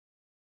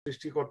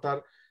সৃষ্টিকর্তার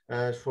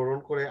স্মরণ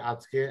করে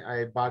আজকে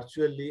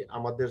ভার্চুয়ালি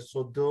আমাদের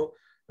শ্রদ্ধেয়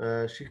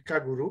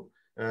শিক্ষাগুরু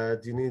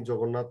যিনি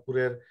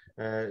জগন্নাথপুরের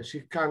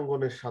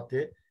শিক্ষাঙ্গনের সাথে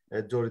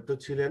জড়িত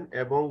ছিলেন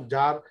এবং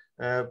যার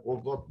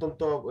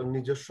অত্যন্ত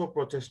নিজস্ব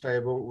প্রচেষ্টা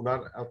এবং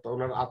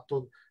ওনার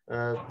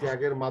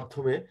আত্মত্যাগের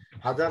মাধ্যমে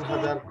হাজার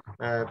হাজার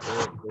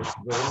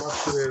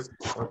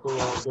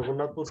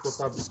জগন্নাথপুর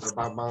তথা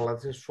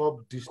বাংলাদেশের সব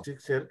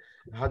ডিস্ট্রিক্টের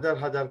হাজার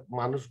হাজার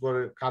মানুষ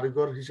গড়ের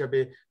কারিগর হিসেবে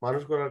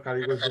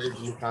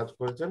যিনি কাজ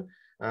করেছেন।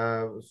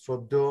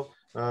 শ্রদ্ধেয়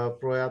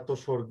প্রয়াত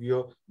স্বর্গীয়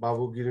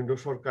বাবু গিরিন্দ্র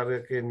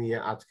সরকারকে নিয়ে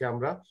আজকে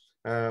আমরা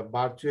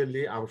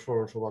ভার্চুয়ালি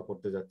স্মরণ সভা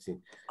করতে যাচ্ছি।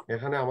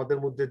 এখানে আমাদের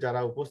মধ্যে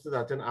যারা উপস্থিত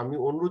আছেন আমি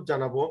অনুরোধ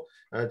জানাবো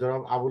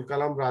জনাব আবুল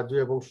কালাম রাজু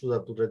এবং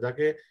সুজাতুর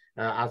রেজাকে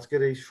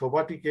আজকের এই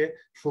সভাটিকে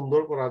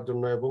সুন্দর করার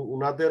জন্য এবং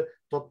উনাদের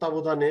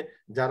তত্ত্বাবধানে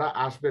যারা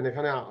আসবেন,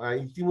 এখানে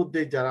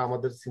ইতিমধ্যেই যারা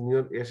আমাদের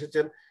সিনিয়র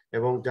এসেছেন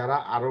এবং যারা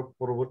আরো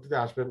পরবর্তীতে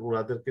আসবেন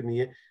উনাদেরকে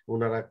নিয়ে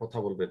উনারা কথা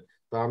বলবেন।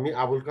 তো আমি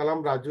আবুল কালাম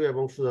রাজু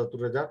এবং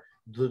সুজাতুর রেজা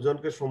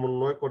দুজনকে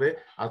সমন্বয় করে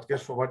আজকের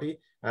সভাটি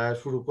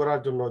শুরু করার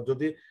জন্য,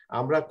 যদি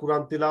আমরা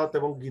কোরআন তিলাওয়াত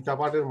এবং গীতা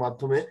পাঠের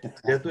মাধ্যমে,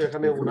 যেহেতু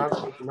এখানে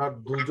উনার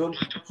দুজন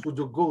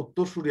সুযোগ্য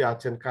উত্তরসূরি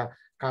আছেন,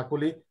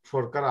 কাকলি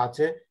সরকার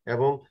আছে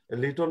এবং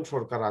লিটন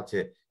সরকার আছে,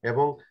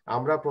 এবং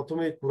আমরা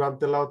প্রথমে কোরআন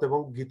তেলাওয়াত এবং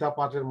গীতা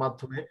পাঠের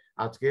মাধ্যমে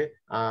আজকে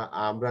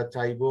আমরা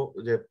চাইবো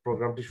যে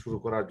প্রোগ্রামটি শুরু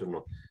করার জন্য।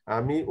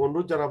 আমি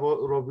অনুরোধ জানাবো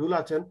রবিউল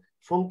আছেন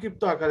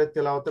সংক্ষিপ্ত আকারে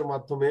তেলাওয়াতের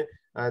মাধ্যমে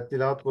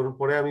তিলাওয়াত করুন,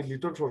 পরে আমি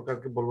লিটন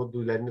সরকারকে বলবো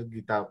 2 লাইনের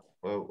গীতা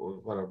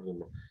করার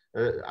জন্য।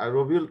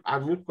 রবিউল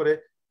আনমিউট করে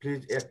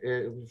প্লিজ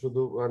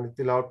শুধু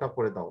তিলাওয়াতটা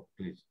করে দাও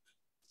প্লিজ।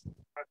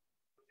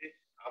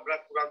 আমরা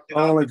কোরআন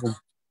তিলাওয়াত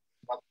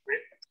মাধ্যমে,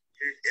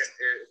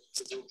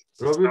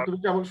 রবিউল তুমি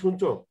কি আমাকে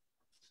শুনছো?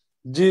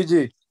 জি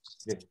জি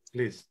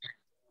প্লিজ।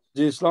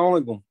 জি, আসসালামু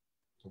আলাইকুম।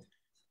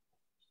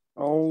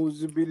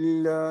 আউযু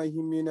বিল্লাহি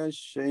মিনাশ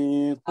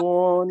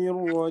শাইতানির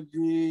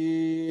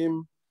রাজীম।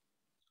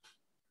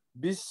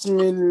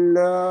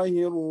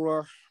 বিসমিল্লাহির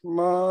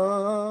রহমানির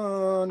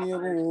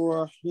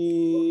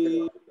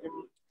রহিম।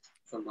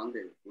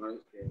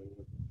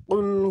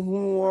 কুল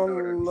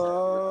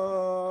হুয়াল্লাহু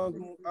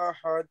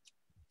আহাদ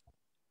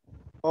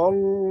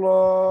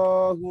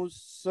আল্লাহুস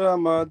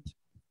সামাদ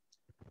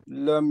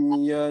লাম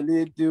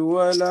ইয়ালিদ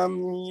ওয়া লাম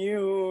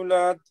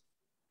ইউলাদ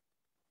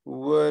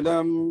ওয়া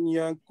লাম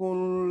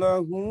ইয়াকুল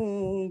লাহু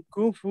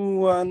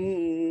কুফুয়ান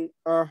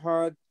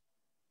আহাদ।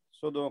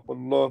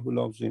 সাদাকাল্লাহুল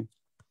আযীম।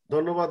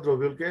 ধন্যবাদ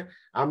রবিউলকে।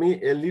 আমি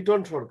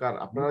লিটন সরকার,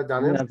 আপনারা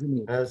জানেন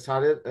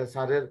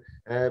স্যারের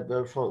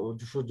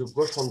সুযোগ্য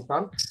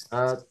সন্তান,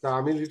 তা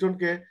আমি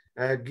লিটনকে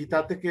গীতা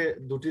থেকে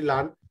 2টি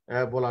লাইন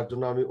বলার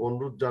জন্য আমি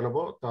অনুরোধ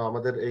জানাবো, তা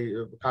আমাদের এই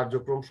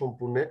কার্যক্রম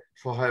সম্পূর্ণে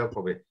সহায়ক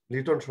হবে।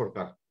 লিটন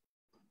সরকার।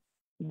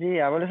 জি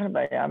আবুল হাসান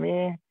ভাই, আমি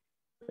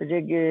যে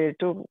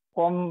একটু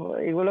কম,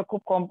 এগুলো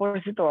খুব কম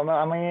পড়েছি, তো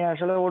আমি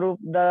আসলে অরূপ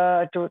দ্বারা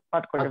একটু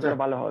পাঠ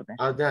করলে ভালো হবে।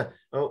 আচ্ছা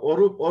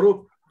অরূপ,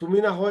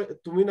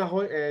 তুমি না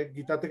হয়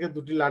গীতা থেকে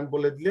 2টি লাইন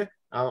বলে দিলে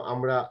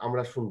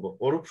আমরা শুনবো।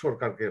 অরূপ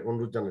সরকারকে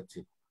অনুরোধ জানাচ্ছি।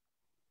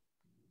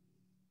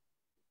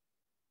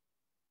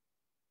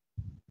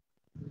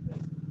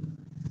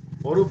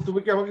 অরূপ, তুমি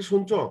কি আমাকে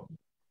শুনছো?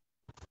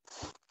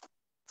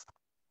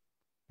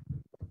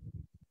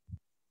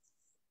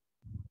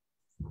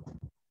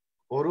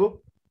 অরূপ,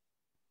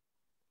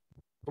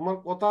 তোমার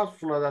কথা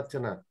শোনা যাচ্ছে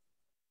না।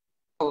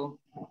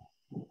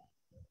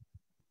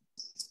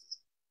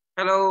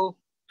 হ্যালো,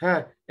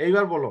 হ্যাঁ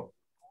এইবার বলো।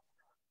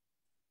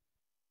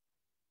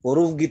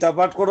 অরূপ গীতা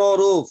পাঠ করো।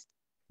 অরূপ,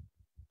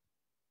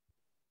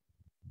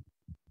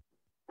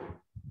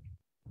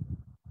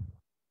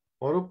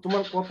 অরূপ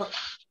তোমার কথা।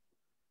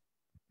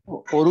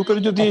 অরূপের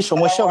যদি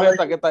সমস্যা হয়ে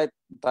থাকে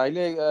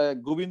তাইলে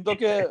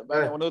গোবিন্দকে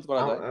অনুরোধ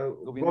করা যায়।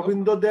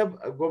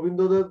 গোবিন্দ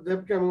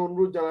দেবকে আমি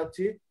অনুরোধ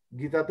জানাচ্ছি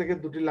গীতা থেকে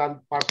 2টি লাইন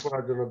পাঠ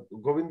করার জন্য।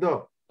 গোবিন্দ।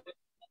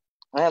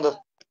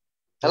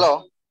 হ্যালো।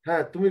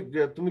 হ্যাঁ,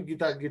 তুমি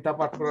গীতা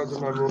পাঠ করার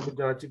জন্য আমি অনুরোধ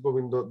জানাচ্ছি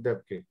গোবিন্দ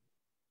দেবকে।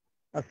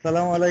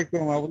 আসসালামু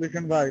আলাইকুম আবুল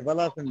হোসেন ভাই,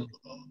 ভালো আছেন?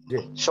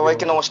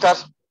 সবাইকে নমস্কার,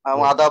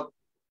 আদাব।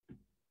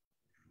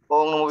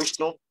 ওং নমো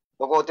বিষ্ণু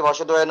ভগবতী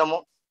বাসুদেবায় নমো।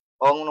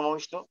 ওং নমো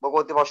বিষ্ণু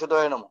ভগবতী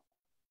বাসুদেবায় নমো।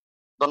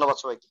 ধন্যবাদ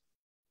সবাইকে।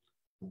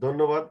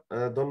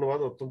 ধন্যবাদ।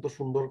 অত্যন্ত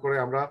সুন্দর করে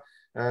আমরা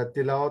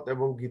তিলাওয়াত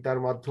এবং গীতার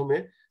মাধ্যমে,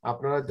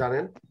 আপনারা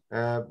জানেন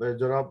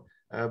জনাব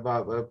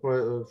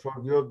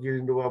স্বর্গীয়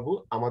গিরিন্দ্র বাবু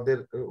আমাদের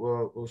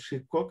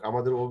শিক্ষক,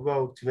 আমাদের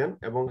অভিভাবক ছিলেন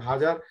এবং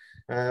হাজার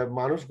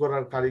মানুষ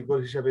গড়ার কারিগর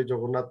হিসেবে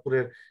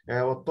জগন্নাথপুরের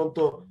অত্যন্ত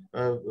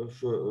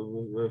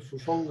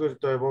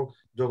সুসংগঠিত এবং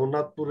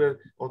জগন্নাথপুরের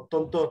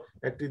অত্যন্ত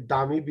একটি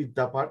দামি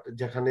বিদ্যাপাঠ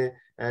যেখানে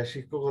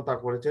শিক্ষকতা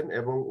করেছেন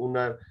এবং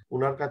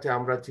উনার কাছে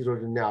আমরা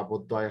চিরঋণে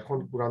আবদ্ধ। এখন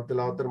কোরআন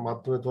তেলাওয়াতের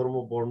মাধ্যমে ধর্ম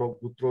বর্ণ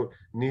গোত্র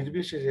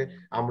নির্বিশেষে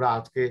আমরা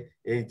আজকে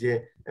এই যে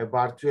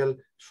ভার্চুয়াল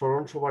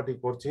স্মরণ সভাটি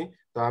করছি।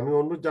 তো আমি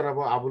অনুরোধ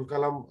জানাবো আবুল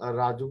কালাম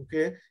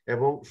রাজুকে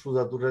এবং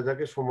সুজাতুর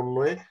রেজাকে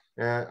সমন্বয়ে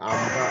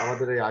আমরা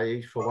আমাদের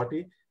এই সভাটি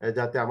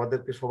যাতে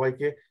আমাদেরকে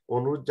সবাইকে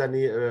অনুরোধ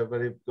জানিয়ে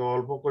মানে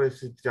অল্প করে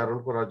স্মৃতিচারণ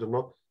করার জন্য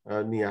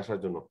নিয়ে আসার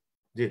জন্য।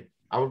 জি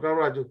আবুল কালাম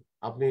রাজু,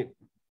 আপনি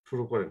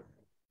শুরু করেন।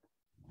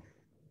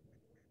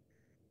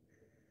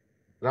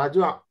 রাজু,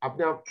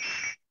 আপনি।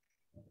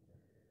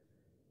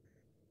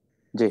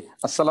 জি,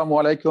 আসসালামু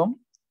আলাইকুম।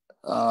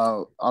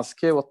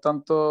 আজকে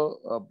অত্যন্ত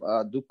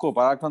দুঃখ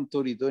ভারাক্রান্ত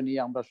হৃদয় নিয়ে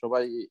আমরা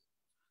সবাই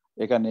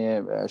এখানে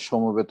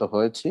সমবেত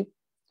হয়েছি।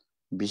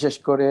 বিশেষ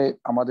করে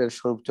আমাদের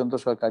স্বরূপচন্দ্র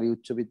সরকারি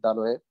উচ্চ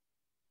বিদ্যালয়ে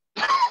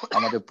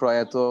আমাদের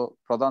প্রয়াত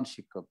প্রধান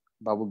শিক্ষক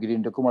বাবু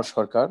গিরীন্দ্র কুমার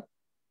সরকার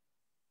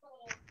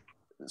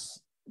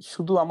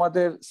শুধু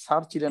আমাদের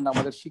স্যার ছিলেন না,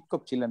 আমাদের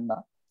শিক্ষক ছিলেন না,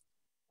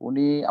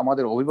 উনি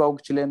আমাদের অভিভাবক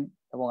ছিলেন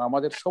এবং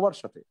আমাদের সবার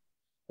সাথে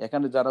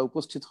এখানে যারা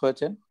উপস্থিত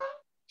হয়েছেন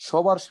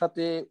সবার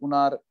সাথে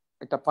উনার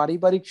একটা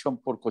পারিবারিক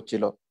সম্পর্ক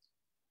ছিল।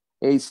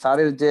 এই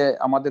স্যারের যে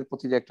আমাদের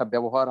প্রতি যে একটা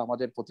ব্যবহার,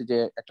 আমাদের প্রতি যে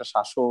একটা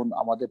শাসন,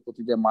 আমাদের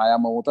প্রতি যে মায়া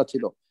মমতা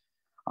ছিল,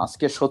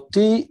 আজকে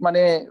সত্যি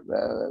মানে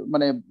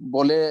মানে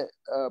বলে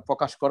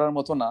প্রকাশ করার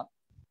মতো না।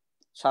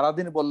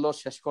 সারাদিন বললেও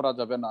শেষ করা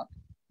যাবে না।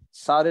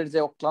 স্যারের যে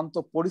অক্লান্ত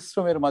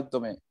পরিশ্রমের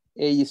মাধ্যমে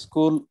এই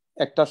স্কুল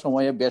একটা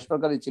সময়ে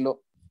বেসরকারি ছিল,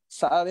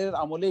 স্যারের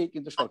আমলেই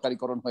কিন্তু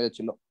সরকারিকরণ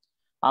হয়েছিল।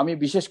 আমি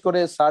বিশেষ করে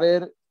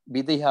স্যারের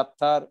বিদেহী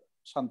আত্মার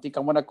শান্তি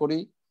কামনা করি।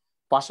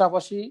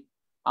 পাশাপাশি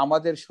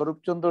আমাদের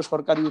স্বরূপচন্দ্র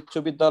সরকারি উচ্চ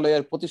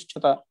বিদ্যালয়ের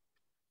প্রতিষ্ঠাতা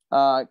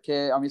কে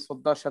আমি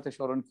শ্রদ্ধার সাথে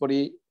স্মরণ করি,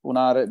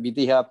 উনার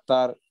বিদেহী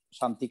আত্মার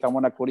শান্তি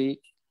কামনা করি।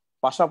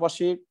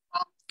 পাশাপাশি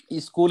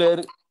স্কুলের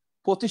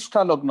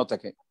প্রতিষ্ঠা লগ্ন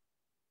থেকে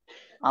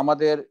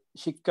আমাদের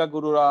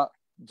শিক্ষাগুরুরা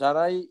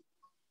যারাই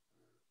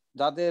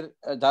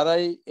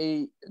এই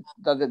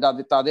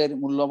তাদের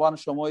মূল্যবান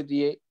সময়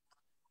দিয়ে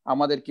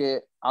আমাদেরকে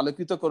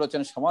আলোকিত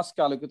করেছেন, সমাজকে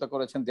আলোকিত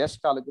করেছেন,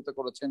 দেশকে আলোকিত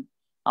করেছেন,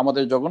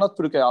 আমাদের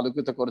জগন্নাথপুরকে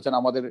আলোকিত করেছেন।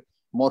 আমাদের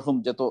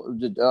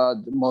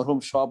মরহুম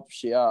সব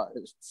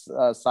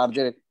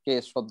স্যারদেরকে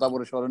শ্রদ্ধা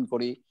ভরে স্মরণ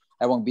করি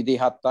এবং বিধি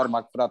হাত তার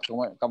মাগফিরাত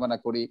কামনা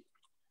করি।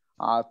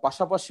 আর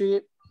পাশাপাশি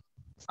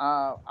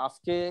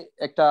আজকে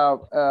একটা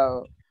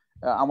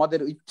আমাদের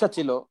ইচ্ছা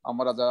ছিল,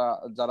 আমরা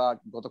যারা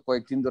গত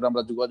কয়েকদিন ধরে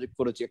আমরা যোগাযোগ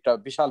করেছি, একটা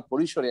বিশাল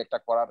পরিসরে একটা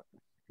করার,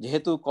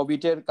 যেহেতু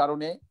কোভিডের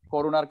কারণে,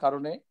 করোনার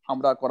কারণে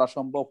আমরা করা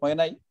সম্ভব হয়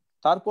নাই।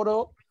 তারপরেও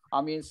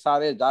আমি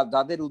স্যারের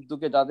যাদের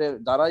উদ্যোগে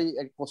যারাই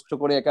কষ্ট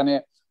করে এখানে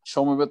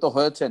সমবেত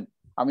হয়েছেন,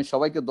 আমি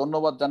সবাইকে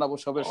ধন্যবাদ জানাবো।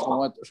 সবের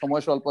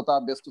সময় স্বল্পতা,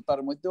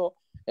 ব্যস্ততার মধ্যেও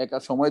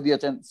সময়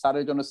দিয়েছেন,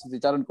 স্যারের জন্য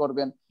স্মৃতিচারণ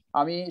করবেন।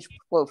 আমি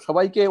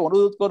সবাইকে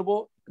অনুরোধ করব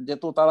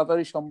যত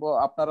তাড়াতাড়ি সম্ভব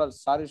আপনারা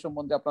স্যারের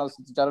সম্বন্ধে আপনারা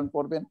স্মৃতিচারণ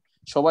করবেন,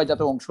 সবাই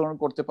যাতে অংশগ্রহণ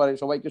করতে পারে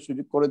সবাইকে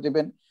সুযোগ করে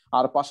দেবেন।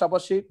 আর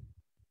পাশাপাশি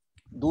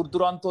দূর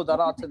দূরান্ত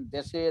যারা আছেন,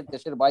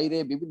 দেশের বাইরে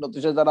বিভিন্ন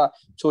দেশে যারা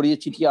ছড়িয়ে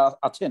ছিটিয়ে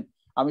আছেন,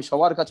 আমি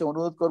সবার কাছে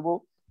অনুরোধ করব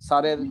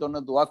স্যারের জন্য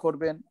দোয়া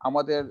করবেন।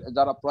 আমাদের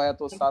যারা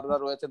প্রয়াত স্যাররা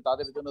রয়েছেন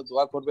তাদের জন্য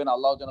দোয়া করবেন।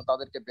 আল্লাহ যেন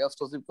তাদেরকে ব্যস্ত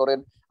নসিব করেন,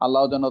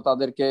 আল্লাহ যেন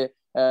তাদেরকে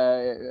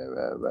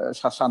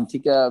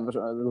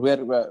রুহের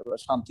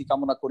শান্তি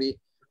কামনা করি।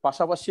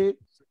 পাশাপাশি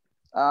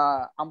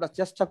আমরা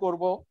চেষ্টা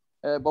করব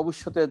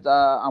ভবিষ্যতে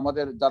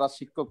আমাদের যারা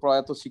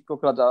প্রয়াত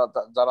শিক্ষকরা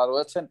যারা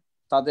রয়েছেন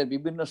তাদের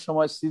বিভিন্ন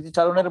সময়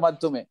স্মৃতিচারণের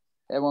মাধ্যমে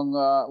এবং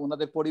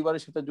ওনাদের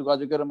পরিবারের সাথে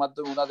যোগাযোগের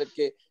মাধ্যমে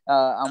ওনাদেরকে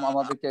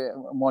আমাদেরকে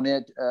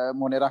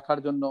মনে রাখার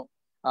জন্য,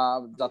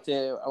 যাতে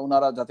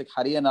ওনারা যাতে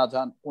হারিয়ে না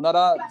যান।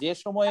 ওনারা যে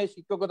সময়ে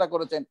শিক্ষকতা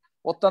করেছেন,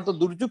 অত্যন্ত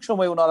দুর্যোগ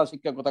সময়ে ওনারা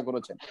শিক্ষকতা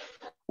করেছেন।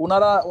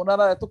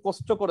 ওনারা এত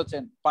কষ্ট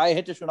করেছেন, পায়ে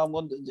হেঁটে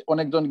সুনামগঞ্জ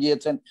অনেকজন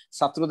গিয়েছেন,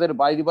 ছাত্রদের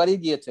বাড়ি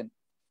গিয়েছেন,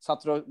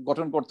 ছাত্র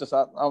গঠন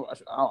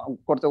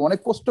করতে অনেক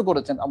কষ্ট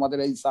করেছেন আমাদের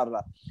এই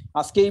স্যাররা।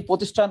 আজকে এই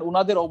প্রতিষ্ঠান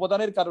ওনাদের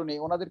অবদানের কারণে,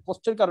 ওনাদের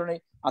কষ্টের কারণে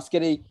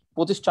আজকের এই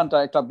প্রতিষ্ঠানটা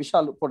একটা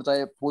বিশাল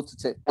পর্যায়ে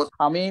পৌঁছেছে।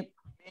 আমি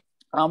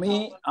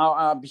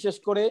বিশেষ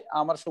করে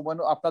আমার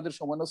আপনাদের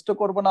সময় নষ্ট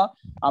করব না।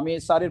 আমি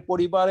স্যারের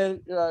পরিবারের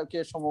কে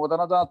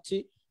সমবেদনা জানাচ্ছি।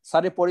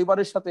 স্যারের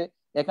পরিবারের সাথে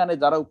এখানে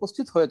যারা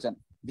উপস্থিত হয়েছেন,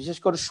 বিশেষ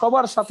করে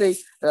সবার সাথেই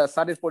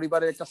স্যারের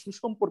পরিবারের একটা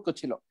সুসম্পর্ক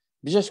ছিল।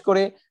 বিশেষ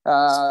করে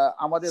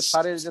আমাদের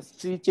স্যারের যে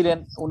স্ত্রী ছিলেন,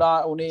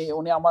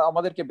 উনি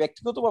আমাদেরকে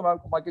ব্যক্তিগতভাবে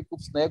আমাকে খুব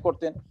স্নেহ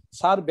করতেন।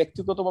 স্যার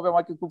ব্যক্তিগতভাবে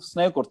আমাকে খুব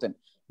স্নেহ করতেন।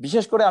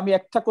 বিশেষ করে আমি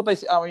একটা কথাই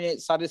আমি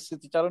স্যারের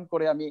স্মৃতিচারণ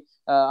করে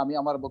আমি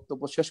আমার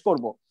বক্তব্য শেষ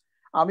করব।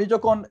 আমি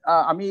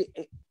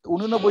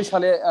 89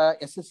 সালে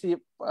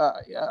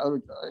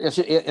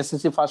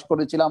এসএসসি পাস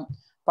করেছিলাম।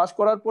 পাস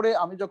করার পরে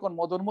আমি যখন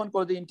মদনমোহন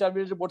কলেজে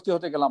ইন্টারমিডিয়েটে ভর্তি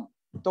হতে গেলাম,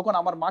 তখন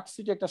আমার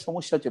মার্কশিটে একটা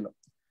সমস্যা ছিল।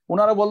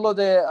 ওনারা বললো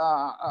যে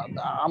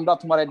আমরা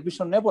তোমার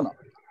অ্যাডমিশন নেব না,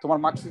 তোমার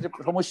মার্কশিটে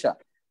সমস্যা।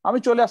 আমি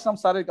চলে আসলাম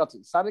স্যারের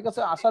কাছে।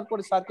 আসার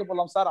পরে স্যারকে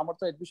বললাম, স্যার আমার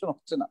তো অ্যাডমিশন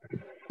হচ্ছে না,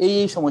 এই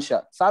সমস্যা।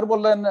 স্যার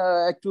বললেন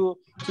একটু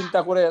চিন্তা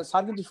করে,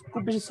 স্যার কিন্তু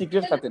খুব বেশি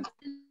সিক্রেট থাকেন,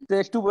 তো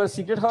একটু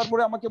সিক্রেট হওয়ার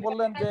পরে আমাকে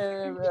বললেন যে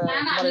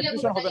তোমার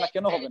অ্যাডমিশন হবে না,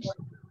 কেন হবে না?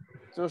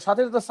 তো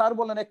সাথে সাথে স্যার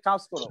বললেন এক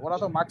কাজ করো, ওরা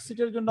তো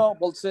মার্কশিটের জন্য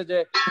বলছে যে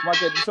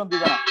তোমাকে অ্যাডমিশন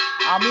দিবে না।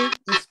 আমি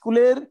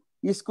স্কুলের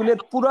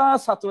পুরা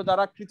ছাত্র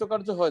যারা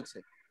কৃতকার্য হয়েছে,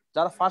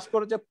 যারা পাস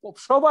করেছে,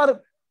 সবার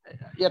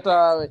এটা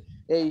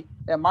এই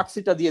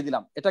মার্কশিটটা দিয়ে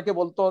দিলাম। এটাকে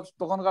বলতো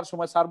তখনকার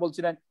সময় স্যার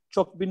বলছিলেন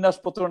চোখ বিন্যাস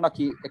পত্র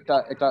নাকি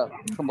একটা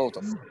সম্ভবত।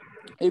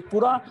 এই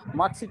পুরা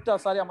মার্কশিটটা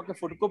স্যার আমাকে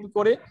ফটোকপি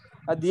করে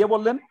দিয়ে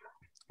বললেন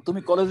তুমি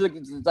কলেজে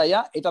যাইয়া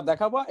এটা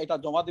দেখাবা, এটা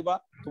জমা দিবা,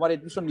 তোমার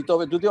এডমিশন নিতে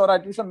হবে। যদি ওরা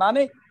এডমিশন না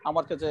নেয়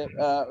আমার কাছে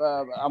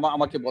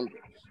আমাকে বলবে।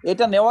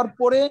 এটা নেওয়ার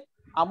পরে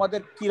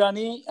আমাদের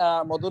কিরানি,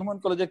 মদনমোহন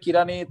কলেজের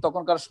কিরানি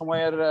তখনকার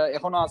সময়ের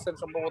এখনো আছেন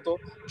সম্ভবত,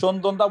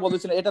 চন্দনদা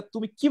বলেছিলেন এটা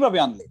তুমি কিভাবে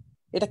আনলে,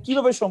 এটা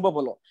কিভাবে সম্ভব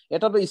হলো,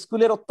 এটা তো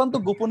স্কুলের অত্যন্ত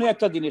গোপনীয়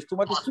একটা জিনিস,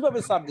 তোমাকে কিভাবে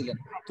স্যার দিলেন,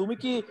 তুমি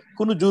কি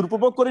কোনো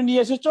জোরপূর্বক করে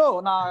নিয়ে এসেছো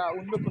না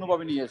অন্য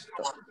কোনোভাবে নিয়ে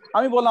এসেছো?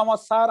 আমি বললাম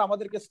আমার স্যার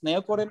আমাদেরকে স্নেহ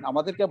করেন,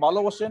 আমাদেরকে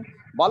ভালোবাসেন,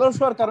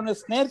 ভালোবাসার কারণে,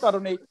 স্নেহের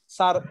কারণেই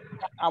স্যার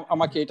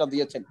আমাকে এটা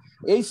দিয়েছেন।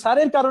 এই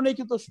স্যারের কারণেই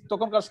কিন্তু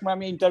তখনকার সময়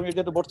আমি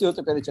ইন্টারমিডিয়েটে ভর্তি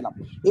হতে পেরেছিলাম।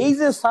 এই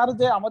যে স্যার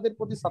যে আমাদের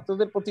প্রতি,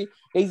 ছাত্রদের প্রতি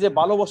এই যে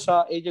ভালোবাসা,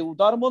 এই যে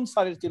উদারমন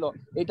স্যারের ছিল,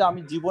 এটা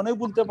আমি জীবনে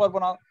ভুলতে পারবো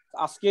না।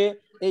 আজকে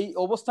এই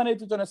অবস্থানের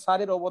পিছনে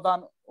স্যারের অবদান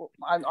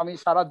আমি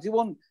সারা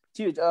জীবন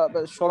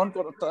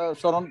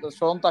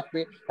স্মরণ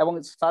থাকবে এবং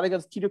স্যারের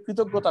কাছে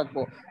চিরকৃতজ্ঞ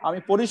থাকবো। আমি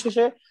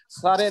পরিশেষে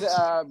স্যারের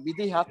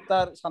বিধি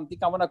আত্মার শান্তি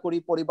কামনা করি,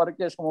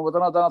 পরিবারকে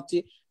সমবেদনা জানাচ্ছি।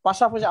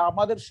 পাশাপাশি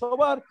আমাদের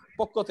সবার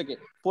পক্ষ থেকে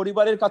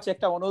পরিবারের কাছে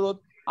একটা অনুরোধ,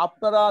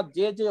 আপনারা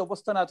যে যে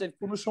অবস্থানে আছেন,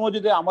 কোনো সময়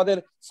যদি আমাদের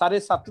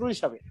স্যারের ছাত্র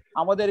হিসাবে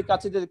আমাদের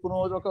কাছে যদি কোনো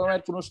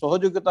রকমের কোনো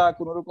সহযোগিতা,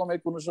 কোনো রকমের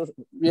কোনো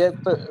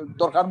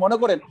দরকার মনে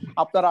করেন,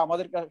 আপনারা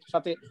আমাদের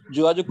সাথে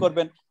যোগাযোগ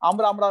করবেন।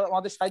 আমরা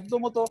আমাদের সাধ্য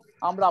মতো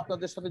আমরা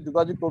আপনাদের সাথে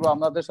যোগাযোগ করবো,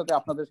 আপনাদের সাথে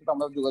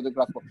আমরা যোগাযোগ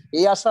রাখবো।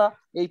 এই আশা,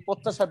 এই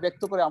প্রত্যাশা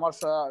ব্যক্ত করে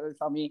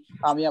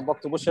আমি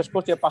বক্তব্য শেষ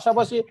করছি।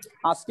 পাশাপাশি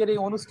আজকের এই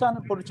অনুষ্ঠান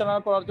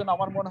পরিচালনা করার জন্য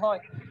আমার মনে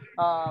হয়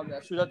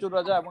সুজাতুর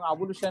রাজা এবং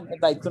আবুল হোসেন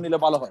দায়িত্ব নিলে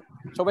ভালো হয়।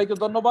 সবাইকে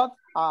ধন্যবাদ,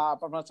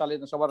 আপনারা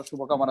চালিয়ে সবার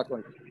শুভকামনা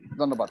করি।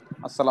 ধন্যবাদ,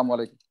 আসসালামু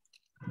আলাইকুম।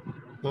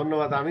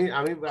 ধন্যবাদ। আমি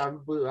আমি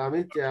আমি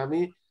আমি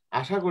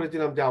আশা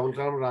করেছিলাম যে আবুল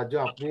কালাম রাজু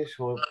আপনি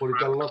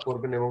পরিচালনা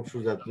করবেন এবং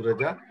সুজাতুর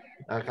রাজা,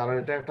 কারণ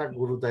এটা একটা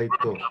গুরু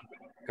দায়িত্ব।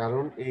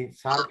 কারণ এই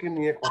স্যারকে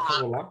নিয়ে কথা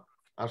বলা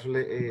আসলে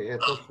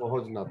এত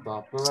সহজ না। তো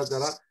আপনারা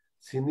যারা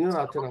সিনিয়র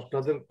আছেন,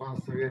 আপনাদের পাশ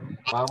থেকে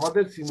বা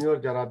আমাদের সিনিয়র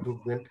যারা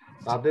ঢুকবেন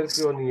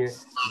তাদেরকেও নিয়ে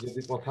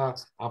যদি কথা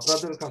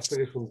আপনাদের কাছ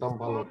থেকে শুনতাম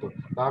ভালো হতো।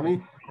 তা আমি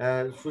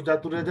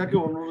সুজাতুর রেজাকে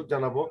অনুরোধ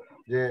জানাবো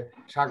যে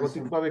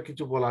স্বাগতিকভাবে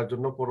কিছু বলার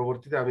জন্য।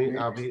 পরবর্তীতে আমি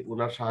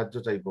ওনার সাহায্য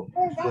চাইবো।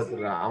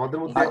 আমাদের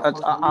মধ্যে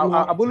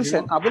আবুল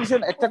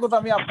হোসেন একটা কথা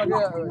আমি আপনাকে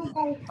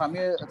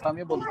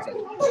থামিয়ে বলতে চাই।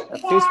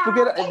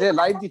 ফেসবুকের যে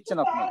লাইভ দিচ্ছেন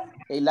আপনি,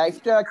 এই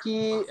লাইভটা কি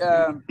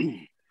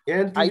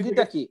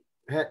আইডিটা কি?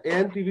 হ্যাঁ,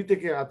 এন টিভি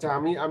থেকে। আচ্ছা,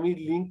 আমি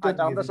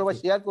লিংকটা আমরা সবাই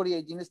শেয়ার করি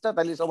এই জিনিসটা,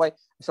 তাহলে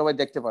সবাই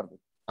দেখতে পারবে।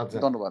 আচ্ছা,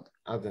 ধন্যবাদ।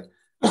 আচ্ছা,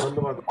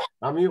 ধন্যবাদ।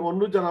 আমি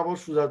অনুরোধ জানাবো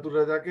সুজাতুর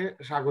রেজাকে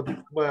স্বাগতিক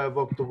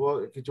বক্তব্য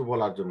কিছু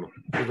বলার জন্য।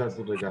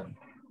 সুজাতুর রেজা।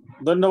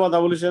 ধন্যবাদ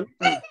আবুল হোসেন।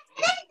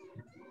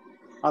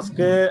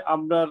 আজকে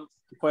আমরা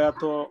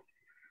প্রয়াত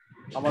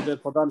আমাদের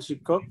প্রধান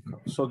শিক্ষক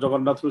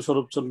জগন্নাথপুর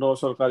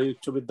স্বরূপচন্দ্র সরকারি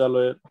উচ্চ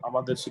বিদ্যালয়ের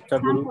আমাদের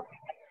শিক্ষাগুরু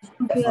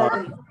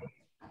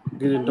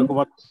গিরীন্দ্র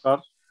কুমার সরকার,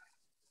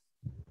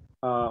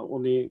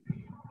 উনি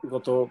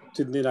গত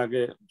 3 দিন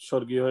আগে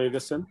স্বর্গীয় হয়ে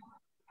গেছেন।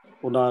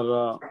 ওনার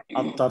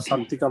আত্মার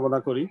শান্তি কামনা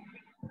করি।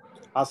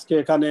 আজকে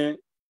এখানে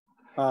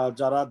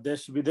যারা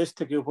দেশ বিদেশ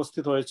থেকে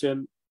উপস্থিত হয়েছেন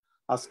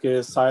আজকে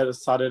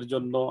স্যারের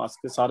জন্য,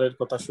 আজকে স্যারের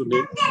কথা শুনে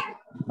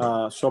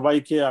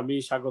সবাইকে আমি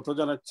স্বাগত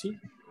জানাচ্ছি।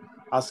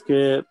 আজকে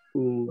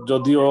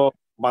যদিও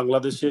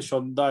বাংলাদেশে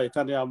সন্ধ্যা,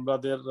 এখানে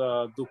আমাদের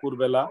দুপুর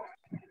বেলা,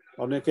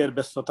 অনেকের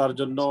ব্যস্ততার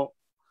জন্য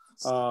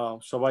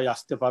সবাই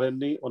আসতে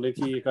পারেননি।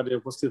 অনেকেই এখানে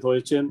উপস্থিত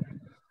হয়েছেন,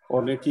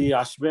 অনেকেই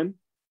আসবেন।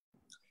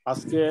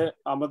 আজকে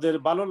আমাদের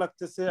ভালো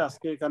লাগতেছে।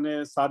 আজকে এখানে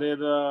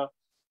স্যারের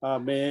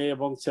মেয়ে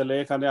এবং ছেলে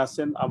এখানে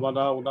আছেন।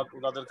 আমরা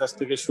ওনাদের কাছ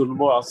থেকে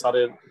শুনবো। আর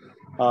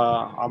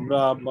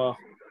আমরা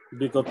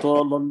বিগত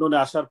লন্ডনে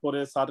আসার পরে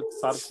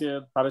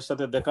স্যারের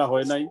সাথে দেখা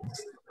হয় নাই।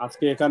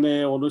 আজকে এখানে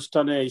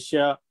অনুষ্ঠানে এসে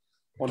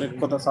অনেক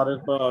কথা স্যারের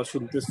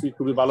শুনতেছি,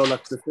 খুবই ভালো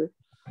লাগতেছে।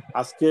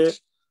 আজকে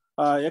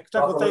একটা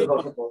কথাই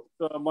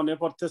মনে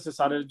পড়তেছে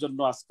স্যারের জন্য,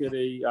 আজকের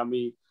এই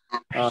আমি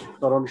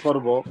স্মরণ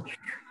করব।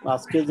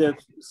 আজকে যে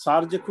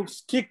স্যার যে খুব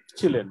স্ট্রিক্ট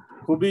ছিলেন,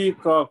 খুবই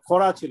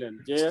কড়া ছিলেন,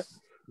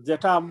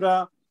 যেটা আমরা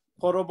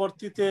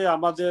পরবর্তীতে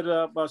আমাদের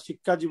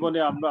শিক্ষা জীবনে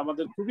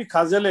আমাদের খুবই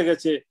কাজে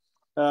লেগেছে।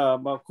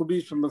 খুবই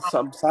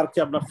স্যারকে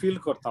আমরা ফিল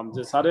করতাম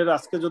যে স্যারের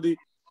আজকে যদি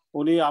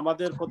উনি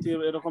আমাদের প্রতি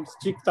এরকম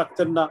স্ট্রিক্ট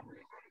থাকতেন না,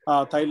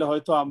 তাইলে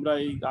হয়তো আমরা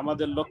এই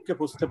আমাদের লক্ষ্যে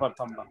পৌঁছতে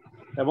পারতাম না।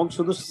 এবং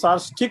শুধু স্যার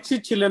স্ট্রিক্টই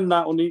ছিলেন না,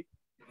 উনি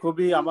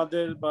খুবই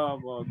আমাদের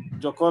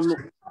যখন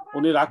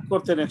উনি রাগ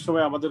করতেন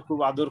একসময় আমাদের খুব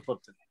আদর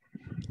করতেন।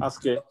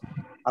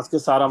 আজকে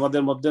স্যার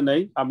আমাদের মধ্যে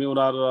নেই। আমি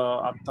ওনার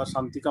আত্মার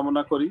শান্তি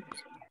কামনা করি।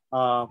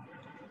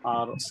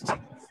 আর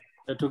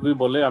এটুকুই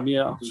বলে আমি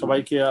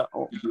সবাইকে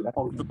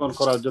অংশগ্রহণ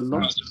করার জন্য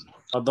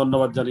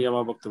ধন্যবাদ জানিয়ে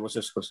আমার বক্তব্য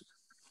শেষ করছি।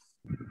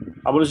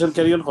 আবুল হোসেন,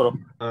 ক্যারি অন করো।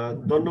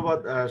 ধন্যবাদ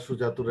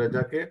সুজাতুর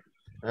রেজাকে।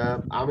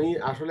 আমি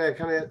আসলে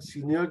এখানে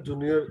সিনিয়র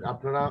জুনিয়র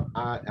আপনারা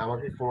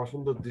আমাকে ক্ষমা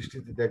সুন্দর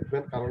দৃষ্টিতে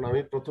দেখবেন, কারণ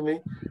আমি প্রথমেই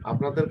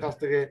আপনাদের কাছ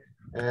থেকে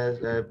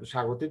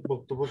স্বাগতিক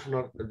বক্তব্য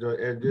শোনার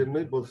এর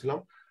জন্যই বলছিলাম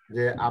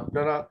যে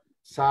আপনারা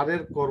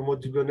স্যারের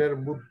কর্মজীবনের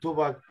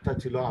মধ্যভাগটা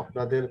ছিল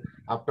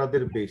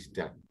আপনাদের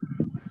বেসটা।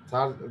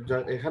 স্যার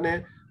এখানে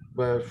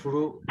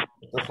শুরু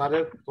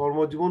স্যারের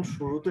কর্মজীবন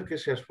শুরু থেকে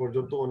শেষ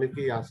পর্যন্ত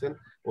অনেকেই আছেন,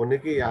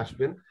 অনেকেই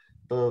আসবেন।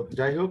 তো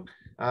যাই হোক,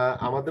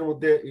 আমাদের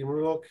মধ্যে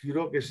ইমরুল হক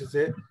হিরক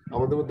এসেছে,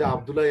 আমাদের মধ্যে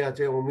আব্দুল্লাহ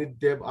আছে, অমিত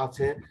দেব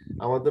আছে,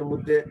 আমাদের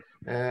মধ্যে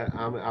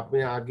আপনি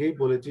আগেই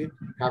বলেছি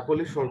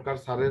কাকলি সরকার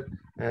স্যারের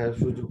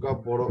সুযোগ্য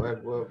বড়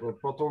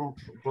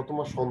প্রথম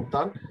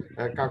সন্তান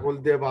কাকল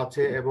দেব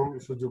আছে, এবং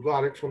সুযোগ্য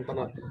আরেক সন্তান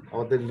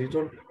আমাদের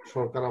লিটন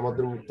সরকার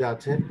আমাদের মধ্যে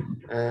আছে।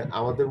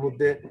 আমাদের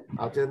মধ্যে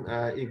আছেন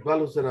ইকবাল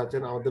হোসেন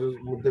আছেন, আমাদের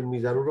মধ্যে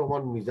মিজানুর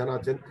রহমান মিজান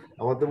আছেন,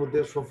 আমাদের মধ্যে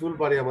শফিউল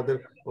বাড়ি আমাদের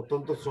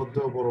অত্যন্ত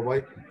শ্রদ্ধেয় বড় ভাই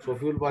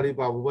শফিউল বাড়ি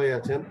বাবু ভাই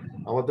আছেন,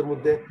 আমাদের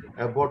মধ্যে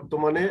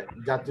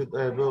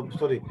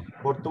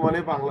বর্তমানে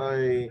বাংলা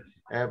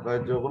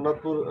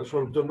জগন্নাথপুর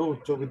শরৎচন্দ্র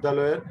উচ্চ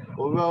বিদ্যালয়ের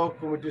অভিভাবক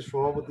কমিটির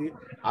সভাপতি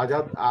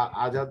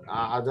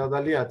আজাদ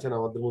আলী আছেন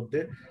আমাদের মধ্যে।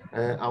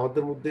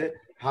 আমাদের মধ্যে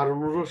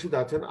হারুনুর রশিদ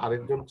আছেন,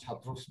 আরেকজন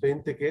ছাত্র স্পেন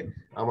থেকে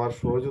আমার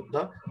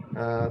সহযোদ্ধা।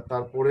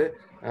 তারপরে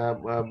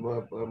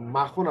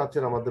মাখন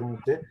আছেন আমাদের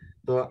মধ্যে।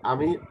 তো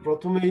আমি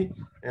প্রথমেই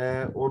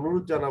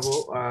অনুরোধ জানাবো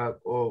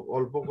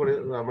অল্প করে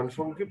মানে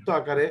সংক্ষিপ্ত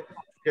আকারে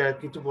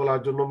কিছু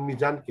বলার জন্য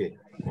মিজানকে,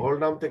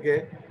 অলডাম থেকে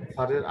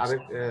স্যারের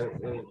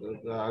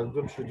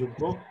আরেকজন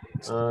সুযোগ্য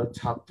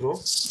ছাত্র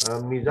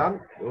মিজান,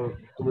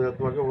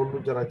 তোমাকে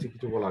অনুরোধ জানাচ্ছি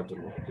কিছু বলার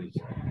জন্য, প্লিজ।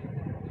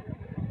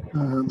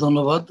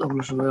 ধন্যবাদ,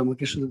 আপনার সবাই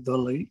আমাকে সুযোগ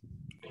দেওয়ার লাগি।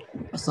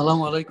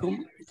 আসসালামু আলাইকুম।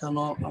 কেন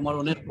আমার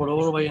অনেক বড়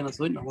বড় ভাই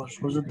আছেন, আমার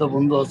সহযোদ্ধা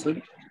বন্ধু আছেন,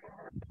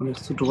 অনেক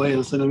ছোট ভাই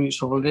আছেন, আমি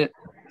সকলকে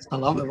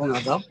সালাম এবং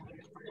আদাব।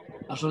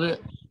 আসলে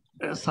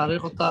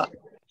স্যারের কথা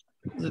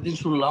যেদিন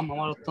শুনলাম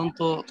আমার অত্যন্ত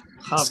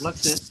খারাপ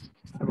লাগছে,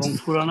 এবং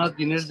পুরানা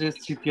দিনের যে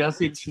স্মৃতি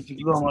আছে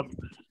স্মৃতিগুলো আমার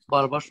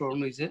বারবার স্মরণ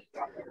হয়েছে।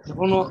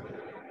 এখনো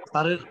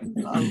স্যারের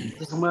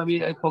যে সময় আমি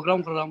প্রোগ্রাম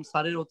করলাম,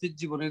 স্যারের অতীত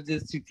জীবনের যে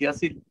স্মৃতি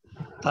আছে,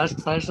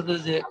 স্যারের সাথে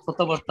যে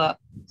কথাবার্তা,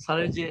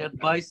 স্যারের যে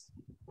অ্যাডভাইস,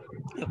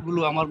 এগুলো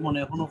আমার মনে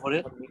এখনো পড়ে।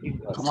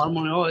 আমার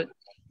মনে হয়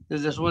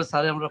যে সময়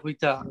স্যারে আমরা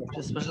কইতা,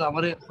 স্পেশালি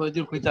আমার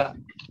কয়েকদিন কইতা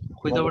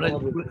বেটা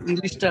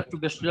ইংলিশটা একটু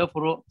বেশ করে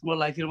পড়ো, তোমরা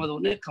লাইফের মধ্যে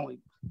অনেক খামাই,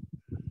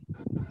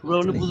 তোমরা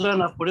অনেক বুঝরা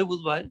না পড়ে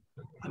বুঝবাই,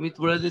 আমি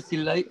তোমরা যে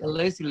চিল্লাই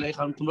আল্লাহ চিল্লাই,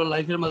 কারণ তোমরা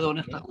লাইফের মাঝে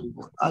অনেক টাকা হইব।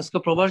 আজকে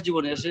প্রবাস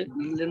জীবনে এসে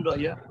ইংল্যান্ড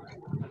আইয়া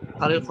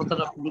স্যারের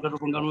কথাটা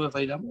কোনভাবে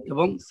পাইলাম,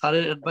 এবং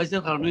স্যারের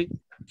অ্যাডভাইসের কারণে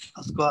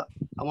আজকে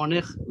আমার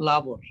অনেক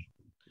লাভ হয়।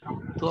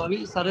 তো আমি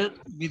স্যারের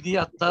বিধি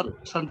আত্মার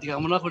শান্তি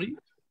কামনা করি,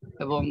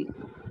 এবং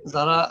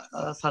যারা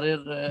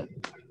স্যারের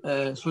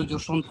সুযোগ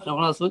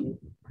সন্তান আছেন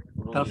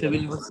তার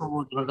ফ্যামিলি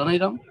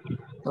জানাইলাম,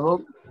 এবং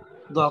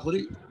দোয়া করি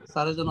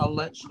স্যারের জন্য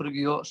আল্লাহ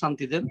স্বর্গীয়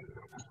শান্তি দেন।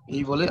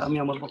 এই বলে আমি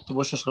আমার বক্তব্য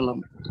শেষ করলাম।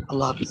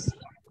 আল্লাহ হাফিজ।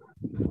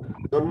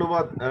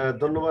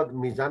 ধন্যবাদ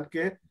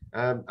মিজানকে।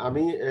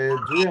 আমি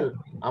জুয়েল,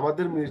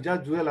 আমাদের মির্জা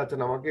জুয়েল আছেন,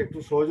 আমাকে একটু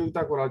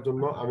সহযোগিতা করার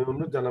জন্য আমি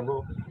অনুরোধ জানাবো,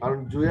 কারণ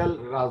জুয়েল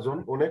রাজন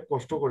অনেক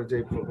কষ্ট করেছে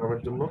এই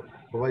প্রোগ্রামের জন্য,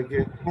 সবাইকে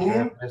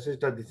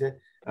মেসেজটা দিছে।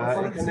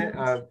 এখানে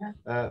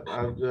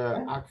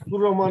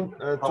আকিবুর রহমান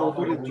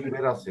চৌধুরী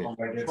জুয়েল আছে,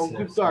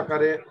 সংক্ষিপ্ত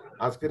আকারে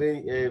আজকের এই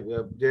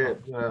যে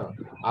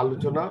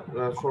আলোচনা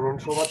স্মরণ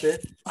সভাতে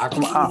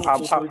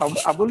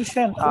আবুল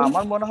হোসেন,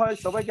 আমার মনে হয়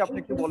সবাইকে আপনি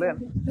একটু বলেন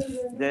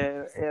যে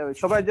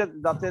সবাই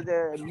যাতে যে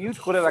মিউট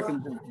করে রাখেন,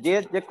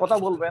 যে কথা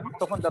বলবেন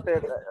তখন যাতে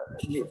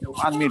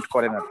আনমিউট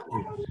করেন আর কি,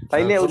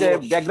 তাইলে ওই যে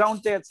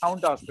ব্যাকগ্রাউন্ডে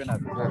সাউন্ডটা আসবে না।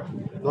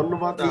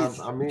 ধন্যবাদ।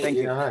 আমি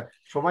হ্যাঁ,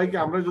 সবাইকে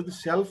আমরা যদি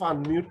সেলফ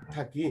আনমিউট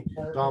থাকি,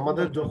 তো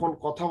আমাদের যখন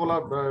কথা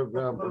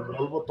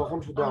বলবো তখন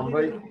শুধু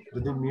আমরাই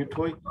যদি মিউট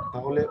হই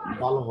তাহলে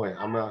ভালো হয়।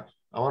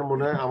 আমার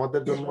মনে হয়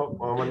আমাদের জন্য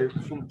মানে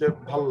শুনতে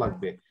ভালো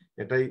লাগবে,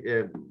 এটাই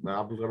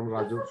আব্দুল কালাম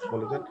রাজু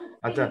বলেছেন।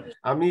 আচ্ছা,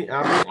 আমি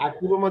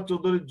আকিবুর রহমান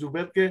চৌধুরী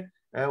জুবেরকে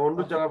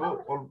অনুরোধ জানাবো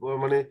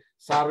মানে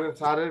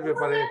স্যারের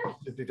ব্যাপারে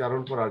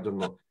স্মৃতিচারণ করার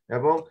জন্য,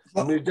 এবং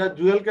মির্জা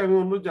জুয়েলকে আমি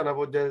অনুরোধ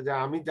জানাবো যে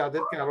আমি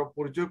যাদেরকে আরো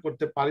পরিচয়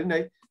করতে পারি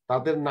নাই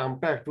তাদের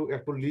নামটা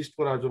একটু লিস্ট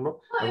করার জন্য,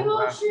 এবং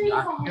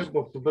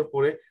বক্তব্যের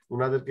পরে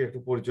ওনাদেরকে একটু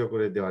পরিচয়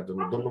করে দেওয়ার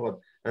জন্য। ধন্যবাদ।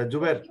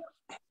 জুবের।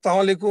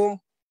 আসসালামু আলাইকুম।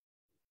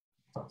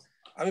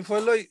 আমি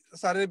পয়লাই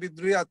স্যারের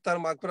বিদ্রোহী আত্মার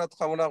মাগফিরাত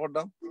কামনা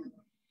করলাম,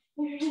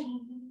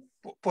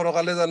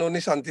 পরকালে যেন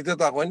উনি শান্তিতে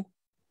থাকেন।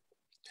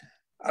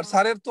 আর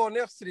স্যারের তো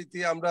অনেক স্মৃতি,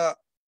 আমরা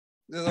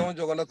যেমন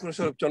জগন্নাথপুর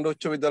শরৎচন্দ্র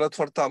উচ্চ বিদ্যালয়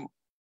পড়তাম,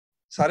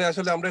 স্যারে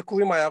আসলে আমরা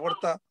খুবই মায়া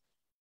করতাম।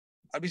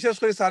 আর বিশেষ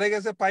করে স্যারে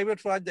গেছে প্রাইভেট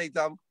পড়ার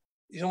যাইতাম,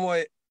 এই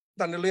সময়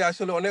তাহলে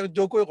আসলে অনেক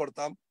যোগও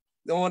করতাম।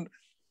 যেমন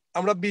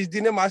আমরা 20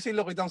 দিনে মাস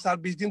হইলে কইতাম স্যার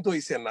 20 দিন তো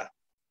হইছে না,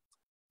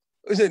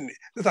 বুঝছেন,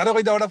 স্যারে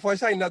কইতাম ওটা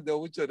পয়সা না দেও,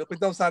 বুঝছো,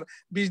 কইতাম স্যার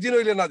 20 দিন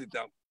হইলে না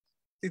দিতাম,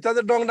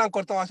 ইত্যাদি ডং ডাং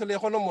করতাম। আসলে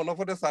এখনো মনে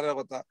পড়ে স্যারের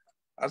কথা।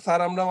 আর স্যার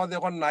আমরা আমাদের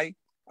এখন নাই।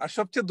 আর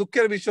সবচেয়ে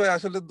দুঃখের বিষয়,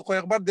 আসলে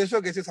কয়েকবার দেশও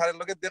গেছি, স্যারের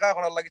লগে দেখা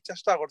করার লাগে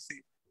চেষ্টা করছি,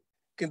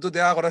 কিন্তু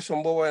দেখা করা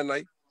সম্ভব হয়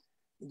নাই।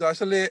 কিন্তু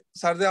আসলে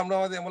স্যার যে আমরা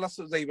আমাদের এমন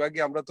যাইবা কি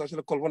আমরা তো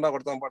আসলে কল্পনা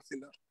করতাম পারছি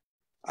না।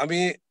 আমি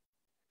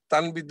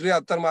তান বিদ্রোহী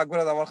আত্মার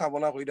মাগফিরাত আমার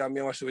কামনা করি, আমি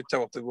আমার শুভেচ্ছা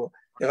বক্তব্য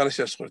এখানে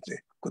শেষ করছি।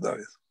 খুদা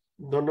হাফেজ।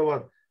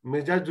 ধন্যবাদ।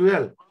 মির্জা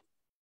জুয়েল,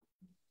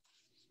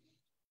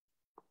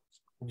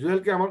 জুয়েল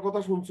কি আমার কথা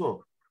শুনছো?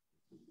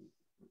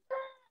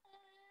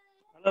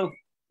 হ্যালো,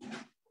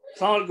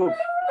 আসসালামু আলাইকুম।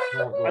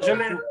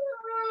 আসলে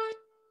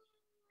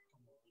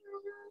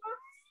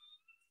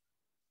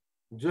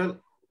জুয়েল।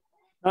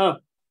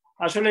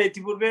 আসলে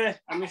ইতিপূর্বে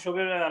আমি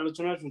সবের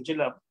আলোচনা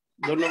শুনছিলাম,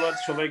 ধন্যবাদ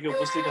সবাইকে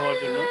উপস্থিত হওয়ার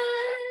জন্য।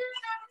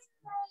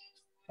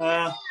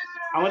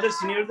 আমাদের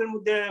সিনিয়রদের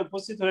মধ্যে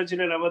উপস্থিত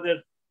হয়েছিলেন আমাদের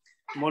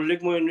মল্লিক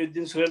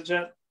মঈনুদ্দিন সোহেল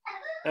স্যার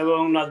এবং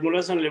নাজমুল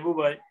হাসান লেবু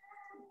ভাই,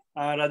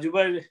 রাজু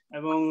ভাই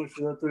এবং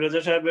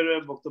তুরাজা সাহেবের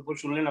বক্তব্য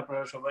শুনলেন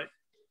আপনারা সবাই।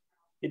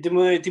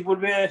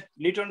 ইতিপূর্বে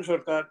লিটন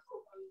সরকার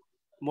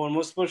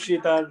মর্মস্পর্শী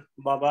তার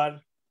বাবার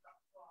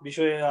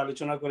বিষয়ে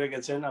আলোচনা করে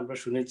গেছেন, আমরা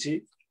শুনেছি।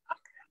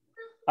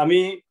 আমি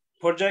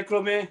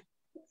পর্যায়ক্রমে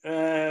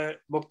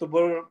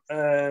বক্তব্যের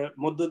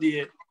মধ্য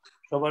দিয়ে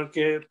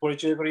সবাইকে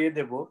পরিচয় করিয়ে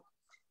দেব।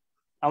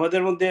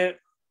 আমাদের মধ্যে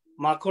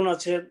মাখন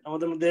আছেন,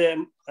 আমাদের মধ্যে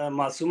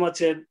মাসুম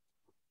আছেন,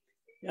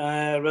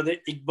 আমাদের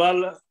ইকবাল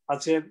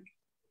আছেন,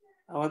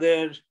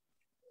 আমাদের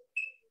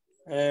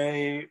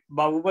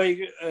বাবু ভাই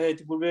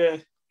ইতিপূর্বে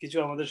কিছু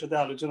আমাদের সাথে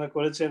আলোচনা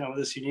করেছেন,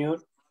 আমাদের সিনিয়র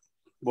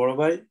বড়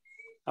ভাই।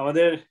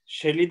 আমাদের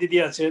শেলি দিদি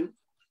আছেন,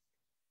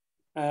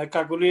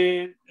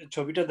 কাকুলির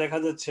ছবিটা দেখা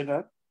যাচ্ছে না।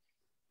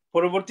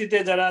 পরবর্তীতে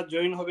যারা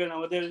জয়েন হবেন,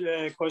 আমাদের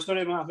কয়সর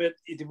আহমেদ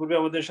ইতিপূর্বে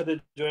আমাদের সাথে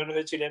জয়েন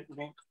হয়েছিলেন,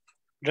 উনি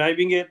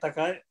ড্রাইভিং এ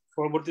থাকায়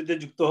পরবর্তীতে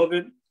যুক্ত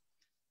হবেন।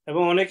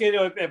 এবং অনেকের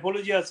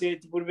অ্যাপোলজি আছে,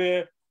 ইতিপূর্বে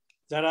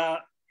যারা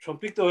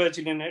সম্পৃক্ত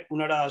হয়েছিলেন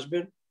ওনারা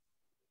আসবেন।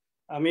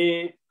 আমি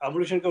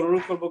আবুল হোসেনকে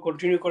অনুরোধ করবো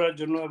কন্টিনিউ করার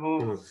জন্য। এবং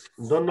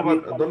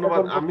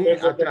ধন্যবাদ।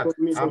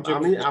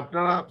 আমি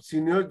আপনারা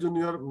সিনিয়র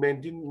জুনিয়র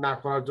মেনটেন না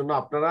করার জন্য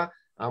আপনারা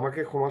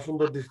আমাকে ক্ষমা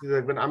সুন্দর দৃষ্টিতে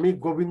দেখবেন। আমি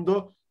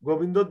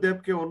গোবিন্দ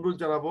দেবকে অনুরোধ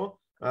জানাবো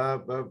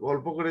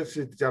অল্প করে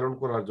স্মৃতিচারণ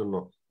করার জন্য।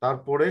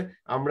 তারপরে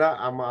আমরা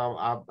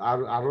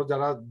আরো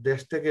যারা দেশ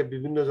থেকে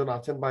বিভিন্ন জন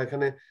আছেন বা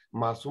এখানে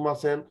মাসুম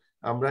আছেন,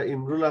 আমরা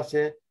ইমরুল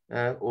আছে,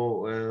 ও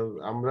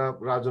আমরা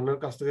রাজনের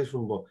কাছ থেকে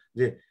শুনবো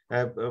যে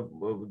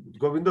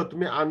গোবিন্দ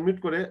তুমি আনমিউট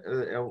করে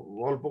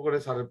অল্প করে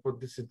স্যারের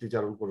প্রতি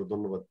স্মৃতিচারণ করো।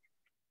 ধন্যবাদ।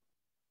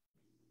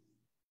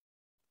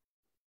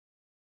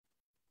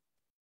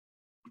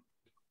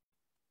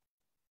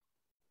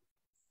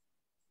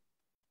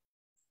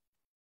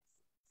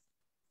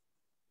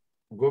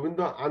 গোবিন্দ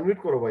আনমিউট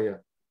করো ভাইয়া।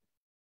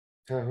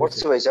 হ্যাঁ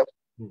করছি ভাই সাহেব।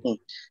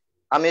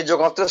 আমি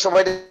জগতের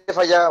সবাই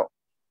পাইয়া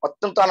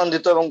অত্যন্ত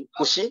আনন্দিত এবং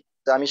খুশি।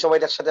 আমি সবাই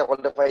একসাথে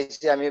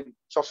পাইছি। আমি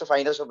সবসময়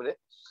পাই না সবরে,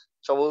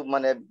 সব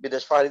মানে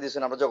বিদেশ পাহাড়ি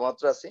দিয়েছেন, আমরা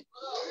জগন্নাথপুর আছি।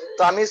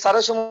 তো আমি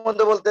স্যারের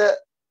সম্বন্ধে বলতে,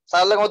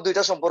 স্যারের লাগে আমার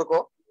দুইটা সম্পর্ক।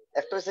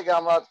 একটা হচ্ছে কি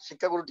আমার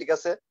শিক্ষাগুরু, ঠিক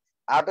আছে।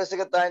 আর হচ্ছে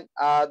কি তাই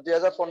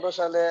 2015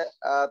 সালে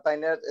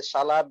তাইনের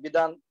শালা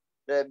বিধান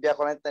বিয়া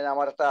করাই, তাই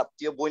আমার একটা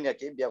আত্মীয় বই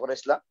নাকি বিয়া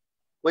করাইছিলাম।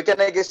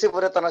 ওইখানে গেছি,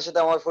 পরে তার সাথে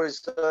আমার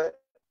পরিচয়।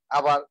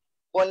 আবার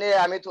কনে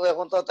আমি তো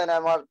এখন তো তাই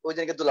আমার ওই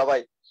দিনকে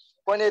দুলাভাই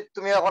কনে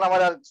তুমি এখন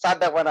আমার আর স্যার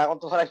ডাকবে না, এখন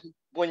তোমার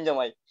বোন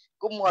জামাই।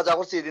 খুব মজা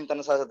করছি এই দিন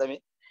তার সাথে আমি।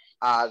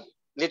 আর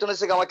লিটন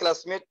হচ্ছে আমার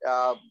ক্লাসমেট,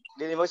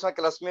 আমার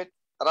ক্লাসমেট,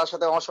 তার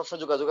সাথে আমার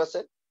সবসময় যোগাযোগ আছে,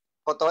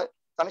 কথা হয়।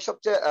 আমি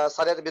সবচেয়ে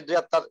স্যারের বিদ্রোহী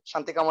আত্মার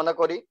শান্তি কামনা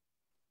করি।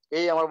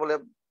 এই আমার বলে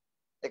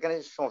এখানে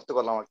সমাপ্ত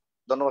করলাম।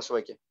 ধন্যবাদ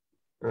সবাইকে।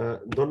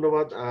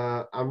 ধন্যবাদ।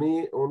 আমি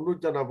অনুরোধ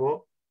জানাবো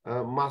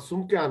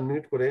মাসুমকে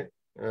আনমিউট করে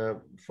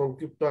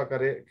সংক্ষিপ্ত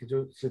আকারে কিছু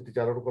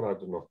স্মৃতিচারণ করার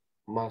জন্য।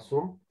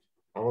 মাসুম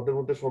আমাদের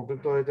মধ্যে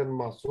সম্পৃক্ত হয়েছেন।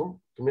 মাসুম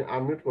তুমি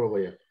আনমিউট করো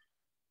ভাইয়া।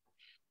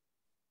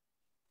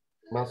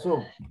 মাসুম।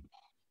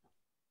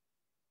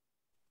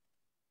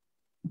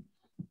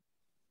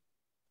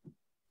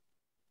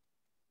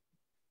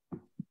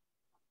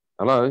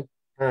 হ্যালো।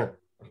 হ্যাঁ,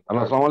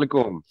 আসসালামু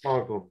আলাইকুম।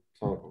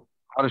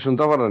 আরে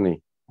শুনতে পারেনি?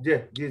 জি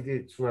জি জি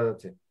শোনা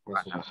যাচ্ছে।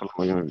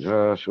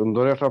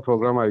 সুন্দর একটা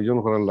প্রোগ্রাম আয়োজন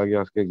করার লাগে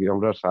আজকে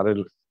আমরা স্যারের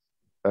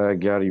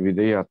জ্ঞান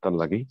বিদেয়ী আত্মার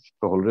লাগি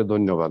সকলরে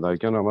ধন্যবাদ। আর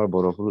কেন আমার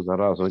বড় ফুল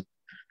যারা আছে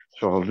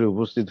সকলরে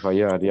উপস্থিত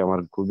হইয়া আর আমার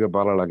খুবই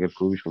ভালো লাগে,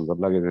 খুবই সুন্দর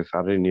লাগে যে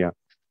স্যারের নিয়ে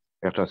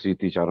একটা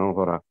স্মৃতিচারণ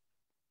করা।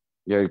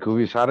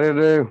 খুবই স্যারের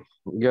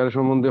জ্ঞান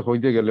সম্বন্ধে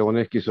হইতে গেলে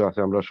অনেক কিছু আছে,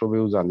 আমরা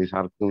সবেও জানি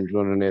স্যার কোন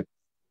ধরনের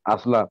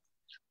আসলা।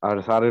 আর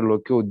স্যারের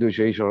লক্ষ্য উদ্দেশ্য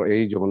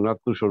এই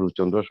জগন্নাথপুর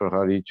স্বরূপচন্দ্র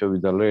সরকারি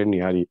বিশ্ববিদ্যালয়ের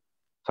নিহারি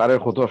স্যারের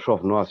কত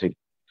স্বপ্ন আছে।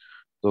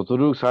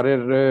 যতটুকু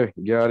স্যারের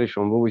জ্ঞানী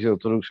সম্ভব হয়েছে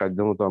ততটুকু সাধ্য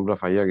মতো আমরা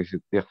পাইয়া গেছি,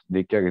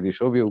 দেখিয়া গেছি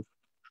সবেও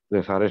যে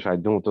স্যারের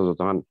সাধ্য মতো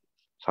যতক্ষণ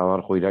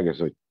সাওয়ার কইরা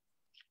গেছে।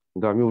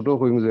 কিন্তু আমি ওটাও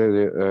কইম যে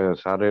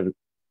স্যারের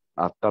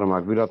আত্মার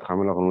মাগফিরাত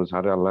কামনা করবো,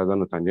 স্যারে আল্লাহ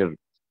জানো তাইনের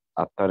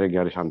আত্মারে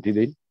জ্ঞানী শান্তি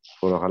দেই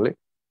পরকালে।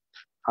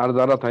 আর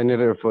যারা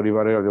তাইনের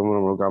পরিবারের যেমন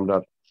আমরা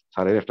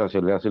স্যারের একটা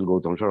ছেলে আছিল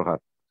গৌতম সরকার,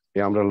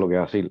 আমরা লগে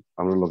আসিল,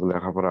 আমরা লগে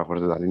লেখাপড়া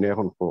করতে জানি না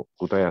এখন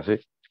কোথায় আছে।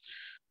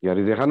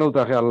 ইয়ারি যেখানেও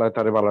তাকে আল্লাহ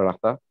তারে ভালো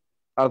রাখতা।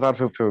 আর তার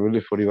ফ্যামিলি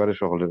পরিবারের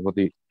সকলের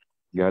প্রতি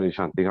জ্ঞানী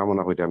শান্তি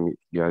কামনা করে আমি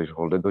জ্ঞানী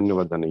সকলের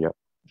ধন্যবাদ জানাইয়া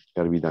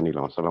বিদায়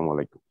নিলাম। আসসালামু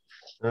আলাইকুম।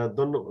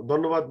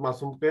 ধন্যবাদ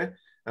মাসুমকে।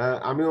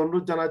 আমি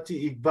অনুরোধ জানাচ্ছি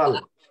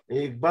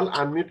ইকবাল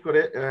আনমিউট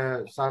করে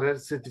স্যারের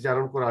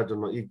স্মৃতিচারণ করার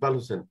জন্য। ইকবাল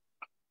হোসেন।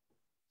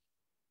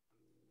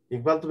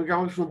 ইকবাল তুমি কি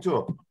আমাকে শুনছো?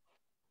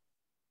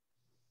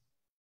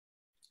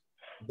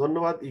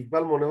 ধন্যবাদ।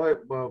 ইকবাল মনে হয়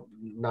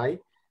নাই।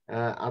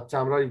 আচ্ছা,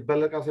 আমরা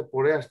ইকবালের কাছে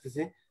পড়ে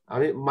আসতেছি।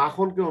 আমি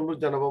মাখনকে অনুরোধ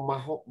জানাবো।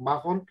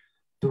 মাখন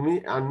তুমি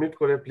আনমিউট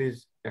করে প্লিজ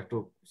একটু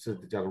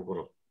স্মৃতিচারণ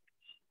করো।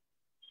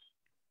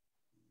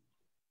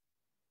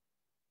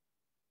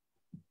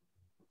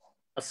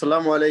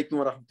 আসসালামু আলাইকুম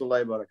রহমতুল্লাহ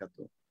বারাকাত।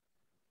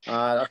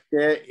 আর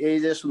আজকে এই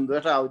যে সুন্দর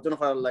একটা আয়োজন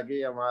করার লাগে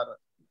আমার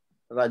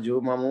রাজু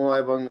মামু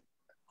এবং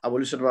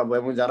আবুল হোসেন বাবু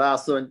এবং যারা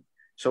আছেন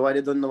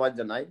সবাই ধন্যবাদ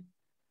জানাই।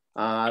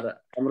 আর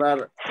আমরা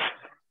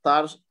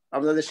তার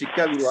আমরা যে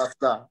শিক্ষাগুরু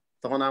আসতা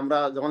তখন আমরা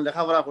যখন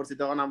লেখাপড়া করছি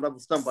তখন আমরা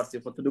বুঝতাম পারছি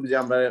কতটুকু যে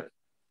আমরা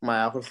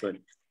মায়া করছেন।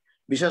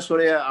 বিশেষ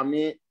করে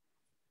আমি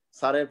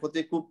স্যারের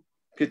প্রতি খুব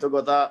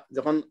কৃতজ্ঞতা,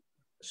 যখন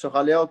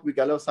সকালে হোক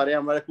বিকালে হোক স্যারে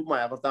আমরা খুব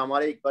মায়া করতাম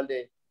আমার ইকবালে,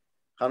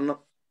 কারণ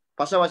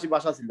পাশাপাশি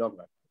বাসা ছিল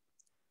আমরা।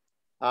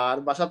 আর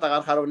বাসা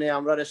থাকার কারণে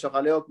আমরা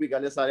সকালে হোক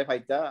বিকালে স্যারে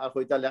ফাইতা আর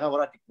কইতা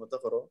লেখাপড়া ঠিক মতো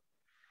করো।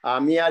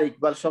 আমি আর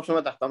ইকবাল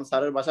সবসময় থাকতাম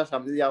স্যারের বাসার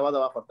সামনে দিয়ে আওয়া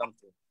দাওয়া করতাম।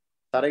 তো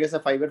স্যারে গেছে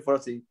 5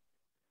 পড়ছি,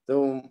 তো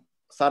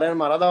স্যারের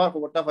মারা দেওয়ার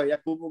খবরটা পাইয়া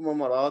খুব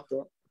মরা হতো।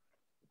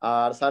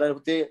 আর স্যারের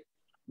প্রতি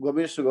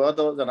গভীর সুগত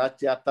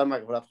জানাচ্ছি, আত্মার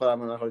মাগফিরাত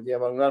কামনা করছি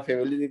এবং ওনার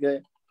ফ্যামিলি দিকে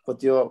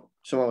প্রতিও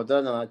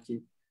সমবেদনা জানাচ্ছি,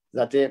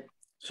 যাতে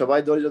সবাই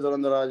ধৈর্য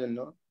ধারণ করার জন্য,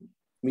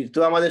 মৃত্যু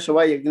আমাদের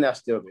সবাই একদিন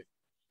আসতে হবে।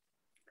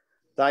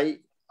 তাই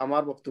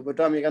আমার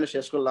বক্তব্যটা আমি এখানে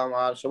শেষ করলাম।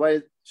 আর সবাই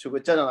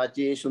শুভেচ্ছা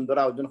জানাচ্ছি এই সুন্দর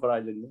আয়োজন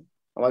করার জন্য।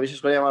 আমার বিশেষ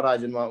করে আমার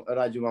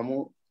রাজু মামু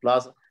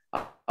প্লাস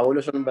আবুল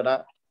হোসেন বেটা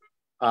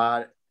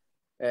আর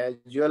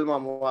জুয়েল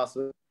মামু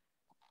আছে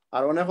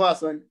আর অনেকও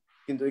আছেন,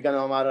 কিন্তু এখানে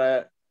আমার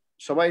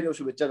সবাই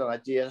শুভেচ্ছা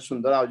জানাচ্ছি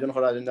সুন্দর আয়োজন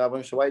করার জন্য এবং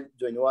সবাই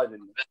জয়েন হওয়ার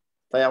জন্য।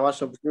 তাই আমার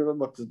সব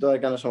বক্তব্য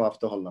এখানে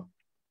সমাপ্ত করলাম।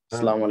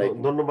 আসসালামু আলাইকুম।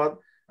 ধন্যবাদ।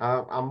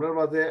 আমরার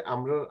মাঝে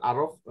আমরা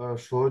আরো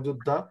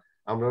সহযোদ্ধা,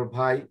 আমরার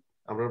ভাই,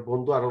 আমরা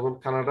বন্ধু আরো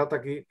কানাডা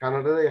থাকি।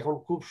 কানাডায় এখন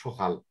খুব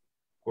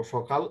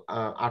সকাল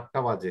 8টা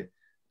বাজে।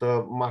 তো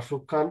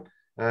মাসুক খান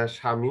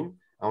শামীম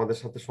আমাদের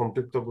সাথে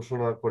সম্পৃক্ত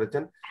ঘোষণা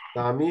করেছেন। তা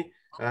আমি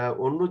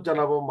অনুরোধ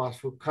জানাবো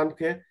মাসুক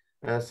খানকে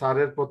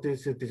স্যারের প্রতি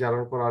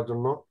স্মৃতিচারণ করার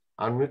জন্য,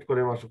 আনমিউট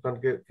করে মাসুক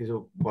খানকে কিছু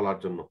বলার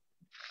জন্য।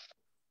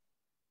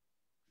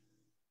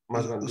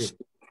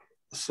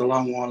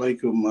 আসসালামু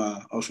আলাইকুম।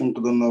 অসংখ্য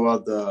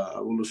ধন্যবাদ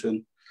আবুল হোসেন।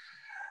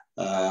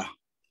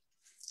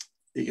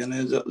 এখানে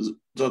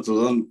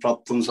যতজন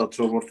প্রাক্তন ছাত্র,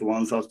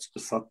 বর্তমান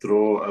ছাত্র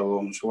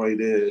এবং সবাই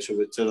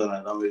শুভেচ্ছা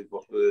জানাইলাম এই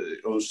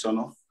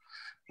অনুষ্ঠানও।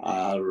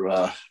 আর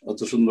এত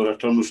সুন্দর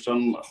একটা অনুষ্ঠান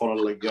করার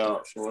লাগিয়া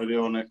সবাই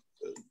অনেক,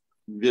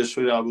 বিশেষ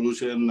করে আবুল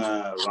হোসেন,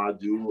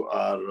 রাজু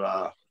আর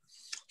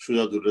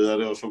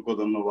সুজাদুরে অসংখ্য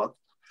ধন্যবাদ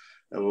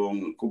এবং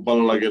খুব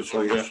ভালো লাগে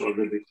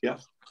সবাই দেখিয়া।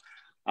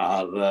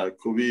 আর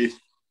খুবই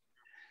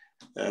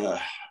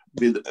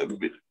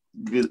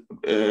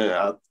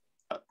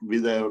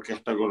বিদায়ক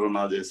একটা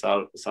ঘটনা যে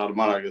স্যার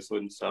মারা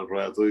গেছেন, স্যার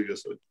প্রয়াত হয়ে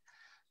গেছেন।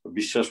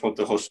 বিশ্বাস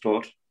করতে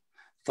কষ্টর।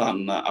 তার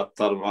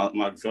আত্মার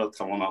মাগফিরাত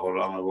কামনা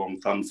করলাম এবং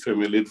তার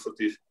ফ্যামিলির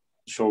প্রতি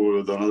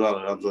সমবেদনা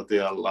জানালাম, যাতে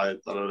আল্লাহ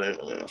তারা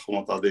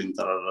ক্ষমতা দেন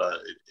তারা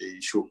এই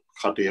সুখ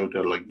কাটিয়ে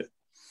ওঠার লাগবে।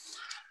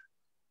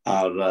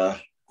 আর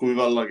খুবই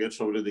ভালো লাগে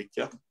সবাই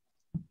দেখিয়া,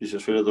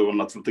 বিশেষ করে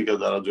জগন্নাথপুর থেকে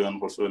যারা জয়েন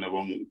করছেন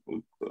এবং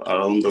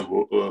আরাউন্ড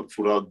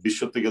পুরা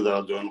বিশ্ব থেকে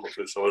যারা জয়েন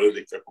করছেন সবাই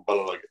দেখিয়া খুব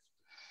ভালো লাগে।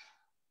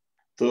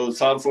 তো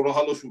স্যার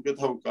পরকালও সুখে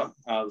থাকা।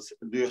 আর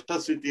দুই একটা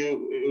স্মৃতি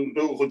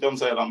হইতাম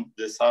চাইলাম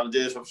যে স্যার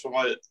যে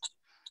সবসময়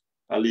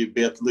খালি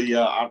বেত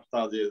লইয়া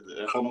আটটা, যে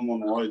এখনো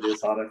মনে হয় যে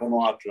স্যার এখনো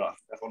আটরা,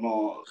 এখনো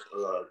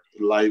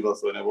লাইভ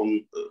আছেন এবং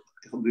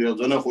দুই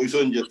একজনে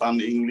কইছেন যে তার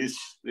ইংলিশ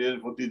এর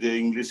প্রতি যে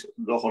ইংলিশ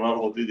দখলার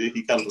প্রতি যে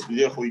শিকার প্রতি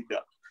যে হইতা,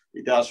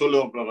 এটা আসলে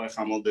আপনারা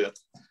খামোদের।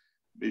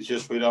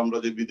 বিশেষ করে আমরা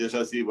যে বিদেশ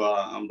আছি বা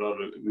আমরা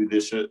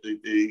বিদেশে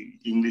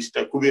ইংলিশটা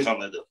খুবই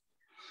কামে দেয়।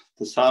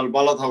 তো স্যার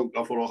ভালো থাকুক,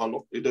 পরকালো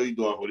এটাই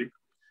দোয়া করি।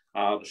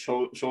 আর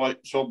সবাই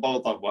সব ভালো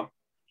থাকবা।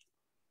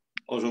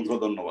 অসংখ্য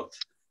ধন্যবাদ।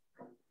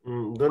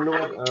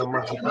 ধন্যবাদ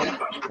মাসুদ খান।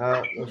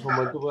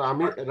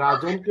 আমি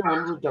রাজনকে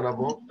অনুরোধ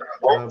জানাবো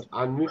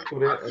আনমিউট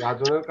করে,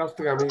 রাজনের কাছ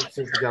থেকে আমি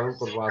স্মৃতিচারণ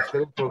করবো।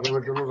 আজকের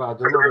প্রোগ্রামের জন্য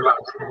রাজন অনেক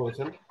কষ্ট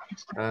করেছেন।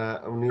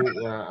 উনি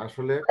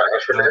আসলে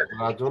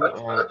রাজন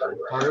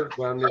স্যারের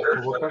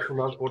খবরটা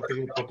শোনার পর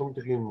থেকে প্রথম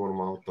থেকেই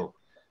মর্মাহত।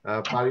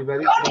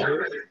 পারিবারিক ভাবে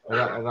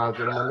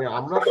রাজন মানে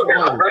আমরা সবাই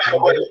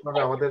পারিবারিক ভাবে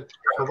আমাদের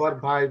সবার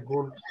ভাই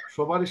বোন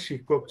সবারই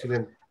শিক্ষক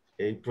ছিলেন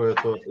এই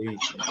প্রয়াত এই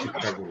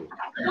শিক্ষাগুরু,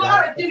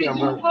 যার প্রতি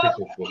আমরা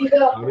কৃতজ্ঞ।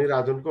 আমি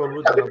রাজনকে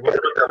অনুরোধ জানাবো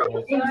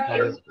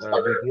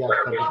স্যারের বিধি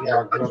আত্মার প্রতি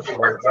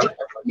মাগফিরাত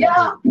কামনা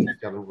করে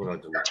স্মৃতিচারণ করার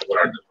জন্য।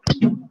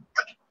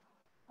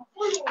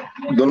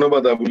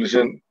 ধন্যবাদ আবুল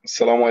হোসেন।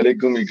 আসসালামু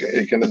আলাইকুম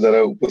এখানে যারা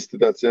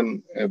উপস্থিত আছেন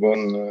এবং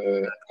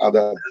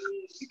আদাব।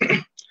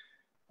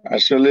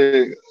 আসলে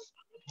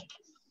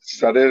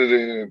স্যারের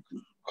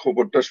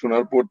খবরটা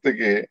শোনার পর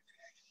থেকে,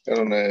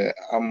 কারণ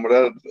আমরা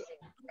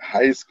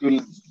হাই স্কুল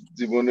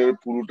জীবনের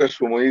পুরোটা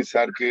সময়ই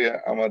স্যারকে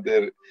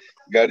আমাদের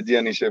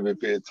গার্জিয়ান হিসেবে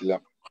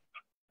পেয়েছিলাম।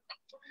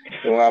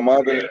 এবং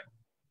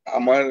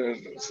আমার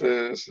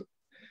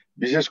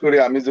বিশেষ করে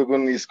আমি যখন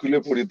স্কুলে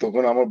পড়ি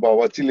তখন আমার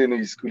বাবা ছিলেন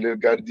ওই স্কুলের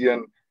গার্জিয়ান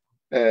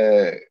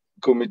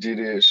কমিটির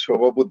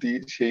সভাপতি।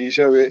 সেই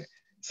হিসাবে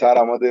স্যার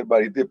আমাদের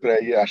বাড়িতে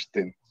প্রায়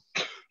আসতেন,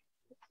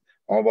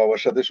 আমার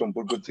বাবার সাথে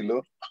সম্পর্ক ছিল।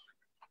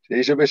 সেই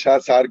হিসেবে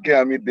স্যারকে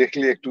আমি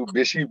দেখলে একটু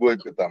বেশি ভয়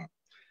পেতাম,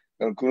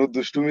 কারণ কোনো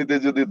দুষ্টুমিতে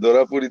যদি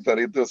ধরা পড়ি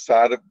তাহলে তো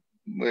স্যার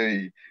এই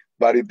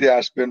বাড়িতে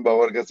আসবেন,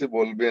 বাবার কাছে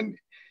বলবেন,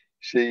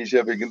 সেই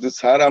হিসাবে কিন্তু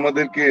স্যার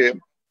আমাদেরকে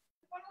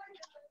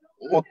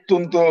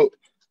অত্যন্ত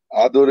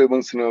আদর এবং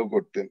স্নেহ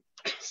করতেন।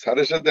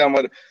 স্যারের সাথে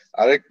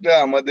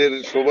আমাদের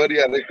সবারই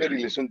আরেকটা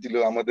রিলেশন ছিল,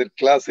 আমাদের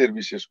ক্লাসের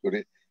বিশেষ করে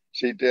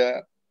সেইটা,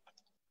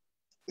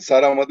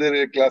 স্যার আমাদের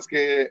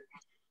ক্লাসকে,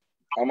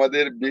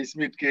 আমাদের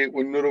বেসমেটকে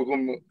অন্যরকম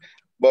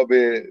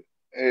ভাবে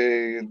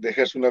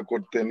দেখাশোনা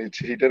করতেন।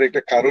 সেইটার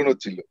একটা কারণও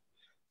ছিল।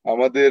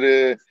 আমাদের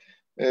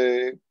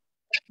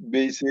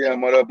বেসে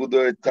আমরা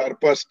বোধহয়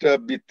 4-5টা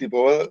বৃত্তি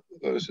পাওয়া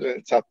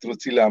ছাত্র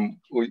ছিলাম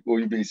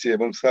ওই বেসে,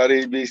 এবং স্যার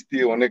এই বেস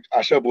দিয়ে অনেক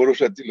আশা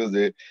ভরসা ছিল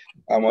যে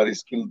আমার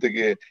স্কুল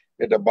থেকে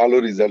এটা ভালো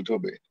রেজাল্ট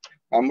হবে।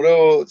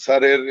 আমরাও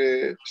স্যারের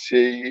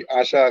সেই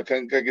আশা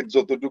আকাঙ্ক্ষাকে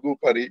যতটুকু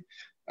পারি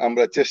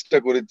আমরা চেষ্টা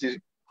করেছি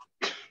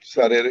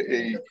স্যারের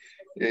এই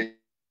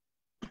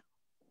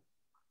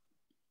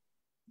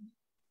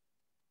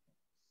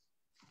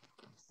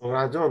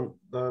রাজন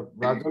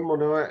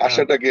মনে হয়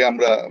আশাটাকে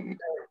আমরা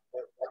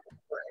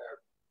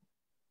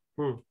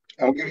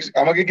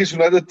আমাকে কি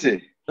শোনা যাচ্ছে?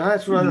 হ্যাঁ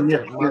শোনা যাচ্ছে,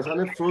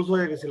 মাঝখানে ফ্রোজ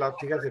হয়ে গেছিল।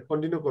 ঠিক আছে,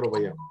 কন্টিনিউ করো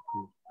ভাইয়া।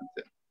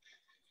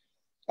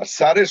 আর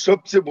স্যারের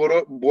সবচেয়ে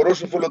বড়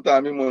সফলতা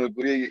আমি মনে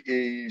করি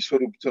এই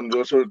স্বরূপচন্দ্র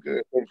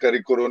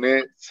সরকারিকরণে।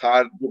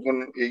 স্যার যখন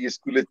এই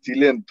স্কুলে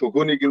ছিলেন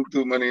তখনই কিন্তু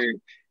মানে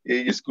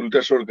এই স্কুলটা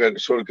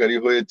সরকারি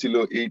হয়েছিল।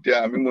 এইটা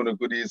আমি মনে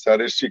করি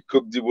স্যারের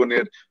শিক্ষক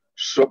জীবনের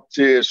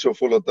সবচেয়ে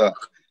সফলতা,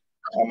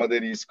 আমাদের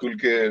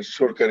স্কুলকে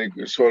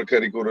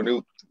সরকারিকরণে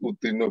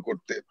উত্তীর্ণ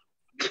করতে।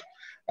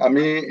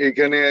 আমি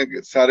এখানে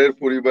স্যারের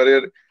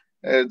পরিবারের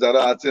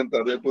যারা আছেন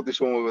তাদের প্রতি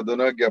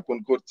সমবেদনা জ্ঞাপন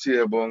করছি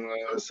এবং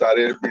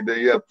স্যারের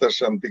বিদায়ী আত্মার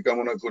শান্তি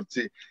কামনা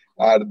করছি।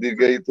 আর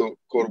দীর্ঘায়িত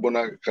করব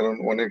না, কারণ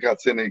অনেক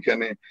আছেন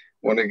এখানে,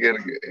 অনেকের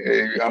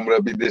আমরা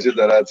বিদেশে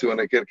যারা আছি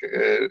অনেকের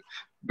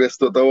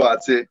ব্যস্ততাও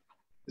আছে,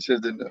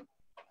 সেজন্য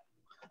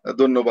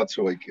ধন্যবাদ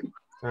সবাইকে।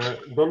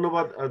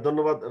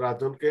 ধন্যবাদ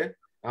রাজনকে।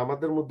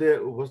 আমাদের মধ্যে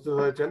উপস্থিত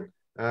হয়েছেন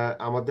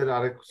আমাদের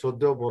আরেক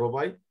শ্রদ্ধেয় বড়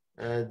ভাই,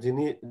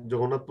 যিনি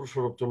জগন্নাথপুর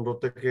শরৎচন্দ্র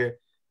থেকে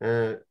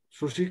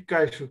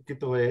সুশিক্ষায়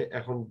শিক্ষিত হয়ে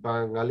এখন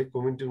বাঙালি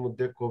কমিউনিটির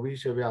মধ্যে কবি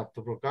হিসেবে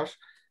আত্মপ্রকাশ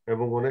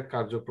এবং অনেক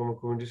কার্যক্রম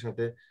কমিটির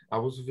সাথে,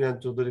 আবু সুফিয়ান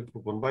চৌধুরী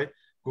কুকন ভাই।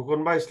 কুকন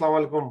ভাই আসসালামু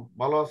আলাইকুম,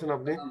 ভালো আছেন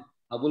আপনি?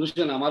 আবুল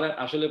হোসেন, আমার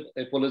আসলে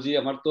অ্যাপোলজি,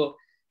 আমার তো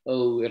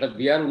এটা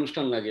বিয়ার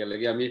অনুষ্ঠান লাগে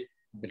আমি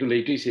একটু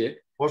লেট হইছে।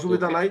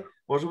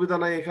 অসুবিধা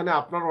নাই। এখানে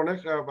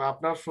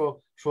আপনার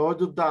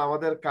সহযোদ্ধা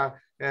আমাদের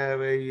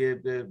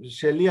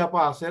শেলি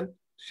আপা আছেন,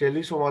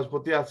 শেলি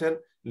সমাজপতি আছেন,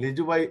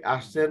 লিজু ভাই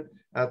আসছেন,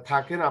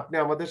 থাকেন। আপনি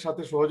আমাদের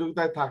সাথে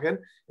সহযোগিতায় থাকেন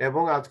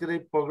এবং আজকের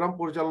এই প্রোগ্রাম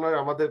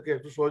পরিচালনায় আমাদেরকে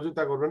একটু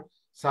সহযোগিতা করবেন,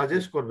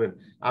 সাজেস্ট করবেন।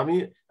 আমি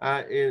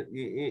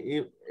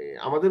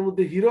আমাদের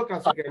মধ্যে হিরক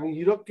আছে, আমি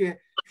হিরককে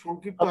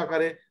সংক্ষিপ্ত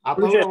আকারে,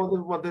 আতাউর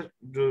আমাদের মধ্যে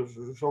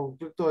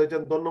সংক্ষিপ্ত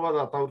হয়েছেন, ধন্যবাদ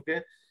আতাউরকে।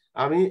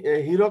 আমি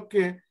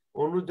হিরককে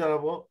অনুরোধ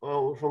জানাবো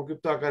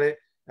সংক্ষিপ্ত আকারে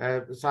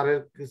স্যারের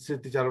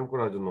স্মৃতিচারণ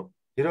করার জন্য।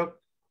 হিরক,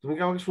 তুমি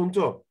কি আমাকে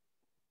শুনছো?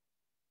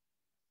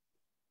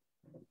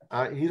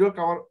 হিরক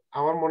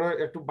আমার মনে হয়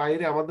একটু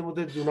বাইরে। আমাদের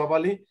মধ্যে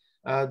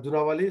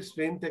জুনাবালি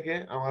স্পেন থেকে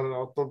আমার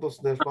অত্যন্ত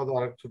স্নেহপাদ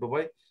আরেক ছোট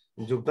ভাই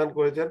যোগদান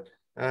করেছেন।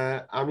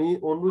 আমি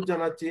অনুরোধ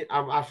জানাচ্ছি,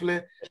 আসলে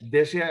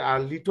দেশে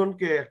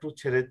লিটনকে একটু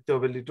ছেড়ে দিতে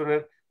হবে।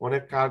 লিটনের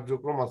অনেক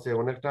কার্যক্রম আছে,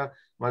 অনেকটা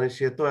মানে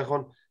সে তো এখন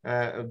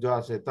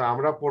আছে। তো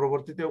আমরা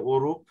পরবর্তীতে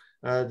অরূপ,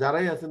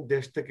 যারাই আছেন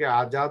দেশ থেকে,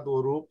 আজাদ,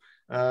 অরূপ,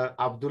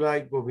 আব্দুল্লাহ,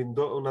 গোবিন্দ,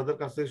 ওনাদের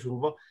কাছ থেকে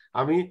শুনবো।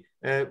 আমি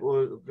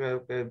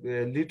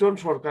লিটন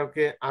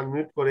সরকারকে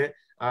আনমিউট করে,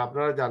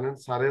 আপনারা জানেন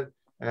স্যারের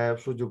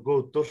সুযোগ্য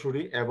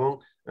উত্তরসূরি এবং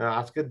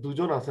আজকে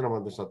দুজন আছেন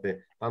আমাদের সাথে।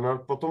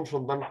 তার প্রথম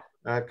সন্তান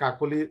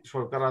কাকলি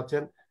সরকার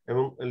আছেন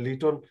এবং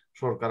লিটন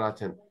সরকার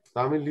আছেন। তো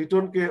আমি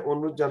লিটনকে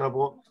অনুরোধ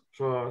জানাবো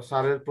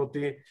স্যারের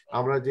প্রতি,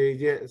 আমরা যে এই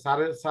যে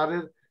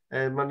স্যারের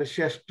মানে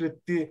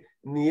শেষকৃত্যি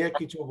নিয়ে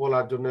কিছু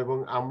বলার জন্য, এবং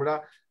আমরা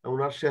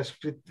ওনার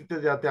শেষকৃত্যিতে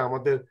যাতে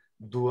আমাদের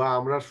দোয়া,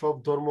 আমরা সব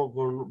ধর্ম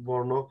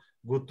বর্ণ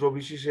গোত্র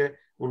বিশেষে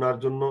উনার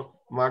জন্য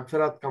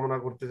মাগফিরাত কামনা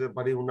করতে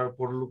পারি, উনার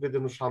পরলোকে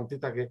যেন শান্তি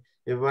থাকে।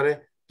 এবারে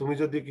তুমি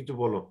যদি কিছু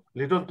বলো।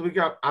 লিটন, তুমি কি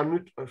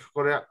আনমিউট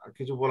করে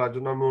কিছু বলার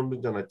জন্য আমি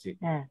অনুরোধ জানাচ্ছি।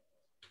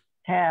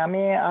 হ্যাঁ,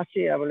 আমি আছি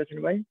বলেছেন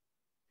ভাই।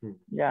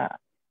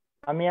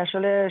 আমি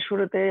আসলে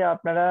শুরুতেই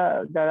আপনারা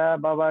যারা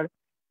বাবার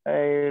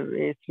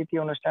এই স্মৃতি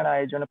অনুষ্ঠান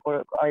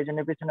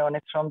আয়োজনের পেছনে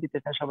অনেক শ্রম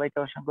দিতেছেন, সবাইকে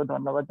অসংখ্য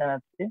ধন্যবাদ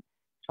জানাচ্ছি।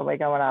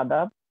 সবাইকে আমার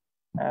আদাব,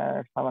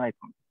 আসসালামু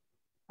আলাইকুম।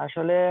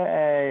 আসলে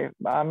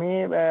আমি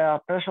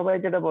আপনারা সবাই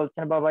যেটা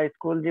বলছেন, বাবা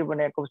স্কুল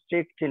জীবনে খুব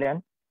স্ট্রিক্ট ছিলেন,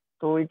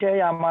 তো ওইটাই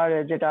আমার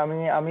যেটা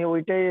আমি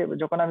ওইটাই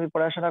যখন আমি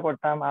পড়াশোনা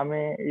করতাম,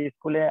 আমি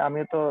স্কুলে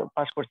আমিও তো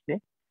পাশ করছি,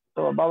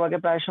 তো বাবাকে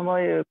প্রায়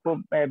সময় খুব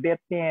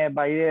বেত নিয়ে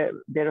বাইরে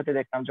বেরোতে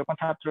দেখতাম। যখন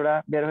ছাত্ররা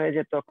বের হয়ে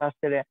যেত ক্লাস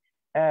ছেড়ে,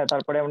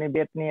 তারপরে উনি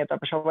বেত নিয়ে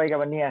তারপর সবাইকে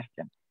আবার নিয়ে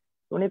আসতেন।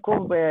 উনি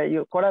খুব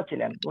কড়া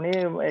ছিলেন, উনি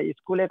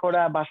স্কুলে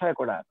কড়া, বাসায়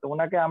কড়া। তো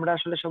ওনাকে আমরা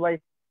আসলে সবাই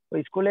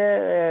ওই স্কুলে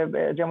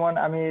যেমন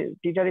আমি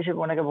টিচার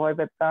হিসেবে ওনাকে ভয়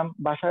পেতাম,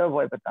 বাসায়ও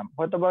ভয় পেতাম।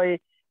 হয়তো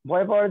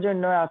ভয় পাওয়ার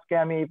জন্য আজকে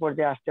আমি এই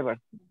পর্যায়ে আসতে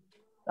পারছি।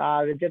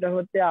 আর যেটা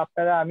হচ্ছে,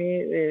 আপনারা আমি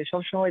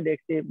সবসময়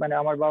দেখছি মানে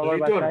আমার বাবার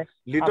বাসায়।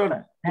 লিটন,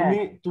 তুমি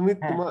তুমি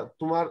হ্যাঁ তোমার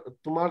তোমার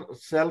তোমার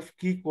সেলফ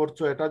কি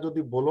করছো এটা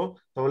যদি বলো,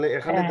 তাহলে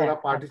এখানে হ্যাঁ যারা হ্যাঁ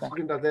আচ্ছা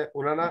পার্টিসিপেন্ট আছে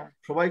ওনারা হ্যাঁ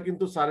সবাই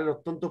কিন্তু স্যারের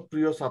অত্যন্ত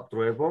প্রিয় ছাত্র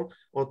এবং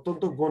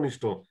অত্যন্ত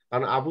ঘনিষ্ঠ।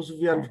 কারণ আবু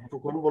সুফিয়ান হ্যাঁ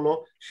ফুকন বলো,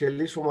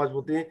 শেল্লি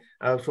সমাজপতি,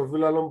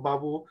 শফিউল আলম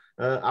বাবু,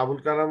 আবুল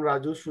কালাম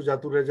রাজু,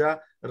 সুজাতুর রেজা,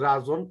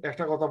 রাজন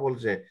একটা কথা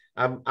বলছে।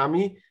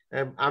 আমি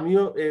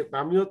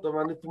আমিও তো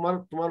মানে তোমার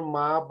তোমার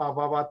মা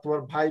বাবা বা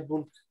তোমার ভাই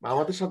বোন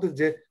আমাদের সাথে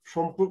যে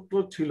সম্পর্ক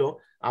ছিল,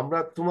 আমরা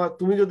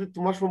তুমি যদি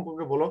তোমার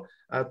সম্পর্কে বলো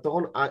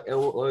তখন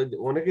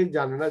অনেকেই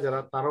জানে না যারা,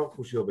 তারাও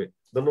খুশি হবে।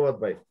 ধন্যবাদ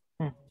ভাই।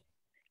 হুম,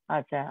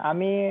 আচ্ছা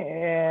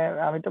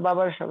আমি তো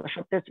বাবার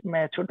সবচেয়ে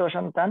ছোট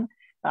সন্তান।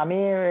 আমি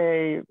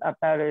এই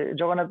আপনার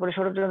জগন্নাথপুর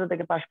সৌরচন্দ্র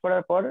থেকে পাশ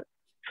করার পর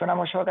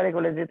সোনামুখ সরকারি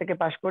কলেজ থেকে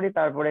পাশ করি,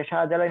 তারপরে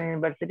শাহজালাল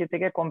ইউনিভার্সিটি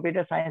থেকে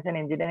কম্পিউটার সায়েন্স এন্ড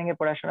ইঞ্জিনিয়ারিং এ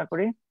পড়াশোনা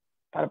করি।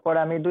 তারপর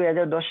আমি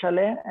 2010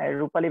 সালে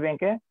রূপালী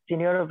ব্যাংকে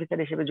সিনিয়র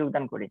অফিসার হিসেবে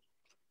যোগদান করি।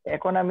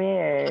 এখন আমি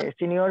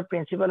সিনিয়র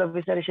প্রিন্সিপাল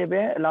অফিসার হিসেবে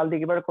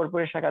লালদিঘিবার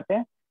কর্পোরেট শাখাতে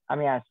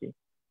আমি আছি।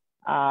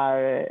 আর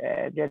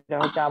যেটা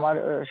হচ্ছে আমার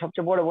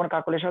সবচেয়ে বড় বোন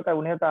কাকলি সরকার,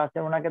 উনিও তো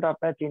আছেন, ওনাকে তো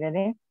আপনারা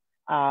চিনেনই।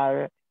 আর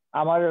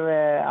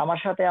আমার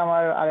সাথে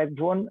আমার আরেক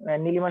বোন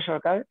নীলিমা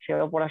সরকার,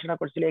 সেও পড়াশোনা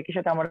করছিল, একই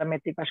সাথে আমরা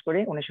মেট্রিক পাস করি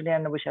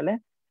 1999 সালে।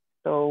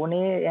 তো উনি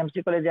এমসি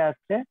কলেজে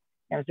আসছে,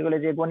 এমসি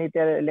কলেজে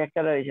গণিতের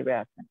লেকচারার হিসেবে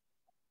আছেন।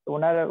 তো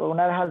ওনার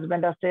ওনার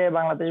হাজবেন্ড আছে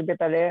বাংলাদেশ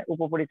বেতারে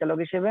উপপরিচালক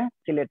হিসেবে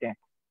সিলেটে।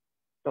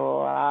 তো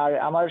আর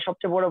আমার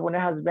সবচেয়ে বড়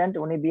বোনের হাজবেন্ড,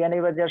 উনি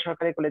বিয়ানীবাজার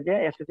সরকারি কলেজে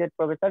অ্যাসোসিয়েট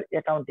প্রফেসর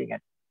অ্যাকাউন্টিং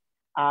এর।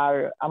 আর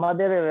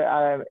আমাদের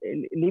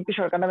লিপি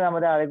সরকার নামে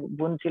আমাদের আরেক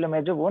বোন ছিল,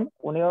 মেজো বোন,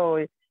 উনিও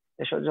ওই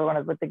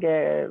জগন্নাথপুর থেকে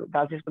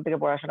গার্লস স্কুল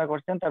থেকে পড়াশোনা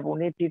করছেন। তারপর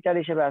উনি টিচার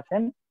হিসেবে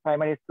আছেন,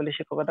 প্রাইমারি স্কুলে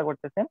শিক্ষকতা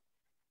করতেছেন।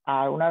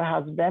 আর ওনার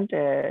হাজবেন্ড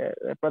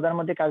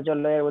প্রধানমন্ত্রী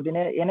কার্যালয়ের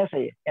অধীনে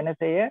এনএসআই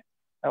এ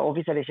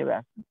অফিসার হিসেবে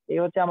আছেন। এই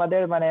হচ্ছে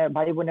আমাদের মানে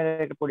ভাই বোনের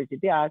একটা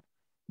পরিচিতি। আর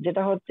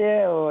যেটা হচ্ছে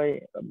ওই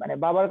মানে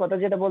বাবার কথা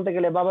যেটা বলতে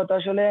গেলে, বাবা তো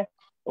আসলে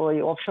ওই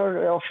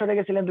অবসরে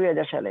গেছিলেন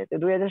 2000 সালে। তো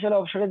 2000 সালে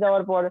অবসরে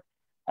যাওয়ার পর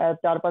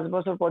 4-5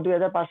 বছর পর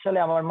 2005 সালে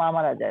আমার মা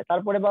মারা যায়।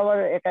 তারপরে বাবার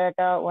একা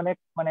একা অনেক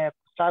মানে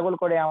স্ট্রাগল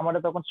করে, আমরা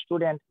তখন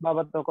স্টুডেন্ট,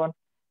 বাবার তখন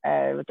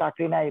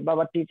চাকরি নাই,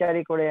 বাবা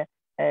টিচারই করে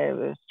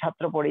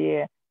ছাত্র পড়িয়ে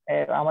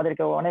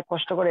আমাদেরকে অনেক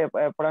কষ্ট করে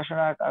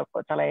পড়াশোনা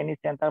চালিয়ে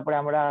নিচ্ছেন। তারপরে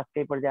আমরা আজকে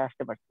এই পর্যায়ে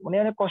আসতে পারছি। উনি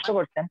অনেক কষ্ট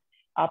করছেন,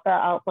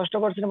 কষ্ট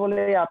করছেন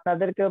বলে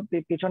আপনাদেরকে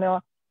পিছনে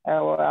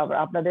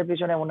আপনাদের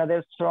পিছনে ওনাদের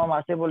শ্রম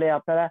আছে বলে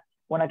আপনারা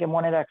ওনাকে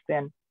মনে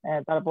রাখছেন।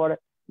 তারপর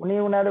উনি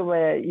ওনার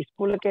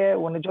স্কুলকে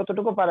উনি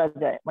যতটুকু পারা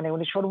যায় মানে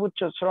উনি সর্বোচ্চ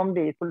শ্রম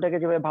দিয়ে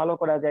স্কুলটাকে যেভাবে ভালো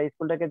করা যায়,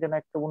 স্কুলটাকে যেন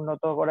একটু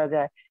উন্নত করা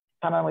যায়,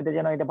 থানার মধ্যে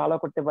যেন এটা ভালো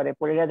করতে পারে,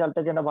 পরে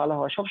রেজাল্টটা যেন ভালো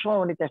হয়,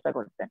 সবসময় উনি চেষ্টা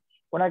করতেন।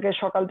 ওনাকে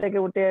সকাল থেকে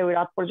উঠে ওই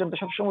রাত পর্যন্ত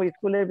সবসময়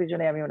স্কুলের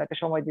পিছনে আমি ওনাকে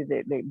সময় দিতে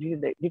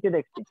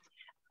দেখছি।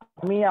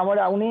 উনি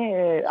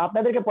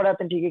আপনাদেরকে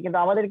পড়াতেন ঠিকই, কিন্তু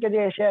আমাদেরকে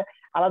যে এসে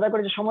আলাদা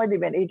করে যে সময়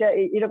দিবেন,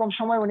 এরকম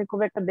সময় উনি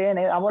খুব একটা দেন।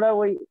 আমরা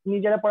ওই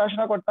নিজেরা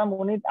পড়াশোনা করতাম,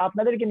 উনি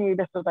আপনাদেরকে নিয়ে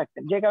ব্যস্ত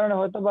থাকতেন, যে কারণে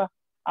হয়তো বা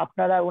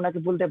আপনারা ওনাকে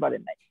ভুলতে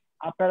পারেন নাই।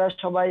 আপনারা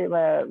সবাই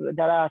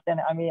যারা আছেন,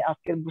 আমি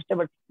আজকে বুঝতে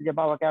পারছি যে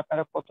বাবাকে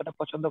আপনারা কতটা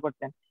পছন্দ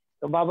করতেন।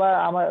 তো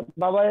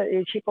বাবার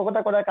এই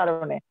শিক্ষকতা করার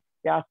কারণে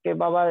যে আজকে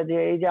বাবা যে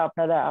এই যে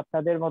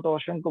আপনাদের মতো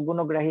অসংখ্য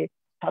গুণগ্রাহী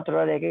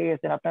ছাত্ররা রেখে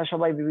গেছেন, আপনারা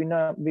সবাই বিভিন্ন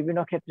বিভিন্ন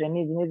ক্ষেত্রে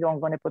নিজ নিজ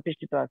অঙ্গনে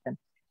প্রতিষ্ঠিত আছেন।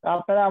 তো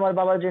আপনারা আমার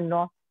বাবার জন্য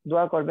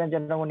দোয়া করবেন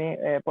যেন উনি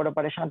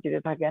পরপারে শান্তিতে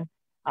থাকেন।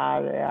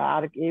 আর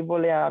আর এই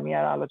বলে আমি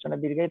আর আলোচনা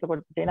দীর্ঘায়িত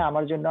করতে চাই না।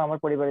 আমার জন্য, আমার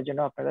পরিবারের জন্য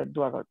আপনারা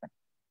দোয়া করবেন।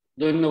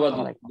 ধন্যবাদ,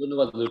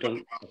 ধন্যবাদ লিটন।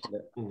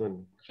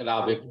 আসলে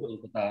আবেগ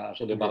কথা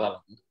আসলে ভালো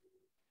লাগে।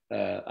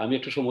 আমি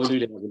একটু সময়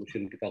দিলাম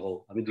শুনতে থাকো।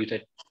 আমি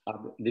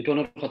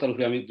লিটনের কথার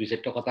উপরে আমি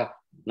 2-4টা কথা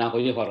না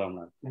কইতে পারলাম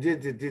না। জি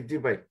জি জি জি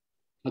ভাই।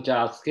 আচ্ছা,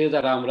 আজকে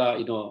যারা আমরা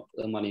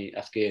মানে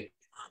আজকে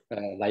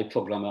লাইভ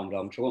প্রোগ্রামে আমরা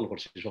অংশগ্রহণ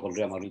করছি,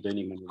 সকলকে আমার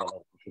দৈনিক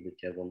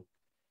শুভেচ্ছা এবং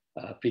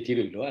প্রীতি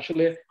রইল।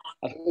 আসলে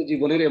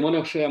জীবনের এমন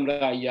এক সময় আমরা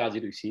ইয়ে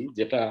হাজির হয়েছি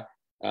যেটা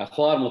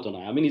হওয়ার মতো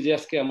না। আমি নিজে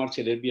আজকে আমার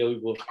ছেলের বিয়ে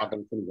হইব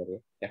আগামী শনিবারে,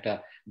 একটা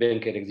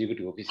ব্যাংকের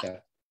এক্সিকিউটিভ অফিসার।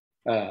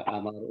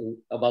 আমার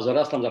বাজারে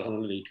আসলাম যার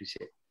কারণে লেট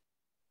হয়েছে।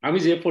 আমি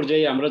যে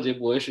পর্যায়ে আমরা যে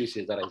বয়স হয়েছে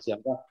দাঁড়াইছি,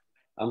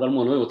 আমরা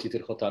মনে হয়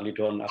অতীতের কথা।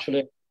 লিটন আসলে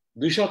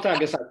 2 সপ্তাহ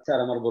আগে স্যার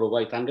আমার বড়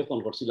ভাই তাকে ফোন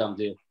করছিলাম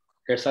যে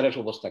হেড স্যারের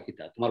অবস্থা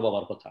কিতা, তোমার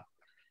বাবার কথা।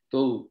 তো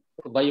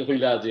ভাই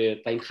হইলা যে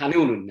তাই খানে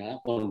উনুন না,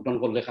 ফোন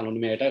করলে খানুন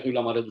মেয়েটা হইলো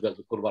আমার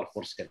যোগাযোগ করবার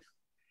করছেন।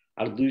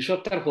 আর 2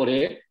 সপ্তাহ পরে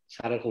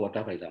স্যারের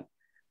খবরটা পাইলাম।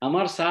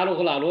 আমার স্যার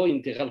ওগুলো আরো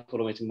ইন্তেকাল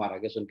করমেছে, মারা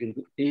গেছেন। কিন্তু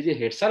এই যে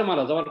হেড স্যার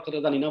মারা যাওয়ার কথা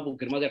জানি না,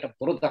 বুকের মাঝে একটা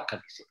বড় ধাক্কা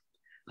দিছে,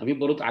 আমি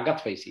বড় আঘাত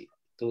পাইছি।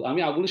 তো আমি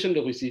আবুল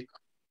হোসেনকে কইছি,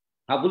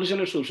 আবুল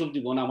হোসেনের শৈশব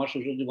জীবন আমার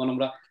শৈশব জীবন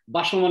আমরা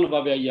বাসমান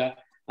ভাবে আইয়া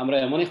আমরা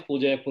এমন এক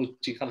পর্যায়ে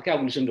পড়ছি। কালকে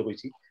আবুল হোসেনকে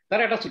কইছি, তার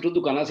একটা ছোট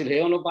দোকান আছে, হে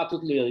অনেক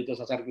বাতুত লিয়ে দিত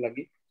চাচার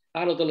লাগি,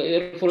 আর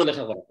এরপরে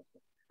লেখাপড়া।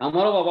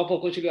 আমারও বাবা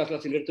পক্ষ ছিল আসলে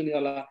সিলেট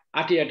তুলিওয়ালা,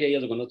 আটি আইয়া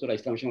জগন্নাথপুর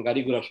ইসলাম সময়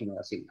গাড়ি ঘোড়ার সময়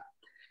আসিল না।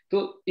 তো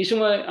এই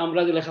সময়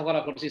আমরা যে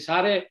লেখাপড়া করছি,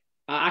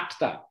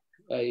 8:30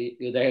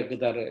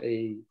 তার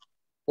এই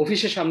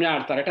অফিসের সামনে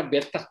আর তার একটা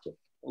বেদ থাকতো,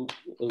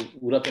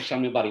 উড়াতের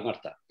সামনে বাড়ি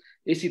মারতা।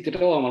 এই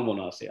স্মৃতিটাও আমার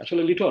মনে আছে।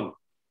 আসলে লিটন,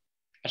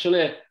 আসলে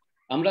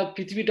আমরা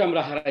পৃথিবীটা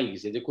আমরা হারাই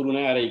গেছে, যে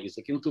করোনায় হারাই গেছে,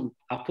 কিন্তু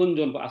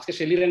আপনজন আজকে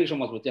শেলিরানী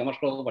সমাজপতি আমার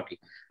সহপাঠী,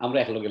 আমরা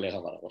একলগে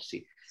লেখাপড়া করছি,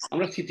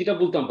 আমরা স্মৃতিটা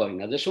বলতাম পারি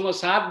না। যে সময়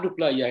স্যার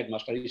ঢুকলা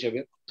হেডমাস্টার হিসেবে,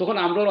 তখন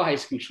আমরাও হাই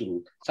স্কুল শুরু,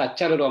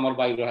 স্যারেরও আমার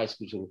বাইরেও হাই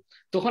স্কুল শুরু,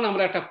 তখন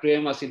আমরা একটা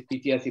প্রেম আছিল,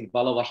 প্রীতি আছিল,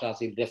 ভালোবাসা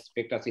আছিল,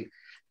 রেসপেক্ট আছিল।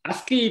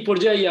 আজকে এই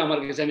পর্যায়ে আমার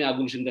কাছে আমি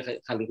আগুন সিং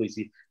খালি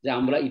হয়েছি যে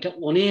আমরা এটা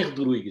অনেক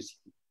দূর হয়ে গেছি,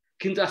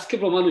 কিন্তু আজকে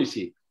প্রমাণ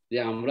হয়েছে যে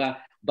আমরা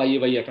বাইয়ে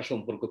বাইয়ে একটা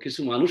সম্পর্ক, কিছু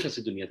মানুষ আছে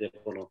দুনিয়াতে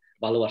কোনো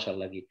ভালোবাসার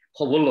লাগে,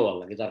 খবর লওয়ার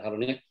লাগে, যার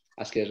কারণে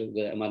আজকে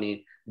মানে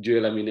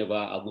জুয়েল আমিনে বা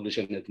আবুল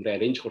হোসেনে তোমরা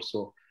অ্যারেঞ্জ করছো,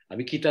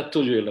 আমি কৃতার্থ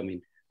জুয়েল আমিন,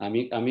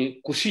 আমি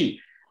খুশি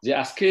যে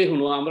আজকে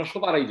হলো আমরা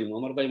সব আড়াই দিব।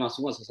 আমার ভাই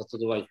মাসুম আছে,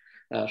 ছাত্র ভাই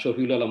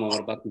শফিউল আলম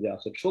আমার বাতিজা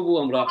আছে, সবু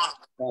আমরা,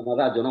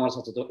 রাজন আমার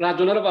ছাত্র,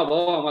 রাজনের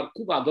বাবাও আমার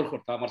খুব আদর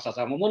করতাম, আমার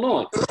চাচা। আমার মনে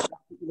হয়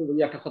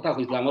একটা কথা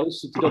কইছিল, আমার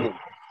স্মৃতিটা মনে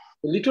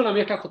লিটন, আমি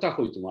একটা কথা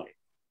কই তোমার,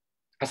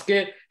 আজকে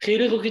সেই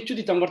রেখো কিচ্ছু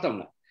দিতাম পারতাম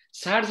না।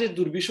 স্যার যে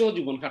দুর্বিষহ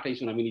জীবন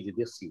কাটাইছেন আমি নিজে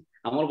দেখছি,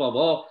 আমার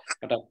বাবাও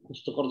একটা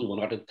কষ্টকর জীবন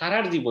কাটাই,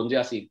 তারার জীবন যে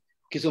আসি,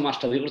 কিছু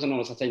মাস্টারি করছেন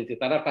আমার চাচা আনতে,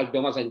 তারা পাইবা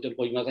মাছ আনতে,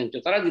 কই মাছ আনতে,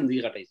 তারা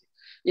জিন্দিগি কাটাইছে।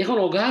 এখন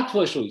অগাধ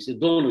বয়স হয়েছে,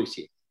 দন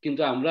হয়েছে,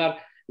 কিন্তু আমরা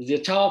যে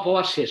চাওয়া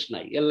পাওয়ার শেষ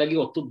নাই, এর লাগে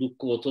অত দুঃখ,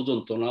 অত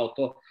যন্ত্রণা,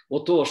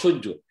 অত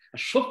অসহ্য। আর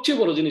সবচেয়ে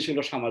বড় জিনিস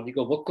হলো সামাজিক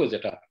অবক্ষ,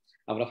 যেটা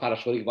আমরা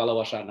পারস্পরিক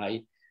ভালোবাসা নাই,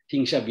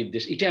 হিংসা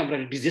বিদ্বেষ, এটা আমরা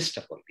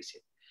ডিজাস্টার করে দিছি।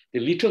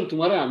 লিটন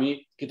তোমার আমি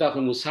কিতাব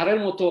স্যারের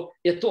মতো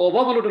এত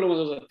অভাব আলোটনের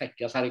মধ্যে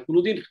থাকিয়া স্যারে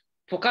কোনোদিন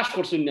প্রকাশ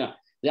করছেন না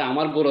যে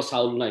আমার বড়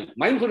চাউল নাই,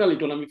 মাইন্ড করে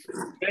লিটন আমি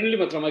ফ্রেন্ডলি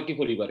মাত্র আমার কি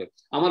পরিবারে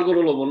আমার বড়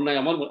লবণ নাই,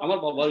 আমার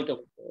বাবা এটা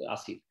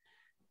আসি।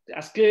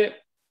 আজকে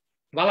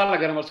ভালো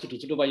লাগে আমার ছোট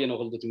ছোট ভাইয়া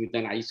নকল যে তুমি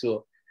তাই আইসো,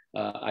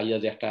 আইয়া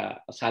যে একটা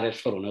স্যারের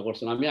স্মরণে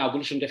করছেন। আমি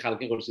আবুল হোসেনকে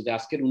খালকে করছি যে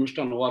আজকের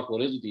অনুষ্ঠান হওয়ার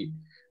পরে যদি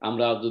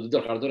আমরা যদি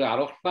দরকার ধরে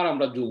আরো একবার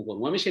আমরা জুম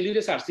করবো, আমি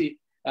সেলিরে ছাড়ছি,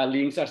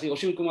 লিঙ্ক ছাড়ছি,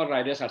 অসীম কুমার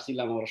রায়ডে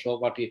ছাড়ছিলাম, আমার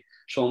সহপাঠী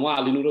সৌম্য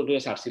আলিনুর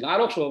ছাড়ছিলাম,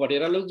 আরো সহপাঠী,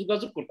 এরা লোক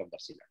যোগাযোগ করতাম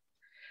পারছিলাম।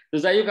 তো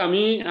যাই হোক,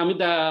 আমি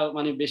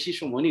মানে বেশি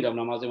সময় নিলাম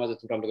না, মাঝে মাঝে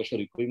তোরা লোকের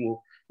শরীর কইমু,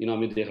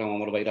 আমি দেখলাম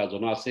আমার ভাই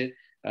রাজনও আছে,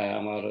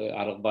 আমার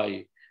আরো ভাই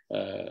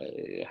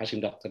হাসিম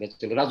ডাক্তারের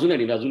ছেলে রাজু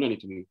নানি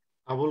তুমি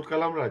আবুল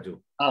কালাম রাজু,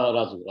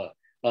 রাজু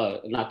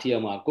নাতি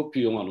আমার খুব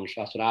প্রিয় মানুষ।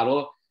 আসলে আরো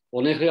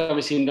অনেকে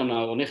আমি চিনতাম না,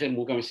 অনেকের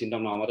মুখ আমি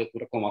চিনতাম না, আমার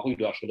পুরো ক্ষমা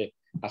হইল। আসলে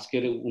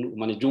আজকের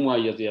মানে জুমা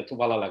ইয়া যে এত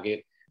ভালো লাগে,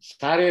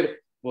 স্যারের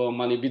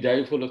মানে বিদায়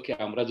উপলক্ষে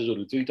আমরা যে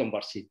জড়িত হইতাম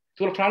পারছি,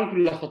 তোমরা প্রাণ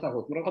খুল্লা কথা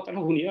হোক, তোমরা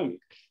কথাটা শুনি আমি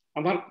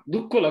আমার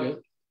দুঃখ লাগে,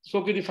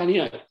 চোখে দি ফানি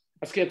হয়।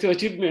 আজকে এত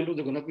অ্যাচিভমেন্ট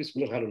জগন্নাথ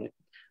স্কুলের কারণে,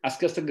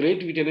 আজকে আজকে গ্রেট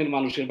ব্রিটেনের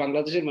মানুষের,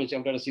 বাংলাদেশের মানুষ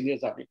আমরা সিনিয়র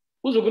জানি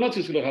ও জগন্নাথ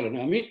স্কুলের কারণে।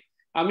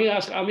 আমি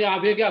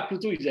আবেগে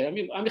আপ্লুত হয়ে যাই,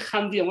 আমি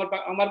খান্দি।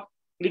 আমার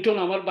লিটন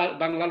আমার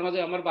বাংলার মাঝে,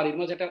 আমার বাড়ির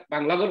মাঝে একটা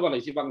বাংলা ঘর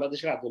বানাইছি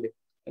বাংলাদেশের আদলে,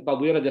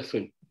 বাবুয়েরা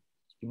দেখছেন,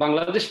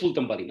 বাংলাদেশ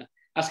বলতাম পারি না।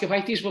 আজকে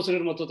 35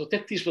 বছরের মতো, তো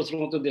 33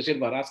 বছরের মতো দেশের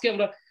বার। আজকে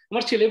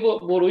আমার ছেলে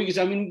বড় হয়ে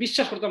গেছে, আমি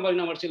বিশ্বাস করতাম পারি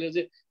না আমার ছেলে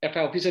যে একটা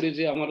অফিসারে,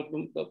 যে আমার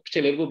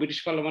ছেলের বউ ব্রিটিশ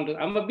পার্লামেন্টে,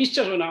 আমার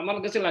বিশ্বাস হয় না। আমার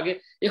কাছে লাগে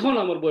এখন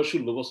আমার বয়স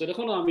 16 বছর,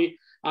 এখনো আমি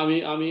আমি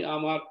আমি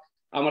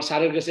আমার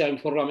স্যারের কাছে আমি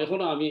পড়লাম,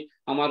 এখনো আমি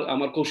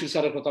আমার কৌশিক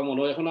স্যারের কথা মনে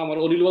হয়, এখনো আমার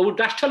অনিল বাবুর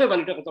ডাক্তারের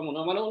বাড়িটার কথা মনে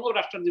হয়, মানে অন্য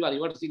ডাক্তার দিয়ে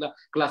বাড়ি ছিল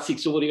ক্লাস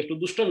 6 পড়ি, একটু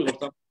দুষ্টামি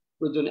করতাম,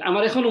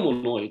 আমার এখনো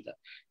মনে হয় এটা।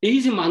 এই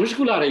যে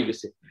মানুষগুলো হারাই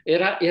গেছে,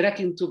 এরা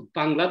কিন্তু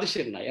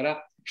বাংলাদেশের না, এরা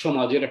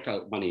সমাজের একটা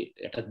মানে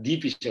একটা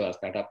দ্বীপ হিসেবে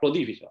আসতো, একটা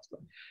প্রদীপ হিসেবে আসতো।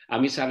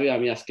 আমি স্যারের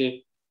আমি আজকে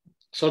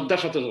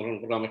শ্রদ্ধার সাথে গ্রহণ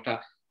করলাম। একটা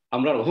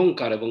আমরা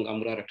অহংকার এবং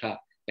আমরা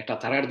একটা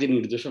তারার যে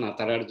নির্দেশনা,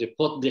 তারার যে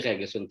পথ দেখা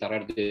গেছেন,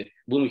 তারার যে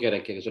ভূমিকা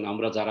রেখে গেছেন,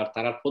 আমরা যারা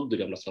তারার পথ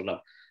ধরে আমরা চললাম।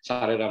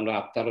 স্যারের আমরা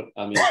আত্মার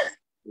আমি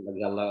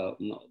আল্লাহ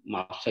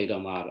মাসাইরা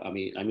মার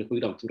আমি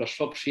কইলাম তোমরা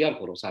সব শেয়ার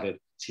করো স্যারের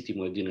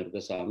স্মৃতিময় দিনের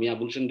কাছে। আমি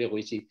আবুল হোসেন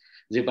কইছি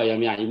যে ভাই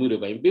আমি আইমু রে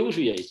ভাই, বেউস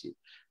হয়ে আইছি,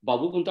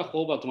 বাবু কোনটা খো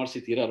বা তোমার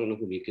স্মৃতির আর অনেক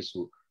কিছু,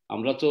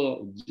 আমরা তো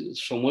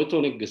সময় তো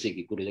অনেক গেছে,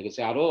 কি করে গেছে,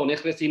 আরো অনেক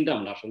চিন্তাম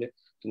না, আসলে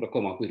তোমরা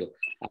ক্ষমা করো,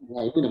 আমি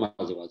আইমু না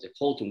মাঝে মাঝে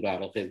খো, তোমরা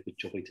আরো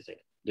উচ্চ হইতে চাই।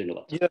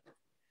 ধন্যবাদ।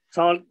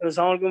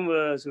 আসসালামু আলাইকুম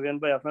সুফিয়ান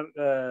ভাই, আপনার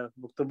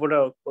বক্তব্যটা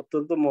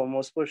অত্যন্ত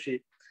মস্পর্শী,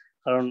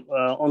 কারণ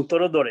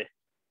অন্তর ধরে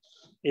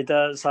এটা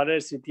স্যারের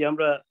স্মৃতি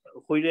আমরা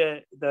কইলে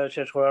এটা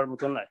শেষ করার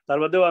মতো নাই। তার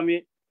বাদেও আমি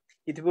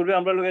ইতিপূর্বে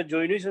আমরা লোকের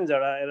জয়েন হয়েছেন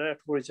যারা, এরা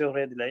একটা পরিচয়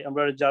হয়ে দিলাই।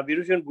 আমরা জাবির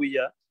হোসেন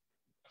বুইয়া,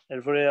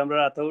 এরপরে আমরা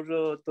আতাউর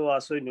তো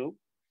আসইনু,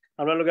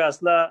 আমরা লোকে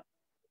আসলা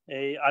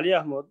এই আলী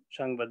আহমদ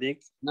সাংবাদিক,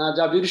 না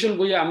জাবির হোসেন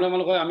বুইয়া আমরা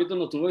মনে হয় আমি তো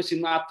নতুন ওই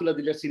সিনেমা আতুলা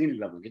দিলে চিনি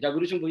নিলাম,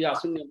 জাবির হোসেন বুইয়া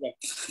আসুন না।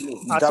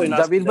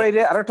 জাবির ভাই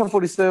রে আরেকটা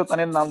পরিচয়, তার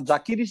নাম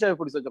জাকির হিসেবে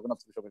পরিচয় জগন্নাথ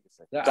সবার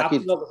কাছে,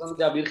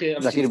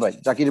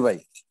 জাকির ভাই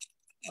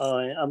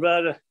আমরা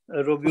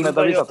রবিউল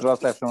মেধাবী ছাত্র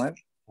আছে এক সময়।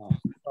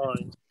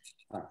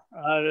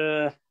 আর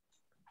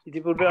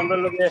ইতিপূর্বে আমরা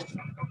লোকে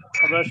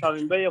আমরা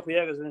শামীম ভাই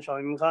হইয়া গেছেন,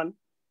 শামীম খান,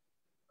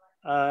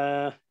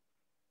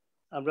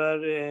 আমরা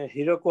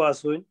হিরকো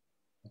আসুন,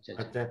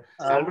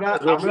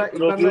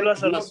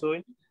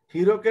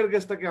 হিরকের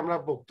কাছ থেকে আমরা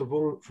বক্তব্য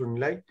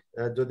শুনলাই,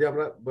 যদি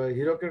আমরা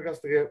হিরকের কাছ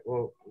থেকে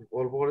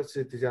অল্প করে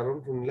স্মৃতিচারণ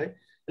শুনলাই।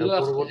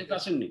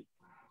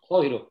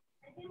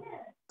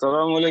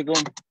 আসসালামু আলাইকুম,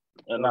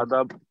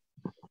 আদাব।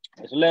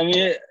 আসলে আমি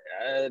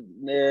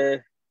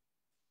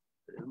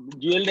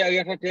জুয়েলডি আগে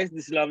একটা টেস্ট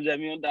দিছিলাম যে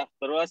আমি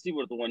ডাক্তারও আছি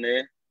বর্তমানে।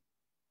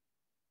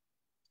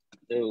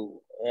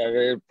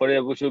 এরপরে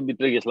অবশ্য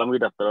ভিতরে গেছিলাম কি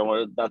ডাক্তার, আমার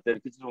দাঁতের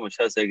কিছু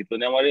সমস্যা আছে কিন্তু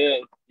আমার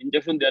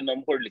ইনজেকশন দেওয়ার নাম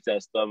করে লিখে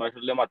আসতো, আমার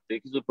আসলে মারতে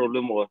কিছু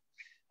প্রবলেম হয়।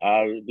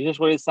 আর বিশেষ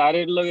করে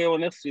স্যারের লগে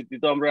অনেক স্মৃতি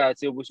তো আমরা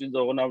আছি অবশ্যই,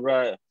 যখন আমরা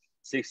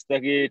 6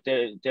 থেকে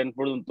 10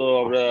 পর্যন্ত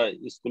আমরা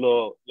স্কুলে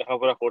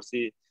লেখাপড়া করছি।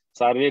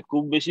 স্যারে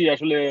খুব বেশি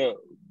আসলে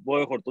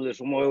ভয় করতো, যে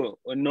সময়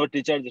অন্য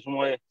টিচার যে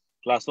সময়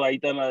ক্লাসও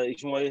আইতা না, এই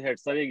সময় হেড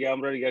স্যারে গিয়ে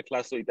আমরা গিয়ে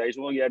ক্লাস হইতা, এই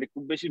সময় গিয়ে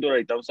খুব বেশি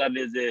ডরাইতাম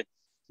স্যারে, যে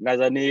না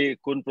জানি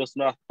কোন প্রশ্ন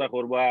আস্তা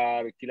করবা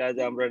আর কিনা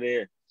যে আমরা রে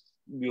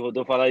বিপদ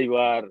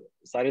ফালাইবার।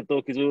 স্যারে তো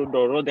কিছু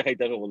ডরও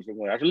দেখাইতে সকল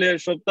সময়, আসলে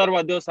সপ্তাহ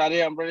বাদেও স্যারে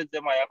আমরা যে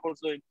মায়া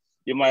করছো,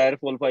 যে মায়ের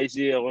ফল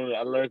পাইছি, এখন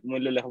আল্লাহ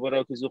মূল্য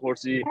লেখাপড়াও কিছু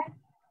করছি।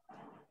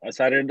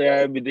 স্যারের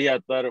বিদেহী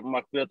আত্মার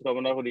মাগফিরাত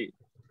কামনা করি,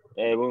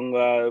 এবং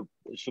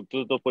সুস্থ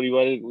তো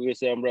পরিবার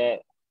গেছে, আমরা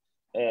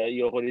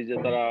ইয়ে করি যে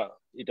তারা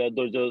এটা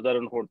ধৈর্য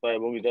ধারণ করতে,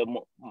 এবং এটা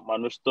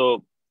মানুষ তো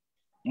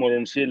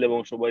মরণশীল এবং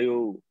সবাইও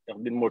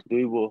একদিন মরতে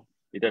হইব,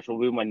 এটা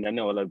সবাই মানিয়ে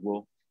নেওয়া লাগবো।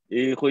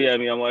 এই হয়ে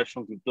আমি আমার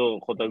সংক্ষিপ্ত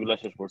কথাগুলা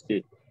শেষ করছি।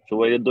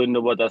 সবাই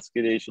ধন্যবাদ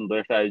আজকের এই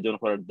সুন্দর একটা আয়োজন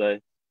করার দায়।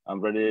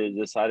 আমরা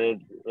যে স্যারের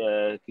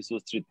কিছু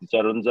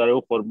স্মৃতিচারণ যারাও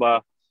করবা,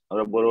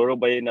 আমরা বড় বড়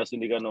ভাই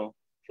নাচুনি কেন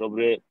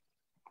সবরে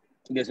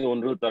গেছে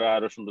অনুরোধ, তারা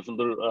আরো সুন্দর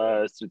সুন্দর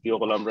স্মৃতি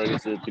সকল আমরা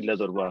গেছে তুলে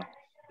ধরবা।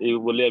 এই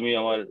বলে আমি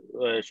আমার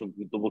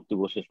সংক্ষিপ্ত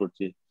বক্তব্য শেষ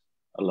করছি।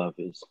 আল্লাহ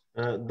হাফিজ।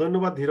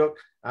 ধন্যবাদ হীরক।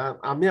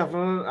 আমি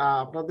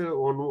আপনাদের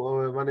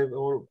মানে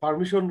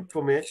পারমিশন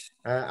ক্রমে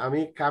আমি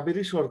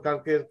কাবেরী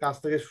সরকারকে কাছ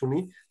থেকে শুনি,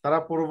 তারা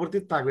পরবর্তী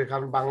থাকবে,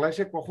 কারণ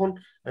বাংলাদেশে কখন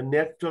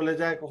নেট চলে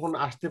যায়, কখন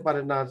আসতে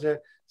পারে না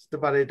আসতে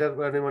পারে, এটার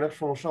মানে অনেক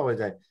সমস্যা হয়ে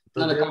যায়। তো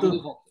যেহেতু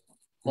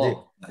জি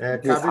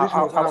কাবেরী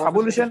সরকার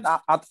আবুল হোসেন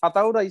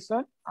আতাউর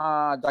আইসন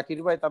জাকির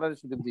ভাই তারা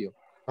সুযোগ দিও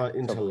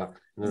ইনশাল্লাহ।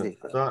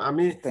 তো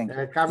আমি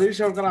কাবেরী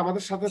সরকার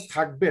আমাদের সাথে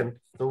থাকবেন,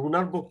 তো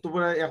উনার বক্তব্য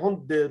এখন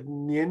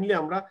নিয়ে নিলে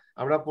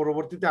আমরা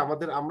পরবর্তীতে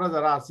আমরা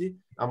যারা আছি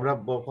আমরা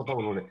কথা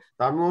বলবো।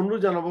 তো আমি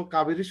অনুরোধ জানাবো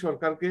কাবেরী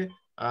সরকারকে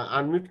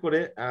আনমিউট করে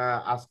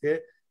আজকে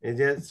এই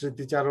যে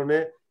স্মৃতিচারণে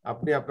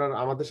আপনি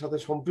আমাদের সাথে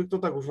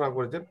সম্পৃক্ততা ঘোষণা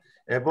করেছেন,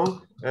 এবং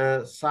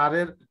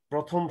স্যারের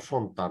প্রথম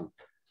সন্তান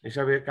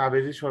হিসাবে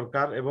কাবেরী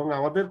সরকার এবং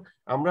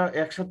আমরা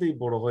একসাথেই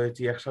বড়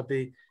হয়েছি,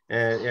 একসাথেই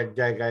এক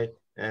জায়গায়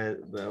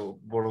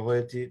বড়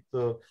হয়েছি।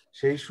 তো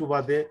সেই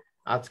সুবাদে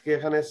আজকে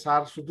এখানে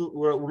স্যার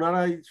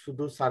উনারাই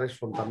শুধু স্যারের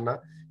সন্তান না,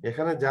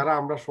 এখানে যারা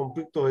আমরা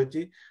সম্পৃক্ত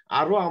হয়েছি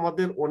আরো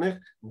আমাদের অনেক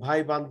ভাই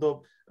বান্ধব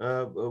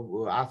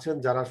আছেন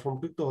যারা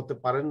সম্পৃক্ত হতে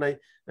পারেন নাই,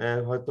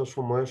 হয়তো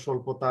সময়ের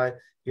স্বল্পতায়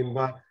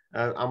কিংবা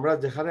আমরা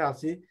যেখানে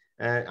আছি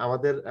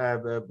আমাদের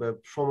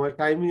সময়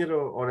টাইমিং এর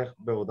অনেক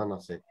ব্যবধান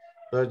আছে।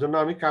 তো এর জন্য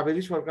আমি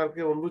কাবেরী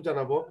সরকারকে অনুরোধ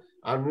জানাবো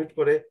আনমিউট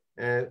করে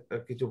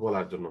কিছু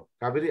বলার জন্য।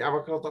 কাবেরী,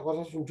 আমার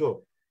কথা শুনছো?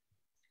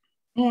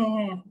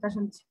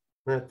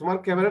 হ্যাঁ, তোমার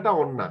ক্যামেরাটা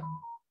অন না,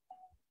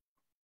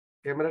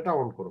 ক্যামেরাটা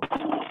অন করো।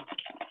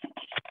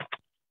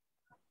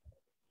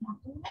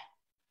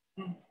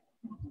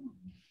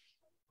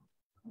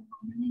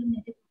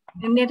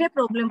 নেটে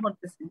প্রবলেম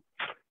করতেছে।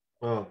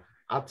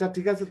 আচ্ছা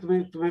ঠিক আছে, তুমি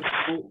তুমি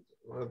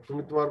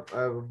তুমি তোমার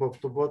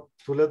বক্তব্য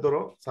তুলে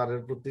ধরো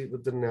স্যারের প্রতি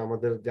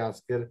আমাদের যে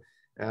আজকের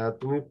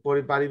তুমি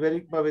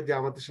পারিবারিক ভাবে যে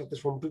আমাদের সাথে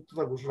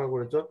সম্পৃক্ততা ঘোষণা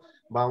করেছো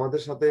বা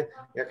আমাদের সাথে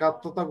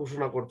একাত্মতা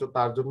ঘোষণা করছো,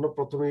 তার জন্য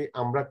প্রথমেই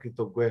আমরা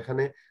কৃতজ্ঞ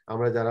এখানে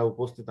আমরা যারা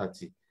উপস্থিত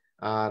আছি।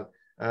 আর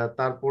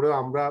তারপরেও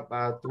আমরা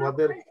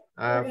তোমাদের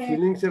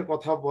ফিলিংস এর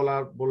কথা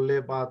বললে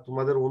বা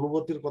তোমাদের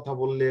অনুভূতির কথা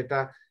বললে এটা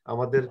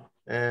আমাদের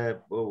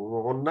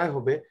অন্যায়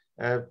হবে।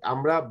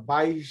 আমরা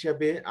ভাই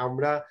হিসেবে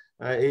আমরা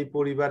এই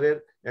পরিবারের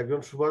একজন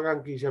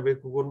শুভাকাঙ্ক্ষী হিসাবে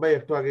কুকন ভাই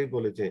একটু আগেই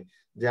বলেছে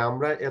যে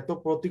আমরা এত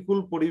প্রতিকূল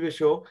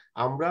পরিবেশেও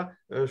আমরা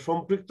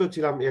সম্পৃক্ত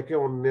ছিলাম একে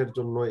অন্যের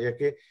জন্য,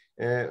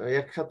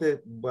 একসাথে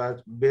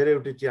বেড়ে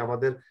উঠেছি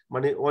আমাদের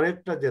মানে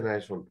অনেকটা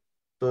জেনারেশন।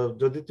 তো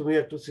যদি তুমি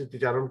একটু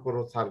স্মৃতিচারণ করো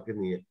স্যারকে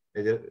নিয়ে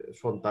এই যে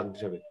সন্তান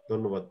হিসাবে।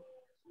 ধন্যবাদ।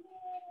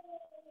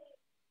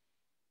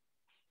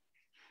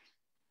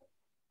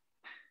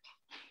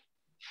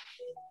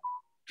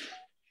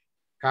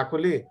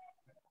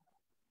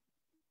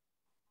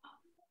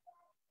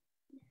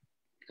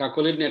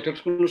 কাকলির নেটওয়ার্ক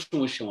কোনো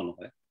সমস্যা মনে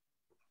হয়।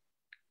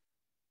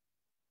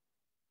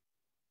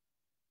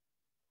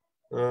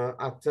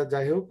 আচ্ছা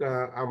যাই হোক,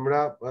 আমরা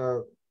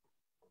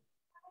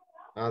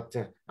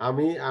আচ্ছা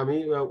আমি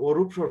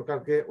অরূপ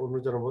সরকারকে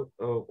অনুরোধ জানাবো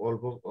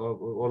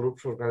অরূপ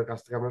সরকারের কাছ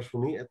থেকে আমরা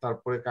শুনি,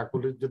 তারপরে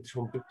কাকলির যদি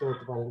সম্পৃক্ত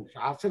হতে পারেন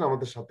আছেন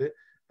আমাদের সাথে,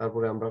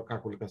 তারপরে আমরা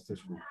কাকলির কাছ থেকে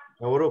শুনি।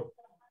 অরূপ।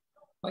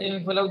 আমি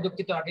বলা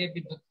দুঃখিত, আগে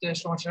বিদ্যুতের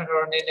সমস্যার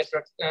কারণে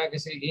নেটওয়ার্ক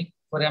গেছে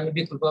পরে আমি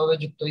বিকল্পভাবে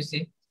যুক্ত হয়েছি।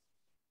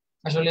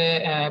 আসলে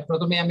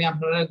প্রথমে আমি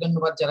আপনাদের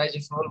ধন্যবাদ জানাই যে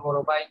সকল বড়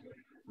ভাই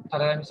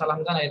তারা আমি সালাম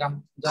জানাইলাম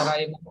যারা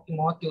এই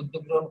মহৎ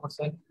উদ্যোগ গ্রহণ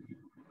করছেন।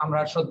 আমরা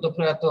সদ্য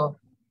প্রয়াত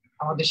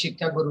আমাদের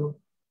শিক্ষাগুরু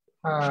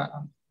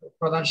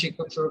প্রধান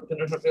শিক্ষক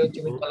স্বরূপচন্দ্র সরকারি উচ্চ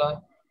বিদ্যালয়,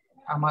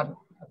 আমার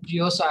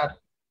প্রিয়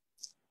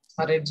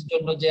স্যারের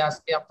জন্য যে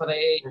আজকে আপনারা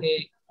এই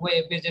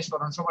ওয়েবে যে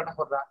স্মরণ সভাটা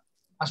করা,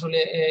 আসলে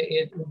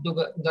এর উদ্যোগ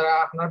যারা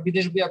আপনারা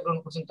বিদেশ বিয়া গ্রহণ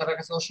করছেন তার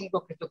কাছে অসংখ্য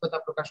কৃতজ্ঞতা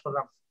প্রকাশ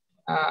করলাম।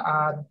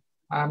 আর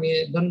আমি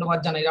ধন্যবাদ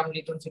জানাইলাম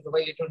লিটন, ছোট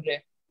ভাই লিটন রে,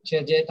 সে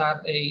যে তার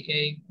এই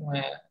এই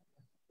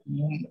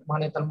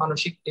মানে তার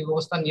মানসিক এই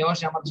অবস্থা নিয়েও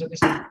সে আমাদের সাথে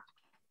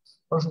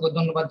অসংখ্য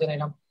ধন্যবাদ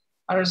জানাইলাম।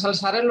 আর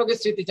স্যারের লোকের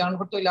স্মৃতিচারণ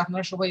করতে হইলে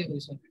আপনারা সবাই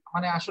হয়েছেন,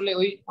 মানে আসলে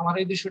ওই আমার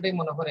এই দৃশ্যটাই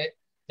মনে করে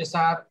যে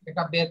স্যার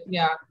একটা বেদ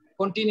নিয়ে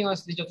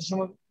কন্টিনিউয়াসলি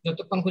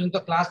যতক্ষণ পর্যন্ত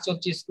ক্লাস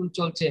চলছে, স্কুল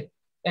চলছে,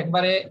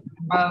 একবারে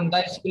বারান্দা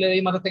স্কুলের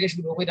এই মাথা থেকে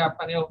শুরু করে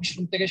মানে অফিস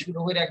রুম থেকে শুরু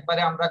করে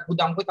একবারে আমরা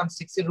গুদাম করতাম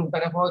 6 এর রুমটা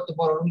হয়তো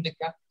বড় রুম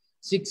দেখা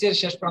 6 এর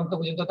শেষ প্রান্ত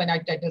পর্যন্ত তাই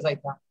আইটা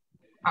যাইতাম।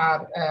 আর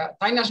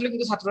তাই না আসলে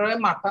কিন্তু ছাত্ররা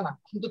মারতা না,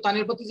 কিন্তু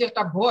তাদের প্রতি যে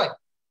একটা ভয়,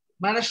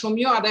 মানে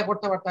সমীহ আদায়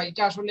করতে পারতাম,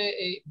 এটা আসলে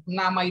এই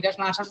না মাইরা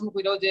না শাসন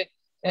কইরাও যে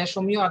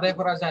সমীহ আদায়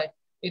করা যায়,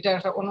 এটা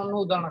একটা অনন্য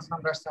উদাহরণ আছে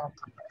আমরা স্যার।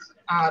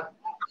 আর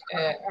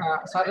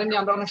স্যারের নিয়ে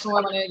আমরা অনেক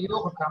সময় মানে ইয়েও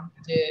করতাম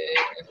যে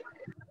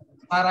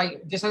তারাই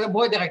যে স্যারের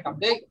ভয় দেখাইতাম,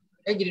 দেখ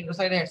এই গিরিন্দ্র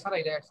sir head sir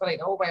আইরা, head sir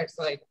আইরা, ও ভাই হেড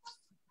স্যার আইরা।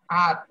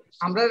 আর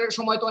আমরা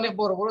সময় তো অনেক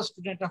বড় বড়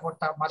স্টুডেন্টরা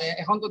পড়তাম, মানে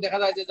এখন তো দেখা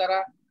যায় যে যারা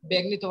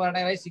ব্যাগ নিতে পারে না,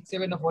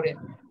 6-7 পড়ে,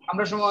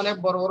 আমরা সময় অনেক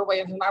বড় বড় ভাই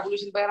আবুল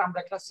হোসেন ভাইয়ের আমরা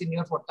একটা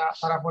সিনিয়র পড়তা,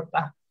 তারা পড়তা।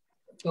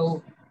 তো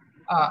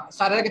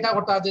স্যারের কিতা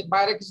করতা যে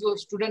বাইরে কিছু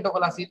স্টুডেন্ট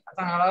সকল আছিল,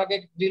 তারা আগে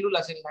গ্রিলুল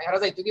আছিল না, এরা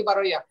যাইতো কি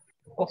বারোইয়া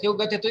ও কেউ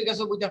গেছে তুই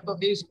গেছো বই থাকতো,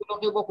 কেউ স্কুলে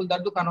কেউ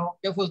বকুলদার দোকানও,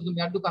 কেউ ফজলু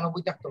মিয়ার দোকানও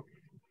বই থাকতো।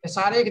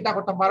 স্যারে কিতা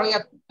করতাম বারোইয়া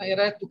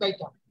এরা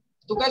টুকাইতাম,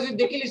 টুকাই যদি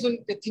দেখিলি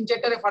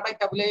 3-4টারে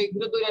ফাটাইতা বলে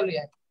এইগুলো দৌড়া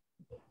লইয়া।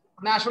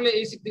 মানে আসলে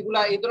এই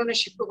স্মৃতিগুলা, এই ধরনের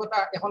শিক্ষকতা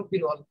এখন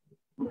বিরল।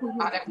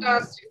 আর একটা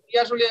স্মৃতি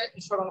আসলে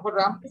স্মরণ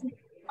করলাম,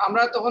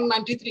 আমরা তখন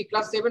 93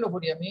 ক্লাস 7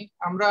 পড়ি আমি,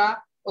 আমরা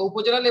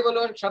উপজেলা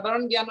লেভেলের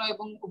সাধারণ জ্ঞান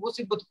এবং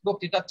উপস্থিত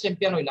বক্তৃতার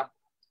চ্যাম্পিয়ন হইলাম।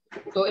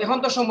 তো এখন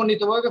তো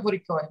সমন্বিত ভাবে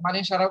পরীক্ষা হয়, মানে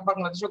সারা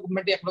বাংলাদেশের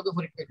গভর্নমেন্টে একলগে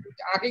পরীক্ষা হয়।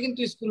 আগে কিন্তু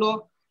স্কুলও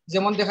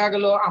যেমন দেখা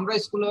গেল আমরা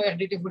স্কুলে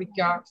এসডিটি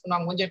পরীক্ষা,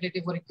 সুনামগঞ্জ এসডিটি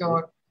পরীক্ষা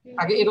হয়,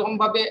 আগে এরকম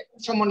ভাবে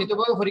সমন্বিত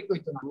ভাবে পরীক্ষা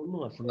হইতো না।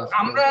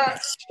 আমরা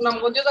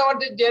সুনামগঞ্জে যাওয়ার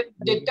যে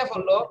ডেটটা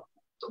পড়লো,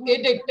 তো এই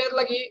ডেটটার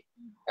লাগি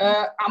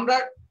আমরা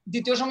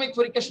দ্বিতীয় সাময়িক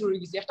পরীক্ষা শুরু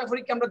হয়ে গেছি, একটা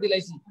পরীক্ষা আমরা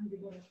দিলাইছি।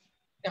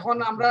 এখন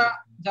আমরা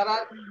যারা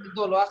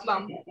দল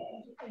আসলাম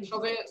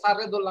সবে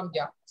স্যারে ধরলাম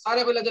গিয়া,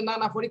 স্যারে বললে যে না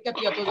না পরীক্ষা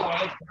কি এত যাওয়া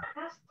লাগবে।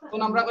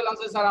 তখন আমরা বললাম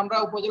যে স্যার আমরা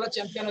উপজেলা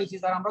চ্যাম্পিয়ন হয়েছি,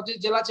 স্যার আমরা যদি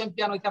জেলা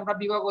চ্যাম্পিয়ন হইতে আমরা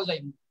বিভাগও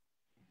যাইব।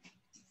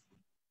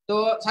 তো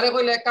স্যারে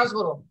কইলে এক কাজ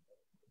করো,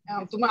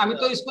 তুমি আমি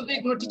তো স্কুল থেকে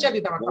কোনো টিচার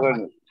দিতে পারতাম না,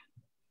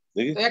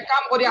 তো এক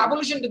কাম করি আবুল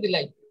হোসেনকে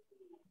দিলাই।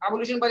 আবুল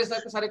হোসেন ভাই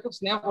স্যারে খুব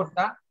স্নেহ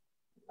করতা,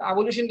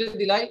 আবুল হোসেনকে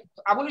দিলাই।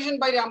 আবুল হোসেন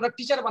ভাই আমরা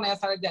টিচার বানায়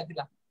স্যারে দিয়া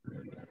দিলাম।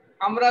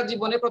 আমরা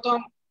জীবনে প্রথম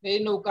এই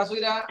নৌকা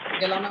চইরা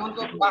গেলাম, এখন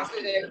তো বাসে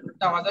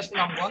যাওয়া যায়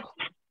সুনামগঞ্জ,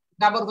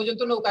 ডাবর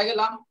পর্যন্ত নৌকায়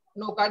গেলাম,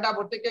 নৌকায়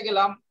ডাবর থেকে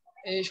গেলাম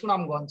এই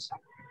সুনামগঞ্জ।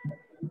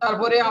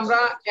 তারপরে আমরা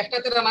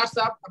একটাতে রানার্স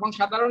আপ এবং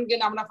সাধারণ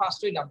জ্ঞানে আমরা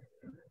ফার্স্ট হইলাম।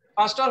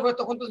 ফার্স্ট হওয়ার পর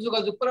তখন তো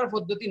যোগাযোগ করার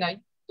পদ্ধতি নাই,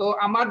 তো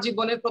আমার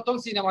জীবনের প্রথম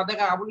সিনেমা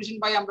দেখা আবুল হোসেন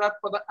ভাই আমরা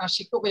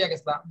শিক্ষক হইয়া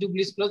গেছিলাম।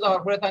 জুবলি স্কুলে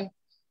যাওয়ার পরে তাই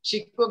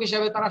শিক্ষক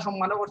হিসেবে তারা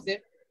সম্মানও করছে।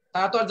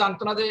 তারা তো আর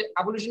জানতো না যে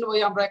আবুল হোসেন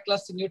ভাই আমরা এক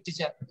ক্লাস সিনিয়র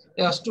টিচার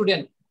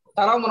স্টুডেন্ট,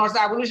 তারাও মনে হচ্ছে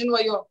আবুল হোসেন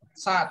ভাইও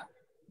স্যার।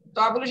 তো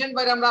আবুল হোসেন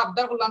ভাই আমরা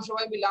আবদার করলাম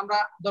সবাই মিলে, আমরা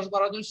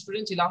 10-12 জন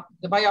স্টুডেন্ট ছিলাম,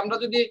 যে ভাই আমরা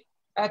যদি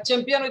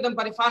চ্যাম্পিয়ন হইতাম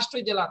পারি, ফার্স্ট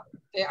হয়ে জেলা,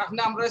 আপনি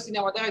আমরা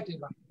সিনেমা দেখাই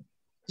তুইবা।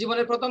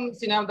 জীবনের প্রথম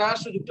সিনেমা দেখার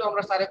সুযোগটা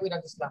আমরা স্যারে কইরা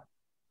দিছিলাম।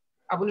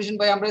 আবুল হোসেন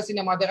ভাই আমরা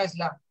সিনেমা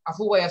দেখাইছিলাম,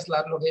 আফু ভাই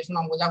আসলাম লোকে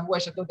সুনামগঞ্জ, আফু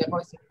ভাইয়ের সাথেও দেখা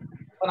হয়েছে,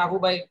 তখন আফু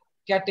ভাই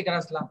কেয়ারটেকার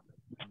আসলাম।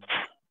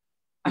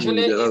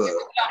 আসলে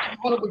আমি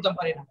কখনো বুঝতাম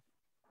পারি না।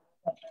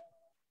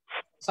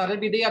 স্যারের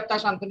বিদায়ী আত্মা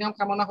শান্তি নিয়ম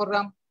কামনা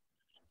করলাম।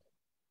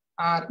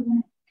 আর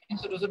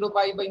ছোট ছোট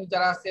ভাই বোন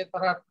যারা আছে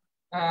তারা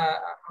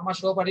আমার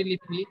সহপাঠী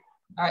লিপি,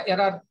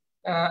 এরা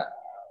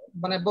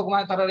মানে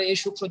ভগবান তারা এই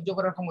সুখ সহ্য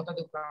করার ক্ষমতা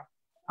দেব।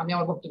 আমি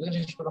আমার বক্তব্য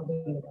শেষ করলাম।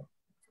 ধন্যবাদ।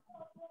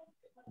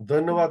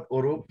 ধন্যবাদ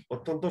অরূপ,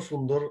 অত্যন্ত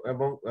সুন্দর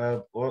এবং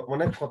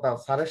অনেক কথা।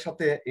 স্যারের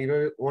সাথে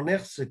এইভাবে অনেক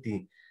স্মৃতি,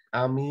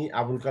 আমি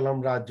আবুল কালাম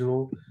রাজু,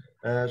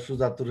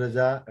 সুজাতুর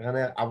রেজা,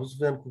 এখানে আবু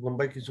সুফিয়ান খুকন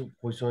ভাই কিছু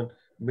কইছেন,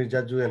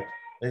 মির্জা জুয়েল,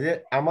 এই যে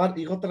আমার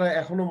এই কথাটা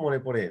এখনো মনে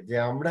পড়ে যে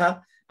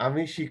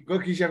আমি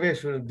শিক্ষক হিসেবে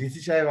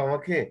ডিসি সাহেব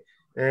আমাকে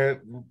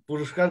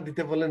পুরস্কার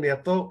দিতে বলেন,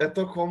 এত এত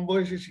কম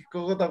বয়সে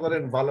শিক্ষকতা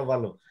করেন, ভালো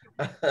ভালো।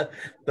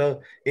 তো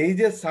এই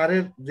যে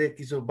স্যারের যে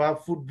কিছু, বা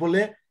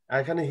ফুটবলে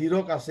এখানে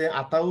হিরক আছে,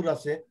 আতাউর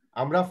আছে,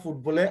 আমরা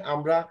ফুটবলে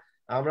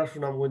আমরা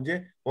সুনামগঞ্জে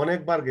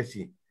অনেকবার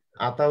গেছি।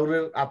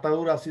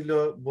 আতাউর আসিল,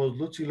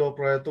 বজলু ছিল,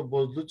 প্রয়াত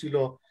বজলু ছিল,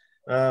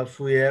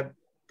 সুয়েব।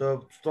 তো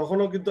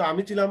তখনও কিন্তু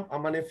আমি ছিলাম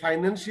মানে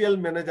ফাইন্যান্সিয়াল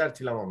ম্যানেজার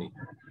ছিলাম আমি,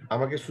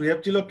 আমাকে সুয়েব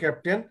ছিল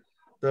ক্যাপ্টেন।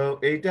 তো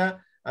এইটা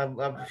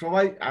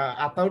সবাই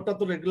আতাউরটা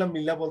তো রেগুলার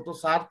মিল্লা বলতো,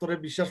 স্যার তোরে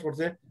বিশ্বাস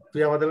করছে,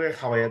 তুই আমাদেরকে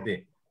খাওয়াইয়া দে।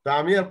 তো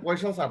আমি আর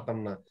পয়সা ছাড়তাম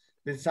না।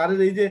 স্যারের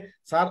এই যে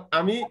স্যার,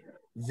 আমি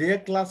যে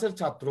ক্লাসের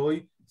ছাত্র, ওই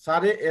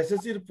স্যারে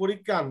এসএসসির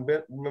পরীক্ষা আনবে,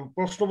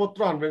 প্রশ্নপত্র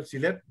আনবেন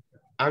সিলেট,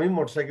 আমি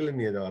মোটরসাইকেলে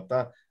নিয়ে যাওয়া। তা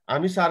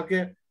আমি স্যারকে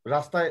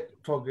রাস্তায়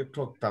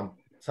ঠকতাম,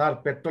 স্যার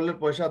পেট্রোলের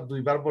পয়সা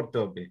 2বার ভরতে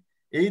হবে,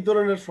 এই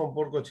ধরনের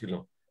সম্পর্ক ছিল।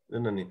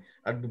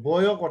 আর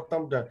বইও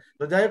করতাম।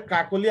 তো যাই হোক,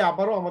 কাকলি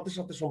আবারও আমাদের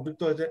সাথে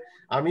সম্পৃক্ত হয়েছে।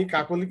 আমি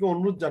কাকলিকে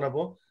অনুরোধ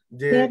জানাবো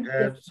যে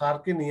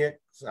স্যারকে নিয়ে,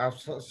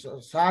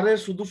 স্যারের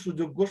শুধু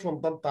সুযোগ্য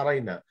সন্তান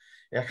তারাই না,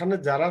 এখানে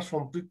যারা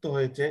সম্পৃক্ত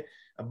হয়েছে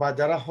বা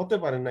যারা হতে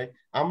পারে নাই,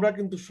 আমরা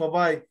কিন্তু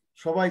সবাই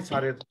সবাই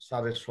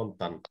স্যারের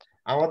সন্তান।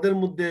 আমাদের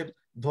মধ্যে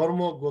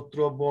ধর্ম, গোত্র,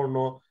 বর্ণ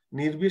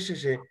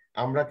নির্বিশেষে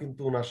আমরা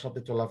কিন্তু ওনার সাথে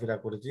চলাফেরা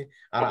করেছি,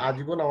 আর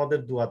আজীবন আমাদের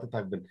দুয়াতে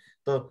থাকবেন।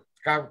 তো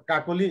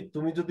কাকলি,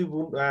 তুমি যদি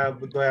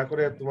দয়া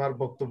করে তোমার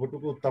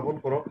বক্তব্যটুকু উত্থাপন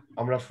করো,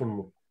 আমরা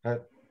শুনবো। হ্যাঁ,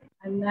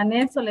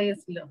 চলে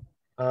গেছিল,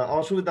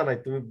 অসুবিধা নাই,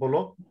 তুমি বলো।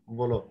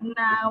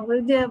 না ওই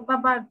যে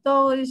বাবার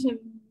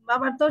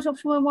তো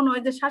সবসময় মনে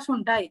হয় যে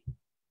শাসনটাই,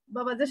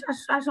 বাবা যে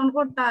শাসন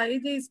করতা, এই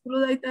যে স্কুলে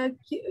যাইতা,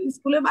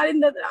 স্কুলে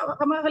বারিন্দা,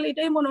 আমার খালি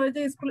এটাই মনে হয়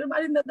যে স্কুলের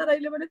বারিন্দা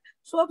দাঁড়াইলে মানে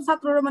সব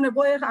ছাত্ররা মানে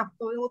বয়ে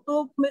রাখতো, তো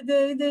যে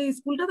এই যে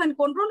স্কুলটা তাই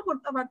কন্ট্রোল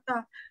করতে পারতা,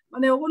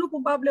 মানে ওগুলো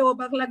খুব ভাবলে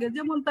অবাক লাগে।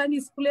 যেমন তাই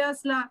স্কুলে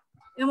আসলা,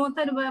 এমন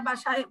তাই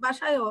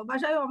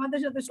বাসায়ও আমাদের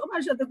সাথে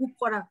সবার সাথে খুব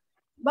করা।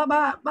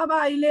 বাবা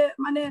আইলে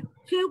মানে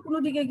কেউ কোনো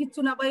দিকে কিচ্ছু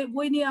না,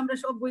 বই নিয়ে আমরা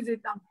সব বই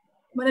যেতাম,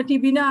 মানে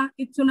টিভি না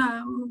কিচ্ছু না,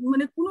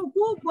 মানে কোনো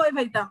খুব ভয়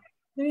পাইতাম।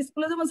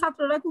 স্কুলে যেমন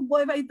ছাত্ররা খুব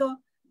ভয় পাইতো,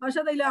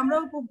 বাসা তাইলে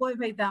আমরাও খুব ভয়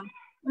পাইতাম।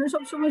 মানে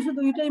সবসময়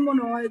শুধু এটাই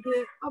মনে হয় যে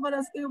আবার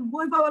আজকে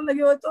বই পাওয়ার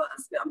লাগে হয়তো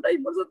আজকে আমরা এই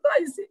পর্যন্ত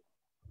আইছি।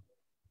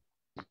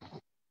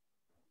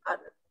 আর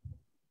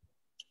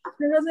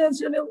আপনারা যে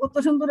আসলে অত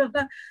সুন্দর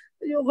একটা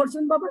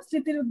করছেন বাবার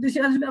স্মৃতির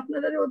উদ্দেশ্যে, আসলে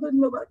আপনাদেরও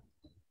ধন্যবাদ।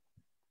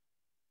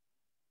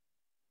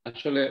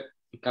 আসলে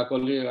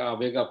কাকলি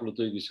আবেগ আপ্লুত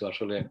হয়ে গেছে।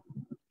 আসলে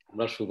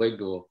আমরা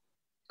সৌভাগ্য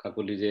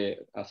কাকলি যে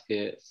আজকে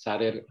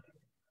স্যার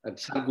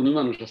গুণী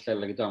মানুষ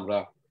আসলে লাগে। তো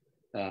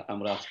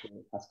আমরা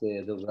আজকে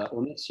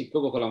অনেক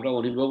শিক্ষক হল, আমরা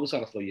অনিল বাবু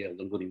স্যার আসলে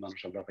একজন গরিব মানুষ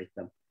আমরা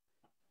পাইতাম।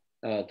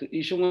 তো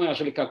এই সময়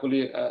আসলে কাকলি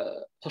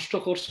কষ্ট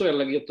করছো এর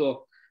লাগিয়ে। তো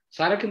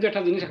স্যারের কিন্তু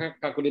একটা জিনিস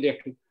কাকলির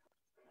একটু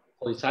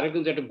ওই স্যারের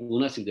কিন্তু একটা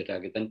গুণ আছে, যেটা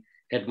আগে তাই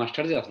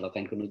হেডমাস্টার যে আসলে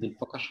তাই কোনোদিন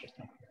প্রকাশ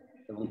করতাম,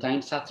 এবং তাই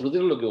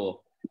ছাত্রদের লোকেও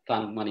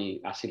তার মানে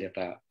আসলে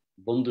একটা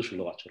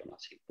বন্ধুসুলভ আচরণ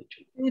আছে।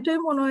 এটাই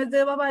মনে হয় যে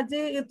বাবা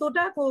যে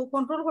এতটা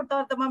কন্ট্রোল করতে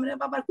পারতাম, মানে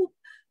বাবার খুব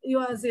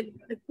আছে,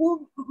 খুব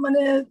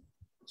মানে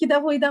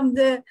কিতাব হইতাম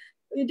যে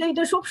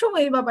এটা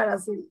সবসময় বাবার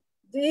আছে,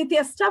 যে এই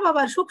তেজটা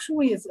বাবার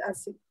সবসময়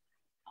আছে।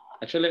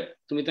 আসলে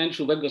তুমি তাই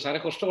সৌভাগ্য, স্যারে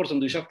কষ্ট করছেন।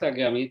 2 সপ্তাহ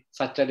আগে আমি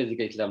চাচারে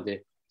জিজ্ঞাসলাম যে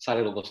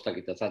স্যারের অবস্থা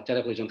কিতা,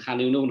 চাচারে কইছেন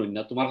খানি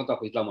না, তোমার কথা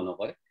কইলাম মনে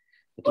হয়,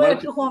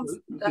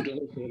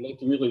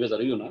 তুমি কইবে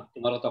জানিও না,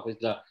 তোমার কথা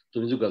কইলা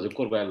তুমি যোগাযোগ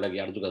করবা এর লাগে,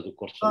 আর যোগাযোগ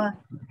করছো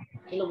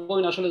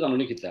বই না। আসলে জানো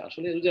নি কিতা,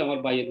 আসলে যে আমার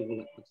ভাইয়ের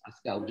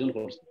আজকে আয়োজন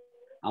করছে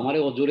আমারে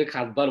অজোরে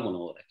খাতবার মনে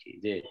রাখি,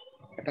 যে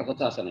একটা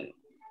কথা আছে না,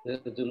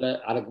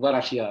 আরেকবার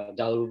আসিয়া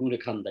জাউরে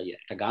খান দাইয়া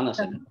একটা গান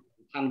আছে না,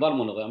 খানবার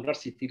মনে হয় আমরা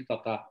স্মৃতির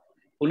কথা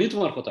শুনি।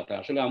 তোমার কথাটা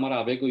আসলে আমার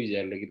আবেগ হয়ে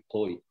যায় লাগে,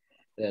 কই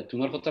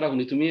তোমার কথাটা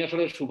শুনি। তুমি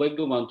আসলে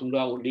সৌভাগ্যবান, তোমরা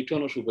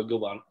লিটন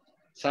সৌভাগ্যবান,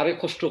 স্যারে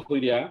কষ্ট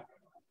কইরা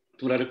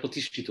তোমরা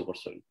প্রতিষ্ঠিত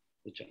করছেন,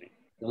 বুঝছো?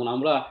 যেমন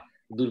আমরা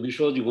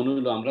দুর্বিষহ জীবন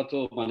হইলো, আমরা তো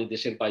মানে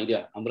দেশের বাইরে,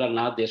 আমরা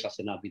না দেশ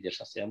আছে না বিদেশ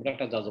আছে, আমরা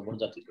একটা যাযাবর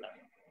জাতি,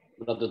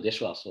 তোমরা তো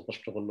দেশও আসো,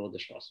 কষ্ট করলেও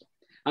দেশও আসো।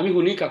 আমি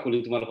শুনি কাকুলি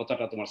তোমার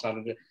কথাটা, তোমার স্যার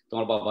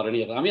তোমার বাবার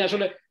নিয়ে। আমি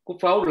আসলে খুব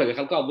প্রাউড লাগে।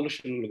 কালকে আবুল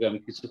হোসেনের লোকে আমি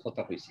কিছু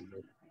কথা কইছি,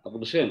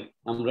 আবুল হোসেন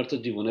আমরা তো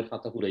জীবনের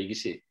পাতা পুরাই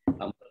গেছে,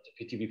 আমরা তো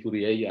পৃথিবী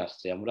ফুরিয়াই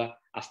আসছে, আমরা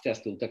আস্তে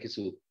আস্তে ওটা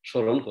কিছু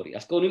স্মরণ করি।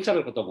 আজকে অনিল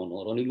স্যারের কথা মনে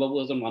হয়, অনিল বাবু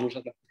একজন মানুষ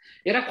আছে,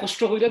 এরা কষ্ট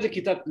কইরা যে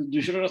কিতাব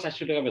 200 টাকা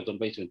 400 টাকা বেতন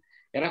পাইছেন,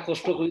 এরা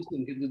কষ্ট করেছেন,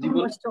 কিন্তু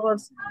জীবন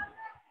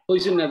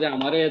কইছেন না যে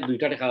আমারে 2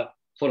 টাকা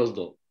খরচ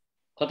দাও।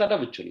 কথাটা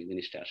বুঝছো নি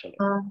জিনিসটা? আসলে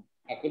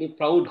কাকুলি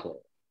প্রাউড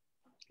হয়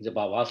যে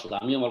বাবা আসলে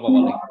আমি আমার বাবা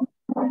লাগে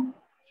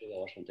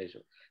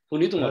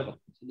শুনি তোমার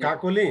কথা।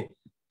 কাকলি,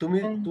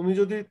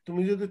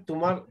 তুমি যদি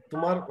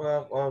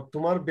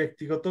তোমার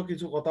ব্যক্তিগত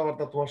কিছু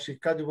কথাবার্তা তোমার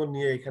শিক্ষা জীবন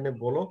নিয়ে এখানে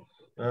বলো,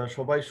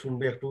 সবাই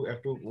শুনবে।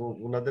 একটু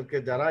ওনাদেরকে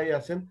যারাই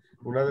আছেন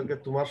ওনাদেরকে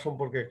তোমার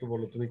সম্পর্কে একটু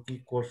বলো, তুমি কি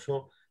করছো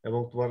এবং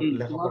তোমার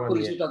লেখাপড়া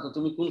নিয়ে।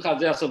 তুমি কোন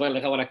কাজে আছো বা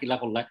লেখাপড়া কিলা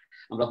করলা,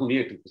 আমরা শুনি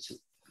একটু কিছু।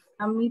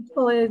 আমি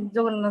তো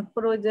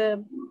জগন্নাথপুর ওই যে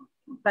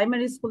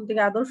প্রাইমারি স্কুল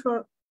থেকে, আদর্শ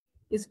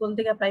স্কুল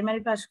থেকে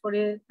প্রাইমারি পাস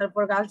করে,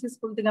 তারপর গার্লস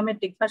স্কুল থেকে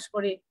মেট্রিক পাস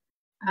করি,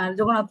 আর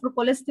জগন্নাথপুর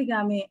কলেজ থেকে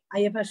আমি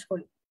আইএ পাস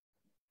করি।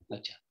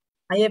 আচ্ছা,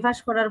 আইএ পাস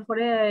করার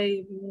পরে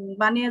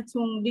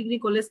বানিয়াচুং ডিগ্রি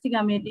কলেজ থেকে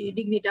আমি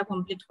ডিগ্রিটা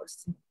কমপ্লিট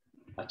করছি।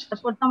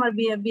 তারপর তো আমার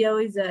বিয়ে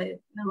হয়ে যায়।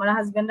 আমার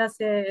হাজবেন্ড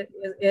আছে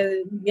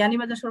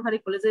বিয়ানীবাজার সরকারি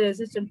কলেজের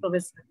অ্যাসিস্ট্যান্ট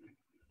প্রফেসর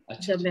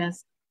হিসাবে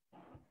আছে,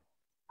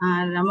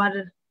 আর আমার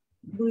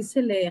 2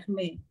 ছেলে 1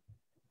 মেয়ে।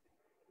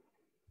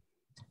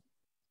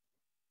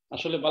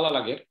 আসলে ভালো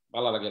লাগে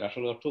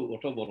আসলে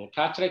ওটা বড়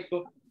টাচ রাখতো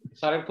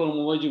স্যারের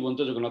কর্মময় জীবন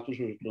তো জগন্নাথপুর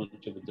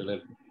উচ্চ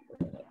বিদ্যালয়ের।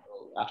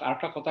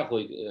 আরেকটা কথা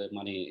কই,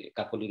 মানে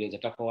কাকলিরে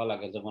যেটা পাওয়া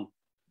লাগে, যেমন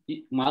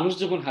মানুষ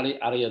যখন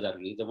হারিয়ে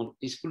দাঁড়িয়ে, যেমন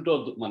স্কুলটা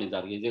মানে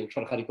দাঁড়িয়ে যে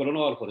সরকারিকরণ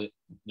হওয়ার পরে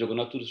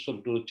জগন্নাথপুর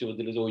উচ্চ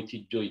বিদ্যালয়ের যে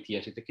ঐতিহ্য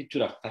ইতিহাস এটা কিচ্ছু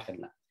থাকেন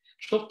না,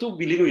 সব তো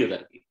বিলীন হয়ে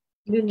দাঁড়িয়ে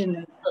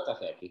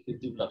থাকে আর কি,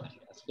 কৃত্রিমতা থাকে।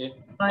 আজকে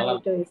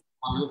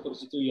আমিও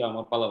পরিচিত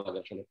আমার ভালো লাগে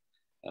আসলে।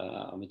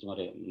 আমি তোমার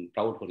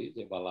প্রাউড করি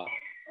যে বালা।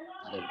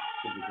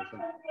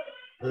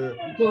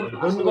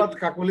 ধন্যবাদ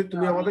কাকলি,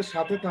 তুমি আমাদের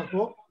সাথে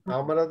থাকো।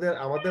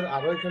 আমাদের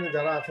আরো এখানে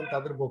যারা আছেন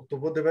তাদের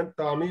বক্তব্য দেবেন।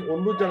 তো আমি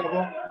অনুরোধ জানাবো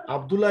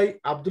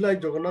আব্দুল্লাহ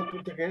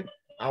জগন্নাথপুর থেকে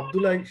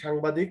আব্দুল্লাহ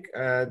সাংবাদিক,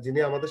 যিনি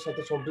আমাদের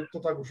সাথে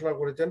সম্পৃক্ততা ঘোষণা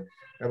করেছেন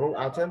এবং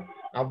আছেন।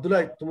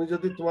 আব্দুল্লাহ, তুমি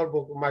যদি তোমার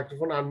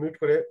মাইক্রোফোন আনমিউট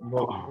করে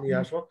নিয়ে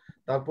আসো।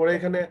 তারপরে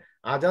এখানে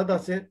আজাদ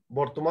আছে,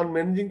 বর্তমান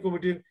ম্যানেজিং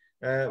কমিটির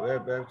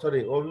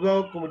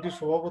অভিভাবক কমিটির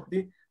সভাপতি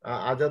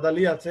আজাদ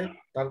আলী আছে,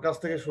 তার কাছ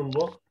থেকে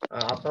শুনবো।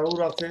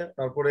 আতাউর আছে,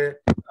 তারপরে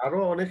আরো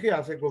অনেকেই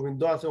আছে,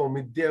 গোবিন্দ আছে,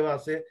 অমিত দেব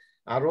আছে,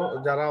 আরো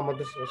যারা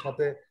আমাদের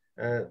সাথে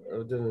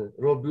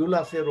রবিউল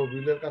আছে,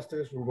 রবিউলের কাছ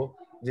থেকে শুনবো।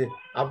 জি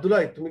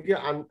আব্দুল্লাহ, তুমি কি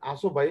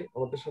আসো ভাই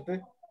আমাদের সাথে?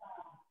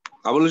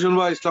 আবুল হোসেন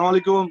ভাই, আসসালামু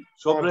আলাইকুম।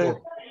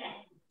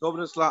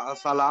 সবরে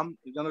সালাম।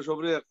 এখানে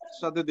সবরে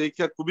একসাথে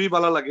দেখে খুবই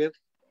ভালো লাগে।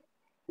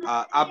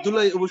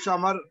 আব্দুল্লাহ অবশ্য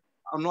আমার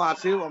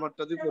আছে,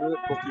 আমারটাতে পরে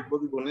বক্তব্য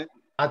দিবনে।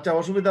 আচ্ছা,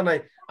 অসুবিধা নাই।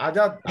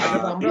 আজাদ,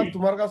 আমরা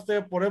তোমার কাছ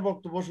থেকে পরে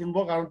বক্তব্য শুনবো,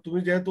 কারণ তুমি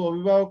যেহেতু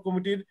অভিভাবক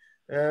কমিটির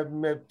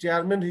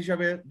চেয়ারম্যান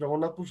হিসাবে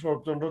জগন্নাথপুর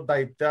শরৎচন্দ্রর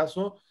দায়িত্বে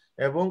আছো,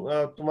 এবং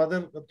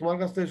তোমার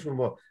কাছ থেকে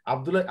শুনবো।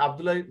 আব্দুল্লাহ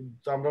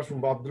আমরা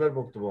শুনবো আব্দুল্লাহর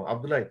বক্তব্য।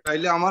 আব্দুল্লাহ,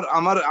 তাইলে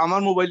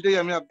আমার মোবাইলটাই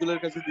আমি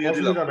আব্দুল্লাহর কাছে দিয়ে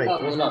দিলাম। অসুবিধা নাই,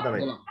 অসুবিধা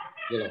নাই।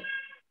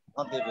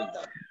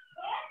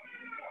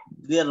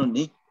 ক্লিয়ার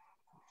নি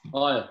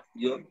হয়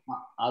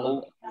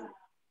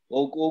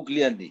ও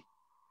ক্লিয়ার নি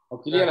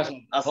ক্লিয়ার আছে।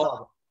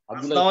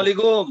 আসসালামু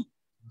আলাইকুম।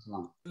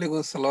 ওয়ালাইকুম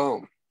আসসালাম।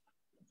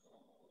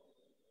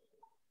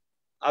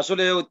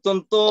 আসলে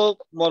অত্যন্ত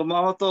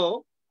মর্মাহত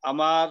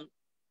আমার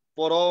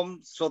পরম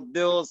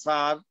শ্রদ্ধেয়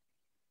স্যার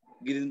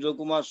গিরীন্দ্র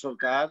কুমার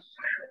সরকার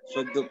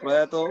সদ্য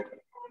প্রয়াত।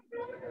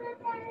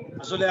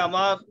 আসলে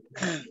আমার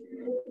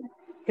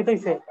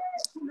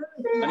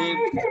মানে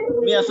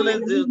আমি আসলে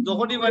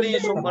যখনই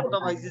সংবাদটা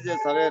পাইছি যে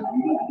স্যারের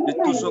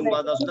মৃত্যু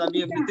সংবাদ, আসলে আমি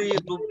এমনিতেই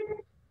একটু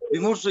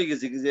বিমর্ষ হয়ে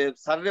গেছি যে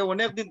স্যারের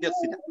অনেকদিন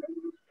দেখছি না।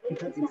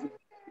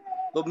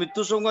 তো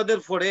মৃত্যু সংবাদের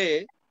পরে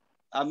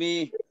আমি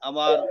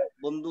আমার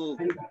বন্ধু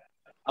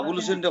আবুল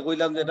হোসেনটা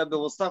কইলাম যে এটা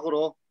ব্যবস্থা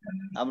করো,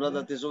 আমরা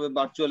যাতে সবাই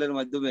ভার্চুয়ালের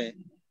মাধ্যমে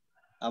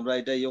আমরা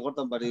এটা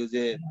করতাম পারি,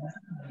 যে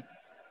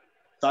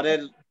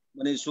স্যারের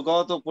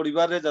শোকাহত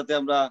পরিবারে যাতে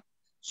আমরা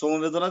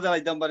সমবেদনা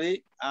জানাইতাম পারি,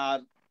 আর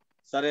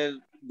স্যারের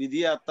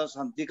বিধি আত্মার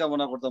শান্তি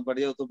কামনা করতাম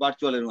পারি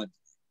ভার্চুয়ালের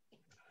মাধ্যমে।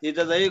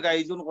 এটা যাই হোক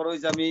আয়োজন করা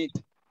হয়েছে, আমি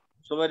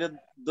সবাই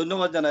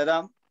ধন্যবাদ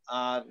জানাইলাম।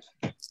 আর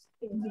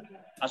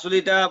আসলে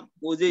এটা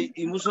ওই যে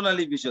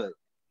ইমোশনালি বিষয়,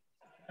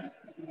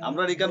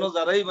 আমরা এখানে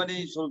যারাই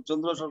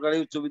চন্দ্র সরকারি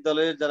উচ্চ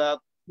বিদ্যালয়ের যারা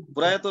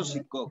প্রয়াত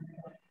শিক্ষক,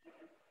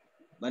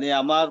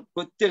 আমার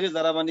প্রত্যেকে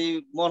যারা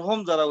মরহম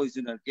যারা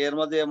হয়েছেন আর কি, এর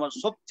মাঝে আমার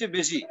সবচেয়ে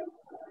বেশি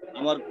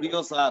আমার প্রিয়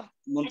স্যার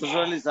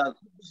মন্তসর আলী স্যার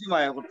খুশি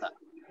মায়া কথা।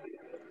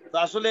 তো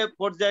আসলে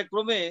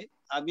পর্যায়ক্রমে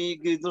আমি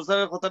গিরিধর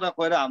স্যারের কথাটা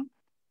কইরাম,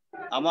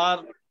 আমার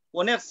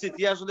অনেক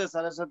স্মৃতি আসলে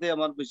স্যারের সাথে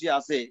আমার বেশি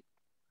আছে।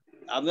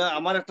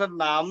 আমার একটা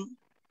নাম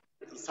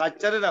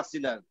সাচ্চারে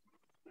রাখছিলাম,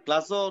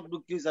 ক্লাসও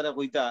দুঃখী স্যারে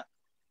কইতা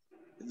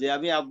যে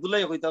আমি আব্দুল্লাহ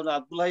কইতাম না,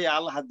 আব্দুল্লাহ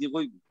আল হাদি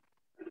কইব।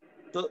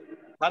 তো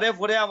তারে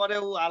পরে আমার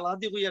আল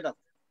হাদি কইয়া ডাক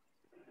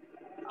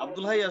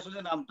আব্দুল হাই আসলে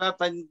নামটা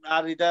তাই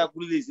আর এটা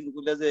ভুলে দিয়েছিল,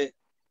 কইলা যে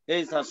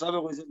এই স্যার সাহেব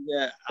কইছেন যে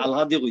আল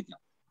হাদি কইতাম।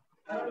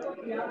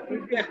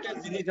 একটা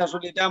জিনিস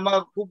আসলে এটা আমার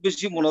খুব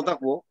বেশি মনে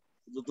থাকবো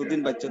যতদিন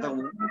বাচ্চা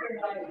থাকবো।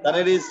 তার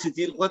এই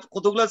স্মৃতির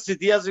কতগুলা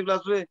স্মৃতি আছে, এগুলো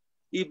আসলে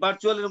এই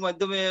ভার্চুয়ালের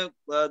মাধ্যমে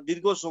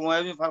দীর্ঘ সময়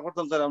আমি পার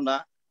করতাম স্যার।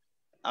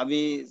 আমি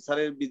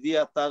স্যারের বিধি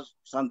আত্মার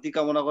শান্তি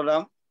কামনা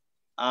করলাম।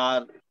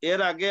 আর এর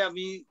আগে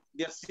আমি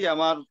দেখছি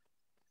আমার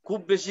খুব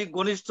বেশি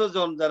ঘনিষ্ঠ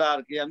জন যারা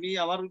আর কি, আমি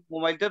আমার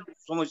মোবাইলটার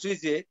সমস্যা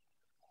হয়েছে,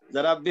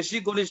 যারা বেশি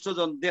ঘনিষ্ঠ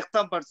জন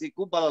দেখতাম পারছি,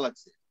 খুব ভালো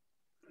লাগছে।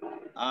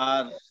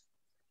 আর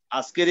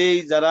আজকের এই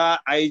যারা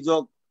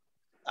আয়োজক,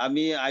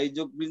 আমি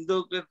আয়োজক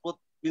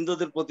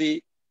বৃন্দদের প্রতি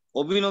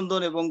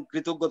অভিনন্দন এবং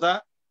কৃতজ্ঞতা।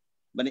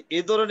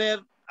 এই ধরনের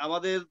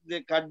আমাদের যে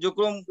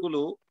কার্যক্রম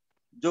গুলো,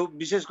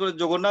 বিশেষ করে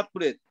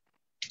জগন্নাথপুরের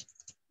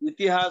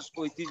ইতিহাস,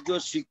 ঐতিহ্য,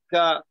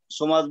 শিক্ষা,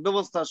 সমাজ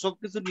ব্যবস্থা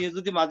সবকিছু নিয়ে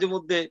যদি মাঝে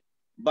মধ্যে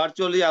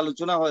ভার্চুয়ালি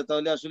আলোচনা হয়,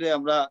 তাহলে আসলে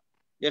আমরা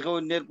একে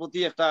অন্যের প্রতি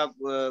একটা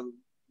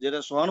যেটা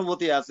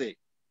সহানুভূতি আছে,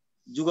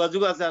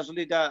 যোগাযোগ আছে, আসলে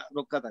এটা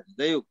রক্ষা থাকে।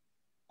 যাই হোক,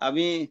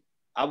 আমি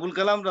আবুল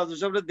কালাম রাজু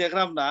সাহেব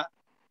দেখলাম না,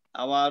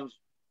 আমার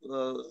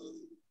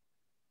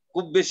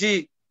খুব বেশি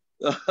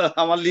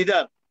আমার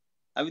লিডার,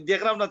 আমি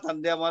দেখলাম না,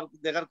 তান্ডে আমার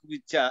দেখার খুব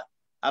ইচ্ছা।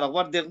 আর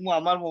আবার দেখবো,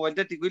 আমার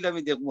মোবাইলটা ঠিক হইলে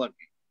আমি দেখবো আর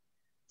কি।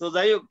 তো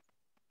যাই হোক,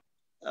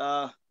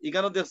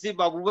 এখানেও দেখছি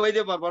বাবু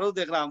ভাইরে বারবারও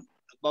দেখলাম,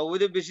 বাবু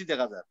ভাইরে বেশি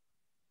দেখা যায়।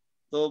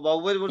 তো বাবু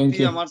ভাইয়ের প্রতি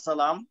আমার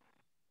সালাম।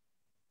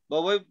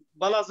 বাবু ভাই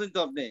ভালো আছেন তো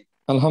আপনি?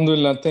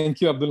 আলহামদুলিল্লাহ, থ্যাংক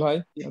ইউ আব্দুল ভাই,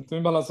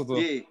 তুমি ভালো আছো তো?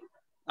 জি,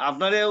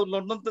 আপনারে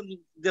লন্ডন তো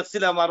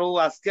দেখছিলাম, আর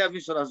আজকে আমি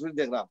সরাসরি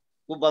দেখলাম,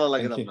 খুব ভালো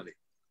লাগে আপনারে।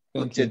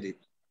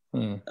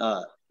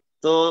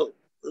 তো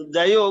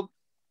যাই হোক,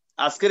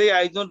 আজকের এই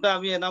আয়োজনটা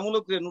আমি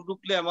এনামূলক রেনু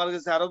ঢুকলে আমার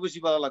কাছে আরো বেশি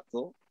ভালো লাগতো।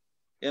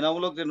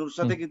 এনামূলক রেনুর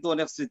সাথে কিন্তু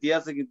অনেক স্মৃতি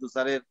আছে কিন্তু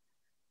স্যারের,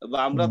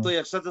 আমরা তো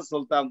একসাথে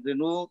চলতাম,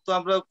 রেনু তো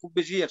আমরা খুব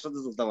বেশি একসাথে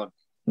চলতাম আর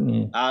কি।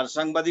 আর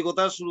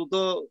সাংবাদিকতা শুরু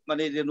তো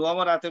রেনু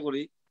আমার হাতে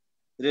করি,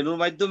 রেনুর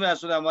মাধ্যমে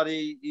আসলে আমার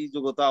এই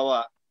যোগ্যতা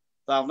হওয়া।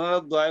 তো আপনারা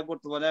দয়ায়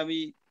বর্তমানে আমি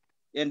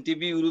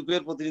এনটিভি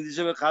ইউরোপের প্রতিনিধি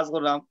হিসেবে কাজ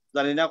করলাম,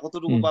 জানি না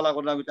কতটুকু পালা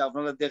করলাম, এটা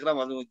আপনারা দেখলাম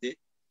মাঝে মধ্যে।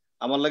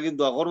 আমার লাগি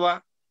দোয়া করবা।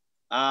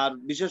 আর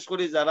বিশেষ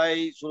করে যারা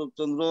এই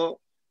স্বরূপচন্দ্র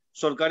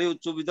সরকারি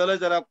উচ্চ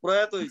বিদ্যালয়ে যারা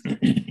প্রয়াত হয়েছে,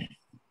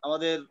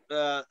 আমাদের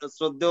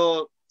শ্রদ্ধেয়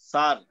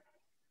স্যার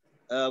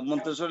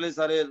মন্ত্রেশ্বর আলী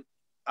স্যারের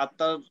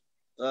আত্মার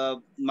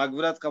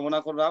মাগফিরাত কামনা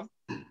করলাম।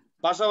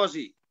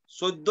 পাশাপাশি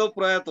সদ্য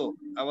প্রয়াত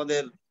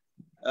আমাদের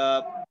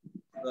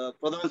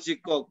প্রধান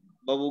শিক্ষক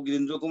বাবু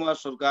গিরীন্দ্র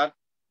কুমার সরকার,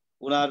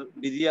 ওনার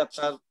বিধি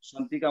আত্মার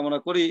শান্তি কামনা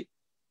করি।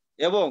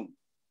 এবং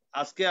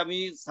আজকে আমি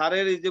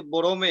স্যারের এই যে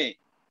বড় মেয়ে,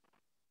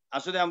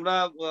 আসলে আমরা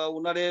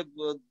ওনারে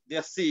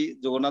দেখছি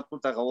জগন্নাথপুর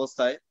থাকা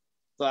অবস্থায়,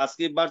 তো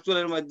আজকে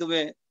ভার্চুয়ালের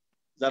মাধ্যমে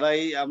যারা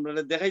এই আমরা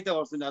দেখাইতে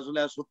পারছি না, আসলে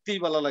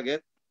সত্যিই ভালো লাগে।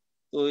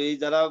 তো এই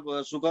যারা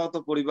সুখাহত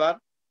পরিবার,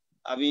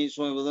 আমি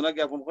সমবেদনা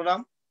জ্ঞাপন করলাম।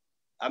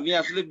 আমি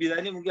আসলে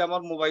বিদায় নিয়ে মুখে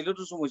আমার মোবাইলেও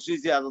তো সমস্যা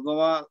হয়েছে, আজাদ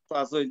মামা তো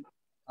আসেন।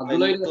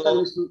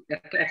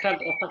 একটা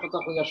কথা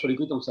কইয়া শরীক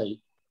হইতাম চাই।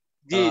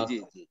 জি জি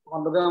জি,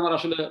 আমার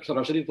আসলে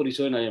সরাসরি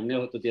পরিচয় নাই, এমনি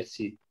হয়তো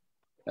দেখছি।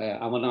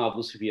 আমার নাম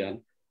আবু সুফিয়ান।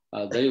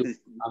 যাই হোক,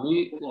 আমি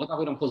কথা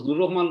কইলাম ফজলুর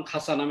রহমান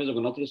খাসা নামে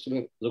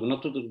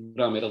জগন্নাথপুর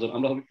গ্রামের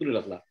আমরা হবিবপুরে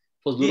রাখলাম।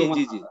 ফজলুর রহমান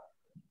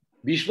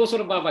 20 বছর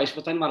বা 22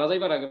 বছর মারা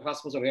যাইবার আগে 5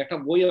 বছর একটা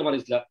বই আমার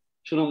ইসলা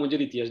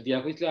সুনামগঞ্জের ইতিহাস দিয়া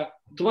হয়েছিল।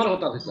 তোমার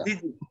কথা হয়েছিল,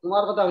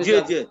 তোমার কথা হয়েছিল,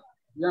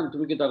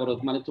 তুমি কি তা করো,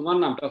 মানে তোমার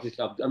নামটা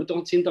হয়েছিল, আমি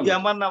তখন চিন্তা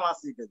আমার নাম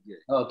আছে,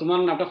 তোমার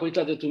নামটা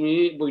হয়েছিল যে তুমি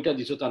বইটা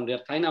দিছো তার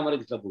তাই না আমার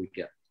দিছিলা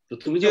বইটা। তো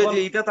তুমি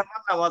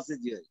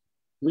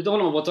তুমি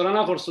তখন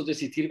অবতারণা করছো যে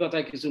চিঠির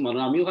পাতায় কিছু মানুষ,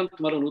 আমি ওখানে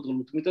তোমার অনুরোধ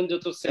করবো, তুমি তখন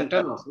যত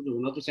সেন্টার আছো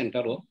জগন্নাথপুর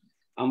সেন্টারও,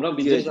 আমরা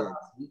বিদেশ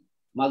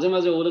মাঝে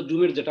মাঝে ওদের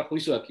জুমের যেটা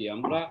হয়েছো আর কি,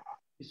 আমরা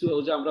কিছু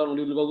যে আমরা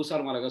অনিল বাবু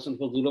স্যার মারা গেছেন,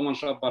 ফজলুর রহমান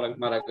সাহেব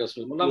মারা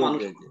গেছেন,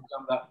 মানুষ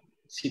আমরা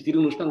স্মৃতির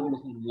অনুষ্ঠান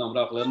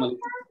আমরা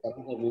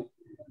করবো।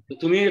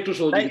 তুমি একটু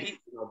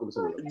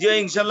সহযোগিতা।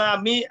 ইনশাল্লাহ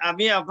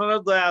আমি আপনার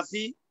দয়া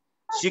আছি।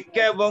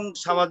 শিক্ষা এবং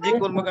সামাজিক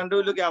কর্মকাণ্ড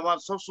হইল কি আমার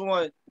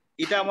সবসময়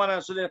এটা আমার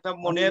আসলে একটা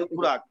মনের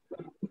খোরাক।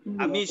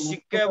 আমি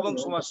শিক্ষা এবং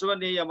সমাজসেবা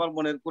নিয়ে আমার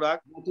মনের খোরাক।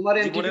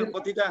 জীবনের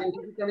প্রতিটা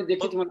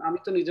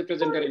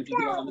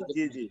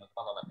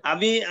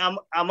আমি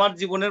আমার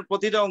জীবনের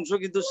প্রতিটা অংশ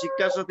কিন্তু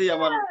শিক্ষার সাথেই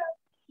আমার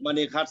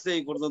মানে খাটছে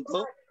এই পর্যন্ত।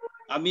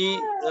 আমি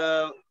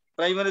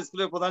প্রাইমারি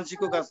স্কুলের প্রধান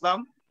শিক্ষক আসলাম,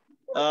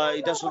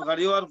 এটা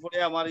সরকারি হওয়ার পরে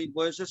আমার এই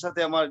বয়সের সাথে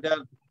আমার এটা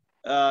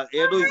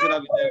এড হয়েছে না।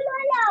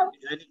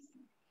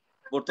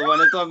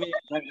 বর্তমানে তো আমি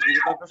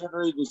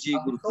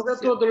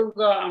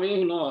আমি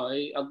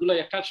এই আব্দুল্লাহ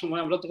একটা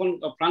সময় আমরা তখন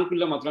প্রাণ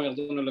করলাম মাত্র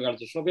একজনের লাগার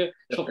সবে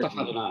সপ্তাহ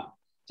পারে না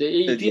যে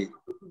এই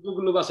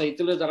ইতিহাসগুলো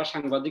বাঁচাইতে যারা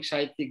সাংবাদিক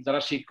সাহিত্যিক যারা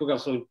শিক্ষক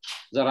আছেন,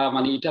 যারা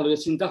মানে এটা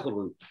লইয়া চিন্তা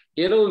করবেন,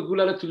 এরও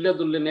ওইগুলারে তুলে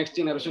ধরলে নেক্সট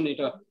জেনারেশন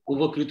এটা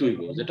উপকৃত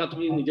হইব। যেটা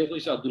তুমি নিজে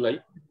কইছো আব্দুল্লাহ,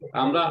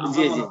 আমরা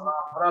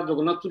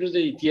জগন্নাথপুরের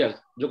যে ইতিহাস,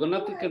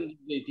 জগন্নাথপুর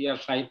কেন্দ্রের যে ইতিহাস,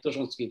 সাহিত্য,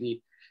 সংস্কৃতি,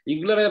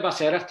 এগুলারে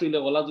বাঁচায় রাখতে হইলে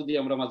ওলা যদি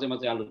আমরা মাঝে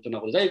মাঝে আলোচনা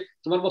করি। যাই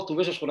তোমার বক্তব্য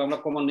শেষ করে আমরা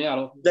কমান নিয়ে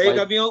আরো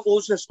আমিও ও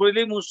শেষ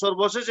করিলেই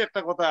সর্বশেষ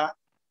একটা কথা,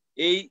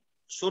 এই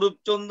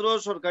স্বরূপচন্দ্র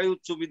সরকারি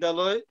উচ্চ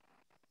বিদ্যালয়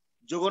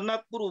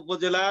জগন্নাথপুর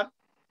উপজেলার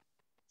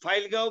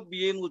ফাইলগাঁও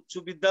বিএন উচ্চ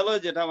বিদ্যালয়,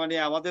 যেটা মানে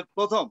আমাদের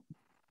প্রথম,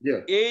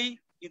 এই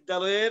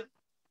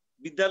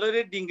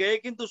বিদ্যালয়ের ডিঙ্গায়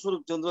কিন্তু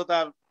স্বরূপচন্দ্র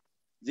তার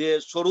যে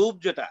স্বরূপ,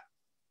 যেটা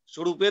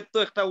স্বরূপের তো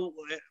একটা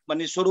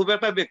মানে স্বরূপ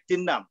একটা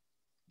ব্যক্তির নাম,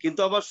 কিন্তু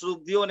আবার স্বরূপ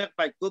দিয়ে অনেক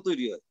বাক্য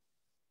তৈরি হয়।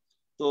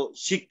 তো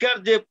শিক্ষার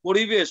যে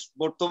পরিবেশ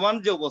বর্তমান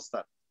যে অবস্থা,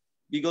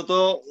 বিগত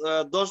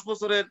 10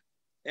 বছরের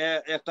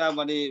একটা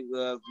মানে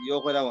ইয়ে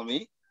করাম আমি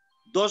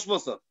 10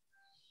 বছর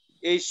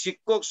এই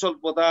শিক্ষক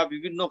স্বল্পতা,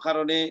 বিভিন্ন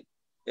কারণে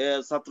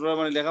ছাত্ররা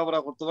মানে লেখাপড়া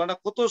করতে পারে না,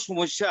 কত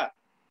সমস্যা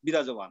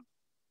বিরাজমান।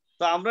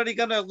 তো আমরা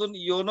এখানে একজন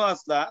ইয়নো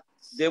আসলা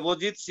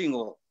দেবজিৎ সিংহ,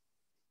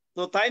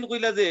 তো তাই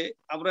কইলা যে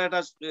আমরা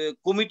একটা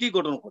কমিটি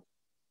গঠন করি,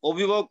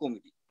 অভিভাবক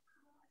কমিটি।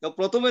 তো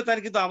প্রথমে তাই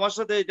কিন্তু আমার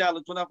সাথে এটা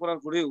আলোচনা করার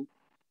পরেও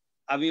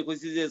আমি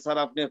কইছি যে স্যার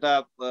আপনি একটা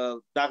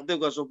ডাক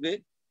দেব সবকে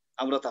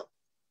আমরা থাক।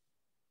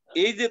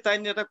 এই যে তাই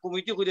একটা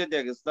কমিটি করে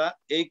দেওয়া গেছে,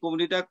 এই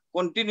কমিটিটা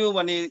কন্টিনিউ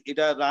মানে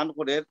এটা রান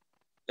করে,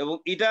 এবং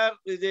এটার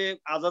যে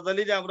আজাদ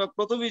আলী যে আমরা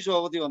প্রথমেই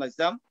সভাপতি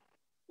বানাইছিলাম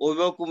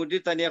অভিভাবক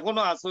কমিটির, তাই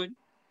এখনো আসেন,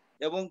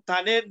 এবং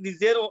তাদের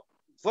নিজের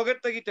পকেট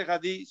থেকে টাকা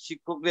দিই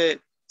শিক্ষককে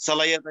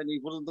চালাইয়া তাই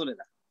এই পর্যন্ত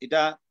নেনা।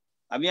 এটা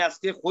আমি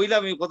আজকে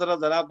কইলাম এই কথাটা,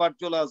 যারা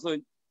ভার্চুয়াল আসেন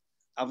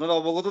আপনারা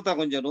অবগত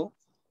থাকুন যেন,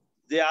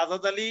 যে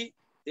আজাদ আলী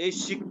এই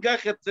শিক্ষা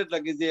ক্ষেত্রের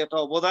লাগে যে একটা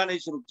অবদান এই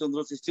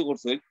স্বরূপচন্দ্র সৃষ্টি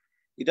করছে,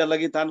 এটা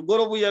লাগে তার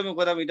গৌরব হইয়া আমি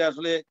কইলাম। এটা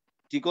আসলে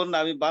ঠিক না,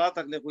 আমি বাড়া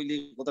থাকলে কইলে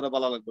কথাটা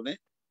ভালো লাগবে না,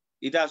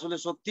 এটা আসলে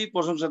সত্যি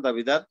প্রশংসার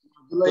দাবিদার।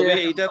 তবে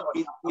এইটার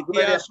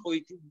ইতিহাস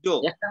ঐতিহ্য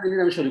একটা জিনিস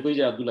আমি শরীক হই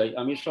যে আব্দুল্লাহ,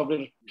 আমি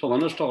সবের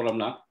সময় নষ্ট করলাম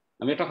না,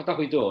 আমি একটা কথা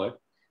কইতে হয়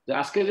যে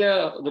আজকে যে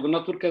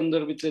জগন্নাথপুর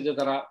কেন্দ্রের ভিতরে যে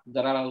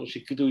যারা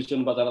শিক্ষিত হয়েছেন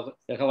বা যারা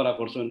লেখাপড়া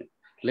করছেন,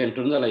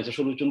 ল্যান্টন জ্বালাইছে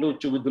স্বরূপচন্দ্র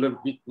উচ্চ বিদ্যালয়ের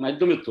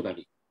মাধ্যমে তো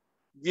নারী,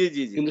 জি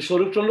জি, কিন্তু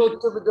স্বরূপচন্দ্র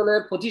উচ্চ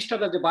বিদ্যালয়ের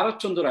প্রতিষ্ঠাতা যে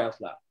ভারতচন্দ্র রায়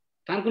আসলা,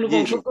 তার কোনো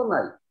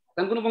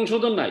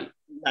বংশধর নাই,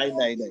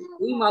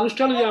 এই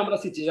মানুষটা লইয়া আমরা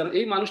স্মৃতিচারণ,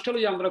 এই মানুষটা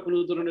লইয়া আমরা কোনো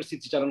ধরনের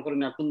স্মৃতিচারণ করি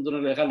না, কোনো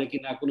ধরনের লেখালেখি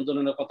না, কোনো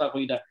ধরনের কথা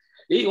কই না।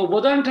 এই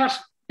অবদানটা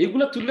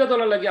এগুলা তুলে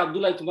ধরা লাগে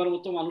আব্দুল্লাহ, তোমার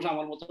মতো মানুষ,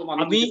 আমার মতো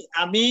মানুষ।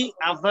 আমি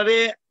আপনারে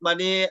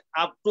মানে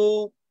আপ টু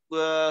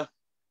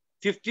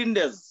 15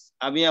 days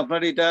আমি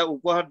আপনার এটা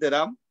উপহার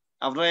দিলাম।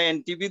 আপনারা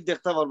এনটিভি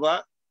দেখতে পারবা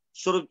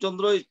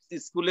স্বরূপচন্দ্র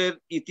স্কুলের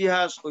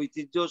ইতিহাস,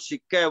 ঐতিহ্য,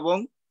 শিক্ষা এবং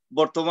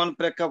বর্তমান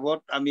প্রেক্ষাপট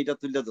আমি এটা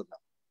তুলে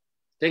ধরলাম।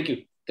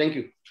 Thank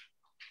you.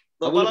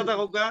 তো ভালো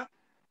থাকুকা,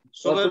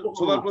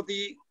 সবার প্রতি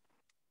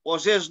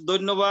অশেষ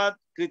ধন্যবাদ,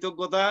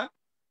 কৃতজ্ঞতা,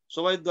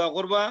 সবাই দোয়া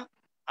করবা।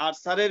 আর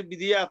স্যারের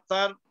বিধি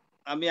আত্মার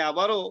আমি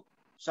আবারও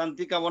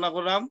শান্তি কামনা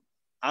করলাম।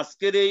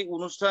 আজকের এই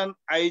অনুষ্ঠান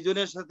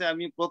আয়োজনের সাথে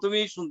আমি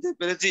প্রথমেই শুনতে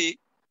পেরেছি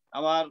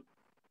আমার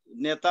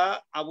নেতা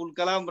আবুল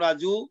কালাম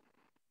রাজু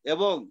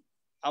এবং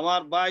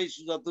আমার ভাই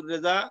সুজাতুর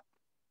রেজা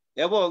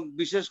এবং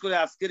বিশেষ করে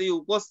আজকের এই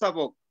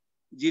উপস্থাপক,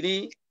 যিনি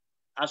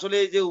আসলে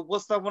এই যে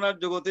উপস্থাপনার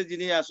জগতে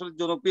যিনি আসলে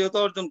জনপ্রিয়তা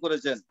অর্জন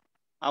করেছেন,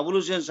 আবুল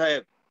হোসেন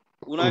সাহেব,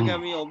 উনাকে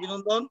আমি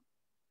অভিনন্দন,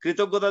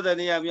 কৃতজ্ঞতা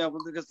জানিয়ে আমি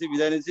আপনাদের কাছে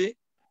বিদায় নিচ্ছি।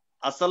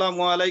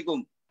 আসসালামু আলাইকুম।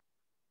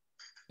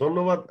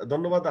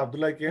 ধন্যবাদ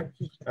আব্দুল্লাহকে।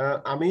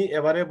 আমি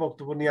এবারে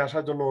বক্তব্য নিয়ে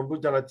আসার জন্য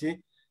অনুরোধ জানাচ্ছি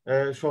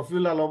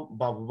শফিউল আলম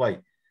বাবু ভাই,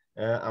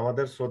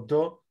 আমাদের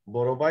শ্রদ্ধেয়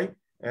বড় ভাই,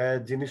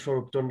 যিনি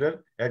স্বরূপচন্দ্রের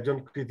একজন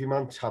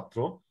কৃতিমান ছাত্র।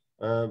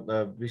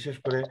 বিশেষ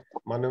করে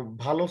মানে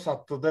ভালো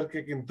ছাত্রদেরকে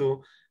কিন্তু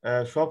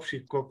সব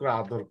শিক্ষকরা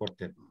আদর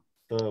করতেন।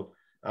 তো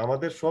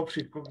আমাদের সব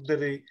শিক্ষকদের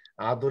এই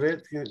আদরের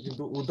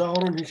কিন্তু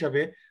উদাহরণ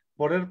হিসাবে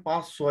পরের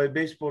 5, 6,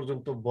 20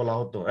 পর্যন্ত বলা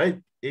হতো,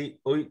 এই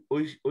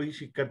ওই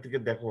শিক্ষার্থীকে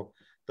দেখো।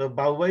 তো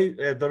বাবুভাই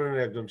এ ধরনের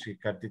একজন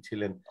শিক্ষার্থী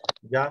ছিলেন,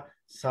 যা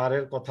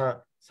স্যারের কথা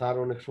স্যার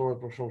অনেক সময়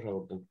প্রশংসা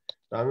করতেন।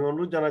 তো আমি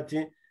অনুরোধ জানাচ্ছি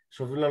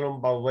শফিউল আলম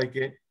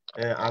বাবুভাইকে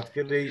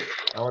আজকের এই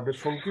আমাদের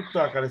সংক্ষিপ্ত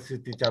আকারে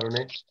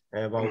স্মৃতিচারণে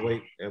বাবুভাই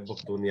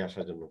বক্তব্য নিয়ে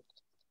আসার জন্য।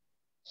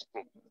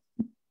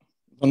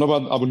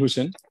 ধন্যবাদ আবুল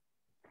হোসেন।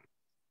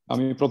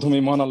 আমি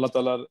প্রথমেই মহান আল্লাহ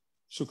তাআলার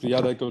শুকরিয়া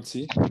আদায় করছি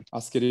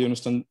আজকের এই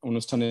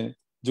অনুষ্ঠানে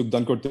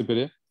যোগদান করতে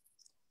পেরে।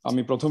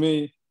 আমি প্রথমেই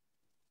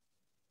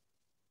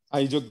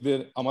আয়োজকদের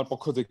আমার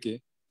পক্ষ থেকে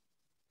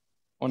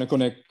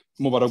অনেক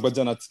মোবারকবাদ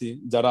জানাচ্ছি,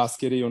 যারা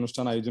আজকের এই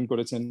অনুষ্ঠান আয়োজন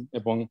করেছেন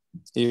এবং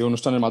এই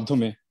অনুষ্ঠানের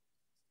মাধ্যমে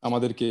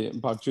আমাদেরকে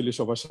ভার্চুয়ালি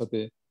সবার সাথে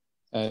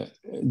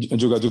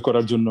যোগাযোগ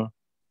করার জন্য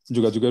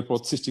যোগাযোগের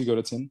পথ সৃষ্টি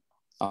করেছেন।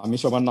 আমি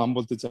সবার নাম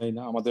বলতে চাই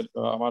না,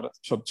 আমার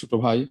সব ছোট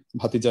ভাই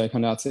ভাতিজা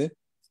এখানে আছে।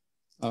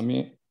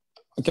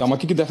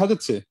 আমাকে কি দেখা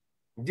যাচ্ছে?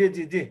 জি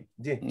জি জি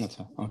জি।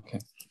 আচ্ছা, ওকে।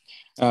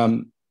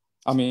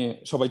 আমি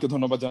সবাইকে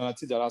ধন্যবাদ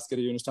জানাচ্ছি যারা আজকের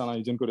এই অনুষ্ঠান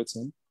আয়োজন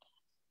করেছেন।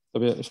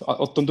 তবে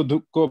অত্যন্ত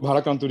দুঃখ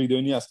ভারাক্রান্ত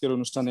হৃদয় নিয়ে আজকের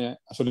অনুষ্ঠানে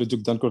আসলে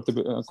যোগদান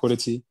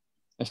করেছি।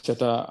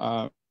 সেটা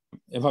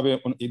এভাবে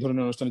এই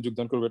ধরনের অনুষ্ঠানে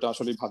যোগদান করবো এটা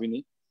আসলে ভাবিনি।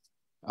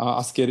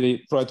 আজকের এই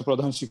প্রয়াত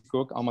প্রধান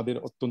শিক্ষক আমাদের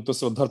অত্যন্ত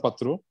শ্রদ্ধার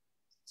পাত্র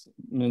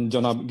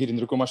জনাব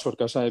গিরীন্দ্র কুমার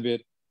সরকার সাহেবের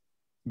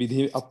বিধি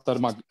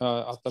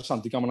আত্মার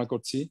শান্তি কামনা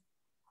করছি।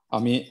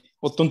 আমি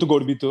অত্যন্ত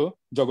গর্বিত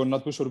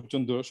জগন্নাথপুর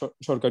স্বরূপচন্দ্র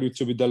সরকারি উচ্চ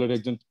বিদ্যালয়ের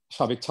একজন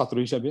সাবেক ছাত্র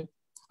হিসাবে।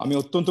 আমি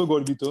অত্যন্ত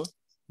গর্বিত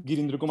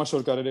গিরীন্দ্র কুমার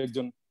সরকারের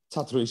একজন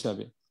ছাত্র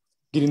হিসাবে।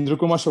 গিরীন্দ্র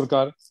কুমার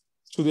সরকার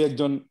শুধু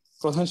একজন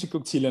প্রধান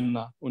শিক্ষক ছিলেন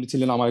না, উনি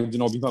ছিলেন আমার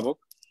একজন অভিভাবক।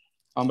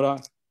 আমরা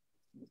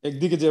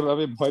একদিকে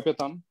যেভাবে ভয়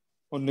পেতাম,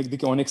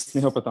 অন্যদিকে অনেক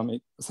স্নেহ পেতাম এই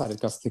স্যারের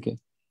কাছ থেকে।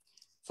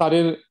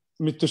 স্যারের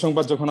মৃত্যু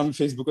সংবাদ যখন আমি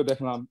ফেসবুকে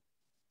দেখলাম,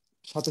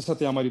 সাথে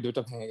সাথে আমার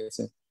হৃদয়টা ভেঙে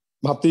গেছে।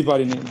 ভাবতেই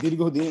পারিনি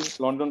দীর্ঘদিন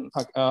লন্ডন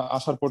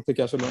আসার পর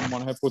থেকে আসলে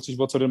মনে হয় 25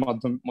 বছরের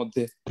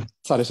মধ্যে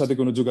স্যারের সাথে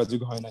কোনো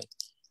যোগাযোগ হয় নাই।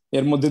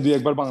 এর মধ্যে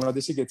 2-1বার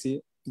বাংলাদেশে গেছি,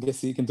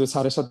 কিন্তু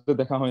স্যারের সাথে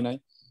দেখা হয় নাই।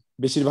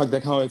 বেশিরভাগ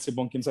দেখা হয়েছে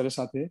বঙ্কিম স্যারের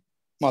সাথে।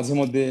 মাঝে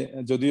মধ্যে,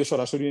 যদিও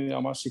সরাসরি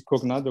আমার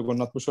শিক্ষক না,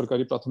 জগন্নাথপুর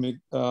সরকারি প্রাথমিক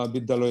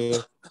বিদ্যালয়ের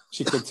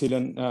শিক্ষক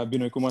ছিলেন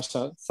বিনয় কুমার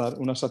স্যার,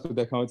 ওনার সাথে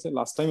দেখা হয়েছে।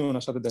 লাস্ট টাইম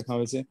ওনার সাথে দেখা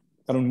হয়েছে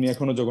কারণ উনি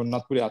এখনো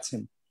জগন্নাথপুরে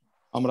আছেন।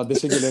 আমরা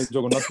দেশে গেলে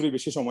জগন্নাথপুরে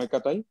বেশি সময়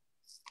কাটাই,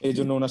 এই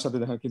জন্য ওনার সাথে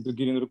দেখা। কিন্তু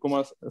গিরীন্দ্র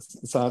কুমার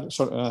স্যার,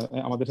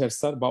 আমাদের হেড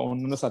স্যার বা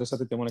অন্যান্য স্যারের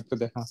সাথে তেমন একটা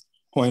দেখা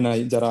হয় নাই,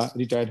 যারা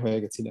রিটায়ার্ড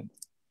হয়ে গেছিলেন।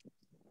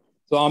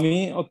 তো আমি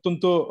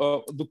অত্যন্ত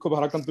দুঃখ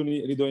ভারাক্রান্ত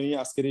হৃদয় নিয়ে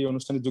আজকের এই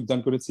অনুষ্ঠানে যোগদান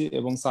করেছি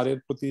এবং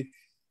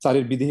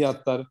স্যারের বিধি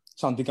আত্মার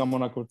শান্তি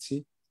কামনা করছি।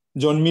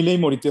 জন্মিলেই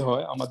মরিতে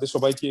হয়, আমাদের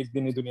সবাইকে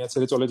একদিন এই দুনিয়া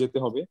ছেড়ে চলে যেতে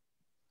হবে।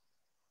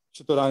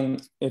 সুতরাং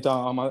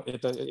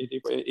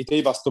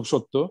এটাই বাস্তব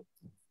সত্য।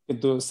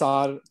 কিন্তু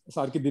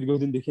স্যারকে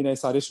দীর্ঘদিন দেখি নাই।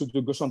 স্যারের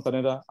সুযোগ্য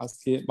সন্তানেরা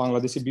আজকে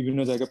বাংলাদেশে বিভিন্ন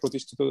জায়গায়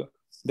প্রতিষ্ঠিত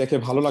দেখে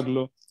ভালো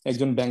লাগলো।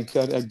 একজন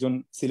ব্যাংকার, একজন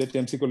সিলেট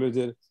এমসি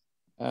কলেজের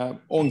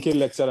অঙ্কের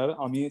লেকচারার।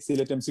 আমি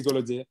সিলেট এমসি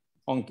কলেজে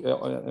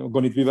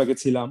গণিত বিভাগে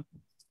ছিলাম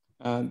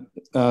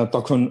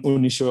তখন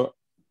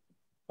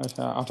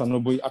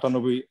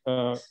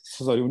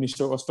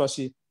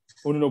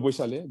 1989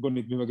 সালে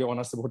গণিত বিভাগে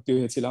অনার্সে ভর্তি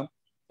হয়েছিলাম।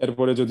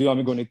 এরপরে যদিও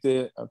আমি গণিতে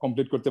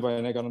কমপ্লিট করতে পারি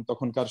না, কারণ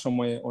তখনকার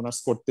সময়ে অনার্স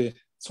করতে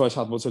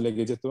 6-7 বছর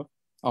লেগে যেত।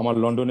 আমার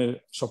লন্ডনের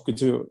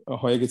সবকিছু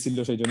হয়ে গেছিল,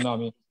 সেই জন্য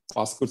আমি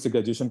পাস করছি,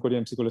 গ্রাজুয়েশন করে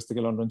এমসি কলেজ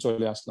থেকে লন্ডন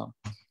চলে আসলাম।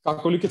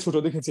 কাকলিকে ছোট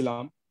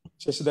দেখেছিলাম,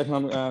 শেষে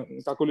দেখলাম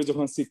কাকলি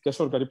যখন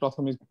সরকারি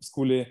প্রাথমিক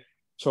স্কুলে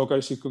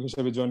সহকারী শিক্ষক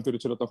হিসেবে জয়েন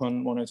করেছিল, তখন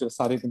মনে হয়েছিল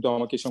স্যারই কিন্তু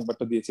আমাকে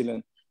সংবাদটা দিয়েছিলেন,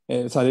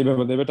 স্যার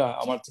এইভাবে বেটা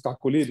আমার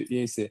কাকলির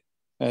এই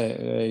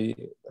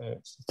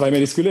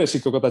প্রাইমারি স্কুলে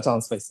শিক্ষকতা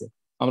চান্স পাইছে।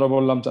 আমরা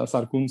বললাম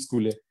স্যার কোন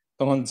স্কুলে?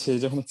 তখন সে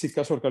যখন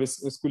শিক্ষা সরকারি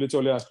স্কুলে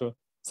চলে আসলো,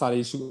 স্যার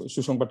এই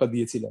সুসংবাদটা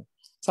দিয়েছিলেন।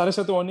 স্যারের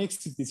সাথে অনেক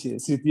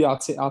স্মৃতি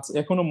আছে,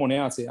 এখনো মনে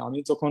আছে। আমি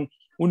যখন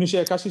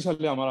 1981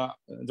 সালে আমরা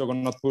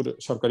জগন্নাথপুর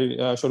সরকারি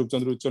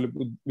স্বরূপচন্দ্র উচ্চ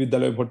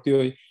বিদ্যালয়ে ভর্তি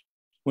হই।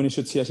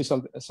 1986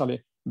 সালে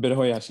বের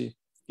হয়ে আসি।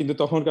 কিন্তু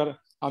তখনকার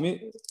আমি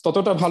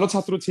ততটা ভালো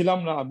ছাত্র ছিলাম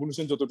না, আবুল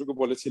হোসেন যতটুকু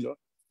বলেছিল,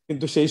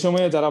 কিন্তু সেই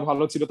সময়ে যারা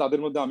ভালো ছিল তাদের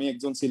মধ্যে আমি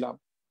একজন ছিলাম।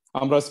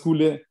 আমরা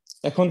স্কুলে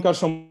এখনকার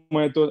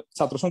সময়ে তো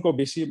ছাত্র সংখ্যা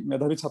বেশি,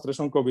 মেধাবী ছাত্রের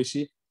সংখ্যা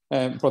বেশি,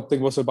 প্রত্যেক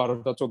বছর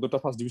 12টা 14টা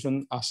ফার্স্ট ডিভিশন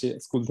আসে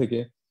স্কুল থেকে,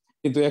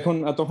 কিন্তু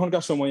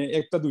তখনকার সময়ে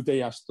একটা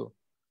দুইটাই আসতো।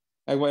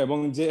 এবং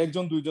যে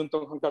একজন দুইজন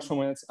তখনকার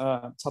সময়ে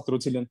ছাত্র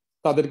ছিলেন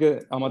তাদেরকে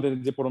আমাদের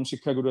যে পরম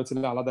শিক্ষাগুরু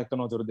ছিলেন আলাদা একটা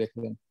নজরে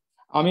দেখলেন।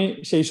 আমি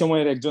সেই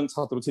সময়ের একজন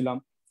ছাত্র ছিলাম।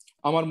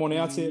 আমার মনে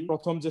আছে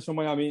প্রথম যে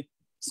সময় আমি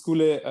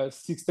স্কুলে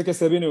 6 থেকে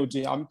 7-এ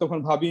উঠি, আমি তখন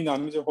ভাবি না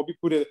আমি যে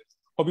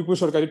হবিপুর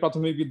সরকারি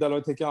প্রাথমিক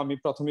বিদ্যালয় থেকে আমি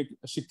প্রাথমিক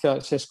শিক্ষা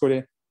শেষ করে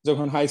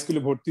যখন হাই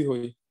স্কুলে ভর্তি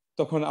হই,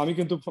 তখন আমি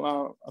কিন্তু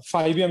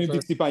 5-এ আমি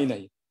বৃত্তি পাই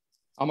নাই।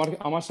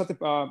 আমার সাথে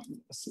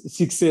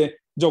 6-এ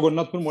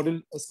জগন্নাথপুর মডেল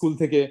স্কুল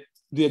থেকে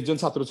দুই একজন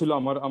ছাত্র ছিল,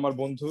 আমার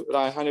বন্ধু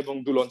রায়হান এবং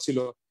দুলন ছিল,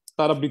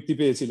 তারা বৃত্তি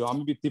পেয়েছিল।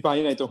 আমি বৃত্তি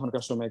পাই নাই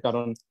তখনকার সময়,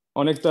 কারণ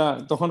অনেকটা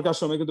তখনকার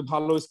সময় কিন্তু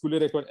ভালো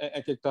স্কুলের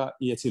এক একটা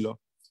ইয়ে ছিল।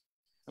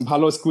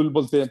 ভালো স্কুল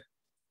বলতে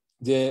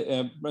যে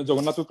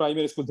জগন্নাথপুর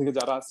প্রাইমারি স্কুল থেকে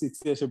যারা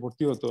 6-এ এসে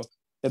ভর্তি হতো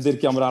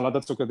এদেরকে আমরা আলাদা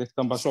চোখে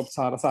দেখতাম, বা সব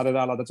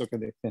স্যারেরা আলাদা চোখে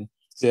দেখতেন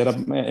যে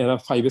এরা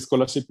 5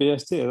 স্কলারশিপ পেয়ে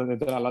আসছে,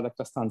 এদের আলাদা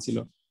একটা স্থান ছিল।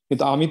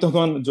 কিন্তু আমি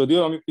তখন,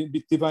 যদিও আমি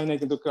বৃত্তি পাই নাই,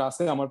 কিন্তু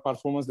ক্লাসে আমার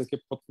পারফরমেন্স দেখে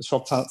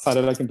সব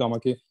স্যারেরা কিন্তু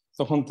আমাকে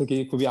তখন থেকে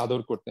খুবই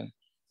আদর করতেন।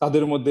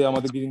 তাদের মধ্যে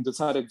আমাদের বীরেন্দ্র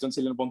স্যার একজন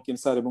ছিলেন, বঙ্কিম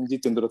স্যার এবং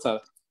জিতেন্দ্র স্যার,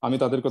 আমি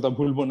তাদের কথা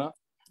ভুলবো না।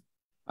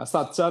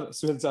 সাদ স্যার,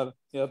 সোহেল স্যার,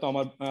 এরা তো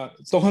আমার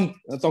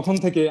তখন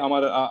থেকে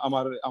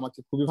আমাকে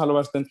খুবই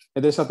ভালোবাসতেন।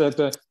 এদের সাথে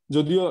একটা,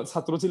 যদিও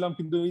ছাত্র ছিলাম,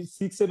 কিন্তু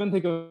 6-7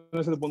 থেকে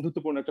ওনাদের সাথে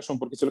বন্ধুত্বপূর্ণ একটা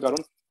সম্পর্ক ছিল, কারণ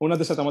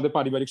ওনাদের সাথে আমাদের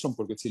পারিবারিক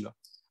সম্পর্ক ছিল।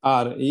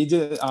 আর এই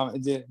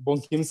যে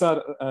বঙ্কিম স্যার,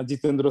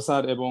 জিতেন্দ্র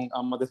স্যার এবং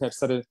আমাদের হেড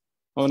স্যারের,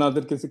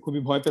 ওনাদের কাছে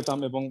খুবই ভয় পেতাম।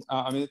 এবং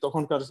আমি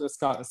তখনকার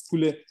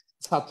স্কুলে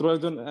ছাত্র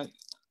একজন,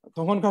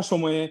 তখনকার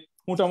সময়ে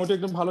মোটামুটি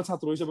একজন ভালো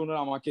ছাত্র হিসেবে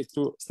ওনারা আমাকে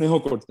একটু স্নেহ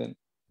করতেন।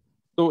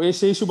 তো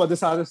সেই সুবাদে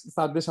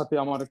স্যারদের সাথে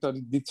আমার একটা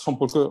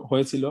সম্পর্ক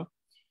হয়েছিল।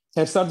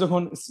 হেড স্যার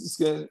যখন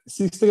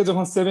 6 থেকে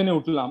যখন 7-এ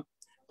উঠলাম,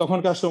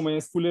 তখনকার সময়ে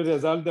স্কুলের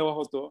রেজাল্ট দেওয়া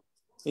হতো।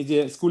 এই যে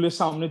স্কুলের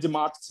সামনে যে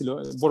মাঠ ছিল,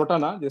 বড়টা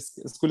না, যে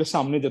স্কুলের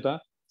সামনে যেটা,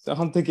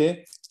 তখন থেকে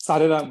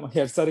স্যারেরা,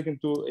 হেড স্যারে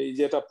কিন্তু এই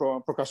যে এটা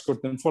প্রকাশ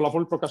করতেন,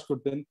 ফলাফল প্রকাশ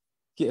করতেন।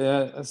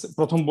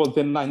 প্রথম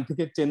বলতেন 9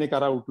 থেকে 10-এ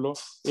কারা উঠলো,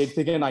 8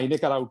 থেকে 9-এ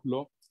কারা উঠলো,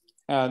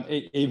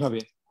 এইভাবে।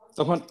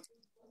 তখন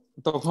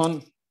তখন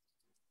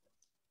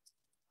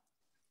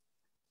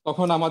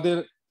তখন আমাদের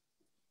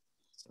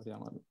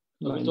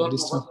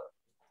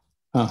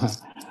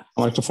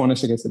আমার একটা ফোন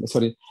এসে গেছিল,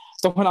 সরি।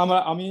 তখন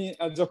আমি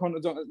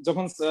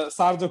যখন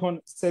স্যার যখন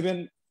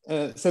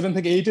 7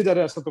 থেকে 8-এ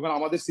যারা আসতো, তখন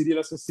আমাদের সিরিয়াল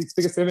আসতো 6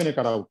 থেকে 7-এ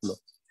কারা উঠলো।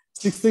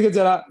 6 থেকে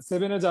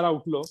 7-এ যারা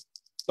উঠলো,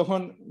 তখন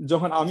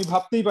যখন আমি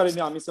ভাবতেই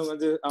পারিনি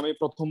আমি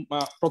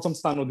প্রথম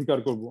স্থান অধিকার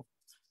করব।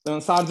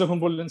 স্যার যখন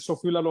বললেন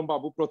শফিউল আলম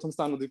বাবু প্রথম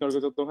স্থান অধিকার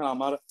করতে, তখন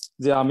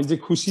আমি যে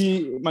খুশি,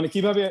 মানে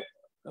কিভাবে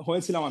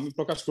হয়েছিলাম আমি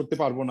প্রকাশ করতে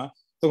পারবো না।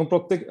 তখন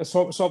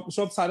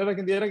সব স্যারেরা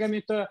কিন্তু, এর আগে আমি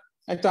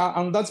একটা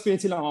আন্দাজ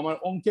পেয়েছিলাম আমার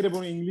অঙ্কের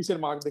এবং ইংলিশের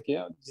মার্ক দেখে,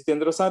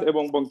 জিতেন্দ্র স্যার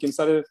এবং বঙ্কিম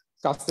স্যারের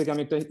কাছ থেকে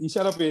আমি একটা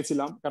ইশারা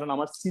পেয়েছিলাম, কারণ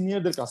আমার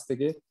সিনিয়রদের কাছ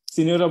থেকে,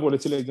 সিনিয়ররা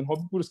বলেছিল একজন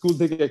হবিপুর স্কুল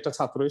থেকে একটা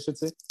ছাত্র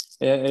এসেছে,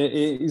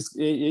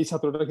 এই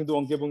ছাত্রটা কিন্তু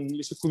অঙ্কে এবং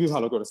ইংলিশে খুবই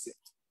ভালো করেছে।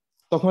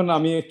 তখন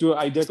আমি একটু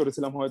আইডিয়া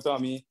করেছিলাম হয়তো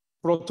আমি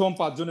প্রথম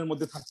 5 জনের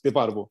মধ্যে থাকতে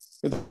পারবো,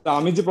 কিন্তু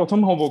আমি যে প্রথম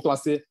হব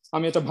ক্লাসে,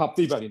 আমি এটা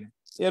ভাবতেই পারি না।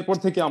 এরপর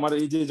থেকে আমার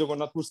এই যে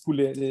জগন্নাথপুর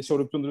স্কুলে, যে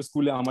স্বরূপচন্দ্র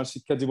স্কুলে আমার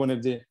শিক্ষা জীবনের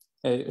যে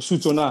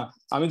সূচনা,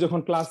 আমি যখন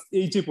ক্লাস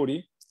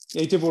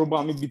 8-এ পড়বো,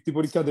 আমি বৃত্তি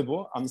পরীক্ষা দেবো।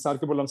 আমি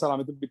স্যারকে বললাম, স্যার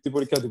আমি তো বৃত্তি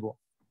পরীক্ষা দেবো,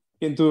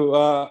 কিন্তু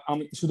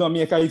আমি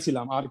একাই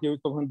ছিলাম, আর কেউ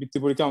তখন বৃত্তি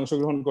পরীক্ষা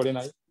অংশগ্রহণ করে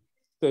নাই।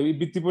 তো এই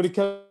বৃত্তি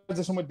পরীক্ষার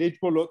যে সময় ডেট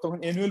পড়লো, তখন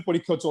অ্যানুয়াল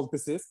পরীক্ষা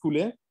চলতেছে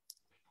স্কুলে।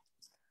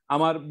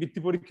 আমার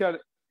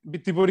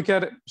বৃত্তি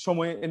পরীক্ষার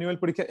সময় অ্যানুয়াল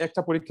পরীক্ষা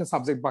একটা পরীক্ষা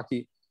সাবজেক্ট বাকি।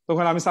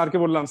 তখন আমি স্যারকে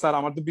বললাম, স্যার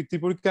আমার তো বৃত্তি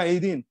পরীক্ষা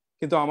এই দিন,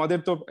 কিন্তু আমাদের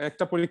তো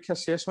একটা পরীক্ষা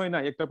শেষ হয় না,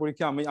 একটা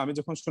পরীক্ষা আমি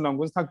যখন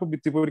সুনামগঞ্জ থাকবো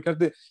বৃত্তি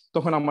পরীক্ষাতে,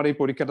 তখন আমার এই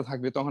পরীক্ষাটা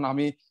থাকবে, তখন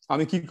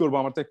আমি কি করবো?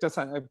 আমার তো একটা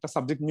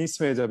সাবজেক্ট মিস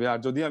হয়ে যাবে, আর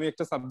যদি আমি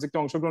একটা সাবজেক্টে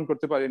অংশগ্রহণ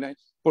করতে পারি নাই,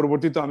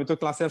 পরবর্তীতে আমি তো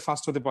ক্লাসে আর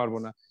ফার্স্ট হতে পারবো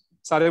না।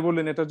 স্যারে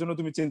বললেন, এটার জন্য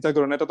তুমি চিন্তা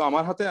করো না, এটা তো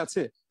আমার হাতে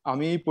আছে,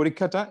 আমি এই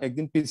পরীক্ষাটা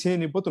একদিন পিছিয়ে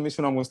নিবো, তুমি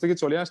সুনামগঞ্জ থেকে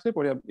চলে আসলে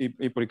পরে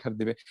এই পরীক্ষা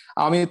দিবে।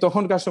 আমি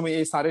তখনকার সময়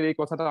এই স্যারের এই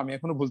কথাটা আমি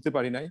এখনো ভুলতে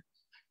পারি নাই।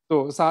 তো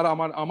স্যার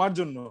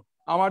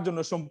আমার জন্য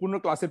সম্পূর্ণ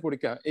ক্লাসের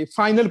পরীক্ষা, এই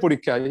ফাইনাল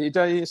পরীক্ষা,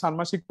 এটা এই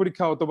ষান্মাসিক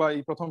পরীক্ষা অথবা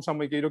এই প্রথম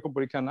সাময়িক এইরকম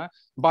পরীক্ষা না,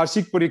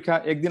 বার্ষিক পরীক্ষা,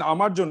 একদিন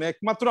আমার জন্য,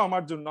 একমাত্র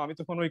আমার জন্য, আমি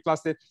তখন ওই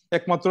ক্লাসে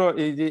একমাত্র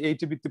এই যে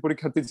এইটি বৃত্তি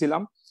পরীক্ষার্থী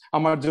ছিলাম,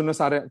 আমার জন্য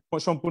স্যার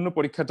সম্পূর্ণ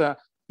পরীক্ষাটা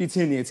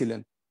পিছিয়ে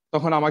নিয়েছিলেন।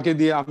 তখন আমাকে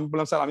দিয়ে আমি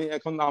বললাম, স্যার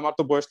আমার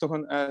তো বয়স তখন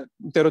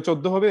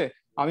 13-14 হবে,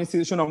 আমি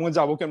সুনামগঞ্জ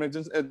যাবো কেমন,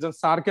 একজন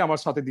স্যারকে আমার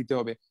সাথে দিতে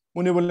হবে।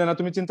 উনি বললেন, না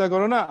তুমি চিন্তা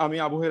করো না, আমি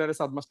আবু হেরারে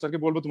সাদ মাস্টারকে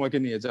বলবো তোমাকে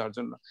নিয়ে যাওয়ার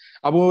জন্য।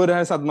 আবু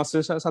হেরারে সাদ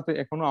মাস্টারের সাথে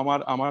এখনো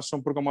আমার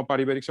সম্পর্ক, আমার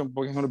পারিবারিক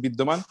সম্পর্ক এখনো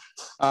বিদ্যমান।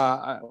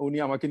 উনি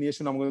আমাকে নিয়ে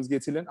সুনামগঞ্জ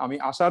গিয়েছিলেন। আমি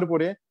আসার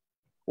পরে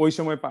ওই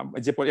সময়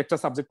যে একটা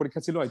সাবজেক্ট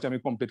পরীক্ষা ছিল এটা আমি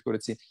কমপ্লিট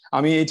করেছি।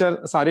 আমি এইটার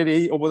স্যারের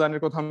এই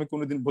অবদানের কথা আমি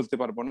কোনোদিন বলতে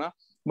পারবো না।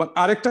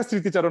 আরেকটা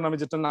স্মৃতিচারণ আমি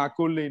যেটা না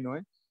করলেই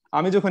নয়,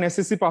 আমি যখন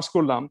এসএসসি পাস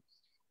করলাম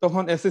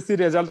তখন এসএসসি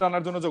রেজাল্ট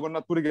আনার জন্য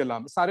জগন্নাথপুরে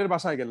গেলাম, স্যারের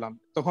বাসায় গেলাম।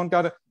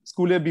 তখনকার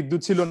স্কুলে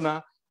বিদ্যুৎ ছিল না,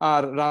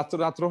 আর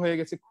রাত্র হয়ে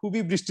গেছে,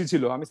 খুবই বৃষ্টি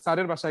ছিল। আমি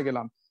স্যারের বাসায়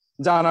গেলাম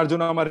জানার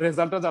জন্য, আমার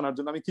রেজাল্টটা জানার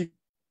জন্য। আমি কি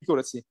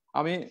করেছি,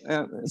 আমি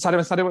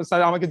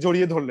স্যার আমাকে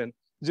জড়িয়ে ধরলেন,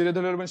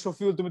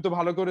 শফিউল তুমি তো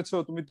ভালো করেছো,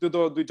 তুমি তো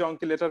 2টা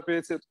অঙ্কে লেটার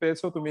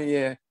পেয়েছো,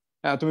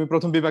 তুমি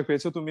প্রথম বিভাগ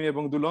পেয়েছো, তুমি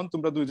এবং দুলন,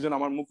 তোমরা দুইজন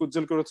আমার মুখ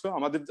উজ্জ্বল করেছো।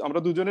 আমরা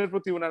দুজনের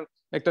প্রতি ওনার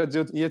একটা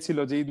যে ছিল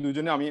যে এই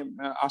দুইজনে আমি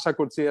আশা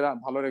করছি এরা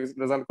ভালো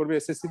রেজাল্ট করবে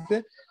এসএসসি তে।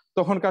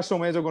 তখনকার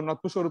সময়ে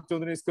জগন্নাথপুর স্বরূপ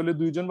চৌধুরী স্কুলে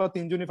 2জন বা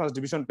 3জনই ফার্স্ট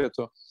ডিভিশন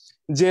পেয়েছো।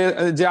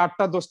 যে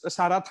 8টা 10টা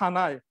সারা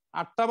থানায়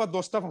 8টা বা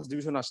 10টা ফার্স্ট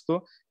ডিভিশন আসতো,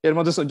 এর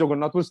মধ্যে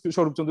জগন্নাথপুর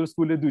স্বরূপ চৌধুরী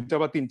স্কুলে 2টা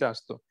বা 3টা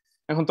আসতো।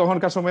 এখন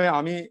তখনকার সময়ে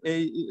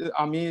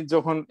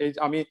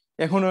আমি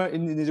এখনো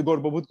নিজে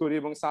গর্ববোধ করি,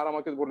 এবং স্যার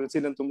আমাকে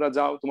বলেছিলেন তোমরা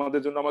যাও,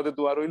 তোমাদের জন্য আমাদের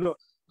দোয়া রইলো,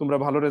 তোমরা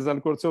ভালো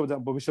রেজাল্ট করছো,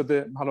 ভবিষ্যতে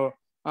ভালো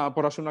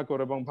পড়াশোনা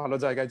করো এবং ভালো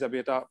জায়গায় যাবে,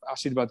 এটা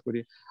আশীর্বাদ করি।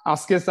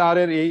 আজকে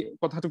স্যারের এই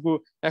কথাটুকু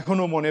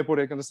এখনো মনে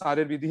পড়ে, কিন্তু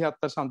স্যারের বিধি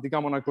আত্মার শান্তি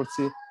কামনা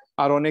করছি।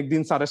 আর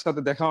অনেকদিন স্যারের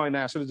সাথে দেখা হয় না,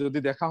 আসলে যদি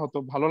দেখা হতো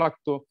ভালো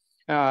লাগতো।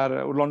 আর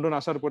লন্ডন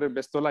আসার পরে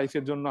ব্যস্ত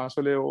লাইফের জন্য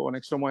আসলে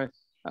অনেক সময়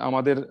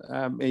আমাদের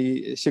এই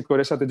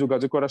শিক্ষকের সাথে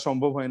যোগাযোগ করা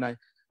সম্ভব হয় নাই।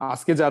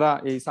 আজকে যারা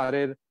এই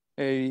স্যারের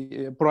এই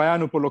প্রয়াণ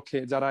উপলক্ষে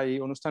যারা এই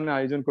অনুষ্ঠানের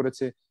আয়োজন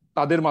করেছে,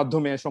 তাদের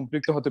মাধ্যমে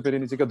সম্পৃক্ত হতে পেরে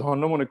নিজেকে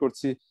ধন্য মনে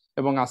করছি।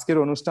 এবং আজকের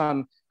অনুষ্ঠান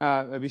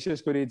বিশেষ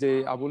করে যে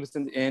আবুল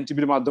হোসেন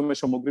এনটিভির মাধ্যমে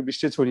সমগ্র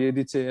বিশ্বে ছড়িয়ে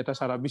দিচ্ছে, এটা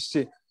সারা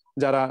বিশ্বে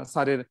যারা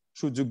স্যারের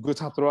সুযোগ্য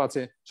ছাত্র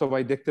আছে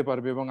সবাই দেখতে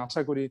পারবে, এবং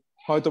আশা করি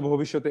হয়তো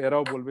ভবিষ্যতে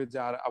এরাও বলবে যে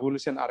আর আবুল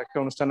হোসেন আরেকটা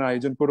অনুষ্ঠানের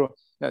আয়োজন করো,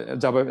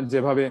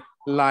 যেভাবে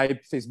লাইভ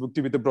ফেসবুক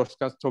টিভিতে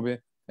ব্রডকাস্ট হবে।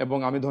 এবং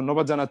আমি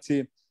ধন্যবাদ জানাচ্ছি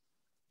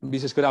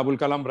বিশেষ করে আবুল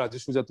কালাম, রাজু,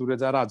 সুজাতুরে,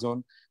 রাজন,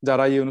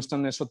 যারা এই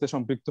অনুষ্ঠানের সাথে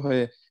সম্পৃক্ত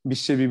হয়ে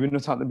বিশ্বে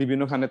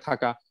বিভিন্নখানে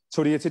থাকা,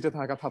 ছড়িয়ে ছিটে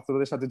থাকা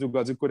ছাত্রদের সাথে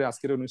যোগাযোগ করে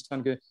আজকের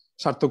অনুষ্ঠানকে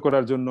সার্থক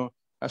করার জন্য,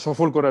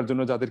 সফল করার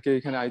জন্য যাদেরকে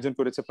এখানে আয়োজন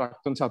করেছে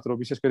প্রাক্তন ছাত্র,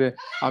 বিশেষ করে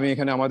আমি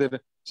এখানে আমাদের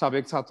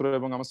সাবেক ছাত্র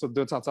এবং আমার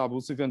শ্রদ্ধেয় চাচা আবু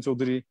সুফিয়ান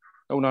চৌধুরী,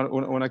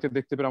 ওনাকে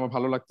দেখতে পেরে আমার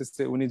ভালো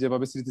লাগতেছে। উনি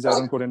যেভাবে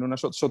স্মৃতিচারণ করেন,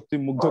 ওনার সত্যি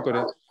মুগ্ধ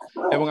করে।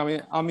 এবং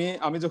আমি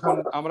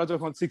আমরা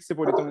যখন 6-এ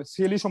পড়ি তখন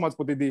শেলি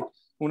সমাজপতি দি,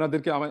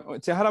 ওনাদেরকে আমার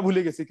চেহারা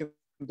ভুলে গেছি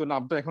কিন্তু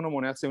নামটা এখনো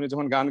মনে আছে। উনি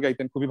যখন গান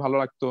গাইতেন খুবই ভালো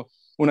লাগতো,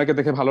 ওনাকে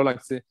দেখে ভালো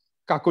লাগছে।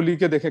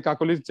 কাকলিকে দেখে,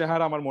 কাকলির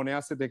চেহারা আমার মনে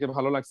আছে, দেখে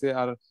ভালো লাগছে।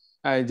 আর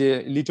যে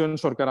লিটন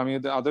সরকার, আমি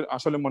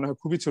আসলে মনে হয়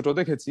খুবই ছোট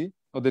দেখেছি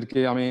ওদেরকে,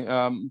 আমি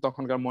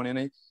তখনকার মনে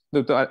নেই।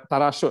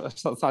 তারা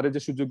স্যারের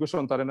যে সুযোগ্য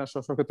সন্তানেরা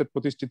স্বশক্ষেত্রে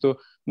প্রতিষ্ঠিত,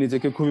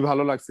 নিজেকে খুবই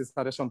ভালো লাগছে।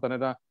 স্যারের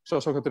সন্তানেরা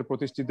স্বশক্ষেত্রে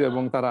প্রতিষ্ঠিত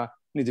এবং তারা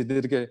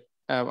নিজেদেরকে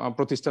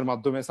প্রতিষ্ঠার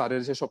মাধ্যমে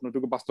স্যারের সেই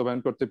স্বপ্নটুকু বাস্তবায়ন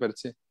করতে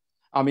পেরেছে।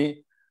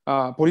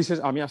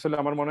 আমি আসলে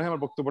আমার মনে হয়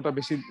আমার বক্তব্যটা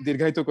বেশি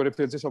দীর্ঘায়িত করে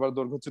ফেলছে, সবার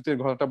দৈর্ঘ্যচ্যুতি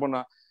ঘটাবো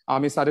না।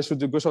 আমি স্যারের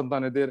সুযোগ্য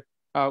সন্তানেদের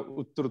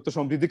উত্তরোত্তর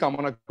সমৃদ্ধি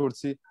কামনা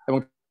করছি এবং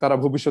তারা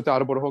ভবিষ্যতে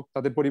আরো বড় হোক।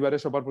 তাদের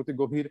পরিবারের সবার প্রতি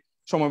গভীর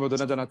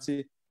সমবেদনা জানাচ্ছি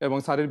এবং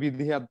স্যারের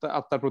বিধি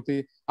আত্মার প্রতি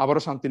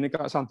আবারও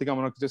শান্তি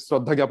কামনা করছি,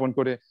 শ্রদ্ধা জ্ঞাপন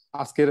করে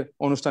আজকের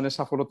অনুষ্ঠানের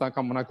সফলতা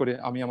কামনা করে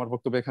আমি আমার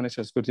বক্তব্য এখানে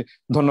শেষ করছি।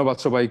 ধন্যবাদ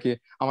সবাইকে।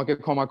 আমাকে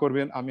ক্ষমা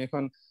করবেন, আমি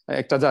এখন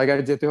একটা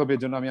জায়গায় যেতে হবে,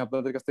 এর জন্য আমি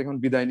আপনাদের কাছ থেকে এখন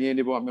বিদায় নিয়ে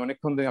নিব। আমি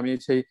অনেকক্ষণ ধরে আমি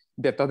সেই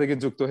 1:30 থেকে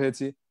যুক্ত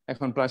হয়েছি,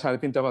 এখন প্রায়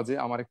 3:30 বাজে,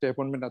 আমার একটা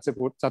অ্যাপয়েন্টমেন্ট আছে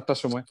 4টার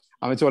সময়,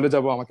 আমি চলে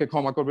যাব। আমাকে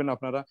ক্ষমা করবেন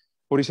আপনারা।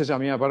 পরিশেষে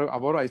আমি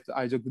আবারও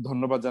আয়োজকদের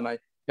ধন্যবাদ জানাই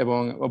এবং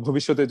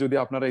ভবিষ্যতে যদি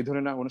আপনারা এই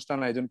ধরনের অনুষ্ঠান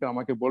আয়োজন করে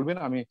আমাকে বলবেন,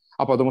 আমি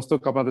আপাতমস্তক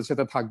আপনাদের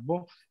সাথে থাকবো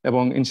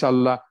এবং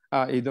ইনশাআল্লাহ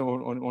এই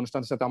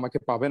অনুষ্ঠানের সাথে আমাকে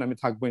পাবেন, আমি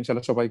থাকবো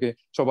ইনশাআল্লাহ। সবাইকে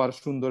সবার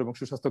সুন্দর এবং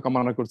সুস্বাস্থ্য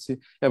কামনা করছি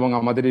এবং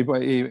আমাদের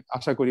এই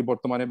আশা করি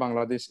বর্তমানে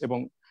বাংলাদেশ এবং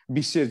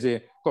বিশ্বের যে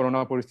করোনা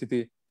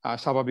পরিস্থিতি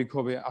স্বাভাবিক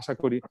হবে, আশা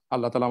করি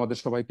আল্লাহ তাআলা আমাদের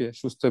সবাইকে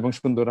সুস্থ এবং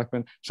সুন্দর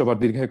রাখবেন। সবার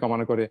দীর্ঘায়ু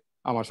কামনা করে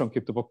আমার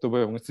সংক্ষিপ্ত বক্তব্য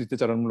এবং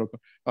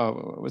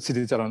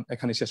স্মৃতিচারণ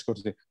এখানে শেষ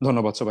করছি।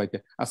 ধন্যবাদ সবাইকে।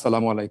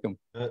 আসসালামু আলাইকুম।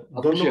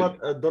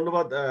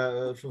 ধন্যবাদ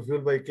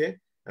শফিউল ভাইকে।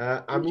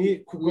 আমি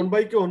খুকন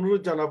ভাইকে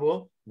অনুরোধ জানাবো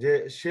যে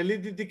শেলি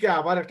দিদিকে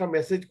আবার একটা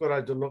মেসেজ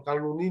করার জন্য,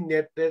 কারণ উনি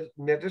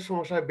নেটের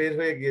সমস্যায় বের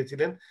হয়ে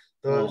গিয়েছিলেন।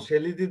 তো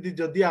শেলি দিদি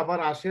যদি আবার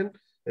আসেন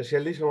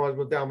শেলি সমাজ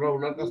মধ্যে, আমরা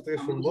ওনার কাছ থেকে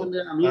শুনবো।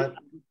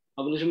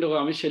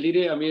 আমি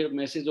শেলিরে আমি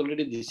মেসেজ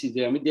অলরেডি দিছি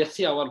যে আমি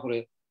দেখছি আবার পরে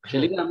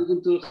শেলিরে আমি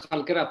কিন্তু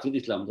কালকে রাত্রে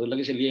দিছিলাম, তোর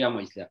লাগে শেলি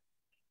আমাইছিলা।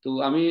 তো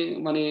আমি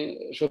মানে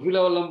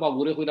শফিউল্লাহ বললাম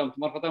বাবুরে কইলাম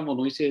তোমার কথা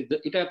মনে হইছে,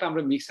 এটা একটা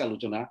আমরা মিক্স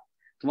আলোচনা,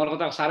 তোমার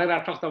কথা স্যারের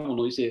একটা কথা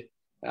মনে হইছে,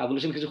 আবুল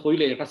হোসেন কিছু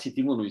কইলে একটা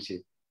স্মৃতি মনে হইছে।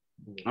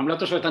 আমরা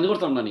তো শয়তানি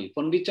করতাম না নি,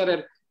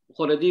 পন্ডিচারের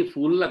করে দিয়ে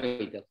ফুল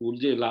লাগাইতা, ফুল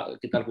যে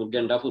তার ফুল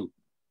গেন্ডা ফুল,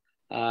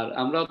 আর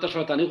আমরা তো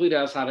শয়তানি কইরা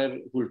স্যারের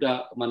ফুলটা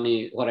মানে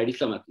হরাই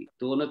দিছিলাম আর কি।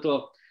 তো ওনে তো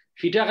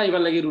ফিটা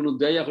খাইবার লাগি রুনুদ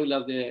দেয়া কইলা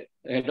যে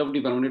হেড অফ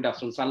ডিপার্টমেন্ট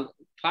ডাকছেন,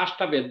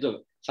 ফার্স্টটা বেদ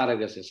স্যারের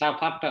গেছে,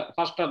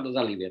 ফার্স্টটা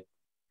জালি বেদ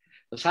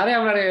স্যারে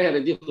আমরা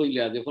হেরে দিয়ে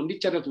কইলা যে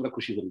পন্ডিচারে তোমরা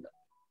খুশি করিলা,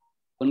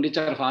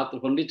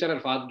 পন্ডিচারের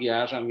ফাঁদ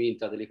গিয়াস আমি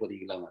ইন্তাদালি করে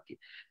গেলাম আর কি।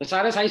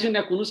 স্যারে চাইছেন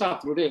না কোনো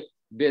ছাত্ররে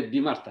বেদ দি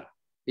মারতা,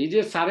 এই যে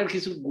স্যারের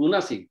কিছু গুণ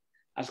আছে,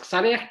 আজকে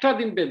স্যারে একটা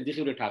দিন বেদ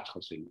দিয়ে টাচ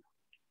করছেন।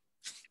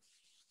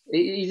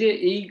 এই যে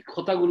এই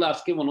কথাগুলো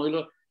আজকে মনে হইলো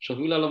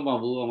শফিউল আলম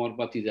বাবু আমার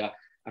বাতিজা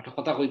একটা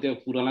কথা কইতে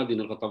পুরানা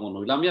দিনের কথা মনে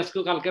হইলো। আমি আজকে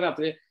কালকে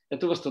রাতে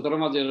এত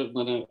ব্যস্ততার মাঝে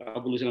মানে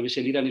বলেছিলাম আমি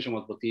শেলি রানী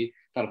সমাজপতি,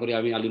 তারপরে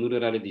আমি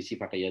আলিনুরের আরে দিছি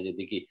পাঠাইয়া যে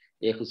দেখি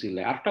এ খুশি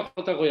আরেকটা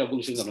কথা কইয়া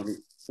বলছি জানো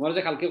তোমার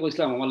যে কালকে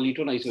কইছিলাম আমার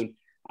লিটন আইসুন,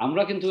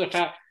 আমরা কিন্তু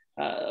একটা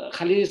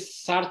খালি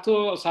স্যার তো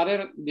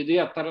স্যারের বিধি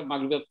আত্মার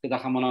মাগরিবে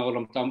দেখা মনে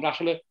করলাম, তো আমরা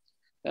আসলে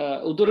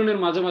উদাহরণের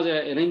মাঝে মাঝে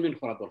অ্যারেঞ্জমেন্ট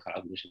করা দরকার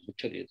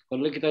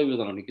করলে কি তাই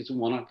জানি কিছু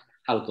মনে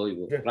হালকা হইব।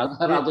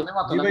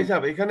 জি ভাই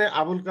সাহেব, এখানে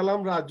আবুল কালাম,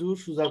 রাজু,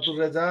 সুজাতুর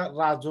রেজা,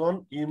 রাজন,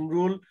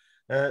 ইমরুল,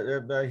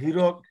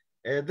 হিরক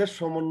এদের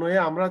সমন্বয়ে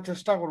আমরা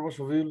চেষ্টা করব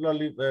শফিউল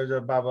আলী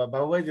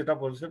বাবু ভাই যেটা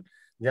বলছেন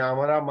যে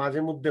আমরা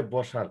মাঝে মধ্যে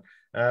বসার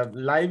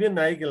লাইভে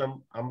নাই গেলাম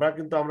আমরা,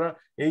 কিন্তু আমরা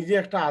এই যে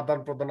একটা আদান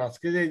প্রদান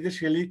আজকে যে এই যে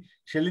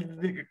শেলি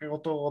দিদিকে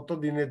কত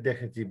দিনে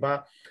দেখেছি, বা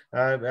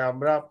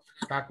আমরা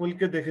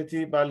কাকুলকে দেখেছি,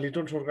 বা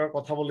লিটন সরকার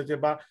কথা বলেছে,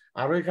 বা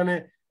আরো এখানে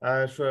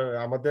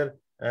আমাদের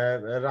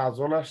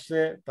রাজন আসছে,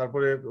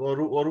 তারপরে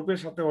অরূপের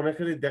সাথে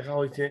অনেকেরই দেখা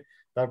হয়েছে,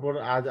 তারপর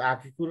আজ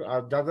আকিকুর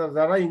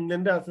যারা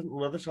ইংল্যান্ডে আছেন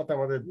ওনাদের সাথে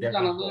আমাদের দেখা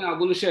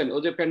আবুল হোসেন ও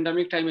যে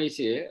প্যান্ডামিক টাইম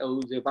আইছে ও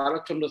যে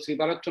শ্রী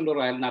ভারতচন্দ্র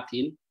রায়ের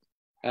নাতিন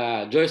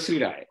জয়শ্রী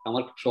রায়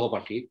আমার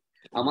সহপাঠী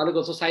আমার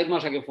গত 4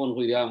 মাস আগে ফোন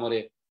করিয়া আমার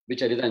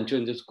বিচারি জানছেন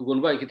যে কুগন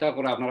ভাই কিতা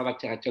করে আপনারা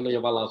বাচ্চা কাচ্চা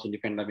লইয়া ভালো আছেন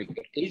প্যান্ডামিক।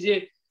 এই যে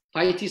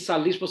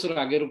 35-40 বছর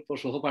আগের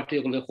সহপাঠী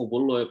হলে খবর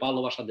লয়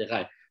ভালোবাসা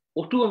দেখায়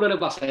ওটু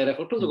আমরা বাসায়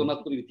রাখো, ওটু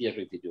জগন্নাথপুর ইতিহাস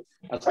ঐতিহ্য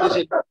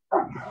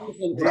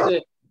আজকে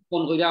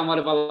ফোন করিয়া আমার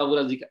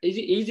বাবা জিজ্ঞা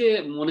এই যে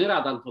মনের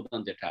আদান প্রদান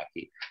যেটা আর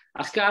কি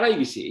আজকে আড়াই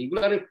গেছে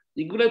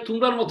এগুলা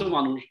তোমরার মতো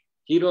মানুষ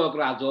হিরক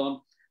রাজন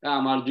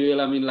আমার জুয়েল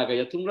আমিন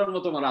লাগাইয়া তোমরার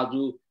মতো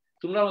রাজু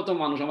তোমরার মতো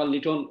মানুষ আমার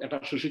লিটন একটা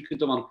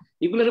সুশিক্ষিত মানুষ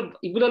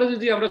এগুলার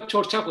যদি আমরা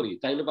চর্চা করি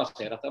তাইলে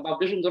বাচ্চায় রাখতে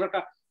বেশ সুন্দর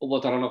একটা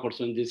অবতারণা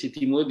করছেন যে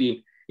স্মৃতিময় দিন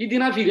এই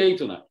দিন আর ফিরেই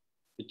তো না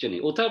বুঝছেন,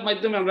 ওটার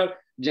মাধ্যমে আমরা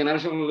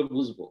জেনারেশন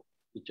বুঝবো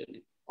বুঝছেন।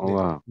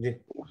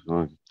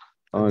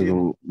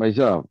 ভাই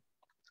সাহেব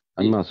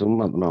আমি মাসুম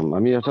মাতলাম,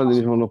 আমি একটা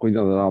জিনিস মনে করি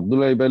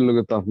আব্দুল্লাহ ভাইয়ের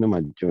লগে তো আপনি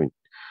মানছেন,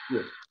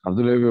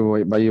 আব্দুল্লাহ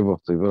ভাই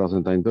বক্তব্য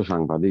আছেন তাই তো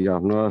সাংবাদিক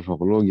আপনারা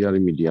সকলেও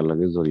গিয়ে মিডিয়ার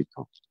লাগে জড়িত।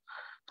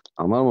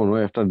 আমার মনে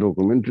হয় একটা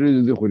ডকুমেন্টারি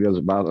যদি করিয়া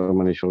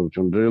মানে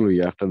শরৎচন্দ্রের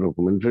লইয়া একটা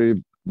ডকুমেন্টারি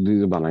যদি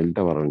বানাই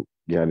দিতে পারেন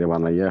গিয়ারে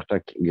বানাইয়া একটা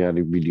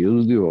গিয়ারি ভিডিও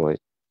যদি হয়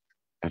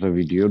একটা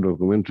ভিডিও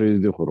ডকুমেন্টারি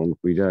যদি করুন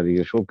কইরা আর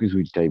সবকিছু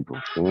চাইব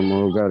তোমার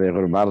মনে হয়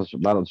এখন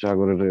ভারত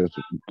সাগরের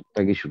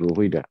থেকে শুরু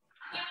হইরা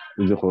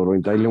যদি করুন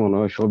তাইলে মনে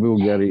হয় সবেও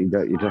গিয়ার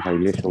এটা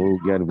খাইলে সবেও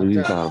গিয়ার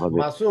বুঝিতে হবে।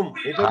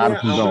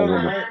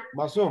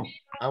 মাসুম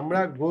আমরা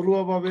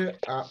ঘরোয়া ভাবে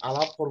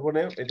আলাপ করবো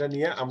না, এটা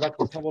নিয়ে আমরা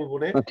কথা বলবো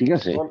না, ঠিক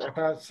আছে।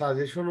 একটা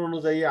সাজেশন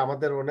অনুযায়ী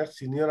আমাদের অনেক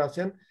সিনিয়র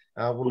আছেন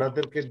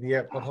ওনাদেরকে দিয়ে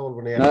কথা বলবো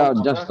না।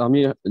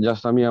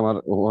 আমি আমার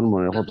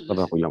মনের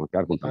কথাটা কইলাম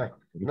আর কথা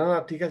না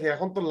ঠিক আছে,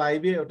 এখন তো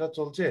লাইভে ওটা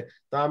চলছে,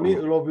 তো আমি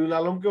রবিউল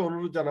আলমকে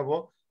অনুরোধ জানাবো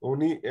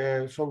উনি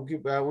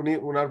উনি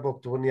ওনার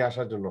বক্তব্য নিয়ে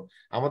আসার জন্য।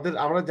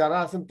 আমরা যারা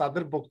আছেন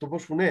তাদের বক্তব্য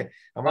শুনে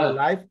আমরা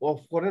লাইভ অফ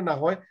করে না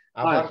হয়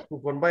আবার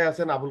কুকন ভাই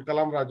আছেন, আবুল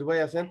কালাম, রাজু ভাই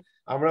আছেন,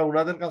 আমরা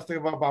ওনাদের কাছ থেকে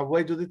বা বাবু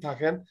ভাই যদি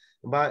থাকেন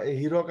বা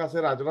হিরক আছে,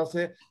 রাজন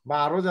আছে, বা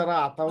আরো যারা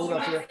আতাউর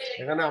আছে,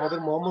 এখানে আমাদের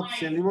মোহাম্মদ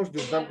সেলিমও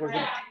যোগদান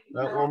করেছেন,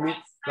 অমিত,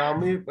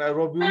 আমি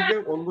রবিউলকে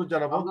অনুরোধ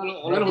জানাবো।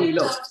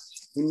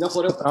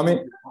 আমি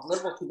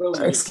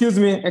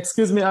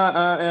এক্সকিউজ মি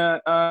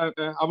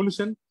আবুল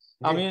হোসেন,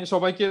 আমি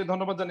সবাইকে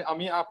ধন্যবাদ জানাই।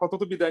 আমি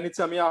আপাতত বিদায়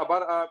নিচ্ছি, আমি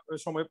আবার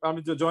সময় আমি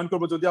জয়েন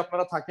করব, যদি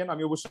আপনারা থাকেন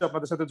আমি অবশ্যই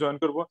আপনাদের সাথে জয়েন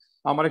করব।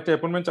 আমার একটা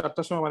অ্যাপয়েন্টমেন্ট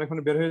 4টার সময়, আমার এখন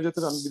বের হয়ে যেতে,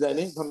 আমি বিদায়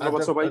নেই।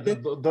 ধন্যবাদ সবাইকে,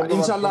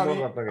 ইনশাআল্লাহ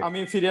আমি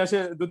ফিরে আসে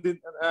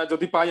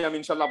যদি পাই আমি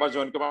ইনশাআল্লাহ আবার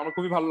জয়েন করব। আমার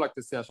খুবই ভালো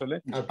লাগতেছে আসলে,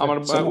 আমার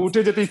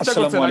উঠে যেতে ইচ্ছা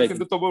করছে না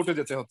কিন্তু তবে উঠে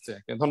যেতে হচ্ছে।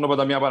 ধন্যবাদ,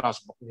 আমি আবার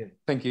আসবো।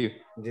 Thank you.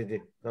 জি জি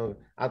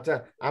আচ্ছা,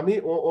 আমি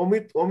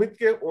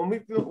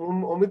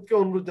অমিতকে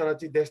অনুরোধ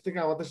জানাচ্ছি, দেশ থেকে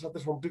আমাদের সাথে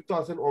সম্পৃক্ত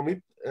আছেন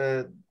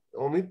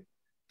অমিত,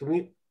 তুমি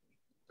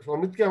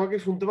অমিতকে আমাকে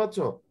শুনতে পাচ্ছ?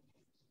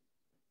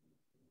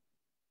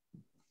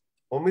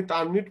 অমিত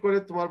আনমিউট করে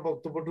তোমার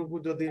বক্তব্যটুকু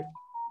যদি।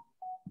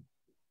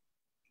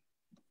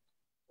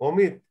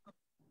 অমিত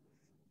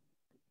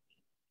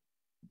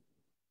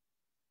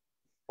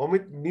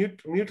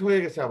মিউট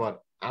হয়ে গেছে, আবার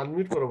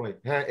আনমিউট করো ভাই।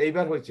 হ্যাঁ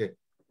এইবার হয়েছে।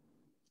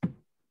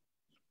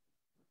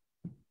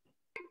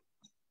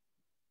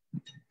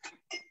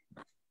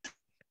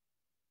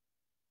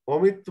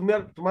 অমিত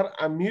তোমার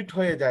মিউট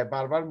হয়ে যায়,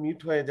 বারবার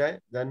মিউট হয়ে যায়,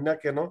 জানি না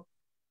কেন।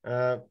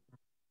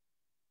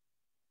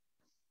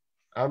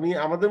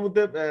 আমাদের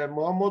মধ্যে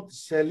মোহাম্মদ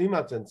সেলিম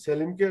আছেন,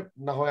 সেলিমকে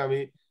না হয় আমি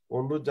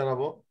অনুরোধ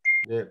জানাবো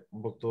যে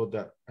বক্তব্য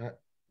দেয়। হ্যাঁ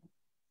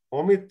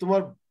অমিত,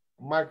 তোমার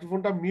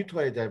মাইক্রোফোনটা মিউট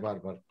হয়ে যায়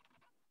বারবার।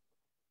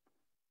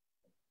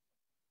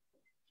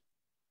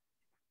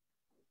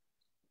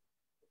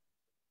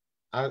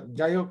 আর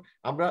যাই হোক,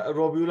 আমরা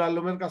রবিউল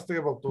আলমের কাছ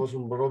থেকে বক্তব্য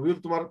শুনবো। রবিউল,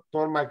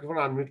 তোমার মাইক্রোফোন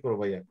আনমিউট করো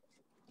ভাইয়া।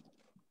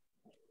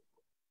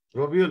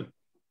 রবিউল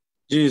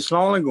জি,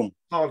 আসসালামু আলাইকুম।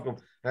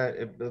 হ্যাঁ,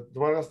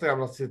 তোমার কাছ থেকে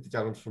আমরা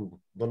স্মৃতিচারণ শুনবো।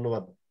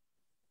 ধন্যবাদ।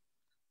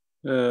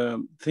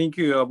 থ্যাংক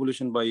ইউ আবুল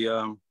হোসেন ভাই।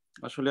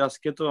 আসলে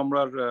আজকে তো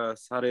আমরা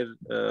স্যারের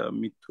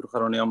মৃত্যুর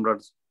কারণে আমরা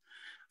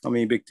আমি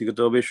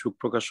ব্যক্তিগতভাবে সুখ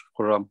প্রকাশ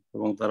করলাম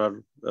এবং তার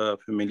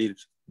ফ্যামিলির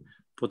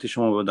প্রতি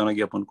সমবেদনা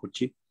জ্ঞাপন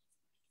করছি।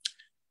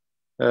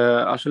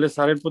 আসলে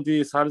স্যারের প্রতি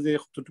স্যার যে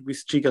কতটুকু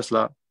স্ট্রিক্ট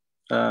আসলা,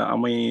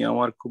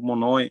 আমার খুব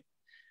মনে হয়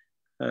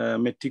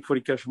মেট্রিক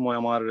পরীক্ষার সময়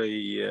আমার এই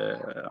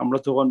আমরা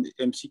তখন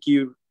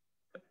এমসিকিউ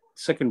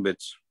সেকেন্ড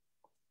ব্যাচ,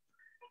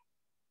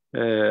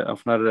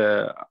 আপনার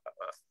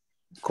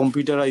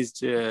কম্পিউটারাইজড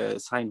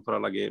সাইন করা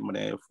লাগে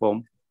মানে ফর্ম,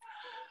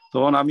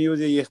 তখন আমিও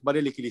যে একবারে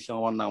লিখে দিছিলাম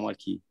আমার নাম আর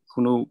কি,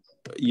 কোনো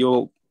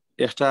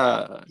একটা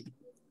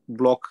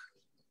ব্লক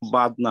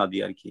বাদ না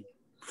দিয়ে আর কি,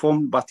 ফর্ম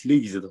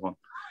বাতিলই গেছে। তখন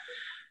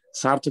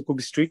স্যার তো খুব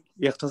স্ট্রিক্ট,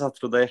 একটা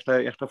ছাত্র দেয়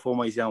একটা ফর্ম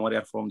আইছে, আমার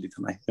আর ফর্ম দিতে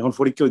নাই, এখন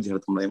পরীক্ষাও দিতে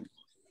তোমরা।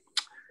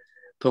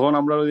 তখন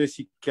আমরা যে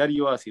শিক্ষার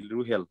আছিল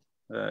রুহেল,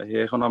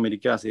 এখন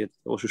আমেরিকা আছে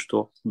অসুস্থ,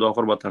 দোয়া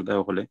করবার তার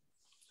দেওয়া হলে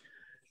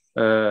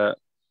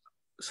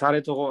স্যারে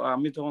তখন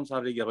আমি তখন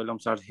স্যার গিয়ে বললাম,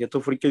 স্যার হে তো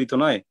পরীক্ষা দিত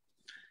নয়,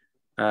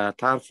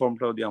 তার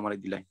ফর্মটাও দিয়ে আমার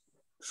দিলাই।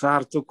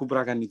 স্যার তো খুব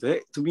রাগান্বিত,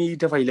 তুমি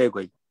এইটা পাইলাই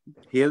কই,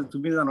 হে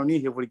তুমি জানো নি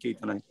হে পরীক্ষা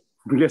দিত নাই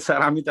বুঝলে।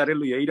 স্যার আমি তারে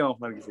লইয়া এইরাম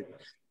আপনার কাছে,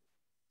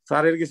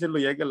 স্যারের কাছে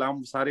লইয়া গেলাম,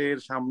 স্যারের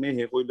সামনে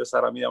হে কইলো,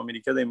 স্যার আমি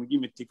আমেরিকা যাই কি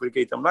মেট্রিক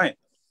পরীক্ষা দিতাম নাই,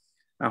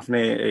 আপনি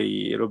এই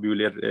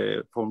রবিউলের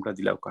ফর্মটা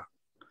দিলাও কা।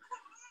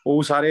 ও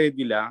স্যারে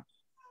দিলা,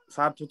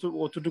 স্যার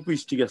অতটুকু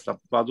স্টিক আসলাম,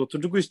 বা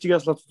যতটুকু স্টিক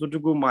আসলাম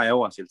ততটুকু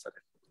মায়াও আছিল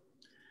স্যারের।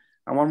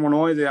 আমার মনে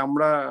হয় যে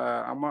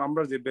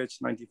আমরা যে ব্যাচ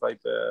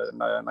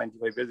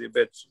 95 এর যে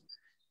ব্যাচ,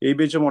 এই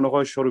ব্যাচে মনে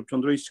হয়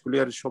স্বরূপচন্দ্র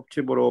স্কুলের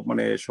সবচেয়ে বড়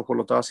মানে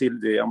সফলতা আছিল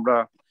যে আমরা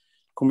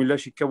কুমিল্লা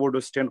শিক্ষা বোর্ডে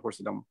স্ট্যান্ড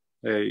করছিলাম।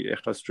 এই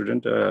একটা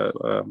স্টুডেন্ট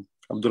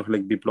আব্দুল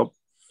খালেক বিপ্লব,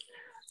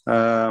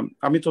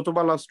 আমি তত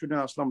ভালো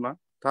স্টুডেন্ট আসলাম না,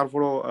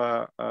 তারপরও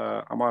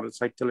আমার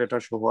সাইটটা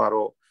লেটার সহ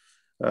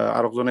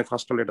আরেকজনে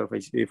ফার্স্টটা লেটার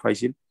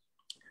পাইছিল।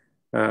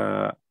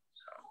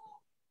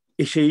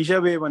 সেই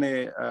হিসাবে মানে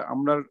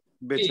আমরা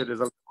ব্যাচের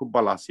রেজাল্ট খুব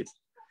ভালো আছিল।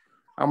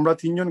 আমরা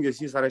তিনজন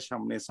গেছি স্যারের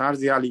সামনে, স্যার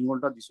যে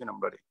আলিঙ্গনটা দিচ্ছেন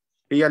আমরা,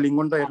 এই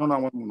আলিঙ্গনটা এখনো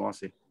আমার মনে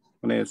আছে।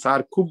 মানে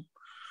স্যার খুব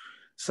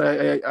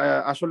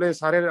আসলে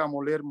স্যারের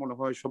আমলের মনে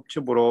হয়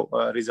সবচেয়ে বড়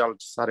রেজাল্ট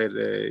স্যারের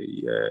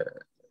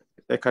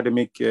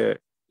একাডেমিক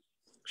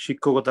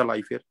শিক্ষকতা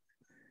লাইফের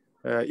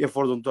এ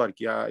পর্যন্ত আর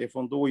কি, এ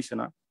পর্যন্ত হইছে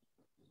না।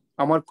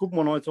 আমার খুব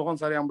মনে হয় তখন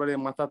স্যারে আমরা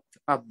মাথা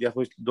হাত দিয়া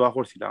দোয়া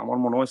করছিলাম, আমার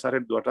মনে হয়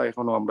স্যারের দোয়াটা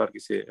এখনো আমরা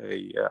কাছে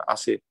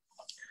আছে।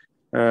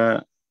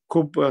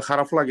 খুব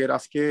খারাপ লাগে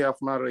আজকে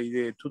আপনার এই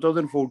যে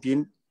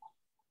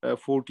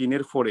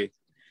 2014 পরে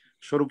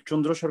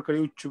স্বরূপচন্দ্র সরকারি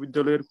উচ্চ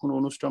বিদ্যালয়ের কোন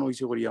অনুষ্ঠান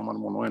হয়েছে করি আমার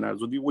মনে হয় না,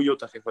 যদি ওইও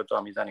থাকে হয়তো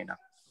আমি জানি না।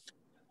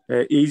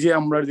 এই যে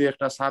আমরা যে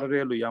একটা স্যার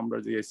লই, আমরা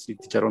যে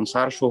স্মৃতিচারণ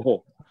স্যার সহ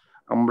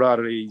আমরা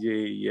এই যে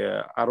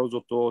আরো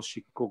যত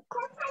শিক্ষক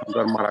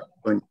আমরা মারা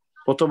গেছেন,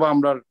 অথবা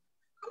আমরা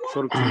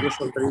স্বরূপচন্দ্র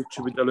সরকারি উচ্চ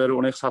বিদ্যালয়ের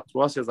অনেক ছাত্র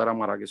আছে যারা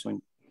মারা গেছেন,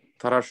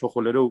 তারা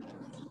সকলেরও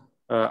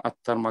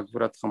আত্মার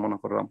মাগফিরাত কামনা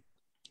করলাম।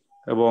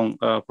 এবং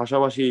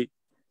পাশাপাশি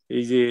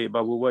এই যে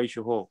বাবু ভাই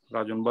সহ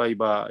রাজন ভাই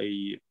বা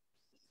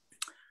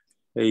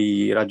এই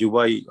রাজু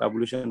ভাই,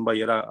 আবুল হোসেন ভাই,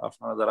 এরা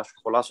আপনারা যারা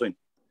সকল আছেন,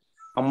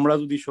 আমরা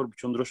যদি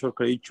স্বরূপচন্দ্র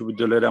সরকারি উচ্চ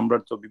বিদ্যালয়ের আমরা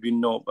তো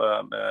বিভিন্ন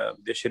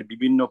দেশের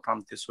বিভিন্ন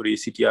প্রান্তে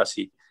ছড়িয়ে ছিটিয়ে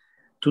আছি,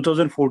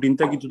 2014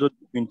 থেকে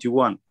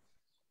 2021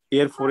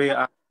 এর পরে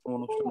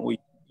অনুষ্ঠান ওই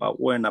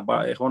না, বা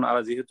এখন আর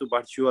যেহেতু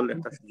ভার্চুয়াল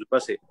একটা সুযোগ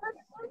আছে,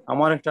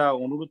 আমার একটা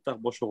অনুরোধ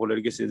থাকবো সকলের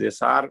কাছে যে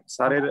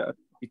স্যারের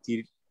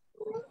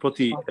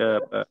প্রতি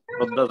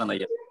শ্রদ্ধা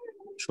জানাইয়া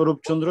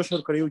স্বরূপচন্দ্র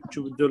সরকারি উচ্চ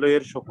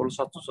বিদ্যালয়ের সকল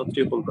ছাত্রছাত্রী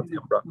কলকাতায়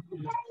আমরা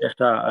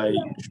একটা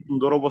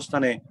সুন্দর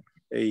অবস্থানে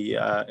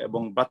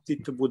এবং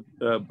ভ্রাতৃত্ববোধ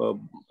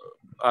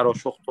আরো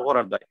শক্ত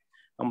করার দায়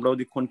আমরা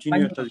যদি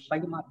কন্টিনিউ একটা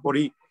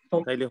করি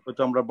তাইলে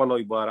হয়তো আমরা ভালো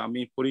হইব। আর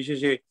আমি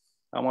পরিশেষে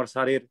আমার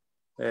স্যারের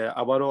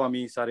আবারও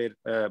আমি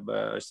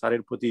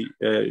স্যারের প্রতি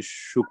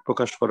সুখ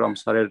প্রকাশ করলাম,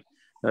 স্যারের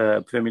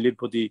ফ্যামিলির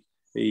প্রতি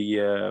এই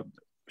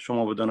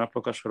সমবেদনা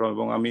প্রকাশ করলাম,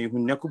 এবং আমি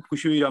শুনিয়া খুব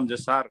খুশি হইলাম যে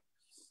স্যার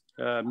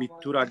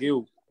মৃত্যুর আগেও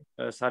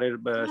স্যারের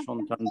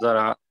সন্তান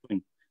যারা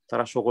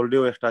তারা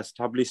সকলেও একটা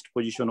এস্টাবলিশড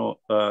পজিশনও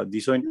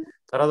দিছেন,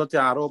 তারা যাতে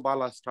আরো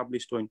ভালো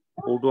এস্টাবলিশড হইন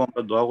ওটাও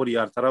আমরা দোয়া করি।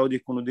 আর তারাও যদি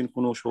কোনোদিন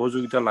কোনো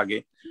সহযোগিতা লাগে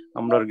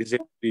আমরা কাছে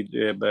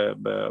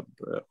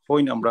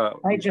হইন আমরা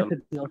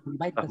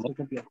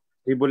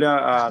এই বলে।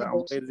 আর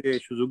আমাদের যে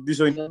সুযোগ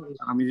দিছেন,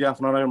 আমি যে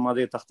আপনার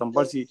মাঝে থাকতাম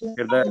পারছি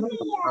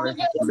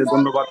সকলের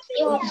ধন্যবাদ,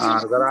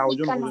 আর যারা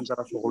আয়োজন করেন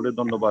তারা সকলের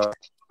ধন্যবাদ।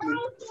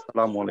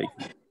 আসসালামু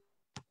আলাইকুম।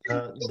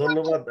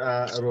 ধন্যবাদ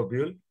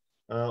রবিউল,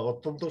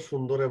 অত্যন্ত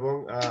সুন্দর। এবং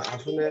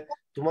আসলে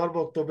তোমার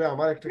বক্তব্যে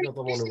আমার একটা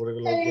কথা মনে পড়ে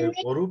গেল যে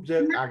অরূপ যে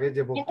আগে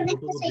যে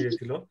বক্তব্যটুকু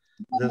দিয়েছিল,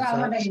 যে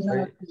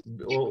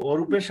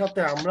অরূপের সাথে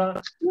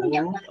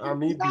অরূপ,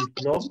 আমি,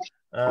 বিপ্লব,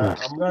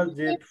 আমরা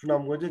যে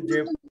সুনামগঞ্জে যে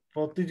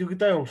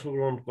প্রতিযোগিতায়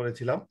অংশগ্রহণ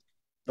করেছিলাম,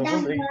 তখন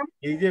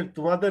এই যে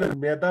তোমাদের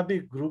মেধাবী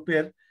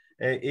গ্রুপের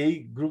এই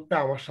গ্রুপটা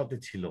আমার সাথে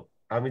ছিল,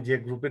 আমি যে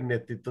গ্রুপের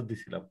নেতৃত্ব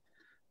দিছিলাম।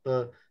 তো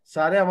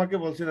স্যারে আমাকে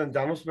বলছিলেন,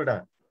 জানোস বেটা,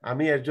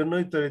 আমি এর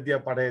জন্যই তৈরি দিয়া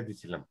পাঠিয়ে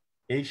দিছিলাম,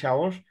 এই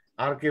সাহস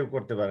আর কেউ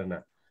করতে পারে না।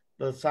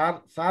 তো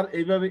স্যার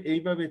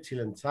এইভাবে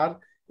ছিলেন। স্যার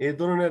এই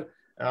ধরনের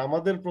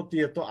আমাদের প্রতি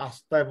এত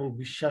আস্থা এবং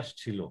বিশ্বাস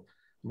ছিল,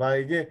 বা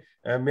এই যে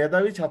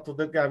মেধাবী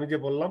ছাত্রদেরকে আমি যে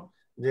বললাম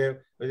যে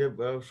ওই যে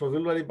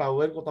শফিউল বাড়ি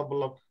বাবুয়ের কথা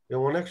বললাম, যে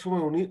অনেক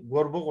সময় উনি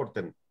গর্ব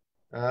করতেন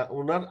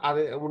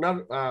উনার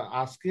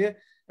আজকে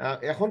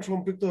এখন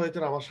সম্পৃক্ত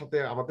হয়েছেন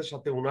আমাদের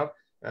সাথে উনার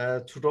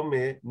ছোট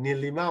মেয়ে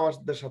নীলিমা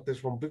আমাদের সাথে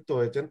সম্পৃক্ত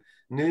হয়েছেন।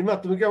 নীলিমা,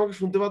 তুমি কি আমাকে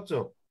শুনতে পাচ্ছ?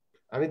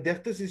 আমি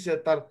দেখতেছি সে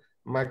তার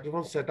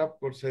মাইক্রোফোন সেট আপ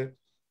করছে।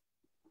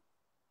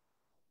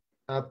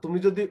 তুমি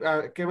যদি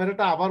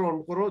ক্যামেরাটা আবার অন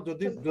করো,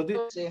 যদি যদি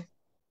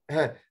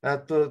হ্যাঁ,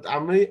 তো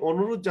আমি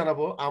অনুরোধ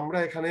জানাবো, আমরা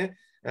এখানে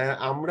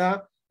আমরা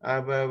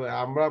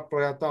আমরা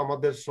প্রয়াত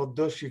আমাদের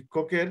শ্রদ্ধেয়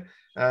শিক্ষকের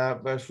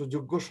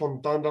সুযোগ্য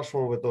সন্তানরা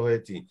সমবেত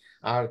হয়েছি।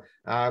 আর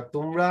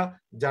তোমরা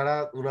যারা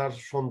উনার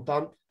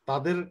সন্তান,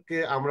 তাদেরকে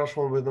আমরা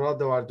সমবেদনা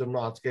দেওয়ার জন্য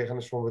আজকে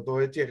এখানে সমবেত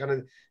হয়েছি। এখানে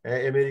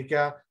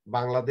আমেরিকা,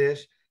 বাংলাদেশ,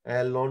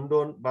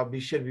 লন্ডন বা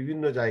বিশ্বের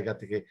বিভিন্ন জায়গা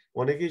থেকে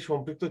অনেকেই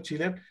সম্পৃক্ত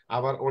ছিলেন,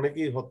 আবার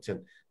অনেকেই হচ্ছেন।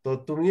 তো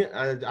তুমি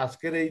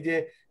আজকের এই যে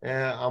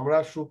আমরা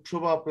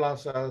শোকসভা প্লাস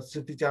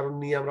স্মৃতিচারণ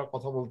নিয়ে আমরা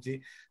কথা বলছি,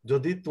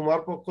 যদি তোমার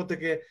পক্ষ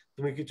থেকে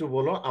তুমি কিছু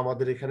বলো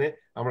আমাদের এখানে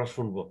আমরা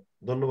শুনবো।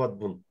 ধন্যবাদ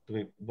বোন,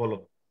 তুমি বলো।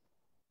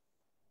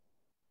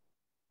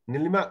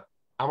 নীলিমা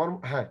আমার,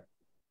 হ্যাঁ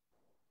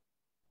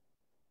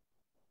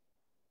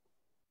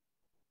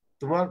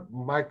তোমার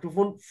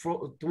মাইক্রোফোন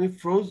তুমি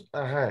ফ্রোজ,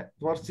 হ্যাঁ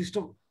তোমার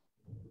সিস্টেম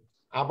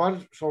আবার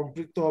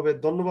সম্পৃক্ত হবে।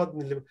 ধন্যবাদ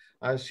নীলিমা,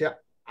 সে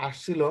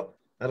আসছিল।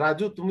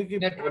 রাজু তুমি কি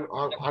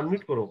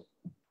আনমিউট করো।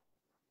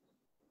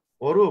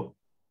 অরূপ,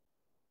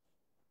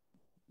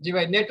 জি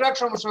ভাই, নেটওয়ার্ক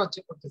সমস্যা হচ্ছে।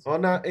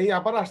 না এই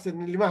আবার আসছে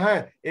নীলিমা,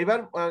 হ্যাঁ এবার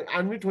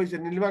আনমিউট হয়েছে।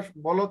 নীলিমা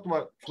বলো,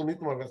 তোমার শুনি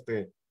তোমার কাছ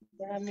থেকে।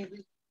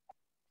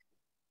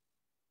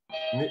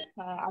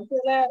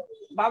 আসলে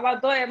বাবা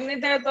তো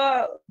এমনিতে তো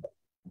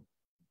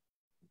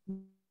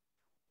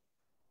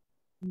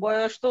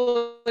বয়স তো,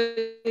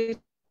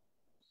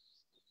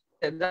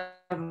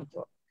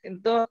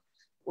 কিন্তু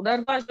ওনার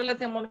তো আসলে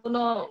তেমন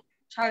কোনো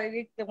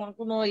শারীরিক তেমন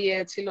কোনো ইয়ে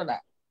ছিল না।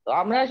 তো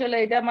আমরা আসলে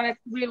এটা মানে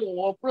খুবই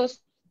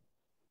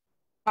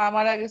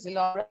মারা গেছিল,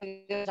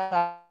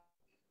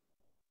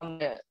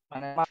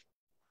 মানে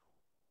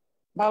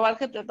বাবার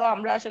ক্ষেত্রে তো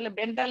আমরা আসলে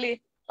মেন্টালি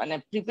মানে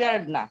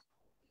প্রিপেয়ার্ড না।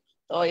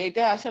 তো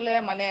এটা আসলে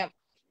মানে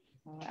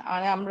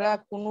আমরা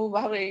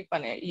কোনোভাবেই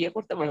মানে ইয়ে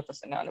করতে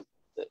পারতেছি না। মানে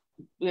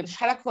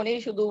সারাক্ষণই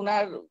শুধু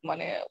উনার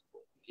মানে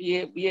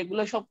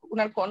ইয়েগুলো সব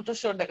উনার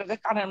কণ্ঠস্বর দেখা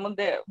যায় কানের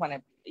মধ্যে মানে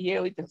ইয়ে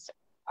হইতেছে।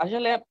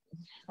 আসলে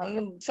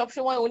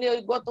সবসময় উনি ওই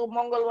গত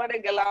মঙ্গলবারে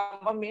গেলাম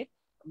আমি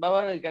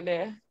বাবার ওইখানে,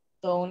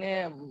 তো উনি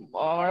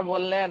আমার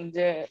বললেন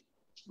যে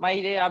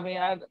মাইরে আমি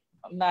আর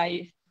নাই,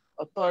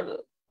 তোর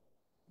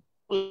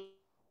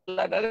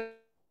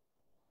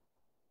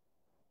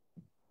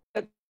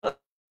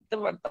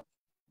পারতাম।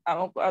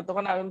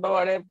 তখন আমি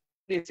বাবারে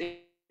দিয়েছি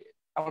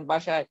আমার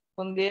বাসায়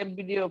ফোন দিয়ে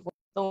ভিডিও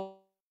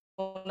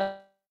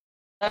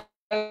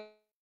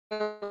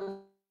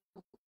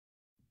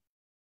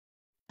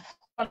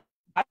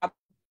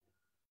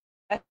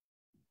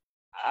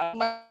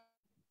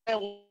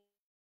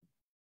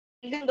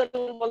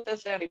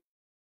বলতেছে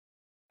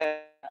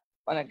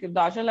মানে, কিন্তু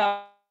আসলে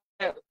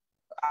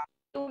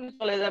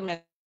চলে যাবে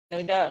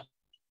এটা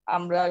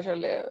আমরা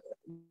আসলে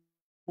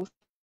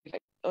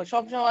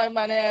সবসময়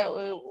মানে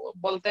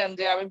বলতেন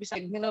যে আমি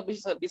একদিনও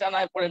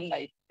বিছানায় পড়েন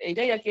নাই।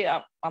 এইটাই আর কি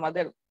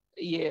আমাদের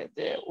ইয়ে,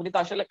 যে উনি তো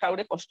আসলে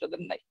কাউরে কষ্ট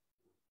দেন নাই,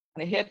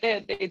 মানে হেঁটে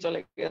হেঁটেই চলে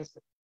গেছে।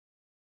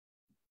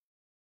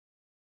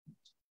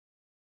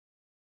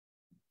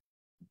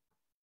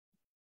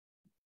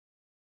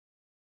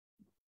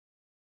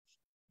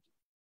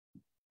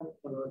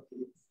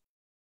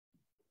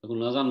 এখন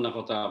না জান না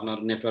কথা, আপনার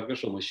নেটওয়ার্কের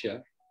সমস্যা,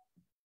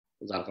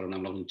 যার কারণে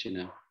আমরা শুনছি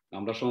না।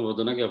 আমরা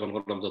সমবেদনা জ্ঞাপন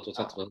করলাম যত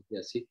ছাত্রছাত্রী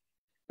আছি,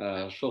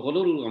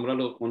 সকলের আমরা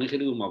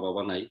অনেকেরই মা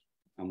বাবা নাই,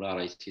 আমরা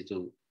আড়াইছি। তো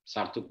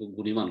স্যার তো খুব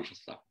গুণী মানুষ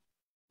আসলাম,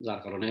 যার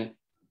কারণে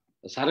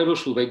স্যারেরও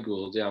সৌভাগ্য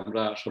যে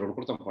আমরা স্মরণ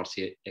করতে পারছি।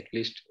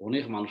 অ্যাটলিস্ট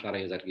অনেক মানুষ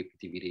আড়াই হাজার কি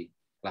পৃথিবীর এই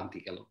ক্লান্তি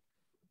গেল।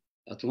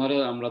 তোমার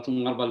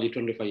বা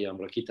লিটন পাই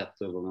আমরা কৃতার্থ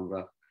এবং আমরা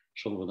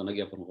সমবেদনা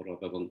জ্ঞাপন করব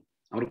এবং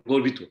আমরা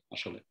গর্বিত।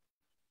 আসলে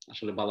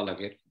আসলে ভালো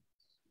লাগে,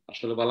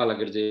 আসলে ভালো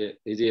লাগে যে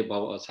এই যে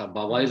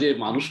বাবাই যে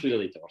মানুষ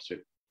ফিরে দিতে পারছে,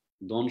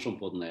 ধন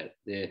সম্পদ নেয়,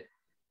 যে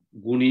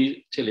গুণী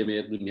ছেলে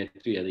মেয়ের দুনিয়া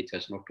ফিরিয়ে দিতে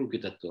আসেন, অট্ট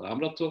কৃতার্থ।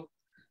 আমরা তো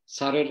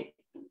স্যারের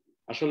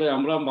আসলে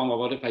আমরা মা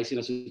বাবারে পাইছি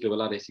না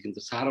ছোটবেলা রয়েছি, কিন্তু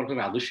স্যার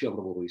ওখানে আদর্শই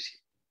আমরা বড় হয়েছি।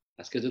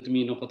 আজকে যে তুমি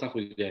ইনো কথা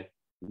কইলে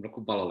আমরা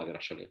খুব ভালো লাগে।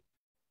 আসলে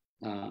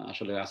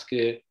আসলে আজকে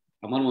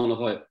আমার মনে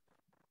হয়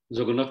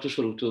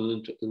জগন্নাথপুর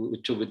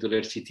উচ্চ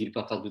বিদ্যালয়ের স্মৃতির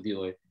পাতা যদি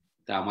হয়,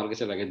 তা আমার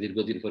কাছে লাগে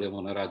দীর্ঘদিন পরে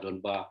মনে হয় রাজন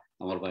বা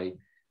আমার ভাই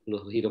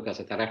হিরো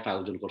কাছে তারা একটা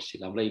আয়োজন করছিল,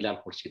 আমরা ইলার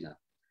করছি না।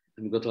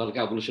 আমি গতকালকে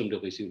আবুল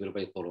সন্ধ্যে হয়েছি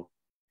ভাই করো।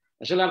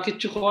 আসলে আর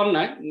কিচ্ছু হওয়ার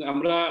নাই,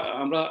 আমরা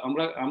আমরা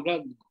আমরা আমরা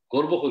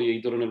গর্ব করি এই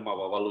ধরনের মা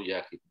বাবা লইয়া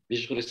আর কি।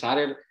 বিশেষ করে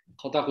স্যারের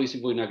কথা কইছি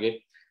বই আগে,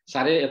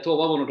 স্যারে এত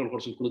অভাব অনটন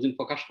করছেন, কোনোদিন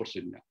প্রকাশ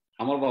করছেন না।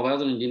 আমার বাবা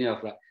একজন ইঞ্জিনিয়ার,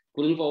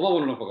 কোনোদিন অভাব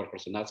অনটন প্রকাশ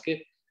করছেন না। আজকে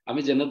আমি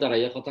জেনে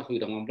দাঁড়াইয়া কথা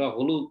কইলাম, আমরা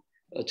হলু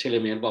ছেলে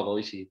মেয়ের বাবা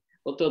হয়েছি,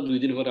 অত 2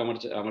 দিন পরে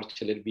আমার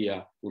ছেলের বিয়া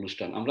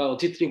অনুষ্ঠান, আমরা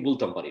অতিথি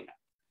বলতাম পারি না,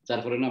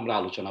 যার কারণে আমরা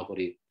আলোচনা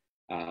করি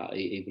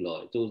এইগুলো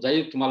হয়। তো যাই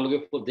হোক, তোমার লোকে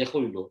দেখা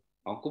হইলো,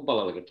 আমার খুব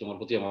ভালো লাগে, তোমার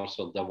প্রতি আমার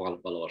শ্রদ্ধা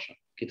ভালোবাসা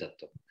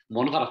কৃতার্থ।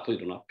 মন খারাপ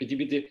হইল না,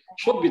 পৃথিবীতে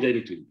সব বিদায়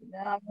নিতে হইল।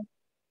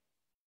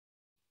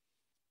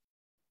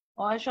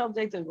 সব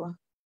যাইতে হইব,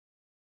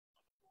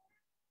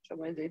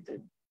 সবাই যাইতে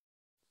হইব।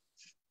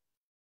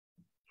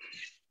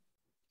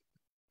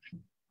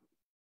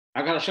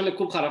 আগে আসলে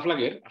খুব খারাপ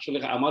লাগে আসলে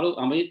আমারও,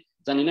 আমি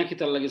জানি না কি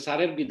তার লাগে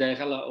স্যারের বিদায়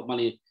খেলা,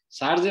 মানে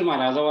স্যার যে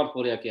মারা যাওয়ার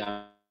পরে আর কি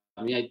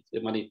আমি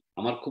মানে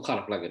আমার খুব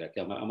খারাপ লাগে আর কি,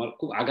 আমার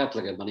খুব আঘাত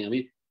লাগে। মানে আমি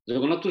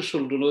জগন্নাথপুর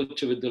সরকারি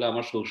উচ্চ বিদ্যালয়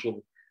আমার শৈশব,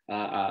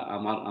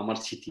 আমার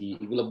স্মৃতি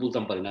এগুলো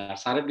বলতাম পারি না। আর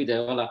স্যারের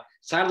বিদায় বেলা,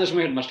 স্যার যে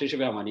সময় হেডমাস্টার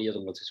হিসেবে আমার নিয়ে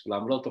জগন্নাথ স্কুল,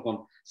 আমরাও তখন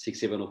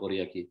 6-7 পড়ি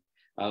আর কি।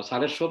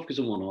 স্যারের সব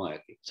কিছু মনে হয়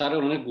আর কি,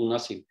 স্যারের অনেক গুণ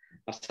আছে।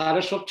 আর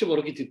স্যারের সবচেয়ে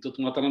বড় কৃতিত্ব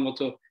তোমার তার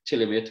মতো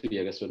ছেলে মেয়ে তৈরি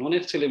গেছে।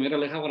 অনেক ছেলে মেয়েরা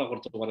লেখাপড়া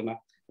করতে পারে না,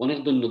 অনেক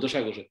দৈন্য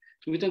দশা গেছে,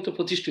 তুমি তো একটা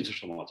প্রতিষ্ঠিত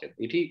সমাজের,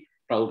 এটি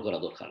প্রাউড করা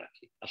দরকার আর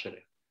কি আসলে।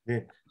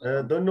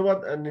 ধন্যবাদ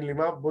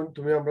নীলিমা বোন,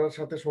 তুমি আমার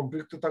সাথে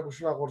সম্পৃক্ততা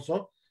ঘোষণা করছো,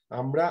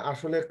 আমরা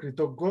আসলে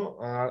কৃতজ্ঞ।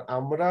 আর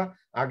আমরা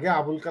আগে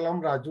আবুল কালাম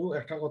রাজু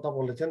একটা কথা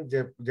বলেছেন,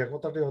 যে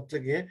কথাটি হচ্ছে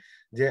গিয়ে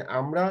যে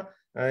আমরা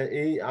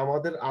এই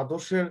আমাদের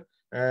আদর্শের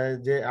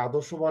যে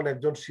আদর্শবান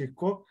একজন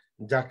শিক্ষক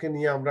যাকে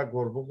নিয়ে আমরা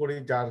গর্ব করি,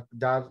 যার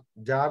যার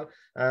যার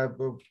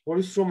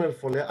পরিশ্রমের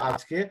ফলে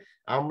আজকে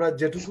আমরা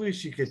যেটুকুই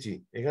শিখেছি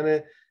এখানে,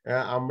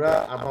 আমরা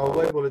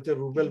বাবুভাই বলেছে,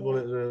 রুবেল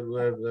বলে,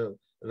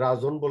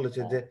 রাজন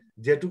বলেছে যে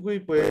যেটুকুই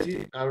পেয়েছি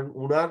কারণ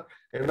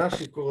এনার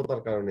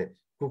শিক্ষকতার কারণে।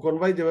 খুকন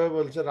ভাই যেভাবে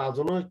বলছে,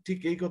 রাজনও ঠিক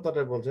এই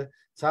কথাটাই বলছে,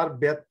 স্যার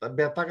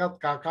বেতাঘাত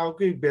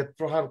কাউকেই বেত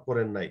প্রহার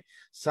করেন নাই।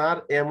 স্যার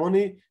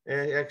এমনই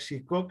এক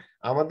শিক্ষক,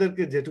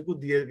 আমাদেরকে যেটুকু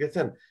দিয়ে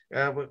গেছেন।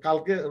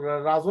 কালকে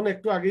রাজন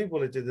একটু আগেই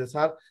বলেছে যে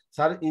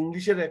স্যার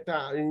ইংলিশের একটা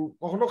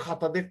কখনো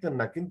খাতা দেখতেন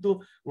না, কিন্তু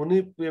উনি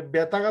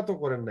বেতাঘাত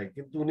করেন নাই,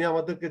 কিন্তু উনি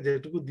আমাদেরকে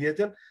যেটুকু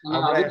দিয়েছেন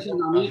আমরা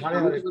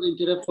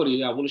করি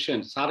আবুল হোসেন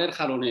স্যারের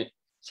কারণে।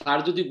 স্যার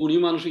যদি গুণী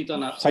মানুষ হইতো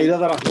না,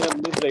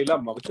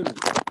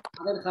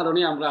 স্যারের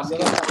কারণে আমরা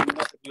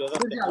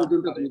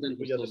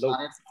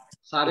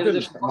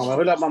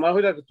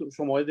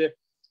সময় যে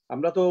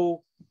আমরা তো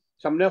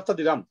সামনে হপ্তাহ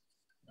দিলাম,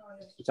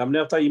 সামনে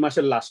হপ্তাহ এই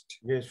মাসের লাস্ট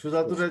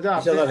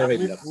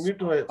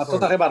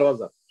থাকে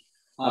 12,000।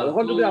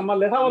 এখন যদি আমার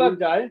লেখাপড়া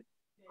যায়,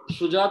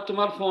 সুজাত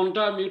তোমার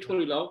ফোনটা মিউট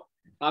করে দাও।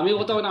 আমি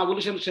কথা আবুল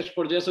হোসেন শেষ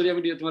পর্যায়ে সরি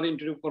আমি তোমার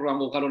ইন্টারভিউ করলাম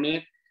ও কারণে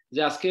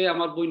যে আজকে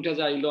আমার বোনটা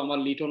যে আইলো, আমার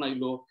লিটন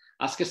আইলো,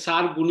 আজকে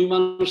স্যার গুণী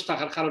মানুষ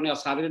থাকার কারণে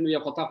স্যারের নিয়ে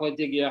কথা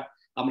কইতে গিয়া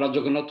আমরা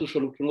জগন্নাথপুর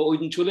স্বরূপ ওই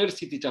অঞ্চলের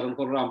স্মৃতিচারণ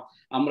করলাম,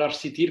 আমরা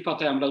স্মৃতির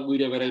পাতায় আমরা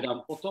ঘুরে বেড়াইলাম,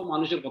 কত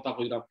মানুষের কথা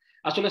কইলাম।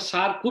 আসলে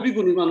স্যার খুবই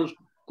গুণী মানুষ,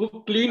 খুব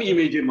ক্লিন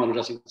ইমেজের মানুষ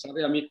আছে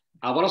স্যারে। আমি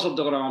আবারও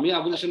শ্রদ্ধা করলাম। আমি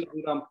আবুল হোসেন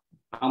বললাম,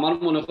 আমার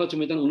মনে হয়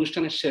তুমি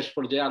অনুষ্ঠানের শেষ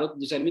পর্যায়ে আরো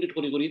 2-4 মিনিট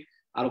করি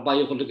আর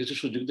বাইরে করলে কিছু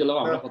সুযোগ দিলাম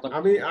আমরা কথা।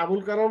 আমি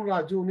আবুল কালাম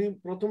রাজু, উনি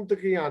প্রথম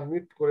থেকেই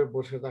আনমিউট করে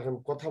বসে থাকেন,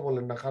 কথা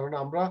বলেন না, কারণ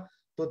আমরা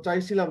তো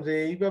চাইছিলাম যে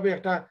এইভাবে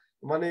একটা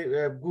মানে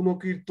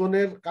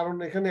গুণকীর্তনের, কারণ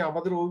এখানে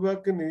আমাদের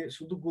অভিভাবককে নিয়ে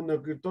শুধু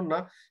গুণকীর্তন না,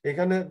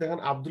 এখানে দেখেন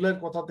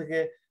আব্দুল্লাহর কথা থেকে,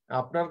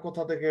 আপনার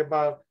কথা থেকে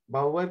বা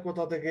বাবুভাইয়ের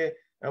কথা থেকে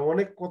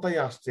অনেক কথাই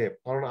আসছে।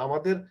 কারণ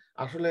আমাদের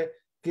আসলে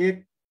কে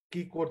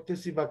কি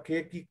করতেছি বা কে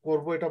কি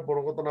করব এটা বড়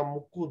কথা না,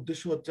 মুখ্য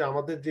উদ্দেশ্য হচ্ছে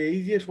আমাদের যে এই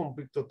যে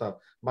সম্পৃক্ততা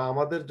বা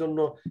আমাদের জন্য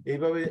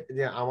এইভাবে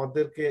যে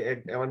আমাদেরকে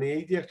মানে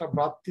এই যে একটা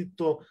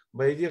ভ্রাতৃত্ব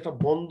বা এই যে একটা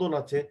বন্ধন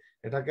আছে,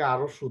 এটাকে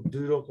আরো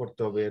সুদৃঢ়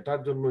করতে হবে।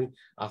 এটার জন্যই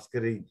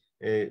আজকের এই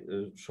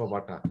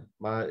সভাটা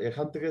বা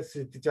এখান থেকে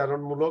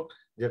স্মৃতিচারণমূলক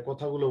যে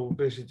কথাগুলো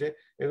উঠে এসেছে,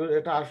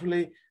 এটা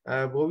আসলেই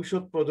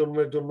ভবিষ্যৎ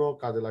প্রজন্মের জন্য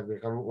কাজে লাগবে,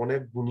 কারণ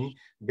অনেক গুণী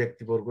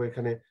ব্যক্তিবর্গ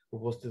এখানে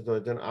উপস্থিত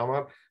হয়েছেন।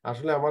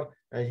 আসলে আমার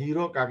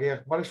হিরো আগে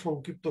একবারে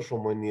সংক্ষিপ্ত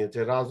সময় নিয়েছে,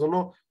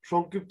 রাজনও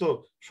সংক্ষিপ্ত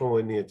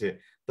সময় নিয়েছে।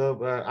 তো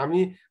আমি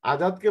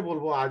আজাদকে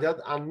বলবো, আজাদ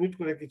আনমিউট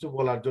করে কিছু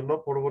বলার জন্য।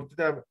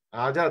 পরবর্তীতে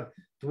আজাদ,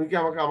 তুমি কি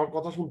আমার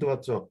কথা শুনতে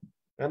পাচ্ছ?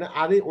 মানে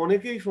আরে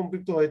অনেকেই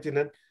সম্পৃক্ত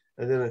হয়েছিলেন।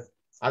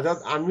 আজাদ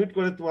আনমিউট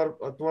করে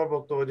তোমার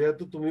বক্তব্য,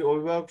 যেহেতু তুমি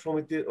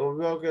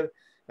অভিভাবকের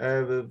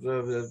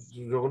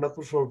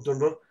জগন্নাথপুর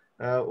শরৎচন্দ্রর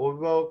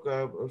অভিভাবক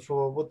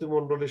সভাপতি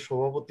মন্ডলীর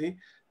সভাপতি,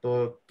 তো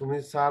তুমি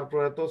স্যার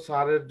প্রয়াত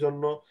স্যারের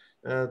জন্য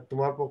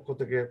তোমার পক্ষ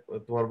থেকে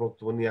তোমার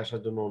বক্তব্য নিয়ে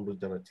আসার জন্য অনুরোধ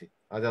জানাচ্ছি।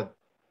 আজাদ।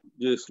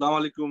 জি, আসসালামু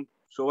আলাইকুম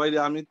সবাই।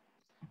 আমি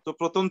তো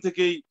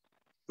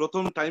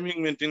প্রথম টাইমিং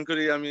মেনটেন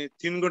করি, আমি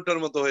 3 ঘন্টার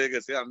মতো হয়ে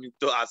গেছে। আমি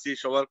তো আসি,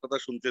 সবার কথা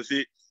শুনতেছি,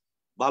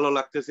 ভালো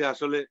লাগতেছে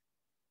আসলে।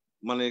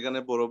 মানে এখানে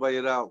বড়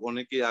ভাইয়েরা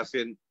অনেকেই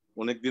আসেন,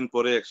 অনেকদিন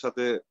পরে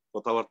একসাথে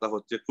কথাবার্তা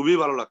হচ্ছে, খুবই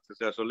ভালো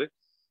লাগতেছে আসলে।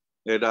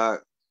 এটা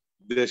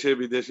দেশে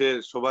বিদেশে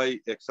সবাই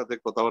একসাথে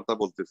কথাবার্তা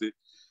বলতেছি।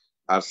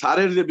 আর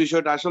স্যারের যে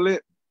বিষয়টা, আসলে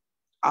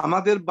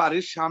আমাদের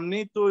বাড়ির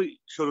সামনেই তো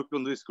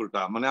শরৎচন্দ্র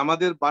স্কুলটা, মানে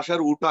আমাদের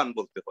বাসার উঠান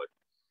বলতে হয়,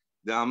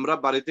 যে আমরা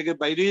বাড়ি থেকে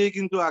বাইরেই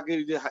কিন্তু আগে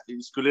যে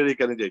স্কুলের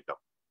এখানে যাইতাম,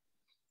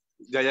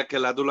 যাইয়া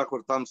খেলাধুলা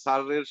করতাম।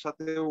 স্যারের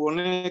সাথে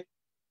অনেক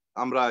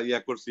আমরা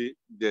করছি,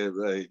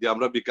 যে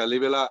আমরা বিকালি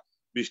বেলা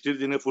বৃষ্টির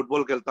দিনে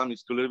ফুটবল খেলতাম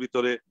স্কুলের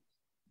ভিতরে।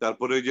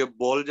 তারপরে ওই যে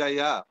বল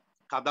যাইয়া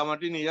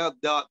কাদামাটি নিয়ে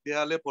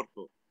দেয়ালে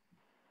পড়তো,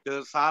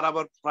 স্যার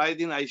আবার প্রায়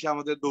দিন আইসা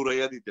আমাদের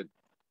দৌড়াইয়া দিতেন,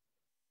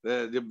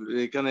 যে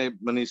এখানে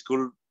মানে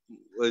স্কুল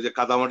ওই যে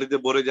কাদামাটিতে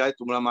ভরে যায়,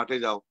 তোমরা মাঠে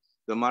যাও।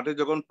 তো মাঠে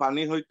যখন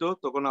পানি হইতো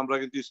তখন আমরা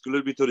কিন্তু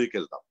স্কুলের ভিতরেই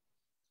খেলতাম।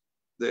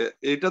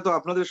 এটা তো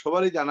আপনাদের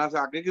সবারই জানা আছে।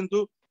 আগে কিন্তু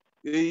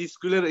এই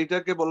স্কুলের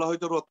এটাকে বলা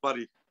হয়তো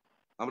রথবাড়ি,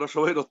 আমরা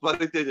সবাই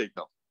রথবাড়িতে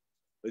যাইতাম,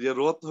 ওই যে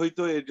রথ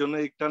হইতো এর জন্য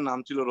একটা নাম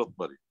ছিল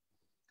রথবাড়ি।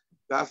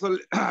 আসলে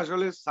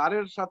আসলে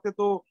স্যারের সাথে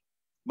তো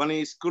মানে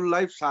স্কুল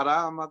লাইফ সারা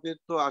আমাদের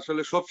তো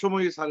আসলে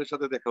সবসময় স্যারের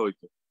সাথে দেখা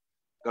হইতো,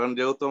 কারণ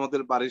যেহেতু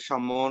আমাদের বাড়ির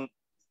সামন,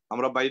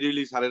 আমরা বাইরে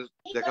এলি স্যারের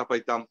দেখা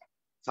পাইতাম,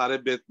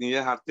 স্যারের বেত নিয়ে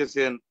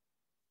হাঁটতেছেন।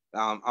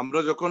 আমরা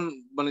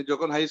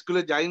যখন হাই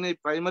স্কুলে যাই নাই,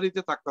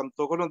 প্রাইমারিতে থাকতাম,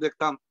 তখনও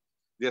দেখতাম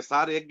যে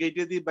স্যার এক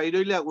গেটে দিয়ে বাইরে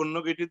হইলে অন্য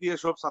গেটে দিয়ে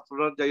সব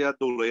ছাত্ররা যাইয়া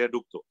দৌড়াইয়া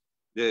ঢুকতো,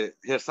 যে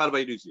হেড স্যার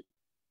বাইরে হইছে,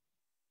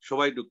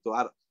 সবাই ঢুকতো।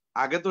 আর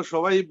আগে তো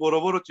সবাই বড়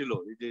বড় ছিল,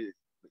 এই যে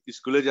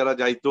স্কুলে যারা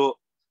যাইতো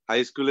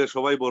হাই স্কুলে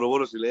সবাই বড়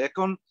বড় ছিল।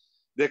 এখন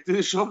দেখতে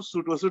সব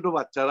ছোট ছোট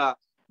বাচ্চারা,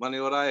 মানে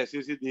ওরা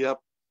এসএসসি দিয়া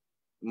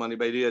মানে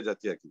বাইরে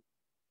যাচ্ছে আর কি।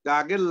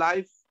 আগের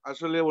লাইফ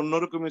আসলে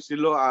অন্যরকমই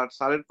ছিল। আর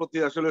স্যারের প্রতি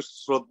আসলে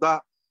শ্রদ্ধা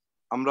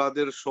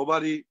আমাদের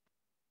সবারই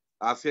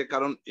আছে,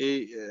 কারণ এই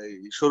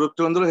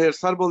শরৎচন্দ্র হেড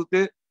স্যার বলতে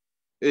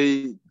এই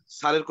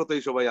স্যারের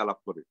কথাই সবাই আলাপ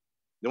করে।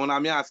 যেমন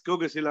আমি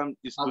আজকেও গেছিলাম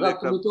স্কুলে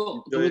একটা,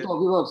 তুমি তো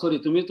অভিভাবক, সরি,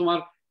 তুমি তোমার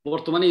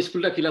বর্তমানে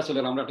স্কুলটা কিলা চলে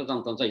আমরা একটা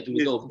জানতাম চাই। তুমি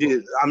তো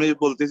আমি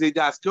বলতেছি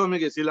যে আজকেও আমি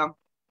গেছিলাম,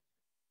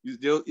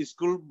 যে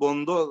স্কুল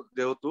বন্ধ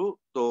যেহেতু,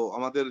 তো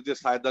আমাদের যে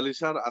সায়েদ আলী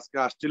স্যার আজকে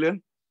আসছিলেন,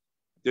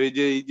 এই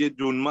যে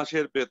জুন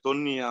মাসের বেতন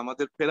নিয়ে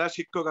আমাদের প্যারা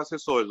শিক্ষক আছে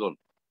 6 জন,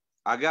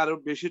 আগে আরো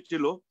বেশি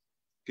ছিল,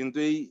 কিন্তু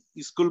এই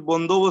স্কুল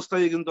বন্ধ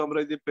অবস্থায় কিন্তু আমরা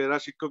এই যে প্যারা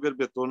শিক্ষকের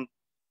বেতন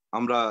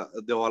আমরা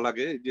দেওয়া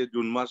লাগে, যে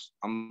জুন মাস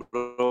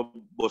আমরা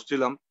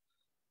বসছিলাম,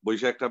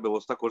 বৈশা একটা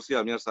ব্যবস্থা করছি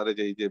আমি আর স্যারে,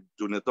 যে এই যে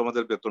জুনে তো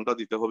আমাদের বেতনটা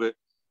দিতে হবে,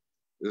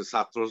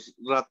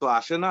 ছাত্ররা তো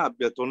আসে না,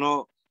 বেতনও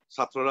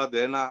ছাত্ররা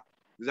দেয় না।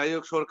 যাই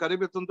হোক, সরকারি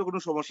বেতন তো কোনো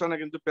সমস্যা না,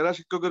 কিন্তু প্যারা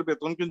শিক্ষকের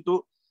বেতন কিন্তু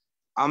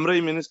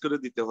আমরাই ম্যানেজ করে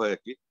দিতে হয়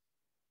আর কি।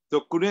 তো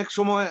কোন এক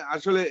সময়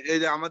আসলে এই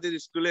যে আমাদের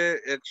স্কুলে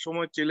এক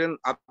সময় ছিলেন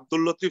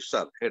Abdul Latif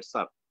sir, head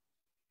sir,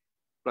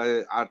 প্রায়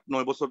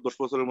 8-9 বছর 10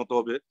 বছরের মতো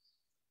হবে।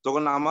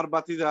 তখন আমার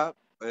বাতিজা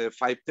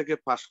 5 থেকে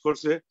পাস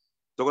করছে,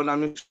 তখন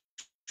আমি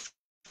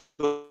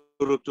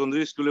চন্দ্র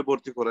স্কুলে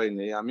ভর্তি করাই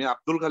নাই, আমি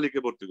আব্দুল খালিকে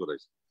ভর্তি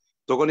করাইছি।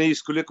 তখন এই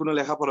স্কুলে কোনো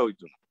লেখাপড়া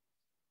হইতো না,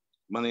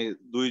 মানে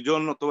 2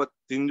 জন অথবা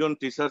 3 জন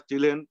টিচার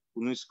ছিলেন,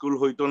 কোন স্কুল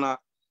হইতো না,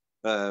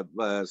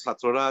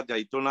 ছাত্ররা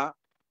যাইতো না।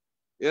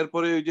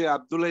 এরপরে ওই যে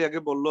আব্দুল্লাহ আগে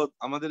বললো,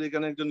 আমাদের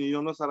এখানে একজন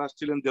ইউনো স্যার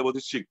আসছিলেন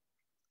দেবদীপ সিং,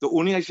 তো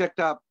উনি এসে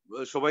একটা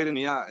সবাই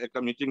নিয়ে একটা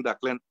মিটিং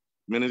ডাকলেন,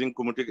 ম্যানেজিং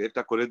কমিটি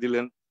একটা করে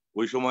দিলেন,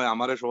 ওই সময়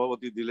আমারে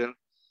সভাপতি দিলেন।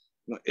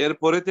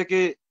 এরপরে থেকে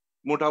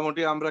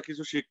মোটামুটি আমরা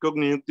কিছু শিক্ষক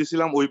নিয়োগ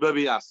দিছিলাম,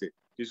 ওইভাবেই আছে।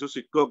 কিছু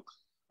শিক্ষক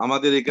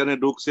আমাদের এখানে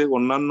ঢুকছে,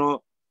 অন্যান্য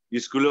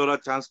স্কুলে ওরা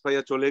চান্স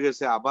পাইয়া চলে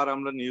গেছে, আবার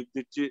আমরা নিয়োগ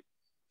দিচ্ছি,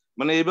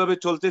 মানে এইভাবে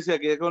চলতেছে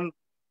আগে। এখন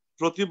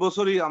প্রতি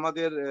বছরই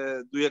আমাদের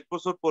 2-1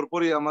 বছর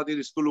পরপরই আমাদের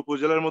স্কুল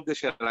উপজেলার মধ্যে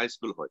সেরা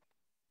স্কুল হয়।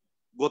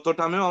 গত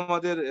টাইমেও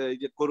আমাদের এই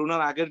যে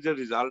করোনার আগের যে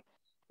রেজাল্ট,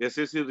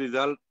 এসএসসি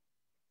রেজাল্ট,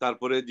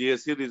 তারপরে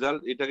জিএসসি রেজাল্ট,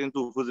 এটা কিন্তু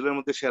উপজেলার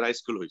মধ্যে সেরা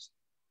স্কুল হয়েছে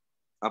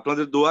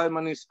আপনাদের দোয়ায়।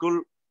 মানে স্কুল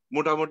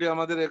মোটামুটি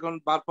আমাদের এখন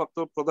ভারপ্রাপ্ত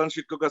প্রধান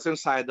শিক্ষক আছেন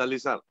সায়েদ আলী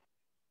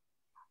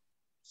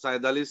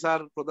স্যার,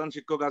 প্রধান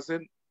শিক্ষক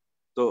আছেন।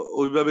 তো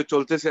ওইভাবে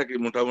চলতেছে আর কি,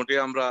 মোটামুটি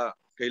আমরা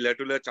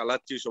খেলাটুলা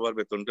চালাচ্ছি সবার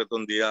বেতন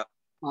টেতন দিয়া।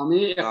 আমি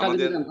একটা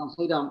জিনিস জানতাম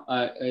সাইদাম,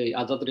 এই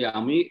আজাদরে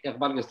আমি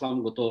একবার গেছিলাম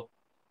গত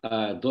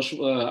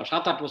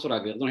 7-8 বছর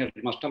আগে, একজন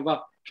হেডমাস্টার বা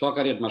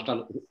সহকারী হেডমাস্টার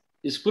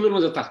স্কুলের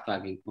মধ্যে থাকতা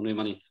আগে,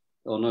 মানে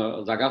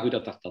জায়গা হইটা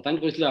থাকতা,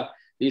 তাই কইছিল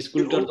এই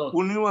স্কুলটার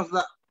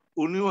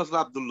উনিও আসলে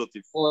আব্দুল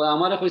লতিফ, ও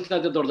আমারে কইছিল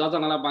যে দরজা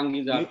জানালা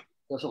ভাঙি যায়,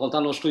 সকলটা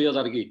নষ্ট হইয়া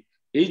যায় আর কি।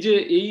 এই যে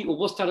এই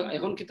অবস্থার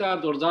এখন কি তার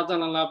দরজা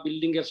জানালা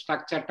বিল্ডিং এর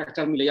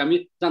স্ট্রাকচার মিলে আমি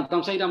জানতাম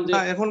চাইলাম যে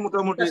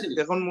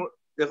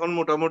এখন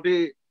মোটামুটি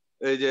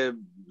এই যে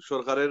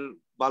সরকারের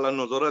বালা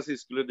নজর আছে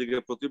স্কুলের দিকে,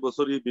 প্রতি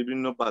বছরই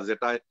বিভিন্ন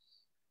বাজেটায়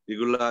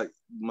এগুলা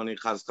মানে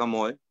কাজ কাম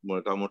হয়,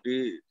 মোটামুটি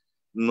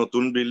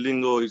নতুন বিল্ডিং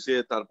হয়েছে।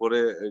 তারপরে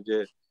এই যে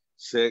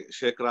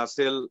শেখ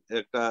রাসেল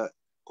একটা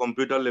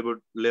কম্পিউটার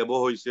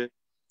ল্যাবও হয়েছে,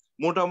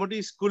 মোটামুটি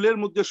স্কুলের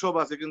মধ্যে সব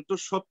আছে। কিন্তু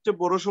সবচেয়ে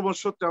বড়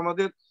সমস্যা হচ্ছে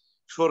আমাদের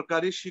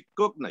সরকারি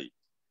শিক্ষক নাই।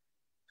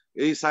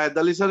 এই সায়েদ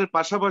আলী স্যারের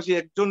পাশাপাশি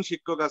একজন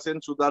শিক্ষক আছেন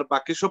শুধু, আর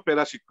বাকি সব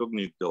প্যারা শিক্ষক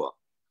নিয়োগ দেওয়া।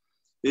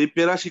 এই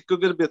প্যারা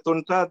শিক্ষকের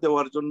বেতনটা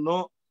দেওয়ার জন্য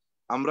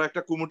আমরা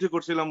একটা কমিটি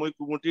করছিলাম, ওই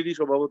কমিটিরই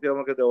সভাপতি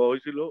আমাকে দেওয়া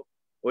হয়েছিল,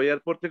 ওই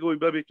এরপর থেকে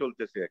ওইভাবেই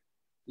চলতেছে।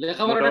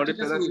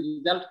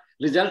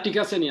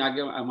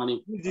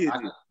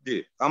 জি,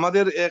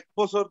 আমাদের 1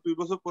 বছর 2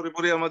 বছর পরে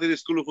পরে আমাদের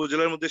স্কুল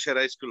উপজেলার মধ্যে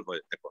সেরা স্কুল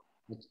হয় এখন।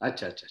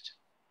 আচ্ছা আচ্ছা আচ্ছা।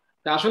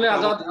 আসলে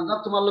আজাদ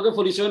তোমার লগে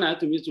পরিচয় নাই,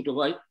 তুমি ছোট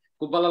ভাই,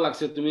 খুব ভালো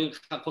লাগছে, তুমি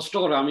কষ্ট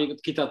করো, আমি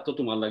কিতাব তো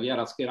তোমার লাগে। আর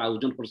আজকে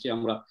আয়োজন করছি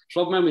আমরা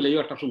সব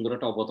মিলেই একটা সুন্দর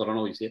একটা অবতরণ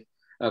হয়েছে।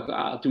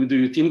 তুমি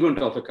 2-3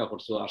 ঘন্টা অপেক্ষা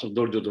করছো, আসলে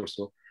ধৈর্য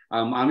ধরছো।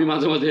 আমি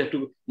মাঝে মাঝে একটু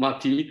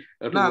মাথি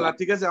না,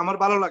 ঠিক আছে, আমার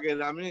ভালো লাগে,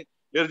 আমি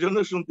এর জন্য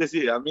শুনতেছি।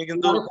 আমি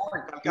কিন্তু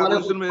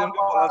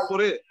বলার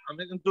পরে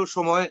আমি কিন্তু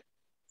সময়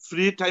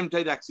ফ্রি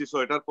টাইমটাই রাখছি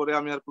 6টার পরে,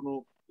 আমি আর কোনো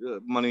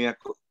মানে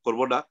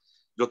করবো না,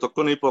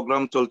 যতক্ষণ এই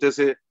প্রোগ্রাম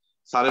চলতেছে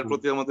স্যারের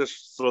প্রতি আমাদের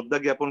শ্রদ্ধা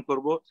জ্ঞাপন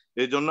করব,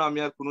 এই জন্য আমি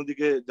আর কোনো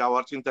দিকে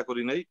যাওয়ার চিন্তা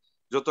করি নাই।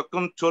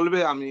 যতক্ষণ চলবে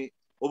আমি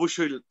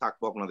অবশ্যই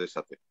থাকবো আপনাদের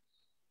সাথে।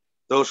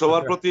 তো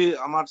সবার প্রতি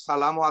আমার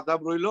সালাম ও আদাব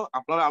রইলো,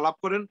 আপনারা আলাপ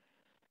করেন,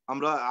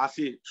 আমরা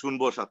আসি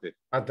শুনবো সাথে।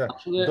 আচ্ছা,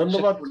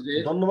 ধন্যবাদ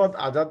ধন্যবাদ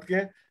আজাদকে।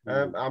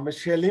 আমি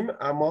সেলিম,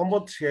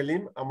 মোহাম্মদ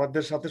সেলিম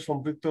আমাদের সাথে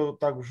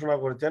সম্পৃক্ততা ঘোষণা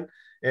করেছেন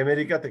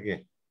আমেরিকা থেকে।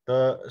 তো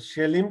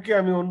সেলিমকে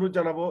আমি অনুরোধ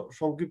জানাবো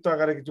সংক্ষিপ্ত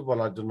আকারে কিছু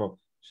বলার জন্য।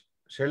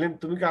 সেলিম,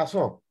 তুমি কি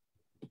আসো?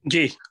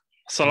 জি,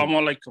 আসসালামু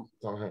আলাইকুম।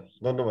 হ্যাঁ,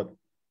 ধন্যবাদ।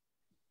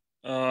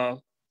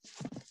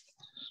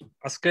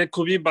 আজকে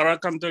খুবই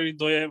বারাকান্ত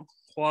হৃদয়ে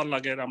হওয়া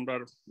লাগে আমরা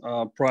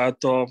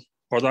প্রয়াত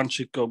প্রধান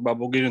শিক্ষক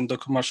বাবু গিরীন্দ্র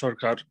কুমার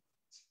সরকার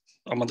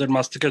আমাদের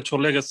মাঝ থেকে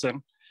চলে গেছেন।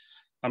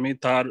 আমি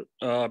তার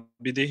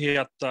বিদেহী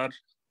আত্মার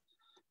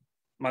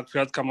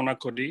মাগফিরাত কামনা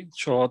করি,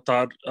 সহ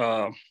তার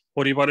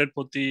পরিবারের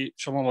প্রতি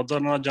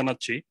সমবেদনা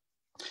জানাচ্ছি।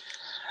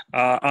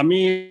 আমি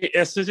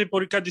এসএসসি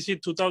পরীক্ষা দিছি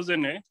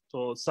 2000-এ। তো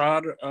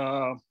স্যার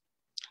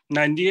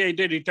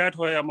 98-এ রিটায়ার্ড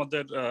হয়ে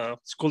আমাদের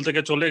স্কুল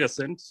থেকে চলে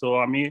গেছেন। তো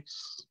আমি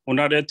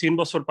ওনারে 3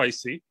 বছর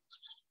পাইছি।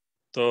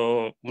 তো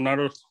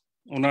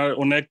ওনার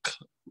অনেক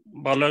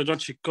ভালো একজন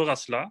শিক্ষক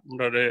আসলা,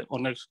 ওনারে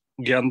অনেক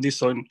জ্ঞান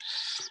দিছেন।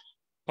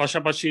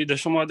 পাশাপাশি যে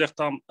সময়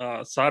দেখতাম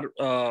স্যার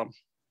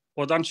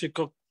প্রধান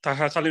শিক্ষক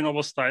থাকাকালীন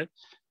অবস্থায়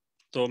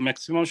তো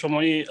ম্যাক্সিমাম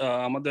সময়ই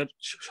আমাদের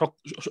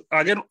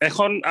আগের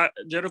এখন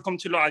যেরকম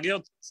ছিল আগেও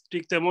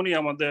ঠিক তেমনই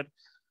আমাদের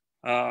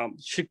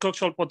শিক্ষক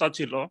স্বল্পতা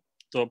ছিল।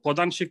 তো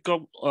প্রধান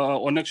শিক্ষক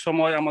অনেক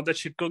সময় আমাদের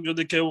শিক্ষক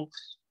যদি কেউ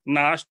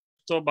না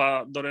আসতো বা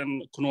ধরেন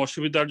কোনো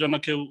অসুবিধার জন্য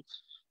কেউ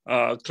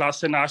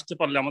ক্লাসে না আসতে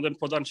পারলে আমাদের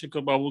প্রধান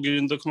শিক্ষক বাবু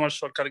গিরীন্দ্র কুমার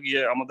সরকার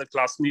গিয়ে আমাদের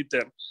ক্লাস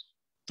নিতেন।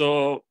 তো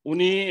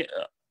উনি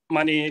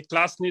মানে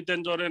ক্লাস নিতেন,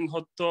 ধরেন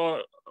হয়তো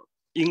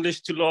ইংলিশ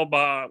ছিল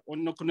বা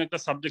অন্য কোনো একটা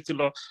সাবজেক্ট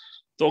ছিল,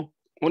 তো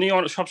উনি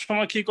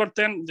সবসময় কি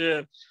করতেন যে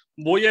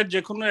বইয়ের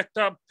যে কোনো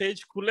একটা পেজ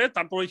খুলে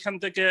তারপর ওইখান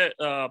থেকে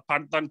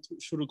পাঠদান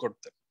শুরু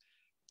করতেন।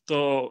 তো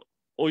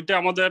ওইটা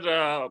আমাদের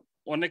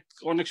অনেক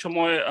অনেক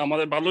সময়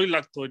আমাদের ভালোই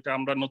লাগতো, ওইটা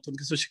আমরা নতুন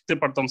কিছু শিখতে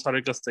পারতাম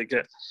স্যারের কাছ থেকে।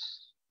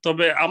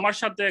 তবে আমার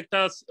সাথে একটা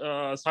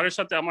স্যারের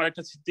সাথে আমার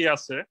একটা স্মৃতি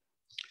আছে।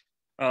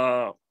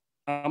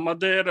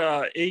 আমাদের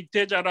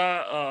 8-এ যারা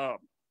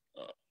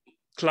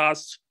ক্লাস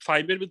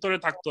 5-এর ভিতরে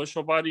থাকতো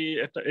সবারই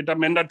এটা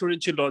ম্যান্ডেটরি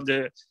ছিল যে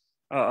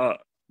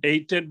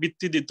 8-এর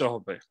বৃত্তি দিতে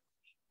হবে।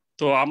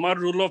 তো আমার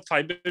রুল অফ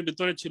 5-এর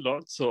ভিতরে ছিল,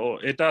 তো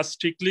এটা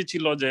স্ট্রিক্টলি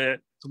ছিল যে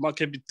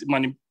তোমাকে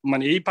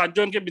মানে এই 5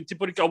 জনকে বৃত্তি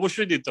পরীক্ষা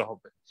অবশ্যই দিতে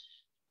হবে।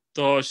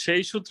 তো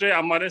সেই সূত্রে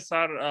আমারে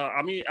স্যার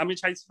আমি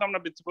চাইছিলাম না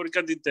বৃত্তি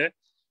পরীক্ষা দিতে,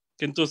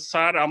 কিন্তু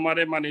স্যার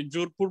আমারে মানে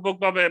জোরপূর্বক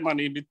ভাবে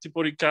মানে বৃত্তি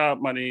পরীক্ষা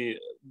মানে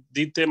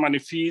দিতে মানে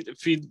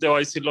ফি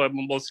দেওয়াইছিল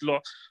এবং বলছিল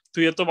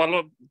তুই এত ভালো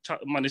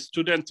মানে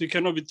স্টুডেন্ট, তুই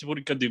কেন বৃত্তি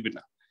পরীক্ষা দিবি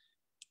না।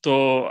 তো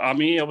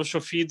আমি অবশ্য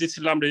ফি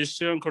দিছিলাম,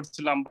 রেজিস্ট্রেশন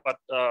করছিলাম, বাট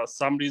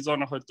সাম রিজন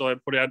হয়তো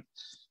এরপরে আর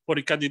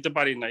পরীক্ষা দিতে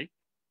পারি নাই।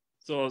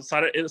 তো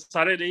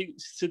স্যারের এই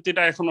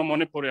স্মৃতিটা এখনো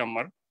মনে পড়ে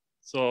আমার।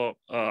 তো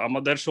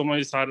আমাদের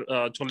সময় স্যার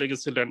চলে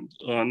গেছিলেন,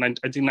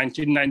 আই থিঙ্ক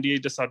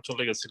 1998-এ স্যার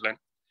চলে গেছিলেন।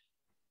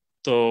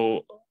 তো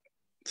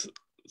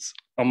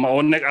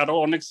আরো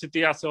অনেক স্মৃতি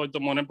আছে, হয়তো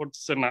মনে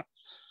পড়তেছে না।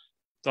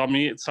 তো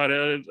আমি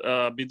স্যারের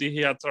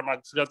বিদেহী আত্মার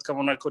মাগফিরাত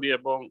কামনা করি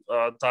এবং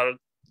তার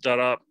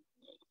যারা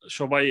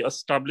সবাই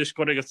এস্টাবলিশ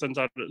করে গেছেন,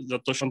 তার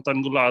যত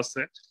সন্তানগুলো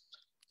আছে,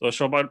 তো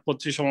সবার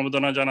প্রতি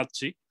সমবেদনা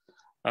জানাচ্ছি।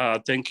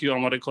 থ্যাংক ইউ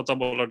আমার এই কথা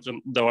বলার জন্য,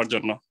 দেওয়ার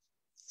জন্য।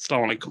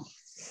 আসসালামু আলাইকুম।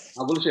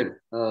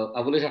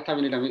 আবুল একটা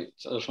মিনিট আমি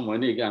সময়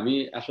নেই, আমি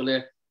আসলে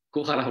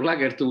খুব খারাপ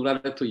লাগে তোমরা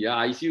তুইয়া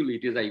আইসিইউ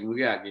লিটে যাই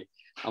মুগে আগে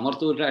আমার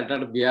তো এটা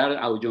বিয়ার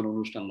আয়োজন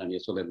অনুষ্ঠান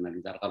নিয়ে চলেন না,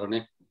 যার কারণে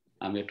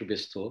আমি একটু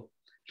ব্যস্ত।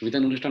 তুমি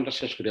তাই অনুষ্ঠানটা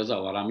শেষ করে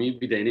যাও, আর আমি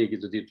বিদায় নেই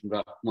যদি তোমরা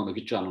মনে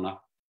কিছু আনো না।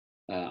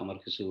 আমার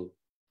কিছু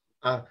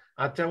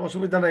আচ্ছা,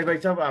 অসুবিধা নাই ভাই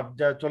সাহেব,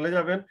 চলে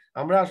যাবেন।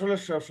 আমরা আসলে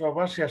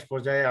সবার শেষ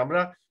পর্যায়ে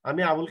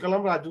আমি আবুল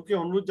কালাম রাজুকে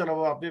অনুরোধ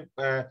জানাবো আপনি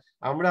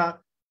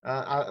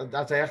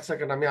আচ্ছা 1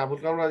 সেকেন্ড, আমি আবুল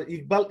কালাম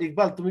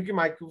ইকবাল তুমি কি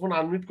মাইক্রোফোন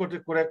আনমিউট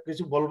করে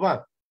কিছু বলবা,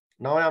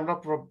 না হয় আমরা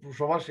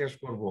সবার শেষ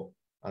করব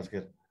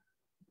আজকের।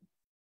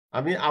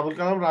 আমি আবুল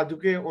কালাম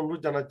রাজুকে অনুরোধ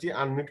জানাচ্ছি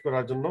আনমিউট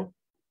করার জন্য।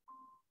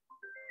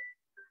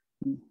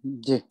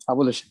 জি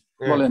আবুল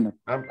বলেন।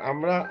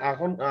 আমরা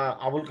এখন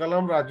আবুল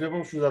কালাম রাজু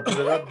এবং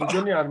সুজাতুলেরা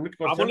দুজনই আনমিউট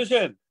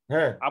করছেন।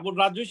 হ্যাঁ, আবুল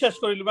রাজু শেষ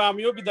করে নিবা,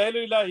 আমিও বিদায়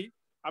লইলাই।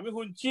 আমি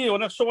শুনছি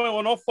অনেক সময়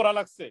অন অফ করা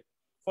লাগছে,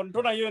 কণ্ঠ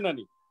নাই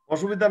নানি।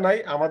 অসুবিধা নাই,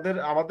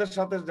 আমাদের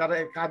সাথে যারা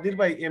কাদির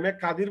ভাই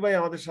কাদির ভাই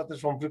আমাদের সাথে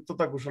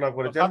সম্পৃক্ততা ঘোষণা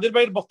করেছেন। কাদির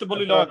ভাইয়ের বক্তব্য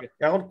নিল আগে,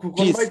 এখন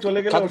খুকন ভাই চলে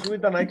গেলে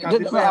অসুবিধা নাই।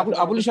 কাদির ভাই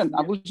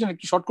আবুল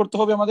একটু শর্ট করতে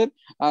হবে আমাদের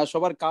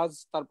সবার কাজ,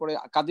 তারপরে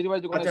কাদির ভাই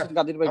যখন আছেন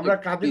কাদির ভাই আমরা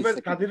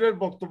কাদির ভাইয়ের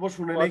বক্তব্য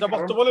শুনে নেই।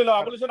 বক্তব্য নিল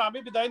আবুল আমি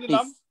বিদায়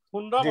নিলাম,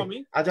 শুনলাম আমি।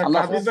 আচ্ছা,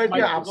 কাদির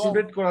ভাইকে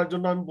আপডেট করার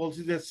জন্য আমি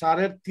বলছি যে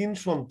স্যারের 3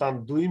 সন্তান,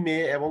 2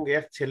 মেয়ে এবং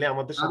 1 ছেলে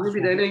আমাদের সাথে। আমি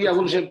বিদায় নেই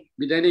আবুল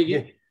বিদায় নেই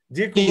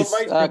জি খুকন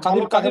ভাই,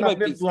 কাদির ভাই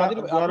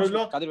দোয়া রইল,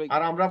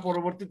 আর আমরা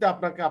পরবর্তীতে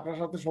আপনার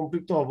সাথে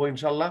সম্পৃক্ত হব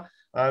ইনশাআল্লাহ।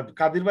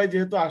 কাদির ভাই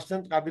যেহেতু আসছেন,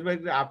 কাদির ভাই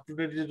আপ টু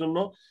ডেটের জন্য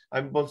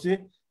আমি বলছি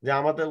যে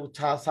আমাদের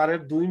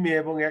স্যারের 2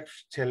 মেয়ে এবং 1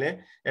 ছেলে,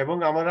 এবং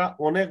আমরা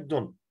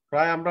অনেকজন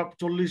প্রায় আমরা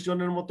 40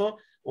 জনের মতো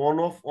অন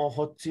অফ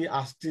হচ্ছি,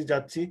 আসছি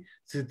যাচ্ছি,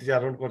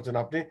 স্মৃতিচারণ করছেন।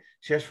 আপনি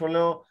শেষ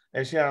হলেও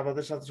এসে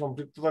আমাদের সাথে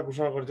সম্পৃক্ততা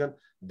ঘোষণা করেছেন,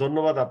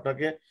 ধন্যবাদ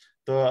আপনাকে।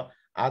 তো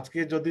আজকে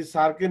যদি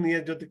স্যারকে নিয়ে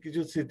যদি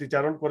কিছু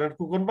স্মৃতিচারণ করেন,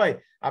 খোকন ভাই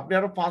আপনি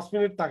আরো 5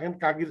 মিনিট থাকেন,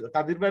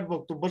 কাদির ভাইয়ের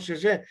বক্তব্য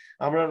শেষে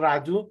আমরা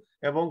রাজু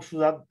এবং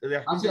সুজাত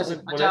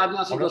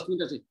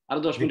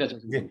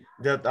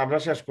আমরা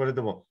শেষ করে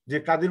দেবো। যে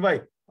কাদির ভাই।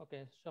 ওকে,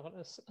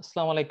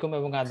 আসসালামু আলাইকুম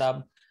এবং আদাব।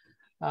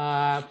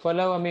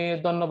 পয়লাও আমি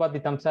ধন্যবাদ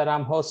দিতাম স্যার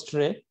হোস্ট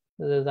রে,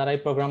 যারা এই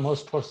প্রোগ্রাম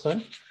হোস্ট করছেন,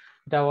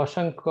 এটা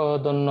অসংখ্য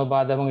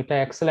ধন্যবাদ এবং এটা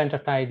এক্সেলেন্ট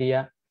একটা আইডিয়া।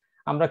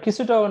 আমরা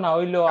কিছুটাও না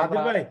হইলেও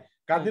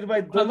কাদির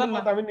ভাই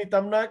ধন্যবাদ আমি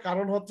নিতাম না,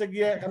 কারণ হচ্ছে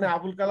গিয়ে এখানে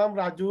আবুল কালাম,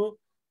 রাজু,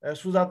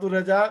 সুজাতুর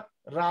রেজা,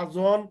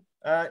 রাজন,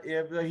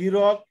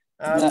 হিরক,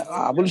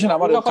 আবুল হোসেন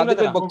আমার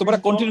কাদির বক্তব্যটা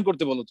কন্টিনিউ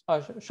করতে বলো।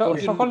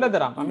 সকলে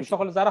দিলাম, আমি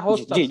সকলে যারা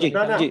হোস্ট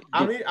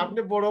আমি আপনি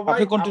বড় ভাই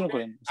আপনি কন্টিনিউ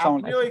করেন।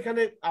 আপনিও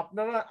এখানে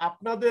আপনারা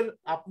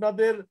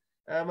আপনাদের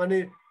মানে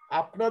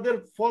আপনাদের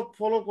পথ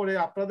ফলো করে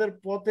আপনাদের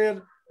পথের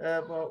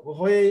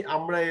হয়েই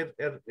আমরা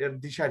এর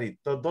দিশারি।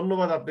 তো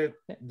ধন্যবাদ আপনি।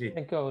 জি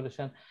থ্যাংক ইউ আবুল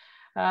হোসেন।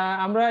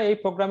 আমরা এই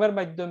প্রোগ্রামের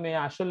মাধ্যমে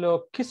আসলে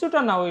কিছুটা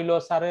না হইলো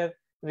স্যারের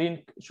ঋণ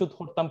শোধ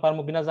করতাম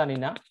পারবো কিনা জানি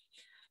না,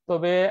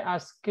 তবে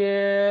আজকে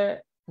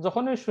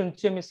যখনই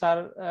শুনছি আমি স্যার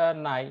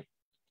নাই,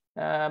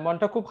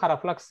 মনটা খুব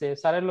খারাপ লাগছে।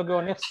 স্যারের লগে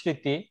অনেক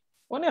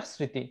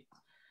স্মৃতি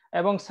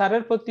এবং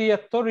স্যারের প্রতি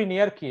এত ঋণী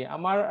আর কি।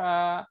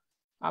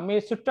 আমি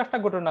ছোট্ট একটা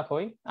ঘটনা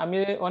কই, আমি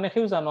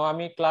অনেকেও জানো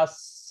আমি ক্লাস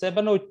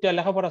 7 8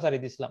 লেখাপড়া ছাড়ি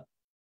দিছিলাম।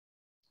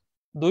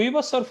 2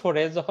 বছর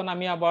পরে যখন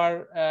আমি আবার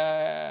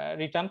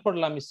রিটার্ন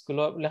করলাম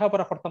স্কুলে,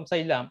 লেখাপড়া করতাম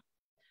চাইলাম,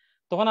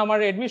 তখন আমার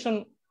এডমিশন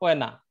হয়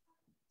না।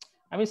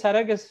 আমি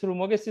স্যারের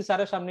রুমে গেছি,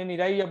 স্যারের সামনে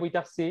নিরাইয়া বই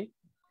থাকছি।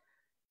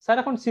 স্যার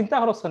এখন চিন্তা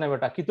করছ না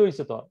বেটা, কি তো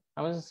হয়েছে তোর?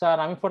 আমি স্যার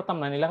আমি পড়তাম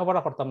না,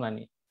 লেখাপড়া করতাম না,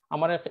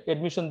 আমার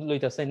এডমিশন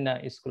লইতেছেন না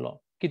স্কুল,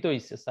 কি তো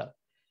হয়েছে স্যার?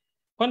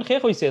 এখন শেষ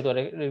হয়েছে তোর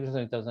এডমিশন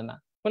হইতেছে না?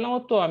 বললাম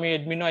তো আমি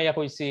এডমিনও আইয়া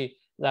কইছি,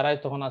 যারাই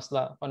তখন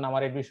আসলা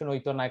আমার এডমিশন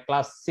হইতো না,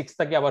 ক্লাস 6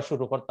 থেকে আবার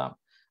শুরু করতাম।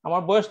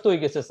 আমার বয়স তো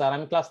হয়ে গেছে স্যার,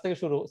 আমি ক্লাস থেকে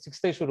 6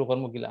 থেকে শুরু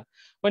করবো গিলা।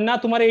 না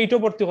তোমার 8ও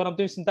ভর্তি করাম,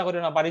 তুমি চিন্তা করো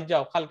না, বাড়ি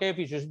যাও, কালকে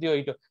ফিস দিও,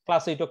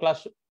 ক্লাস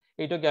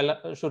 8 গেলা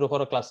শুরু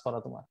করো ক্লাস করা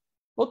তোমার।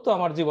 ও তো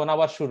আমার জীবন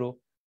আবার শুরু।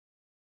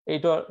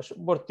 এইটা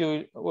ভর্তি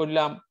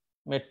হইলাম,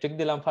 মেট্রিক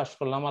দিলাম, পাস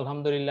করলাম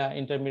আলহামদুলিল্লাহ,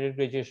 ইন্টারমিডিয়েট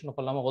গ্রাজুয়েশন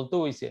করলাম, বলতে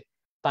হইছে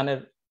তানের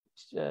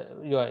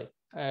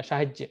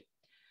সাহায্যে।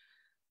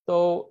 তো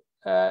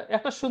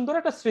একটা সুন্দর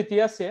একটা স্মৃতি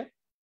আছে,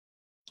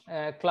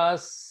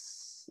 ক্লাস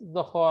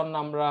যখন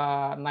আমরা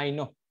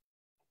 9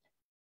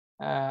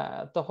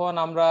 তখন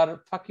আমরা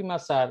ফাকিমা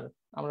স্যার,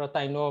 আমরা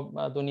তাইনো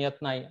দুনিয়াত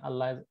নাই,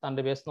 আল্লাহ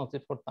তান্ডে বেশ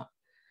নসিব করতাম।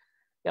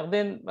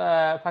 একদিন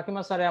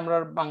ফাকিমা স্যারে আমরা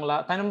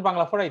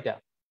বাংলা পড়াইতা।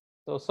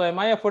 তো 6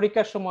 মাইয়া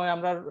পরীক্ষার সময়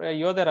আমরা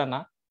দেরানা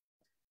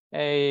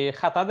এই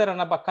খাতা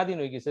দেরানা বাক্কা দিন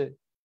হয়ে গেছে,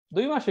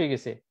 2 মাস হয়ে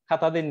গেছে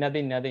খাতা দিন না।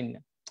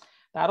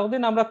 আরো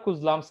দিন আমরা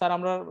খুঁজলাম, স্যার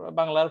আমরা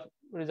বাংলার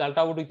রেজাল্ট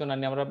আউট হইতো না,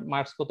 আমরা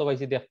মার্কস কত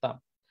পাইছি দেখতাম।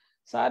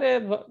 স্যারে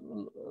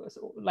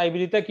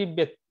লাইব্রেরিতে কি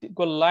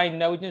লাইন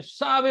না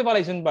সবে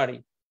বাড়াইছেন বাড়ি।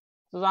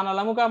 তো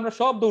জানালাম ওকে আমরা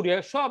সব দৌড়িয়ে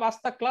সব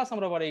আস্তা ক্লাস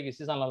আমরা বাড়িয়ে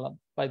গেছি জানালাম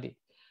পাইদি।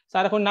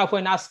 স্যার এখন না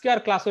কই না, আজকে আর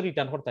ক্লাসও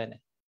রিটার্ন করতে না।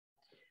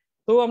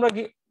 তো আমরা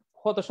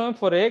কত সময়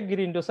পরে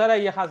গিরিন্ডো স্যার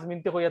ইয়া হাজ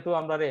মিনতে কইয়া, তো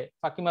আমরা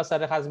ফাকিমা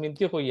স্যারে হাজ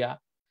মিনতে কইয়া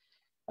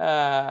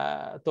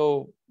তো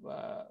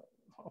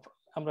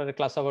আমরা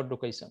ক্লাস আবার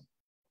ঢুকাইছেন।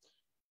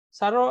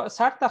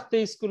 স্যার থাকতে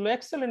স্কুলে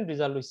এক্সেলেন্ট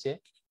রেজাল্ট হইছে।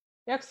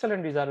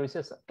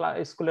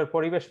 স্কুলের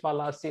পরিবেশ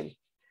ভালো আছিল,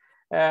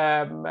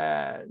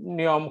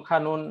 নিয়ম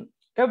কানুন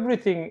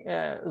এভরিথিং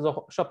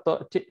সব তো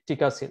ঠিক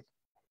আছিল।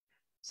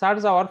 স্যার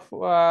যাওয়ার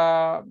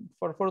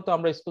পর তো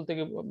আমরা স্কুল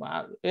থেকে,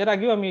 এর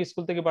আগেও আমি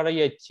স্কুল থেকে বাড়াই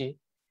যাচ্ছি,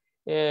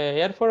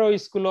 এরপরেও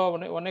স্কুল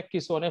অনেক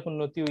কিছু অনেক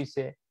উন্নতি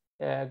হয়েছে,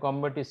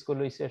 গভর্নমেন্ট স্কুল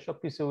হয়েছে,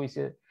 সবকিছু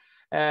হয়েছে।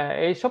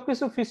 এই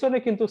সবকিছু পিছনে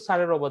কিন্তু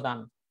স্যারের অবদান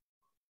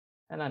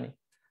নানি,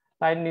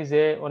 তাই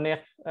নিজে অনেক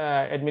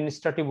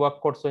অ্যাডমিনিস্ট্রেটিভ ওয়ার্ক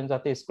করছেন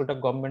যাতে স্কুলটা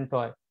গভর্নমেন্ট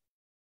হয়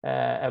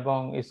এবং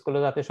স্কুলে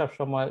যাতে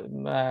সবসময়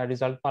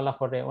রেজাল্ট পালা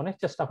করে, অনেক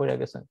চেষ্টা করে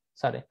গেছেন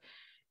স্যারে।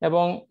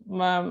 এবং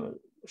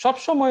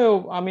সবসময়ও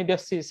আমি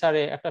দেখছি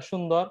স্যারে একটা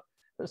সুন্দর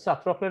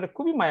ছাত্রকে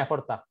খুবই মায়া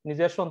কর্তা,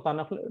 নিজের সন্তান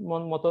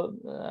মতো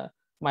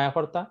মায়া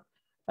কর্তা।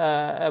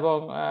 এবং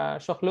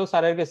সকলেও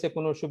স্যারের গেছে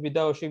কোনো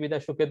সুবিধা অসুবিধা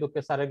সুখে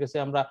দুঃখে স্যারের গেছে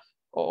আমরা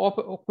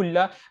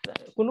খুললা।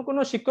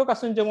 কোনো শিক্ষক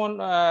আছেন যেমন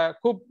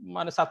খুব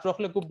মানে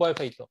ছাত্রসকলে খুব ভয়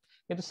পাইতো,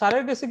 কিন্তু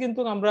স্যারের গেছে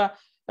কিন্তু আমরা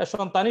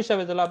সন্তান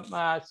হিসাবে যেটা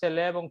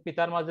ছেলে এবং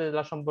পিতার মাঝে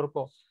যেটা সম্পর্ক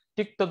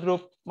ঠিক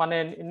তদ্রুপ, মানে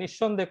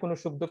নিঃসন্দেহে কোনো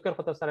সুখ দুঃখের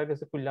কথা স্যারের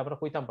কাছে খুললে আমরা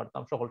কইতাম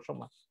পারতাম সকল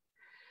সময়।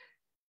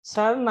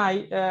 স্যার নাই,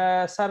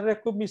 স্যারের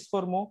খুব মিস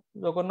করবো।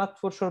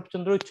 জগন্নাথপুর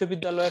শরৎচন্দ্র উচ্চ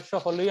বিদ্যালয়ের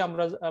সকলেই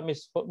আমরা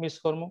মিস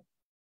করবো।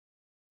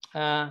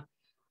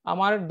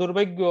 আমার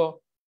দুর্ভাগ্য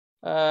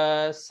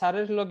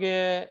স্যারের লগে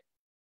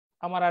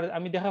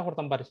আমি দেখা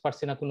করতাম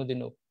পারছি না,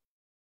 কোনোদিনও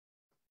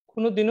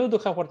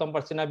দেখা করতাম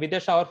পারছি না।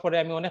 বিদেশ যাওয়ার পরে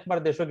আমি অনেকবার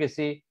দেশও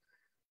গেছি,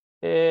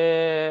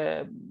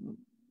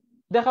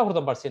 দেখা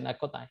করতে পারছি না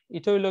কথায়।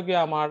 এটাই লগে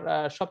আমার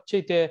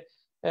সবচেয়ে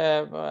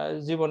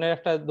জীবনের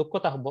একটা দুঃখ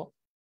থাকবো।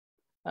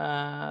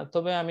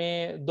 তবে আমি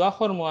দোয়া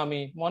করবো, আমি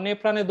মনে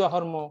প্রাণে দোয়া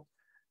করবো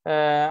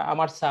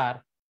আমার স্যার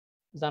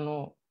জানো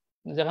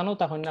যেখানেও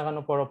থাকুন না কেন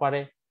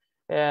পরপারে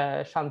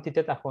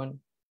শান্তিতে থাকুন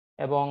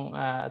এবং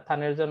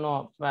থানের জন্য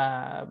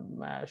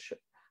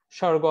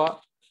স্বর্গ,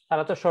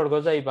 তারা তো স্বর্গ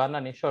যাইবা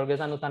নানি, স্বর্গে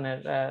জানো থানের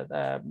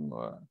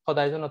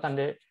সদায় যেন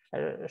থানের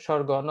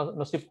স্বর্গ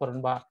নসিব করেন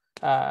বা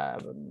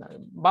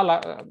বালা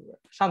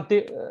শান্তি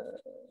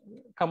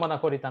কামনা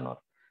করি তানোর।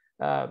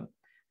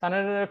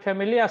 তানের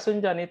ফ্যামিলি আছেন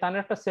জানি,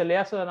 তানের একটা ছেলে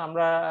আছেন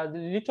আমরা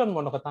লিটন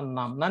মনে কথা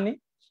নাম নানি,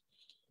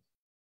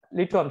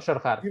 লিটন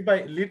সরকার। ভাই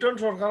লিটন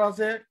সরকার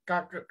আছে,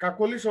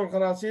 কাকলি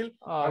সরকার আছিল,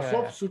 আর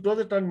সব ছোট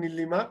যেটা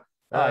নীলিমা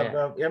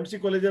এমসি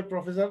কলেজের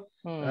প্রফেসর,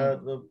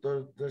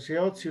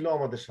 সেও ছিল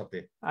আমাদের সাথে।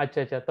 আচ্ছা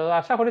আচ্ছা, তো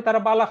আশা করি তারা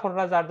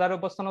বালাখররা, যার যার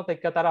অবস্থান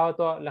থেকে তারা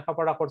হয়তো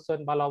লেখাপড়া করছেন,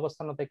 ভালো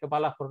অবস্থান থেকে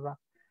বালাখররা।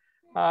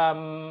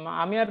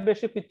 আমি আর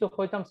বেশি কিছু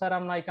হইতাম স্যার,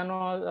 আমরা এখানে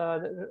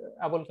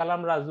আবুল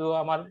কালাম রাজু,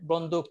 আমার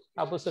বন্ধু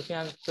আবু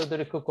সুফিয়ান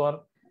চৌধুরী খুকন,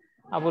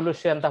 আবুল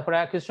হোসেন, তারপরে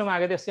কিছু সময়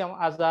আগে দেখছি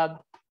আজাদ,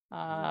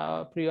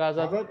 প্রিয়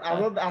আজাদ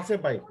আছে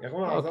ভাই,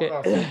 এখন আজাদ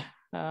আছে।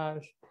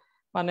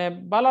 মানে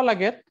ভালো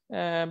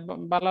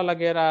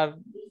লাগে। আর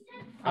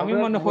আমি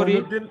মনে করি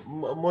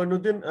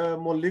মইনুদ্দিন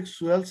মল্লিক,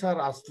 সুহেল স্যার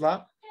আসলা,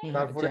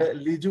 তারপরে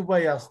লিজু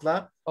ভাই আসলা।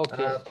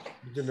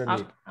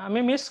 আমি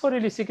মিস করে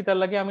দিছি কিতার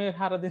লাগে, আমি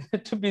সারাদিন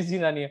একটু বিজি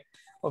না নিয়ে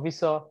অফিস,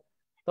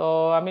 তো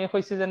আমি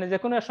কইছি জানি যে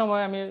কোনো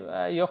সময় আমি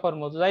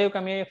করবো। যাই হোক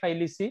আমি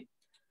ফাইলিছি,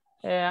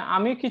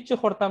 আমি কিচ্ছু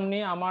করতাম নি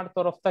আমার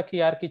তরফ থেকে,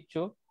 আর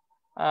কিচ্ছু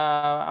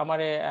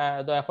আমারে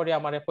দয়া করে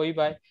আমারে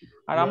কইবাই।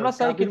 আর আমরা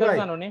চাই কি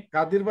জানো নি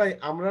কাদির ভাই,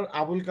 আমরা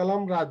আবুল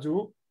কালাম রাজু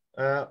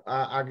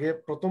আগে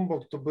প্রথম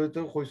বক্তব্য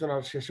কইছেন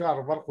আর শেষে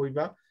আরবার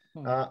কইবা,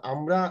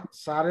 আমরা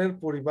স্যারের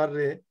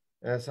পরিবারে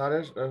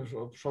স্যারের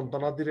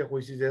সন্তানাদিরে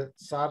কইছি যে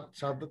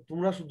স্যার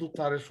তোমরা শুধু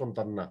স্যারের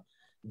সন্তান না,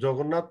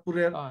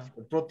 জগন্নাথপুরের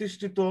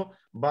প্রতিষ্ঠিত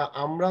বা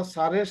আমরা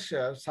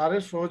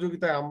স্যারের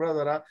সহযোগিতায় আমরা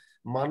যারা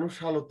মানুষ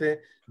হালতে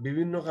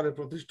বিভিন্ন কারে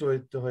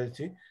প্রতিষ্ঠিত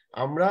হয়েছি,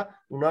 আমরা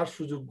উনার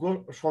সুযোগ্য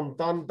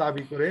সন্তান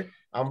দাবি করে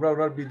আমরা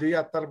ওনার বিজয়ী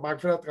আত্মার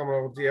মাগফিরাত কামনা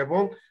করছি,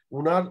 এবং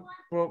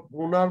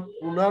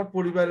উনার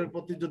পরিবারের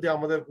প্রতি যদি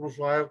আমাদের কোনো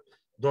সহায়ক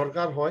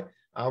দরকার হয়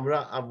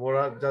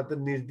আমরা যাতে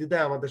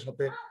নির্দ্বিধায় আমাদের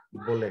সাথে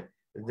বলে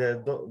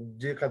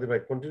যে কাদির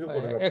ভাই কন্টিনিউ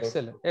করুন।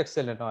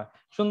 এক্সেলেন্ট হয়,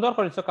 সুন্দর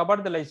করেছো, cover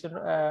দিলাইছো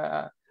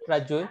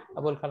Raju,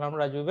 Abul Kalam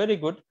Raju, very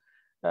good.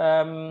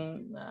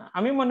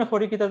 আমি মনে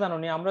করি কিতা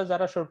জানি, আমরা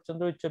যারা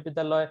শরৎচন্দ্র উচ্চ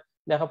বিদ্যালয়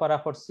লেখাপড়া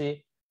করছি,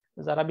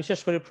 যারা বিশেষ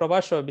করে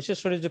প্রবাস, বিশেষ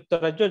করে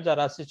যুক্তরাজ্যের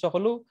যারা আছে,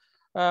 সকলেও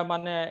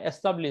মানে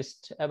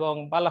এস্টাবলিশড এবং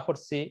বালা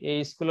করছি এই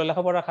স্কুলে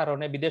লেখাপড়ার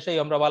কারণে,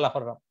 বিদেশেই আমরা বালা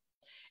করলাম।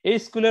 এই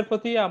স্কুলের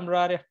প্রতি আমরা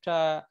একটা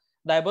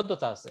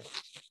দায়বদ্ধতা আছে।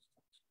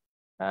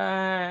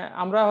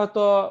 আমরা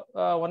হয়তো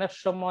অনেক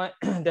সময়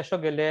দেশে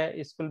গেলে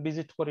স্কুল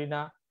ভিজিট করি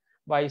না,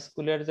 বা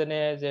স্কুলের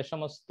যে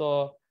সমস্ত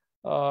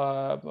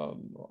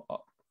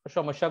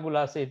সমস্যাগুলো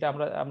আছে এটা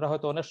আমরা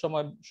হয়তো অনেক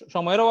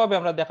সময়ের অভাবে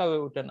আমরা দেখা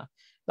হয়ে ওঠে না।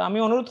 তো আমি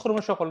অনুরোধ করবো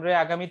সকলরে,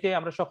 আগামীতে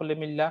আমরা সকলে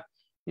মিল্লা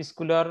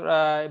স্কুলের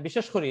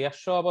বিশেষ করে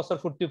 100 বছর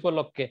পূর্তি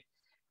উপলক্ষে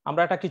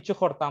আমরা একটা কিছু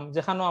করতাম,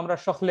 যেখানে আমরা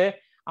সকলে,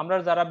 আমরা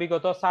যারা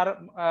বিগত স্যার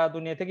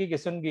দুনিয়া থেকে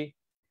গেছেন গি,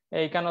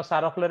 এইখানে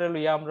স্যার সকলের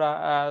লইয়া আমরা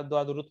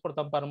দোয়া দুরুদ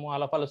করতাম পারমু,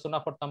 আলাপ আলোচনা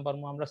করতাম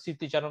পারমু, আমরা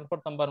স্মৃতিচারণ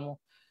করতাম পারমু।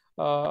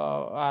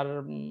 আর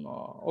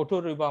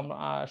ওঠুর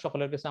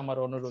সকলের কাছে আমার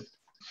অনুরোধ,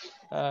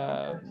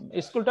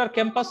 স্কুলটার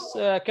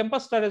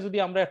ক্যাম্পাসটারে যদি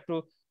আমরা একটু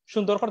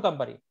সুন্দর করতাম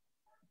পারি।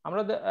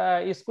 আমরা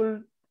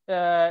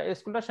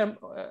স্কুলটা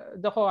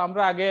দেখো,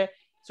 আমরা আগে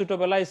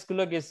ছোটবেলায়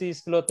স্কুলে গেছি,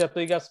 স্কুলে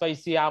তেতই গাছ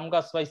পাইছি, আম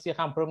গাছ পাইছি,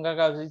 খামফরঙ্গা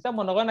গাছ, এটা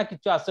মনে হয় না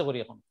কিছু আছে করি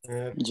এখন।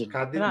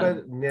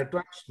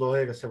 নেটওয়ার্ক স্লো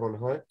হয়ে গেছে মনে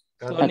হয়।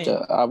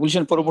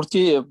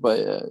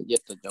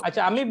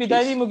 আচ্ছা আমি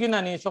বিদায় নিমুগি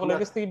নানি, সকলের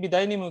কাছ থেকে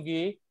বিদায়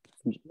নিমুগি।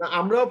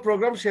 আমরাও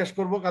প্রোগ্রাম শেষ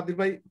করব, কাদির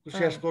ভাই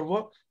শেষ করব।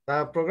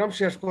 প্রোগ্রাম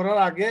শেষ করার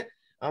আগে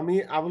আমি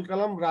আবুল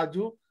কালাম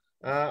রাজু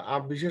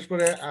বিশেষ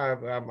করে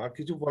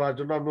কিছু বলার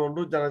জন্য আমি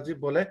অনুরোধ জানাচ্ছি,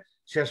 বলে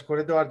শেষ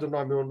করে দেওয়ার জন্য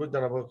আমি অনুরোধ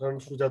জানাবো, কারণ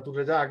সুজাতুর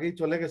রেজা আগেই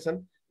চলে গেছেন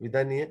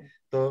বিদায় নিয়ে।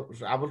 তো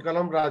আবুল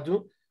কালাম রাজু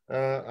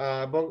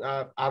এবং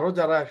আরো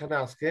যারা এখানে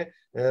আজকে,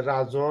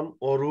 রাজন,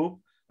 অরূপ,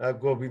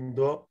 গোবিন্দ,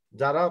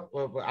 যারা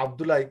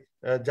আব্দুলাই,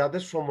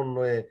 যাদের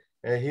সমন্বয়ে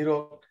হিরো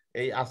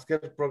এই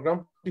আজকের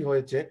প্রোগ্রামটি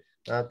হয়েছে,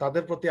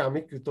 তাদের প্রতি আমি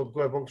কৃতজ্ঞ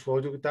এবং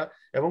সহযোগিতা।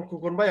 এবং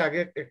খুকন ভাই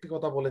আগে একটি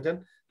কথা বলেছেন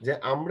যে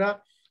আমরা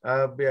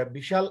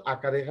বিশাল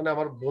আকারে, এখানে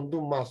আমার বন্ধু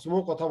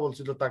মাসুমও কথা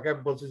বলছিল, তাকে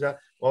বলছি যে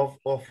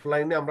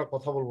অফলাইনে আমরা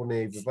কথা বলবো না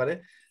এই ব্যাপারে,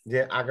 যে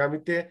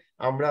আগামীতে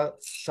আমরা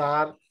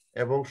স্যার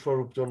এবং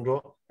স্বরূপচন্দ্র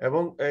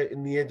এবং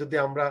নিয়ে যদি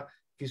আমরা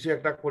কিছু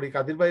একটা করি।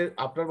 কাদির ভাই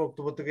আপনার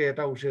বক্তব্য থেকে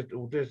এটা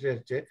উঠে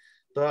এসেছে,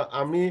 তো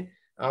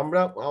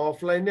আমরা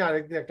অফলাইনে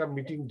আরেকদিন একটা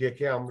মিটিং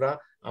ডেকে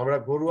আমরা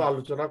গরু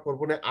আলোচনা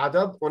করবো না।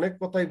 আজাদ অনেক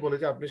কথাই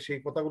বলেছে, আপনি সেই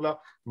কথাগুলো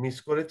মিস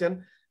করেছেন।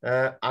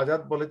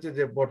 আজাদ বলেছে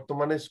যে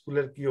বর্তমানে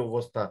স্কুলের কি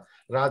অবস্থা।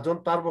 রাজন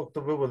তার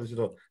বক্তব্যে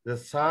বলেছিল যে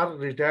স্যার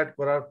রিটায়ার্ড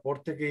করার পর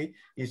থেকেই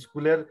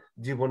স্কুলের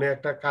জীবনে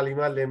একটা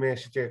কালিমা নেমে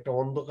এসেছে, একটা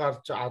অন্ধকার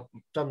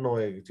আচ্ছন্ন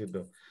হয়ে গেছিল।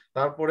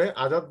 তারপরে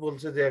আজাদ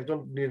বলছে যে একজন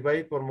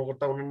নির্বাহী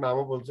কর্মকর্তা, উনি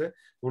নামও বলছে,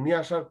 উনি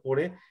আসার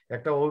পরে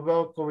একটা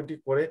অভিভাবক কমিটি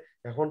করে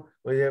এখন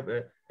ওই যে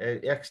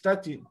এক্সট্রা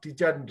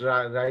টিচার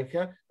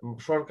রাইখা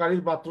সরকারি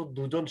মাত্র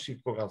 2 জন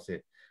শিক্ষক আছে।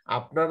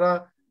 আপনারা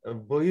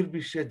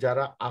বহির্বিশ্বে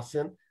যারা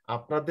আছেন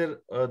আপনাদের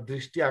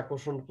দৃষ্টি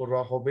আকর্ষণ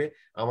করা হবে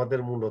আমাদের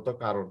মূলত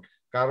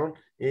কারণ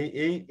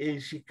এই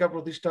শিক্ষা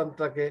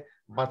প্রতিষ্ঠানটাকে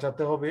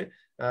বাঁচাতে হবে।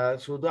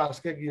 শুধু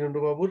আজকে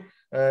গিরীন্দ্রবাবুর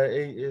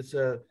এই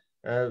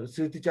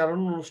স্মৃতিচারণ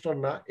অনুষ্ঠান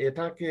না,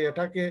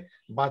 এটাকে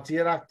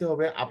বাঁচিয়ে রাখতে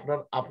হবে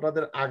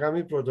আপনাদের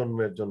আগামী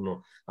প্রজন্মের জন্য।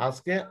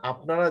 আজকে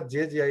আপনারা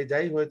যে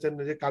যাই হয়েছেন,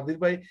 যে কাদির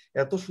ভাই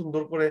এত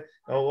সুন্দর করে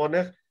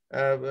অনেক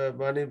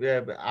মানে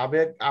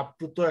আবেগ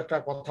আপ্লুত একটা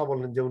কথা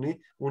বললেন যে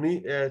উনি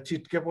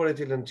ছিটকে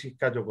পড়েছিলেন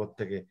শিক্ষা জগৎ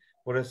থেকে।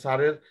 পরে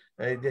স্যারের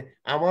এই যে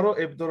আমারও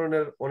এই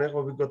ধরনের অনেক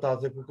অভিজ্ঞতা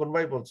আছে। কুকন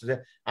ভাই বলছে যে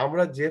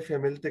আমরা যে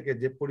ফ্যামিলি থেকে,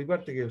 যে পরিবার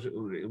থেকে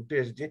উঠে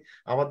এসেছি,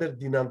 আমাদের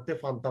দিনান্তে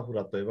ফান্তা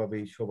ফুরাতো,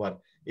 এভাবেই সবার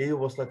এই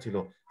অবস্থা ছিল।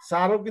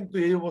 স্যারও কিন্তু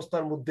এই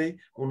অবস্থার মধ্যেই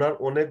উনার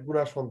অনেক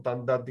গুণা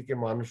সন্তানদের দিকে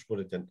মানুষ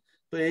করেছেন।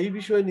 তো এই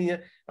বিষয় নিয়ে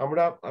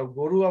আমরা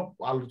গরু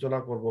আলোচনা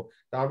করব।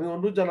 তা আমি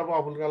অনুরোধ জানাবো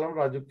আবুল কালাম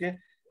রাজুকে,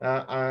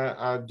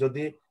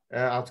 যদি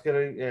আজকের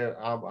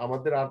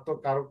আমাদের আর তো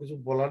কারো কিছু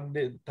বলার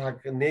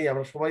নেই,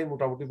 আমরা সবাই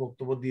মোটামুটি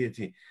বক্তব্য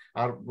দিয়েছি,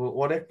 আর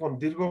অনেকক্ষণ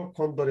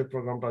দীর্ঘক্ষণ ধরে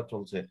প্রোগ্রামটা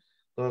চলছে,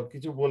 তো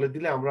কিছু বলে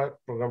দিলে আমরা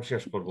প্রোগ্রাম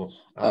শেষ করব।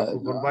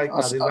 কুকন ভাই,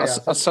 কাদির ভাই,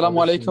 আসসালামু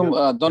আলাইকুম,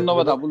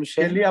 ধন্যবাদ আবুল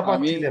হোসেন।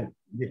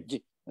 জি,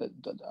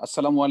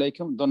 আসসালামু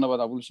আলাইকুম, ধন্যবাদ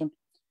আবুল হোসেন।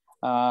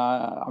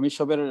 আমি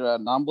সবের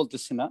নাম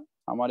বলতেছি না,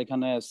 আমার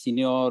এখানে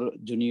সিনিয়র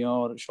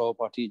জুনিয়র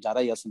সহপাঠী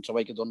যারাই আছেন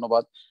সবাইকে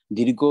ধন্যবাদ।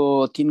 দীর্ঘ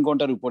 3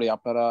 ঘন্টার উপরে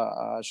আপনারা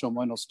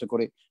সময় নষ্ট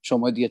করে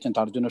সময় দিয়েছেন,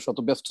 তার জন্য শত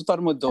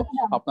ব্যস্ততার মধ্যে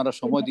আপনারা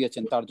সময়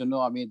দিয়েছেন, তার জন্য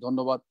আমি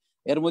ধন্যবাদ।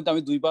 এর মধ্যে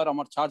আমি 2 বার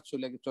আমার চার্জ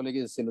চলে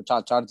গিয়েছিল,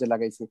 চার্জে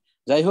লাগাইছি।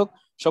 যাই হোক,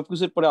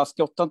 সবকিছুর পরে আজকে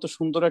অত্যন্ত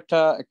সুন্দর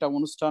একটা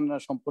অনুষ্ঠান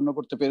সম্পন্ন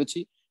করতে পেরেছি।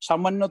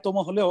 সামান্যতম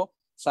হলেও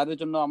স্যারের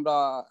জন্য আমরা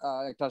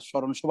একটা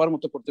স্মরণ সভার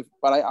মতো করতে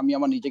পারাই আমি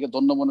আমার নিজেকে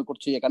ধন্য মনে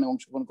করছি এখানে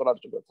অংশগ্রহণ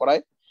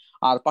করায়।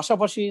 আর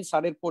পাশাপাশি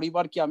স্যারের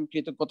পরিবারকে আমি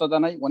কৃতজ্ঞতা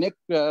জানাই, অনেক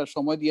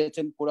সময়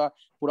দিয়েছেন।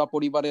 পুরা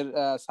পরিবারের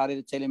স্যারের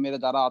ছেলে মেয়েরা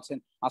যারা আছেন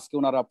আজকে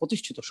ওনারা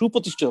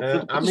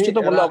সুপ্রতিষ্ঠিত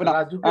বললে হবে না।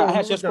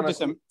 হ্যাঁ,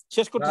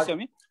 শেষ করতেছি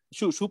আমি।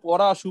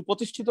 ওরা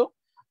সুপ্রতিষ্ঠিত।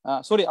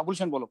 সরি আবুল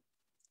হোসেন, বলো।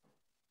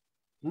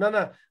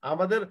 না,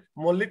 আমাদের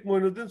মল্লিক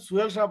মঈনুদ্দিন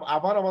সুহেল সাহেব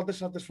আবার আমাদের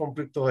সাথে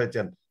সম্পৃক্ত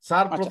হয়েছেন।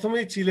 স্যার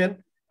প্রথমেই ছিলেন,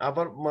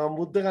 আবার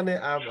মধ্যখানে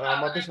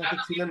আমাদের সাথে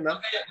ছিলেন না।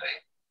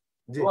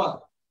 জি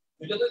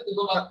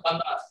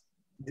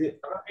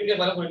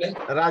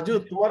রাজু,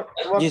 তোমার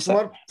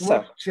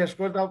শেষ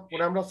করে দাও,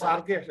 পরে আমরা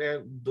স্যারকে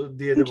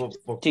দিয়ে দেবো।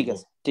 ঠিক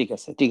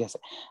আছে।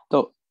 তো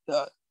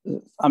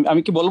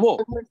আমি কি বলবো?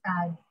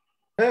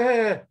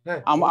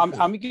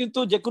 আমি কিন্তু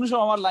যে কোনো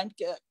সময় আমার লাইন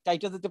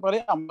কাইটা যেতে পারে,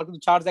 আমার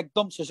কিন্তু চার্জ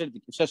একদম শেষের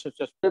দিকে শেষ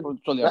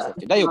চলে আসছে।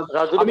 যাই হোক,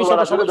 আমি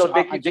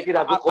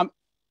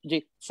জি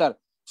স্যার,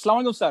 আসসালামু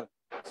আলাইকুম স্যার।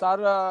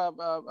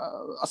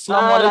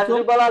 আসসালামু আলাইকুম।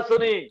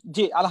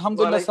 জি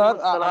আলহামদুলিল্লাহ স্যার।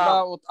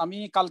 আমি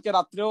কালকে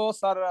রাত্রেও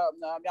স্যার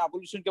আমি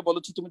আবুল হোসেনকে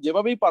বলেছি তুমি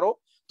যেভাবেই পারো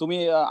তুমি,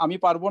 আমি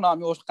পারবো না,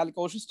 আমি কালকে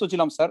অসুস্থ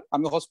ছিলাম স্যার,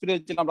 আমি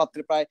হসপিটালে ছিলাম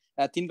রাত্রে প্রায়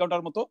 3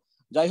 ঘন্টার মতো।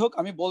 যাই হোক,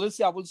 আমি বলেছি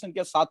আবুল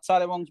হোসেনকে, সাদ স্যার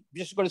এবং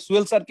বিশেষ করে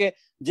সুহেল স্যারকে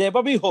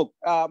যেভাবেই হোক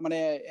মানে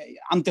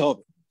আনতে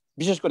হবে,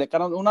 বিশেষ করে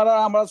কারণ ওনারা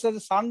আমরা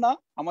স্যার না,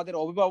 আমাদের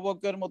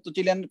অভিভাবকের মতো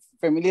ছিলেন,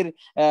 ফ্যামিলির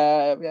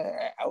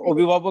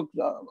অভিভাবক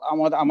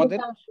আমাদের,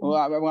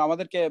 এবং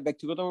আমাদেরকে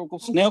ব্যক্তিগত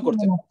খুব স্নেহ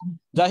করতেন।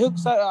 যাই হোক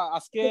স্যার,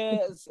 আজকে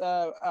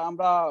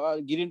আমরা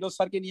গিরীন্দ্র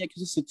স্যারকে নিয়ে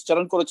কিছু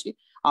স্মৃতিচারণ করেছি।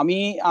 আমি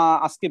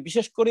আজকে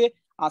বিশেষ করে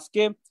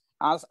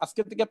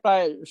আজকে থেকে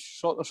প্রায়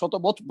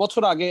 100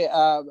 বছর আগে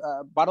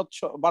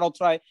ভারত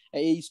রায়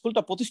এই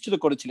স্কুলটা প্রতিষ্ঠিত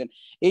করেছিলেন।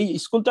 এই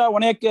স্কুলটা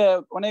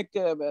অনেক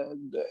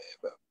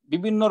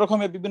বিভিন্ন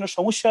রকমের বিভিন্ন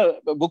সমস্যা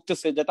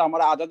ভুগতেছে, যেটা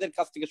আমরা আজাদের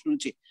কাছ থেকে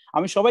শুনেছি।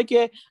 আমি সবাইকে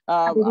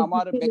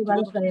আমার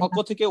ব্যক্তিগত পক্ষ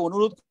থেকে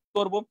অনুরোধ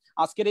করব,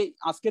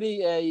 আজকের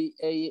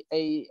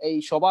এই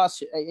সভা,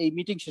 এই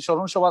মিটিং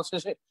স্মরণ সভা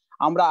শেষে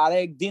আমরা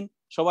আরেকদিন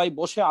সবাই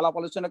বসে আলাপ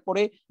আলোচনা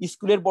করে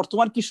স্কুলের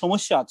বর্তমান কি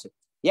সমস্যা আছে,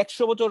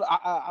 100 বছর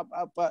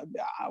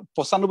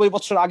 95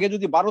 বছর আগে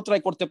যদি ভারত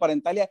রায় করতে পারেন,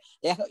 তাহলে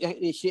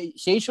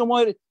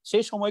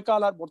সেই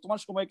সময়কাল আর বর্তমান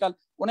সময়কাল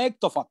অনেক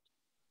তফাৎ।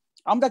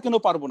 আমরা কেন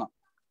পারবো না?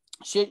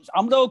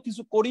 আমরাও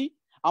কিছু করি,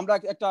 আমরা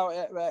একটা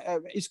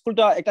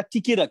স্কুলটা একটা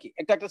টিকিয়ে রাখি,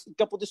 একটা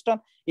শিক্ষা প্রতিষ্ঠান,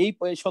 এই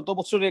 100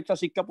 বছরের একটা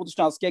শিক্ষা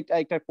প্রতিষ্ঠান আজকে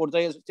একটা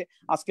পর্যায়ে এসেছে।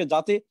 আজকে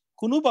যাতে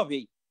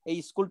কোনোভাবেই এই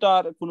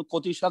স্কুলটার কোনো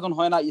ক্ষতি সাধন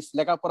হয় না,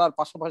 লেখাপড়ার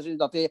পাশাপাশি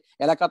যাতে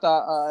এলাকাটা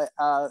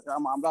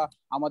আমরা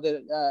আমাদের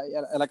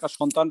এলাকার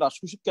সন্তানরা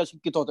সুশিক্ষায়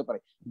শিক্ষিত হতে পারে।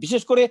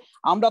 বিশেষ করে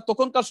আমরা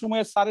তখনকার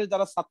সময়ে স্যারের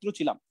যারা ছাত্র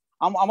ছিলাম,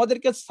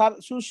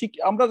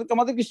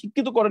 আমাদেরকে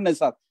শিক্ষিত করেন নাই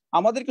স্যার,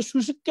 আমাদেরকে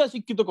সুশিক্ষা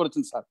শিক্ষিত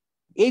করেছেন স্যার।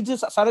 এই যে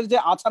স্যারের যে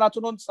আচার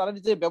আচরণ, স্যারের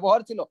যে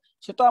ব্যবহার ছিল,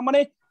 সেটা মানে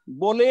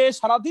বলে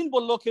সারাদিন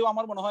বললো কেউ,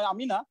 আমার মনে হয়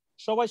আমি না,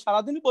 সবাই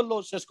সারাদিনই বললেও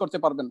শেষ করতে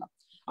পারবেন না।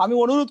 আমি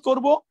অনুরোধ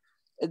করব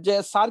যে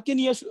স্যারকে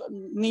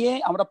নিয়ে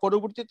আমরা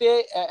পরবর্তীতে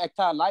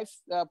একটা লাইভ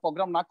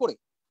প্রোগ্রাম না করে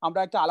আমরা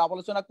একটা আলাপ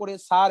আলোচনা করে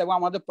স্যার এবং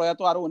আমাদের প্রয়াত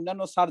আরো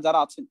অন্যান্য স্যার যারা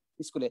আছেন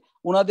স্কুলে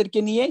ওনাদেরকে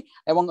নিয়ে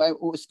এবং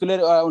স্কুলের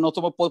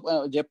অন্যতম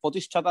যে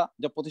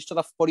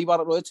প্রতিষ্ঠাতা পরিবার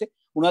রয়েছে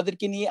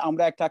ওনাদেরকে নিয়ে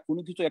আমরা একটা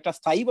কোনো কিছু একটা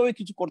স্থায়ীভাবে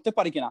কিছু করতে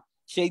পারি কিনা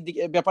সেই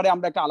ব্যাপারে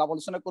আমরা একটা আলাপ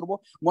আলোচনা করব।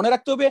 মনে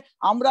রাখতে হবে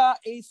আমরা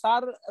এই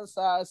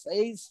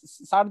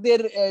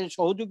স্যারদের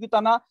সহযোগিতা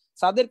না,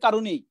 স্যারদের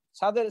কারণেই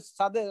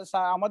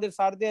আমাদের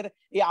স্যারদের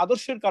এই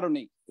আদর্শের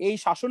কারণে, এই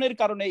শাসনের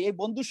কারণে, এই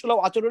বন্ধুসুলভ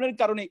আচরণের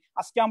কারণে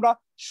আজকে আমরা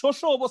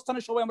শস্য অবস্থানে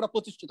সবাই আমরা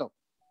প্রতিষ্ঠিত।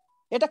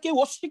 এটা কেউ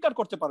অস্বীকার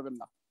করতে পারবেন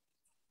না।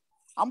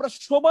 আমরা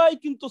সবাই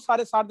কিন্তু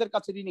স্যারদের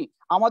কাছে ঋণী।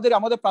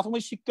 আমাদের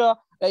প্রাথমিক শিক্ষা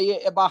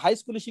বা হাই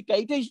স্কুলের শিক্ষা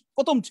এটাই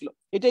প্রথম ছিল।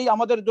 এটাই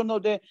আমাদের জন্য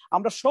যে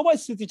আমরা সবাই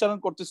স্মৃতিচারণ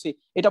করতেছি,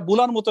 এটা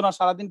ভোলার মতো না,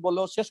 সারাদিন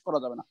বললেও শেষ করা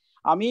যাবে না।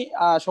 আমি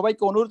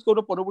সবাইকে অনুরোধ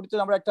করবো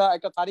পরবর্তীতে আমরা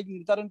একটা তারিখ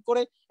নির্ধারণ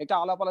করে একটা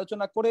আলাপ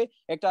আলোচনা করে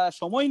একটা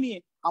সময় নিয়ে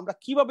আমরা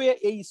কিভাবে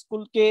এই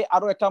স্কুলকে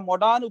আরো একটা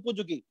মডার্ন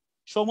উপযোগী,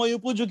 সময়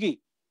উপযোগী,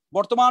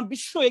 বর্তমান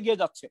বিশ্ব এগিয়ে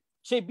যাচ্ছে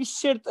সেই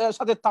বিশ্বের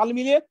সাথে তাল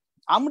মিলিয়ে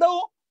আমরাও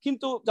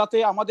কিন্তু যাতে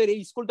আমাদের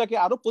এই স্কুলটাকে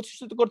আরো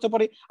প্রতিষ্ঠিত করতে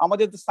পারি,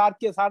 আমাদের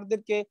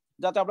স্যারদেরকে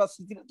যাতে আমরা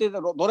স্মৃতিতে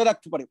ধরে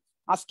রাখতে পারি।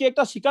 আজকে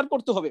একটা স্বীকার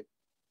করতে হবে,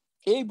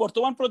 এই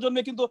বর্তমান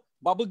প্রজন্মে কিন্তু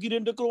বাবু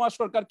গিরেন্দ্র কুমার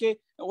সরকারকে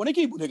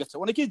অনেকেই ভুলে গেছে,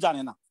 অনেকেই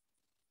জানে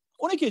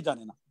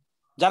না।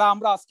 যারা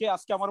আমরা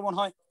আজকে আমার মনে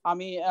হয়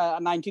আমি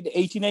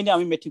 1989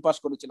 আমি মেট্রিক পাস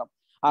করেছিলাম,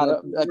 আর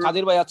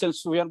কাদের ভাই আছেন,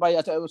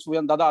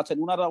 সুফিয়ান দাদা আছেন,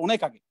 ওনারা অনেক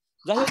আগে।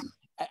 যাই হোক,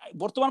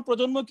 বর্তমান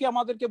প্রজন্মকে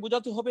আমাদেরকে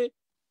বোঝাতে হবে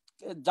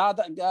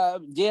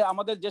যে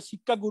আমাদের যে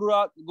শিক্ষা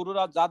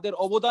গুরুরা যাদের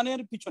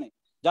অবদানের পিছনে,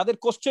 যাদের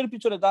কষ্টের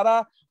পিছনে, যারা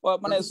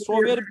মানে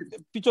শ্রমের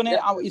পিছনে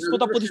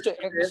স্কুলটা প্রতিষ্ঠিত,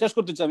 শেষ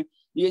করতে চাই আমি,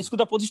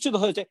 স্কুলটা প্রতিষ্ঠিত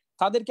হয়েছে,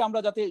 তাদেরকে আমরা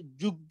যাতে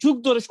যুগ যুগ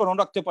ধরে স্মরণ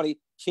রাখতে পারি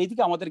সেই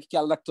দিকে আমাদেরকে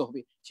খেয়াল রাখতে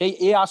হবে। সেই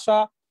আশা,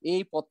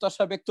 এই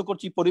প্রত্যাশা ব্যক্ত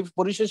করছি।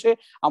 পরিশেষে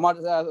আমার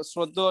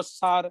শ্রদ্ধেয়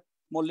স্যার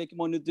মল্লিক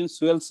মঈনুদ্দিন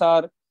সোহেল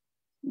স্যার,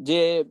 যে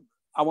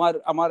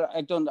আমার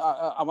একজন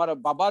আমার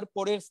বাবার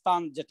পরের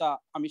স্থান যেটা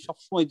আমি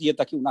সবসময় দিয়ে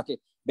থাকি উনাকে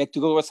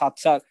ব্যক্তিগতভাবে,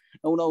 স্যার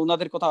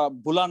ওনাদের কথা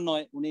ভুলার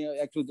নয়, উনি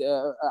একটু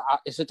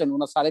এসেছেন,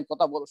 ওনার স্যারের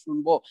কথা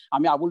শুনবো।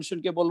 আমি আবুল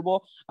হোসেনকে বলবো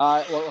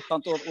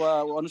অত্যন্ত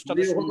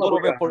অনুষ্ঠানটা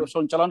সুন্দরভাবে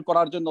সঞ্চালন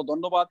করার জন্য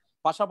ধন্যবাদ।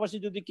 পাশাপাশি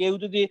কেউ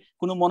যদি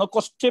কোনো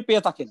মনোকষ্টে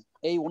পেয়ে থাকেন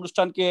এই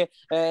অনুষ্ঠানকে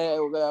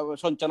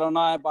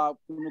সঞ্চালনায় বা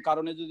কোনো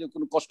কারণে যদি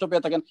কোনো কষ্ট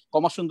পেয়ে থাকেন,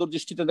 ক্ষমা সুন্দর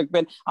দৃষ্টিতে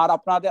দেখবেন। আর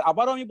আপনাদের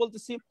আবারও আমি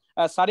বলতেছি,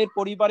 স্যারের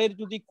পরিবারের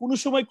যদি কোনো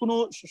সময়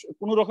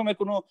কোনো রকমের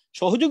কোনো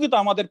সহযোগিতা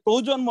আমাদের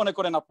প্রয়োজন মনে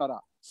করেন, আপনারা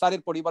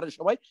স্যারের পরিবারের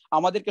সবাই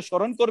আমাদেরকে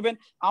স্মরণ করবেন।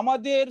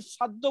 আমাদের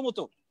সাধ্য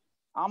মতো,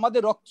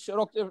 আমাদের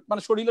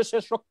মানে শরীরের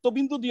শেষ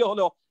রক্তবিন্দু দিয়ে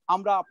হলেও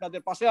আমরা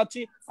আপনাদের পাশে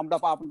আছি, আমরা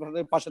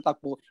আপনাদের পাশে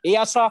থাকবো, এই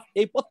আশা,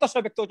 এই প্রত্যাশা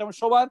ব্যক্ত করছি। আমি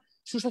সবার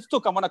সুস্বাস্থ্য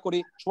কামনা করি,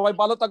 সবাই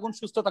ভালো থাকুন,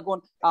 সুস্থ থাকুন।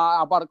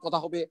 আবার কথা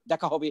হবে,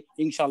 দেখা হবে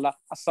ইনশাআল্লাহ।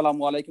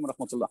 আসসালামু আলাইকুম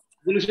রহমতুল্লাহ।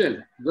 বলছেন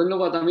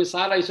ধন্যবাদ। আমি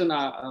স্যার আইসো না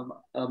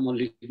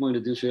মল্লিক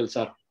মঈনুদ্দিন সোহেল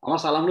স্যার, আমার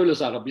সালাম রইল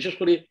স্যার, বিশেষ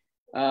করে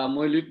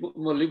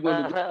মল্লিক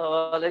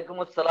ওয়ালাইকুম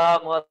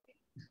আসসালাম।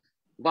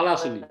 ভালো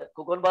আছেন?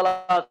 খোকন ভালো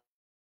আছে?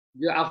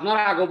 যে আপনার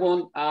আগমন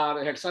আর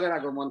হেড স্যারের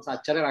আগমন,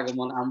 স্যারের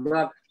আগমন, আমরা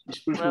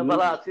স্কুল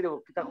ভালো আছি রে,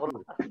 কিটা করব।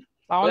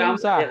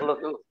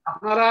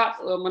 আপনারা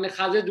মানে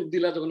কাজে যোগ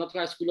দিলা জগন্নাথ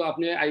স্কুল,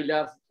 আপনি আইলা।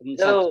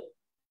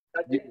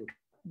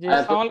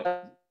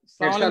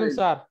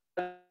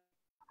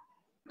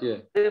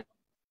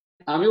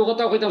 আমিও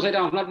কথা কইতাম সেটা,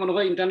 আপনার মনে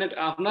হয় ইন্টারনেট,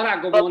 আপনার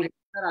আগমন,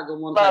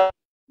 আগমন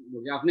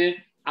আপনি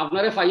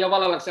আপনারে ফাইয়া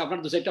ভালো লাগছে, আপনার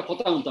দু চারটা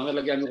কথা শুনতাম, এর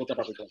লাগে আমি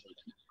কথাটা কইতাম।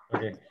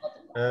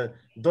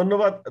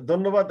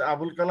 ধন্যবাদ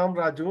আবুল কালাম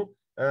রাজু,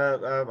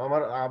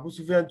 আমার আবু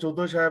সুফিয়ান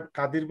চৌধুরী সাহেব,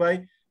 কাদির ভাই,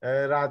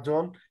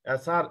 রাজন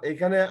স্যার।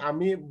 এখানে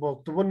আমি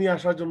বক্তব্য নিয়ে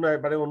আসার জন্য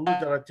এবারে অনুরোধ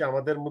জানাচ্ছি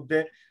আমাদের মধ্যে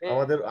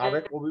আমাদের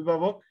আরেক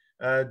অভিভাবক,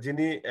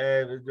 যিনি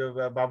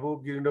বাবু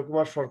গিরিন্দ্র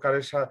কুমার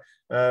সরকারের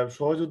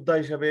সহযোদ্ধা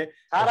হিসেবে।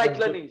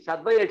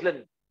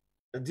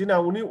 জি না,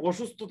 উনি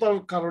অসুস্থতার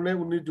কারণে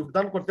উনি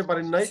যোগদান করতে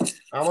পারেন নাই।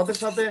 আমাদের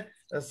সাথে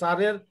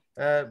স্যারের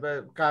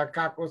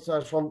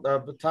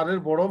স্যারের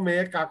বড়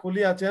মেয়ে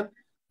কাকলি আছেন,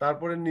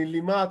 তারপরে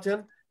নীলিমা আছেন,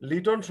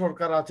 লিটন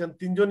সরকার আছেন,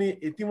 তিনজনই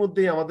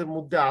ইতিমধ্যেই আমাদের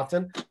মধ্যে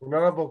আছেন,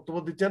 ওনারা বক্তব্য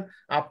দিচ্ছেন।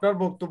 আপনার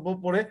বক্তব্য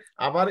পরে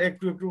আবার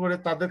একটু একটু করে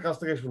তাদের কাছ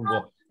থেকে শুনবো।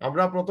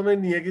 আমরা প্রথমে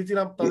নিয়ে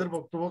গেছিলাম তাদের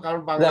বক্তব্য,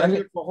 কারণ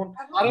বাংলাদেশে কখন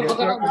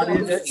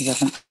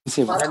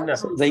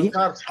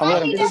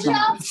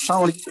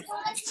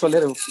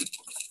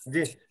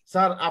জি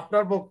স্যার,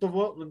 আপনার বক্তব্য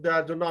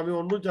দেওয়ার জন্য আমি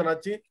অনুরোধ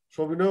জানাচ্ছি,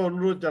 সবিনয়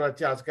অনুরোধ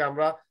জানাচ্ছি। আজকে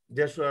আমরা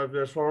যে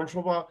স্মরণ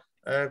সভা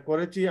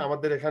করেছি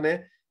আমাদের এখানে,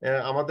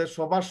 আমাদের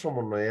সবার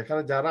সমন্বয়ে,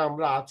 এখানে যারা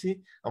আমরা আছি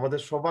আমাদের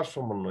সবার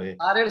সমন্বয়ে।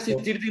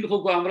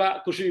 আমরা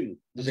খুশি।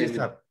 জি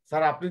স্যার,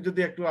 স্যার আপনি যদি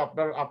একটু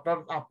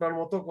আপনার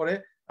মতো করে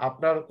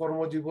আপনার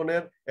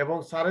কর্মজীবনের এবং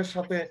স্যারের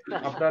সাথে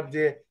আপনার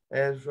যে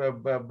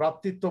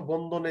ভ্রাতৃত্ব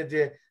বন্ধনে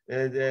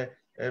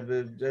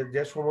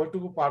যে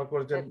সময়টুকু পার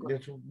করেছেন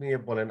নিয়ে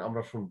বলেন,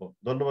 আমরা শুনবো।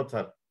 ধন্যবাদ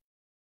স্যার।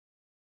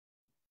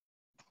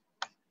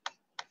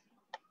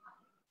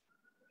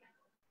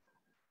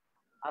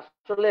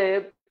 আসলে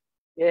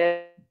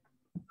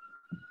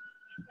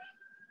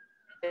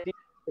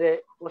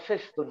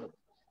অশেষ ধন্যবাদ।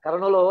 কারণ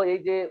হলো এই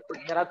যে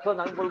ম্যারাথন,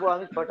 আমি বলবো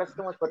আমি 6টার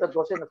সময়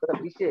 6:10 না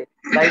 6:20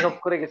 লাইন অফ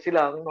করে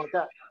গেছিলাম, আমি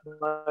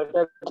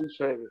 9:20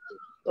 হয়ে গেছে,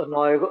 তো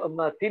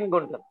 3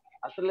 ঘন্টা।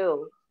 আসলেও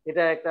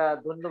এটা একটা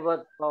ধন্যবাদ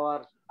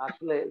পাওয়ার,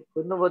 আসলে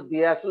ধন্যবাদ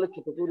দিয়ে আসলে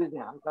ছোট করি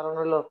না, কারণ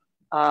হলো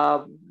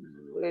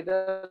এটা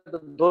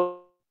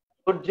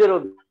ধৈর্যের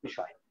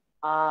বিষয়।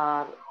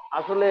 আর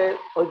আসলে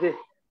ওই যে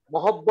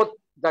মহব্বত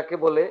যাকে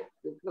বলে,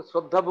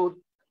 শ্রদ্ধাবোধ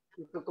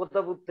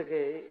কৃতজ্ঞতাবোধ থেকে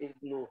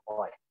এইগুলো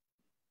হয়।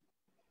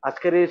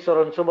 আজকের এই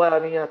স্মরণ সভায়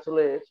আমি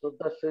আসলে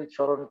শ্রদ্ধার সহিত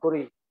স্মরণ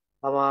করি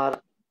আমার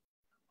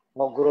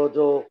অগ্রজ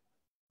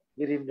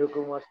বীরেন্দ্র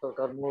কুমার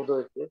সরকার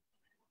মহোদয়কে।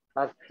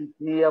 তার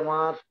স্মৃতি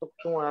আমার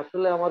সবসময়,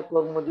 আসলে আমার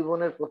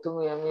কর্মজীবনের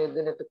প্রথমে আমি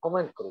এদিন একটা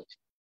কমেন্ট করেছি,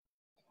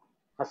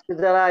 আজকে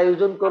যারা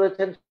আয়োজন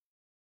করেছেন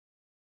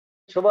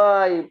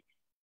সবাই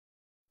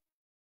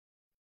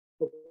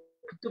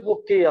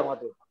প্রকৃতপক্ষে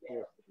আমাদের।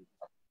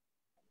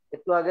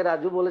 একটু আগে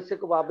রাজু বলেছে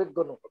খুব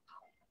আবেগঘন কথা।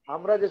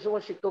 আমরা যে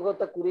সময়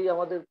শিক্ষকতা করি,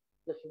 আমাদের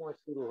যে সময়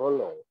শুরু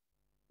হলো,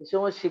 এই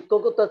সময়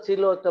শিক্ষকতা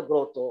ছিল একটা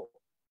ব্রত।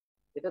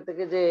 এটা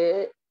থেকে যে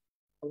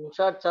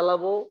সংসার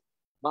চালাবো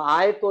বা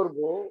আয় করব,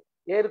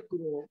 এর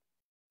কোনো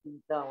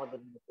চিন্তা আমাদের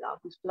মধ্যে,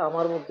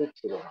 আমার মধ্যে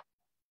ছিল না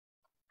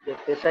যে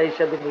পেশা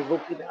হিসাবে নিব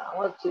কিনা।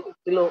 আমার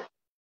ছিল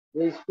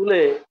যে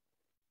স্কুলে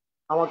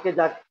আমাকে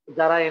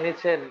যারা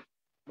এনেছেন,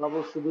 বাবু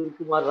সুধীর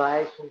কুমার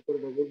রায়, শঙ্কর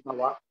বাবুর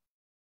বাবা,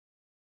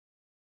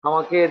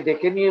 আমাকে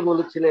ডেকে নিয়ে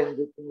বলেছিলেন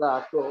যে তোমরা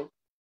আসো,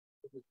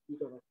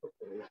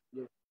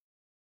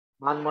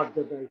 মান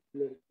মর্যাদা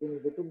স্কুলের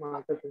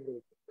মানটা সুন্দর।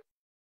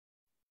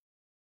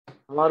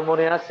 আমার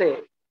মনে আছে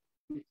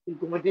school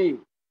committee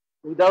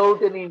without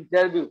any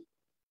interview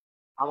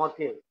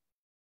আমাকে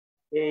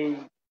এই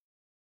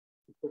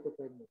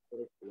শিক্ষকতায় নিয়োগ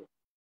করেছিল।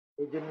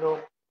 এই জন্য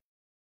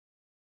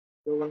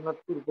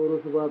জগন্নাথপুর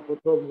পৌরসভার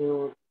প্রথম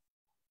মেয়র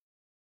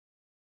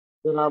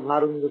জনাব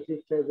হারুন রশিদ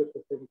সাহেবের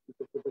কাছে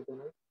কৃতজ্ঞতা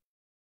জানাই।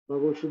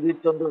 বাবু সুধীর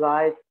চন্দ্র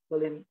রায়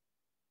তৎকালীন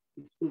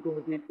স্কুল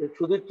কমিটির,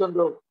 সুধীর চন্দ্র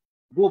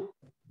গুপ,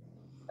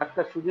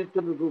 একটা সুধীর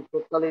চন্দ্র গুপ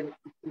তৎকালীন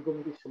স্কুল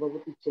কমিটির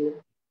সভাপতি ছিলেন।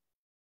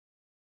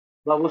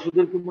 বাবু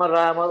সুধীর কুমার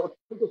রায় আমার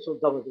অত্যন্ত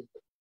শ্রদ্ধাভাজন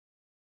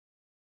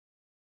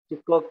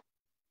শিক্ষক,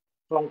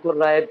 শঙ্কর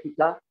রায়ের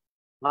পিতা,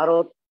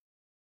 ভারত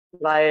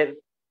রায়ের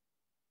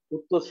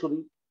উত্তরসূরি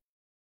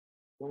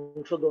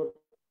বংশধর,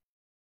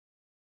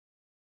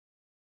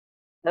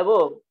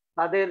 এবং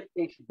তাদের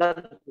এই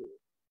সিদ্ধান্ত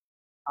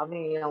আমি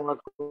আমার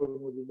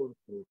কর্মজীবন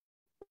শুরু।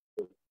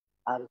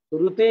 আর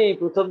শুরুতেই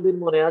প্রথম দিন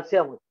মনে আছে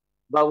আমার,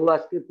 বাবু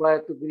আজকে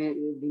প্রয়াত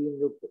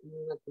বীরেন্দ্র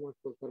কুমার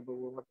সরকার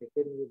বাবু আমার থেকে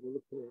নিয়ে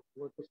বলেছিল,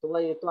 তোমাকে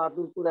সবাই এত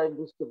আদর করে, আমি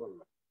বুঝতে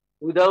পারলাম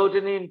without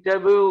any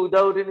interview,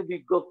 without any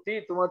বিজ্ঞপ্তি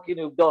তোমাকে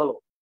নিয়োগ দেওয়া হলো।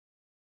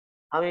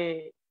 আমি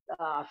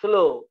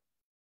আসলেও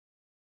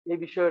এই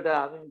বিষয়টা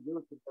আমি নিজেও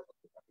চিন্তা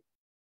করতে পারি।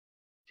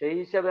 সেই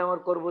হিসাবে আমার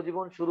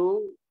কর্মজীবন শুরু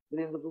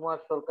বীরেন্দ্র কুমার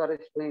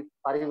সরকারের সহিত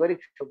পারিবারিক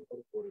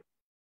সম্পর্ক করে।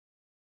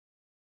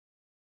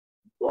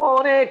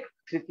 অনেক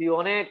স্মৃতি,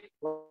 অনেক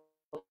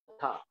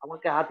কথা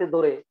আমাকে হাতে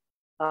ধরে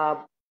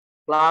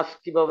ক্লাস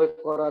কিভাবে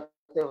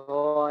করাতে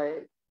হয়,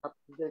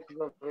 ছাত্রদের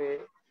কিভাবে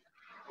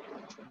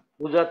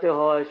বোঝাতে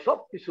হয়,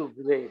 সবকিছু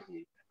বুঝে গেছি।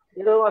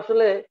 এরকম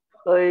আসলে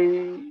ওই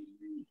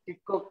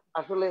শিক্ষক,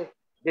 আসলে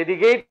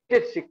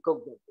ডেডিকেটেড শিক্ষক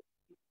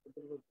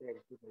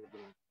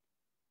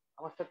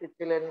আমার সাথে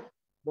ছিলেন।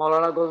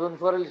 মৌলানা গজন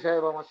ফরেল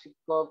সাহেব আমার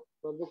শিক্ষক,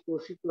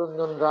 কৌশিক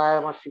রঞ্জন রায়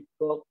আমার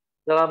শিক্ষক,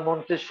 যারা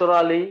মন্তেশ্বর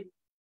আলী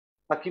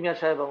হাকিমিয়া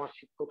সাহেব আমার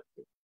শিক্ষক।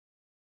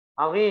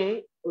 আমি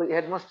ওই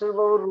হেডমাস্টার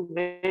বাবুর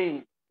রুমেই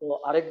তো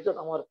আরেকজন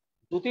আমার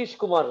জ্যোতিষ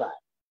কুমার রায়,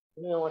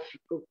 উনি আমার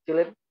শিক্ষক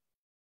ছিলেন।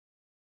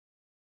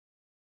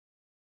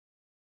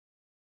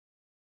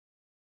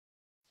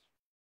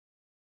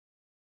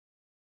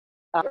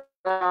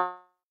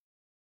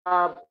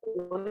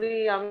 উনি,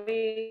 আমি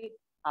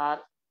আর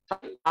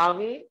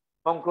আমি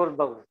শঙ্কর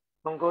বাবু,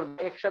 শঙ্কর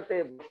একসাথে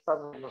বসতাম,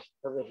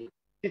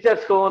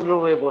 টিচার্স কমন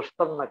রুমে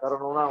বসতাম না, কারণ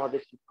ওনা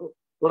আমাদের শিক্ষক,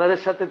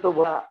 ওনাদের সাথে তো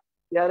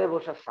চেয়ারে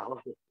বসার সাহস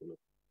হচ্ছিল।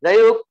 যাই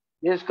হোক,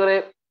 বিশেষ করে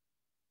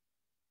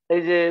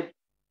এই যে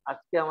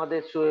আজকে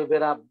আমাদের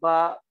শোয়েবের আব্বা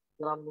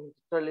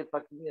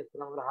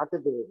আমরা হাতে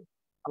ধরে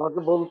আমাকে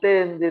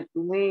বলতেন যে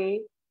তুমি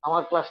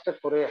আমার ক্লাসটা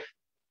করে আসো,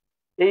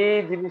 এই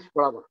জিনিস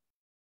পড়াবো।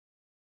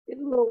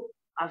 এগুলো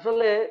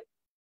আসলে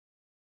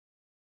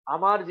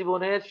আমার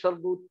জীবনের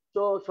সর্বোচ্চ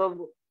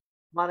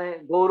মানে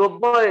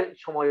গৌরবময়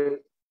সময়।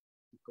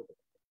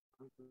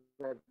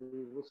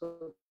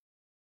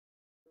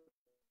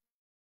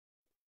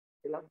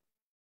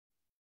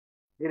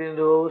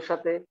 গিরিন্দ্রবাবুর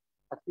সাথে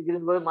আজকে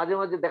গিরিন্দ্রবাবু মাঝে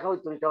মাঝে দেখা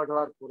হইতো রিটায়ার্ড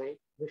হওয়ার পরে,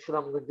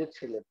 সুনামগঞ্জের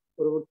ছিলেন,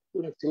 পরবর্তী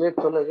সিলেট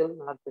চলে গেলেন,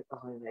 আর দেখা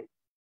হয় নাই।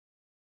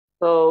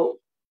 তো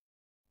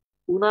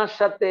উনার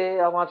সাথে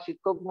আমার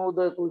শিক্ষক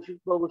মহোদয় কৌশিক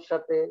বাবুর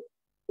সাথে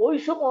ওই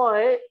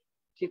সময়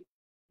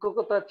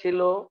শিক্ষকতা ছিল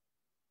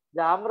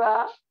যে আমরা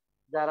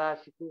যারা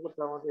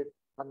শিক্ষকতা আমাদের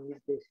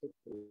নির্দেশে,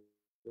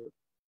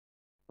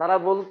 তারা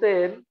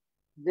বলতেন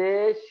যে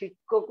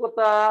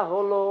শিক্ষকতা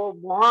হলো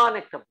মহান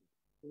একটা,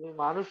 তুমি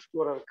মানুষ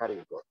করার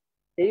কারিগর।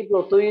 এই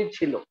ব্রতই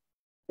ছিল।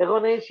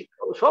 এখন এই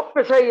সব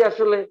পেশাই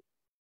আসলে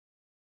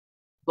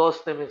দশ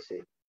নেমেছে।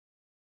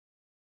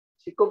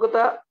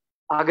 শিক্ষকতা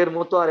আগের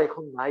মতো আর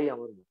এখন নাই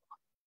আমার মনে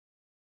হয়।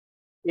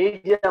 এই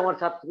যে আমার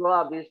ছাত্ররা,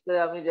 বিশেষ করে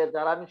আমি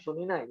যারা আমি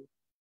শুনি নাই,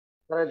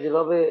 তারা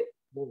যেভাবে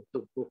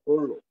মন্তব্য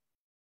করলো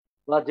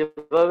বা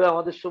যেভাবে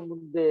আমাদের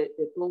সম্বন্ধে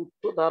এত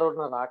উচ্চ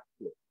ধারণা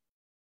রাখলো,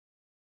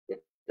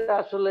 এটা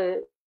আসলে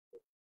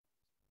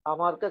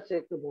আমার কাছে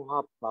একটা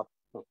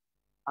মহাপ্রাপ্ত।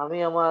 আমি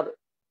আমার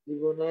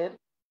জীবনের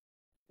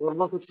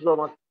কর্মক্ষেত্র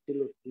আমার ছিল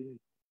তিন।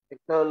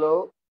 একটা হলো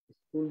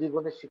স্কুল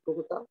জীবনের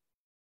শিক্ষকতা,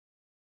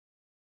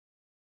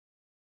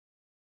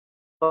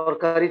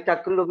 সরকারি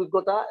চাকরির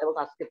অভিজ্ঞতা, এবং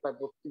আজকে প্রায়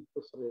 32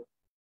 বছরের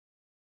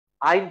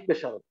আইন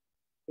পেশার।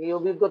 এই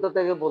অভিজ্ঞতা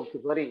থেকে বলতে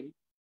পারি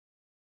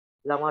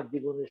যে আমার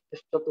জীবনের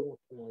শ্রেষ্ঠতম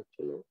সময়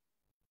ছিল।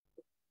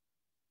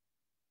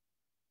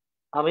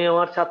 আমি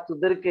আমার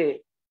ছাত্রদেরকে,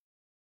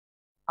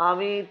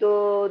 আমি তো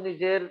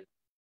নিজের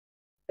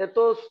এত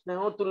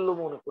স্নেহতুল্য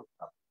মনে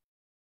করতাম,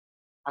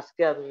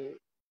 আজকে আমি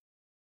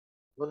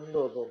ধন্য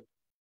এবং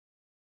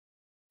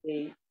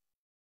এই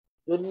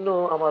জন্য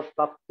আমার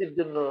প্রাপ্তির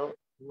জন্য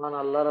মহান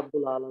আল্লাহ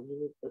রাব্বুল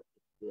আলামিনের কাছে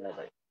শুকরিয়া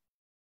আদায়।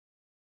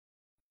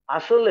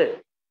 আসলে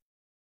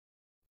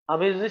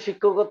আমি যদি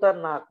শিক্ষকতা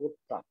না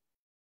করতাম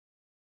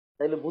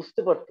তাহলে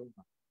বুঝতে পারতাম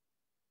না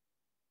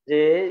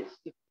যে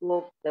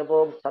শিক্ষক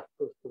এবং ছাত্র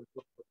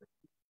সম্পর্কটা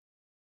কি।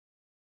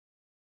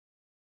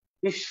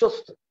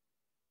 বিশ্বস্ত,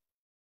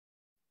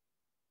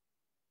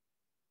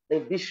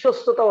 এই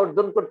বিশ্বস্ততা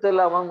অর্জন করতে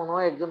হলে আমার মনে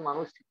হয় একজন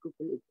মানুষ শিক্ষক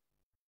হলে,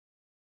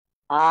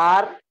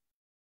 আর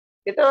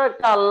এটাও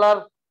একটা আল্লাহর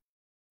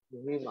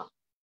মহিমা,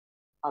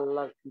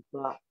 আল্লাহর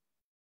কৃপা।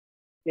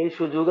 এই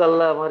সুযোগ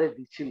আল্লাহ আমারে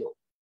দিছিল।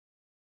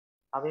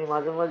 আমি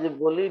মাঝে মাঝে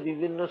বলি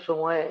বিভিন্ন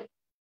সময়ে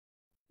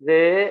যে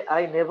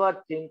I never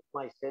think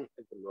my self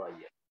as a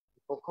lawyer.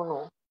 কখনো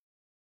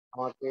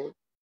আমাকে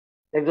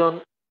একজন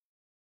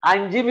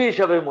আইনজীবী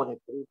হিসাবে মনে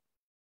করি।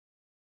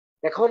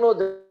 এখনো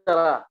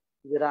যারা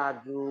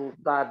রাজু,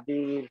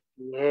 কাদির,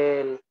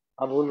 সুহেল,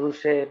 আবুল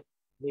হোসেন,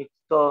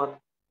 নিক্সন,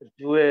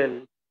 জুয়েল,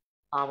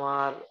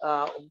 আমার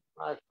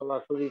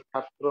সরাসরি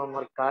ছাত্র,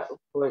 আমার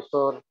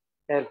প্রফেসর,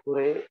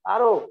 এরপরে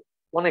আরো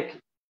অনেকে,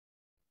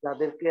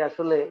 যাদেরকে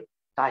আসলে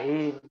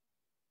তাহিন,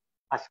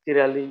 আজকির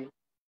আলী,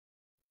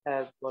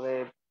 এরপরে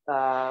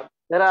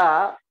এরা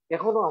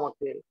এখনো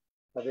আমাকে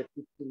তাদের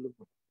পিতৃল্য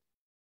মনে।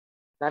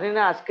 জানি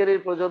না আজকের এই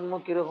প্রজন্ম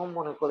কিরকম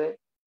মনে করে।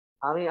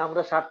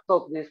 আমরা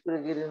সার্থক, বিশেষ করে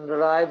গিরীন্দ্র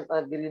রায়,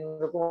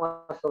 গিরীন্দ্র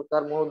কুমার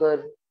সরকার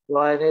মহোদয়ের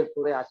লয়নের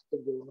পরে আজকের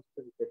যে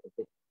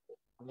অনুষ্ঠানটি,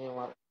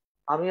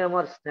 আমি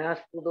আমার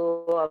স্নেহাস্পদ,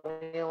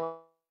 আমি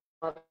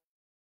আমার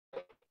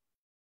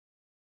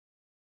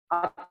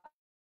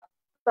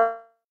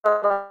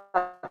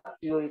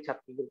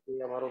ছাত্রীদেরকে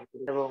আমার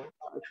এবং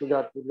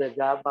সুজাতপুরে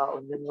যা বা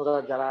অন্যান্যরা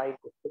যারা এই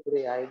কষ্ট করে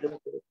আয়োজন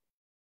করে,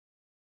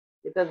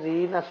 এটা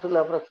ঋণ আসলে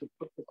আমরা শোধ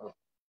করতে পারবো।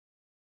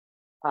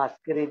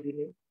 আজকের এই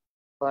দিনে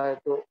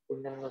হয়তো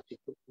অন্যান্য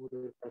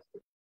শিক্ষকদের কাছে,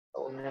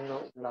 অন্যান্য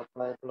যারা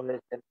প্রয়াত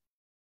হয়েছেন,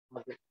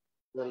 আমাদের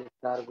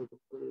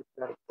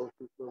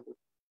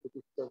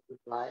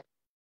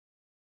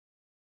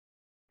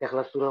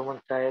এখলাসুর রহমান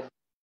সাহেব,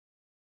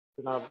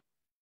 জনাব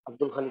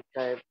আব্দুল খালিক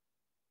সাহেব,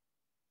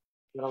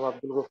 জনাব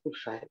আব্দুল গফুর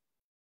সাহেব,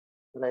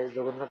 তারা এই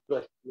জগন্নাথপুর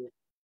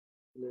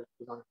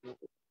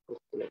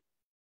করছিলেন,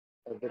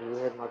 তাদের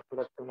রুহের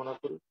মাগফিরাত কামনা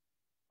করি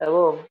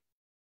এবং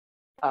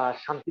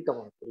শান্তি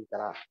কামনা করি।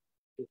 তারা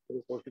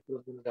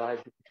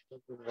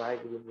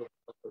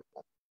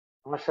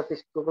আমার সাথে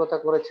শিক্ষকতা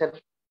করেছেন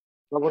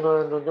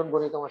নবনয়ন রঞ্জন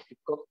বণিক, আমার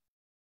শিক্ষক।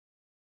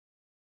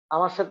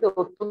 আমার সাথে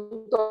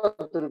অত্যন্ত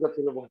আন্তরিকতা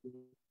ছিল বঙ্কিম।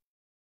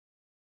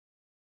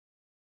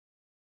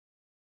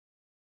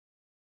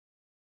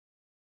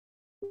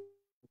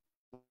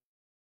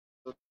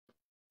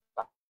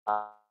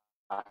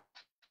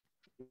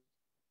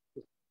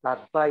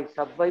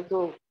 সাব্বাই তো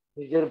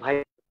নিজের ভাই।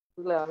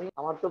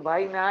 আমার তো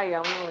ভাই নাই।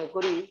 আমি মনে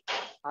করি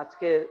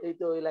আজকে এই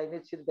তো ওই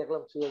লাইনের ছিল,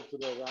 দেখলাম সুযোগ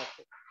চলে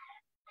আছে।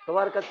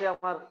 সবার কাছে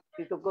আমার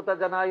কৃতজ্ঞতা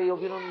জানাই,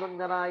 অভিনন্দন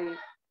জানাই,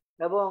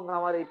 এবং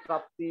আমার এই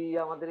প্রাপ্তি,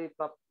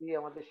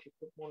 আমাদের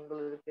শিক্ষক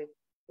মন্ডলীকে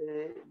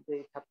যে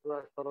ছাত্ররা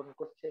স্মরণ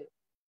করছে,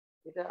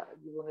 এটা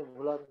জীবনে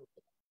ভোলার মতো।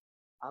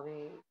 আমি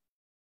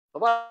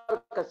সবার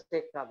কাছে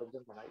একটা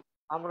আবেদন জানাই,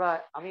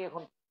 আমি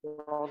এখন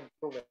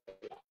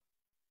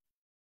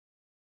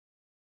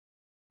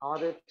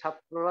আমাদের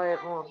ছাত্ররা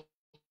এখন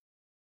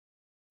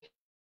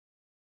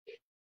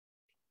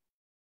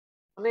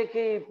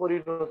অনেকেই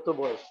পরিণত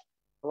বয়স,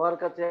 সবার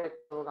কাছে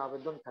একটা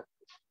আবেদন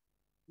থাকবে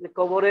যে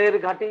কবরের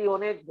ঘাটি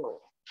অনেক বড়,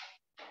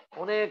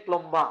 অনেক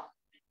লম্বা।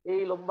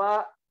 এই লম্বা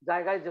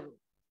জায়গায় যেন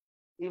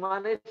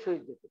ইমানের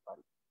সহিত যেতে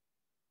পারি,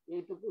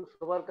 এইটুকু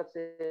সবার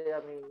কাছে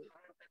আমি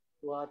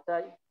দোয়া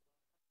চাই,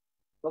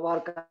 সবার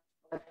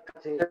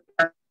কাছে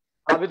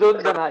আবেদন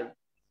জানাই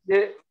যে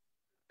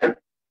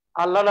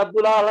আল্লাহ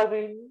রাব্বুল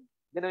আলামিন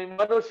যেন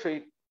ইমানের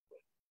সহিত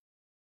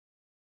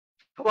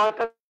সবার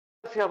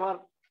কাছে। আমার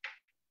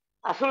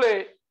আসলে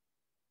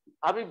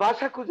আমি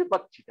ভাষা খুঁজে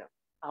পাচ্ছি না,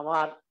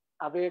 আমার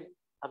আবেগ,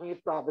 আমি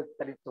একটু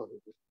আবেগতাড়িত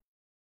হয়ে গেছি।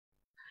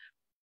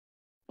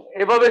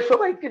 এভাবে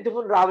সবাইকে,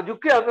 যেমন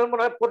রাজুকে আমি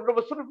মনে হয় 15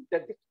 বছরের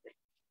ভিতরে দেখছি,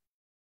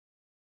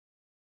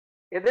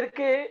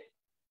 এদেরকে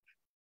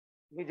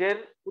নিজের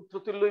পুত্র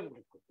তুল্যই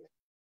মনে করবে।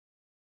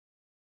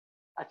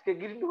 আজকে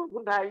গিরিন্দ্রবাবু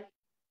নাই,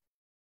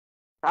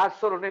 তার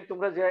স্মরণে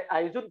তোমরা যে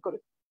আয়োজন করে,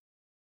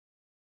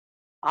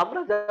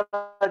 আমরা যারা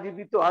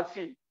জীবিত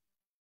আছি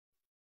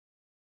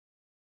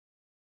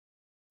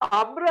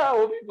আমরা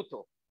অভিভূত।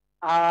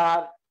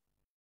 আর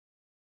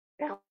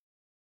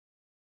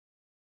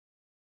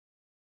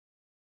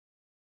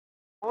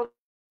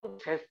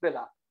শেষ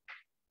বেলা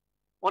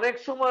অনেক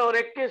সময়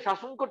অনেককে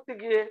শাসন করতে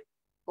গিয়ে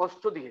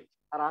কষ্ট দিয়েছি,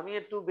 আর আমি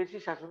একটু বেশি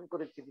শাসন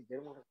করেছি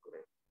নিজের মনে করে।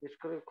 বিশেষ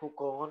করে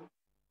খোকন,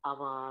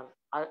 আমার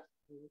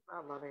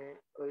মানে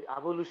ওই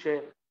আবুল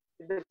হোসেন,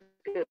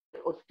 এদেরকে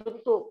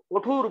অত্যন্ত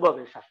কঠোর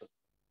ভাবে শাসন।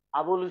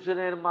 আবুল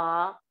হোসেনের মা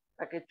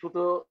তাকে ছোট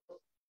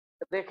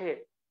রেখে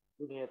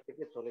দুনিয়া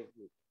থেকে চলে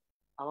গিয়েছে।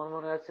 আমার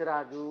মনে আছে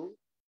রাজু,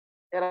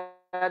 এরা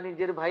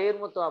নিজের ভাইয়ের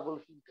মতো আবুল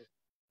হোসেনকে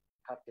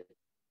খাতে।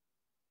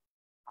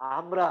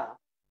 আমরা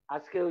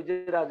আজকে ওই যে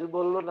রাজু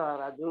বললো না,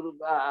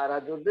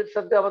 রাজুদের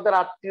সাথে আমাদের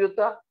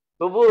আত্মীয়তা,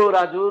 তবুও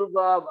রাজুর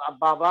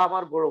বাবা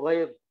আমার বড়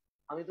ভাইয়ের,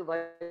 আমি তো ভাই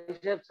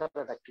সাহেব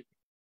ছাড়া ডাকি,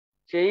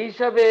 সেই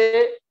হিসাবে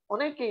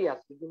অনেকেই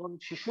আছে। যেমন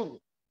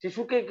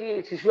শিশুকে কি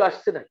শিশু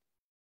আসছে না,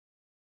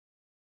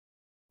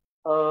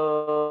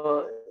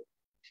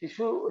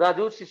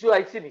 রাজুর শিশু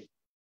আইসিনি।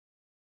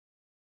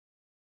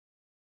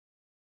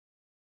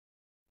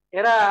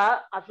 এরা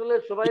আসলে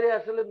সবাই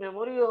আসলে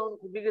মেমোরি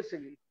খুবই গেছে,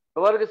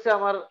 সবার কাছে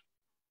আমার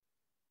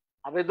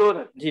আবেদন,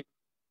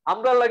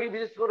 আমরা লাগি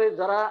বিশেষ করে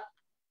যারা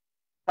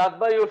দাঁত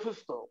ভাই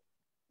অসুস্থ,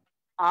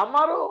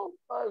 আমারও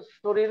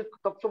শরীর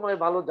সবসময়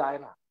ভালো যায়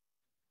না,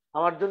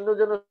 আমার জন্য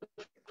যেন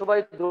সবাই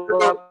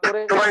দোয়া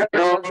করে,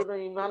 যেন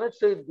ইমানের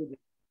সহিত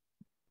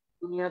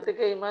দুনিয়া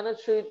থেকে ইমানের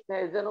সহিত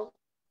নেয় যেন,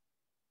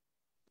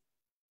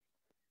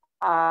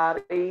 আর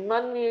এই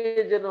ইমান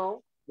নিয়ে যেন।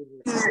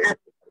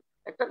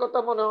 একটা কথা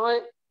মনে হয়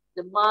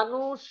যে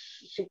মানুষ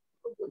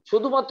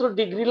শুধুমাত্র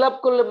ডিগ্রি লাভ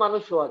করলে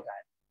মানুষ হওয়া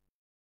যায়।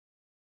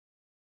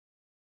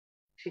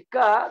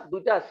 শিক্ষা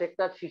দুইটা আছে,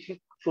 একটা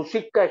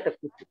সুশিক্ষা, একটা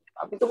কুশিক্ষা।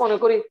 আমি তো মনে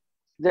করি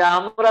যে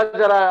আমরা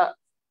যারা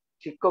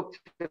শিক্ষক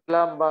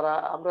ছিলাম বা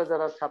আমরা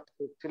যারা ছাত্র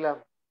ছিলাম,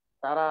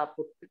 তারা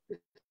প্রত্যেকটি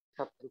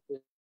ছাত্রকে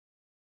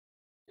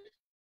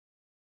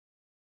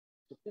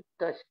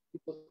সুশিক্ষা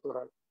শিক্ষিত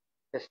করার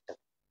চেষ্টা।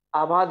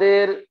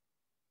 আমাদের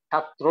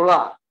ছাত্ররা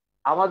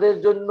আমাদের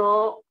জন্য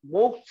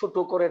মুখ ছোট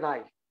করে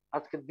নাই,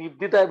 আজকে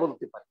নির্দ্বিধায়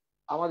বলতে পারি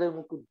আমাদের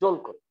মুখ উজ্জ্বল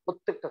করে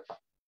প্রত্যেকটা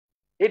ছাত্র।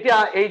 এটা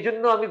এই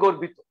জন্য আমি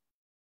গর্বিত।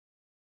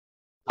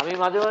 আমি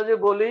মাঝে মাঝে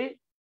বলি,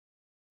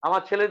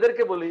 আমার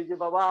ছেলেদেরকে বলি যে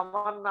বাবা,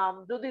 আমার নাম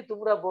যদি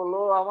তোমরা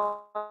বলো,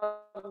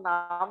 আমার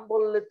নাম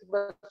বললে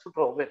তোমরা ছোট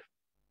হবে,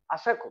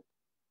 আশা করি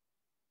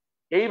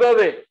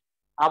এইভাবে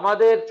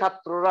আমাদের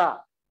ছাত্ররা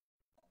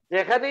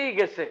যেখানেই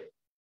গেছে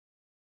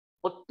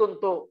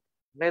অত্যন্ত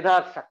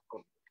মেধার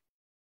স্বাক্ষর।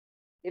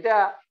 এটা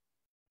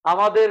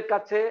আমাদের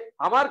কাছে,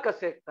 আমার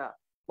কাছে একটা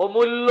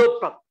অমূল্য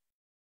প্রাপ্তি,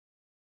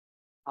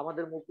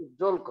 আমাদের মুখ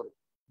উজ্জ্বল করে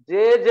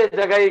যে যে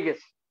জায়গায়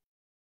গেছে।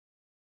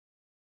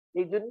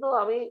 এই জন্য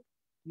আমি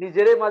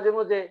নিজেরে মাঝে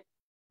মাঝে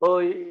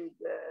ওই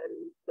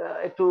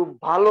একটু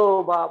ভালো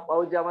বা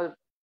ওই যে আমার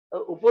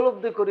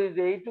উপলব্ধি করি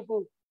যে এইটুকু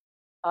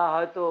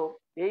হয়তো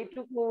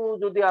এইটুকু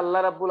যদি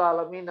আল্লাহ রাব্বুল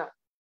আলামিন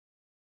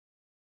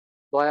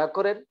দয়া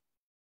করেন,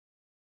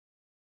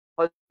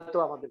 হয়তো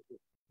আমাদেরকে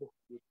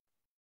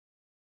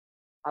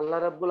আল্লাহ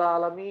রাব্বুল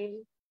আলামিন,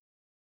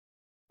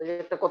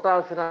 একটা কথা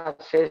আছে না,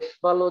 শেষ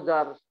ভালো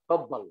যার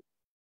সব ভালো।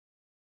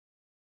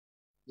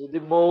 যদি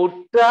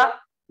মৌতটা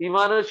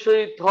ইমানের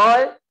সহিত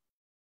হয়,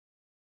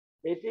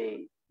 এটাই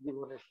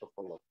জীবনের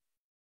সফলতা।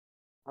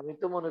 আমি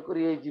তো মনে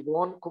করি এই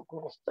জীবন খুব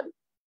ক্ষণস্থায়ী।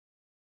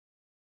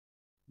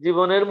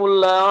 জীবনের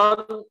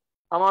মূল্যায়ন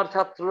আমার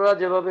ছাত্ররা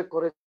যেভাবে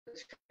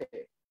করেছে,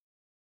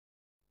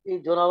 এই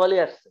জনাবালি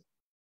আসছে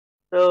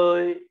তো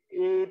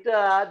এটা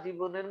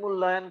জীবনের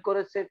মূল্যায়ন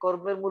করেছে,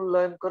 কর্মের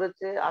মূল্যায়ন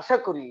করেছে। আশা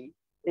করি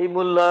এই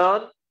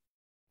মূল্যায়ন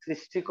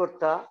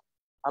সৃষ্টিকর্তা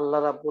আল্লাহ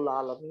রাব্বুল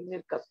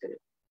আলামিনের কাছে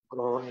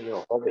গ্রহণীয়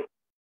হবে,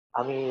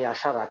 আমি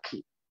আশা রাখি।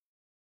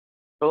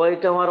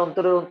 সবাইকে আমার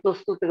অন্তরের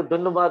অন্তঃস্থল থেকে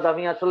ধন্যবাদ।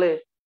 আমি আসলে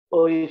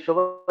ওই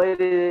সবাই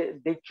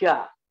দেখিয়া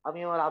আমি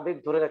আমার আবেগ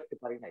ধরে রাখতে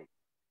পারি নাই।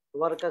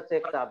 তোমার কাছে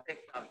একটা আবেগ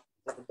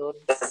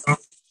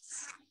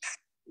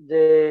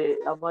যে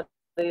আমার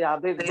এই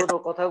আবেগঘন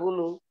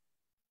কথাগুলো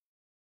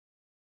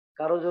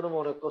কারো যেন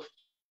মনে কষ্ট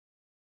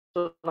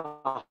না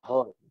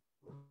হয়।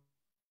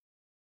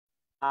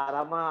 আর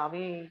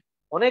আমি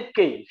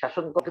অনেককেই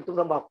শাসন করতে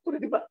তোমরা মাফ করে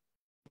দিবা,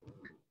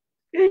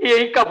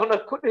 এই কামনা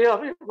করে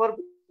আমি আমার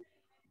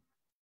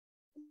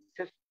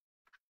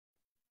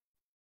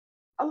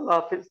আল্লাহ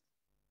হাফিজ।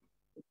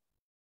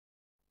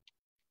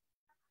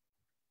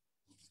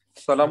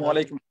 আসসালামু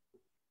আলাইকুম।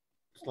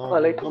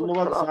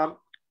 ধন্যবাদ স্যার।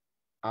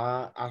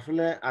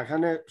 আসলে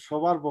এখানে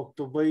সবার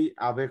বক্তব্যই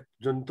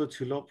আবেগজনিত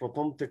ছিল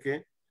প্রথম থেকে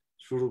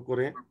শুরু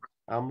করে।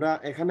 আমরা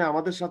এখানে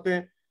আমাদের সাথে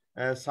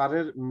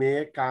স্যারের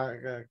মেয়ে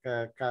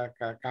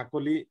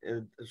কাকলি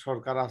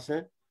সরকার আছে,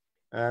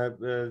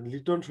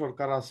 লিটন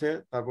সরকার আছে,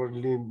 তারপর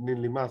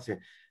নীলিমা আছে।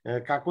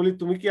 কাকলি,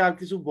 তুমি কি আর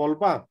কিছু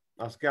বলবা?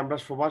 আজকে আমরা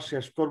সভা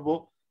শেষ করব।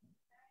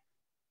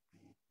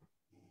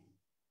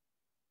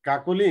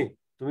 কাকলি,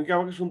 তুমি কি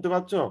আমাকে শুনতে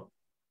পাচ্ছ?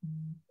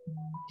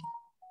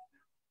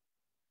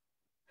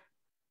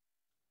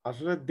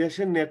 আসলে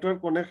দেশের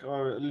নেটওয়ার্ক অনেক।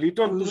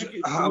 লিটন, তুমি কি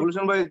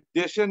আবুলসন ভাই,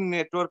 দেশের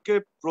নেটওয়ার্কে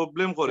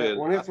প্রবলেম করে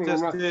অনেক আস্তে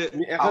প্রবলেম। আস্তে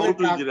এখানে আউট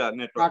হয়ে যায়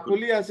নেটওয়ার্ক।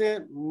 কাকলি আছে,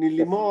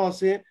 নীলিমাও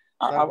আছে।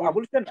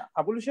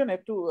 আবুলসন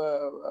একটু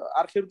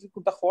আর কেউ যদি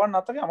কোনটা হওয়ার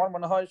না থাকে, আমার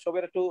মনে হয়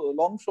সবের একটু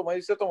লং সময়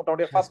হয়েছে, তো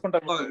মোটামুটি 5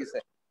 ঘন্টার মতো গেছে।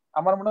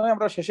 আমার মনে হয়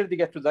আমরা শেষের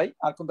দিকে একটু যাই,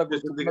 আর কোনটা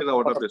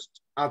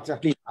আচ্ছা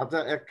আচ্ছা,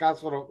 এক কাজ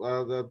করো,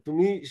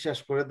 তুমি শেষ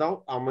করে দাও।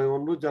 আমি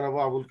অনুরোধ জানাবো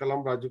আবুল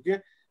কালাম রাজুকে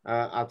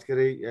আজকের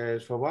এই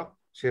সভা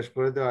শেষ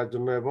করে দেওয়ার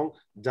জন্য, এবং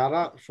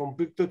যারা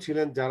সম্পৃক্ত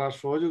ছিলেন, যারা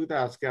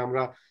সহযোগিতায় আজকে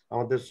আমরা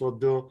আমাদের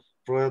শ্রদ্ধেয়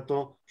প্রয়াত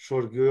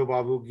স্বর্গীয়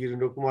বাবু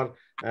গিরীন্দ্র কুমার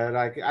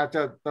রায়কে।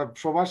 আচ্ছা,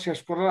 সভা শেষ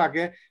করার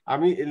আগে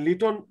আমি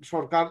লিটন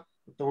সরকার,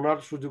 ওনার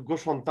সুযোগ্য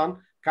সন্তান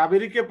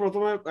কাবেরীকে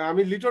প্রথমে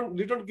আমি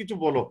লিটন কিছু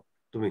বলো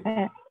তুমি।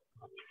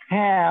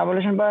 হ্যাঁ, আবুল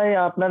হোসেন ভাই,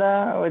 আপনারা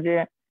ওই যে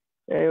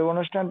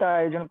অনুষ্ঠানটা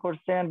আয়োজন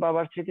করছেন,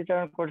 বাবার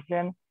স্মৃতিচারণ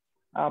করছেন,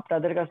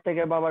 আপনাদের কাছ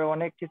থেকে বাবার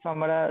অনেক কিছু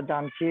আমরা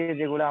জানছি,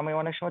 যেগুলো আমি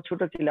অনেক সময়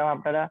ছোট ছিলাম।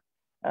 আপনারা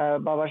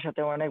বাবার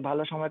সাথে অনেক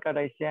ভালো সময়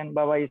কাটাইছেন,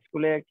 বাবা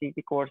স্কুলে কি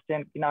কি করছেন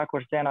কি না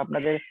করছেন,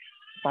 আপনাদের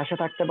পাশে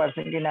থাকতে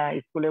পারছেন কিনা,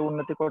 স্কুলে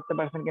উন্নতি করতে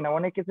পারছেন কিনা,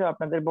 অনেক কিছু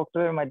আপনাদের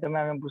বক্তব্যের মাধ্যমে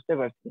আমি বুঝতে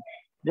পারছি,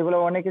 যেগুলো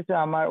অনেক কিছু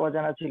আমার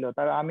অজানা ছিল।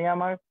 তার আমি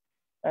আমার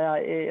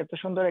এত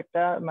সুন্দর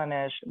একটা মানে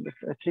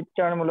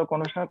স্মৃতিচারণমূলক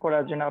অনুষ্ঠান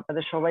করার জন্য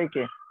আপনাদের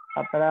সবাইকে,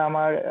 আপনারা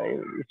আমার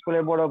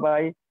স্কুলের বড়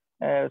ভাই,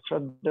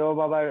 শ্রদ্ধেয়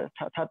বাবার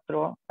ছাত্র,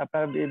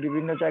 আপনারা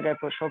বিভিন্ন জায়গায়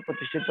সব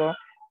প্রতিষ্ঠিত,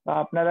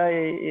 আপনারা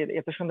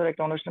এত সুন্দর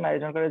একটা অনুষ্ঠান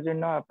আয়োজন করার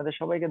জন্য আপনাদের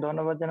সবাইকে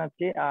ধন্যবাদ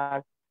জানাচ্ছি। আর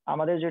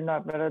আমাদের জন্য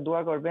আপনারা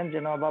দোয়া করবেন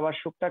যেন বাবার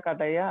সুখটা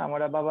কাটাইয়া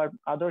আমরা বাবার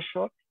আদর্শ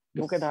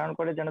বুকে ধারণ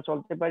করে যেন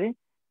চলতে পারি।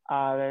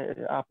 আর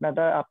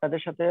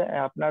আপনাদের সাথে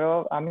আপনারাও,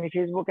 আমি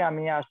ফেসবুকে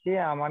আমি আসি,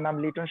 আমার নাম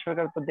লিটন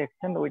সরকার, তো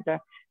দেখছেন ওইটা।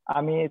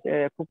 আমি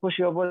খুব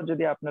খুশি হব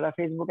যদি আপনারা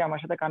ফেসবুকে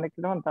আমার সাথে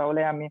কানেক্টেড হন,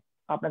 তাহলে আমি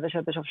আপনাদের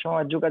সাথে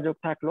সবসময় যোগাযোগ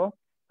থাকলো,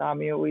 তা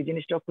আমি ওই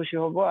জিনিসটাও খুশি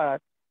হব। আর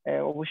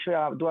অবশ্যই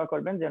দোয়া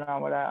করবেন যেন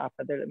আমরা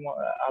আপনাদের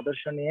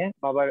আদর্শ নিয়ে,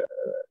 বাবার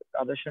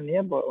আদর্শ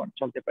নিয়ে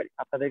চলতে পারি।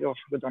 আপনাদেরকে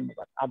অসংখ্য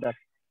ধন্যবাদ। আদাব।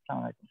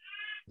 আসসালামু আলাইকুম।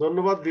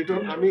 ধন্যবাদ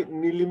লিটন। আমি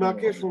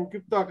নীলিমাকে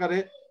সংক্ষিপ্ত আকারে,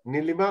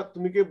 নীলিমা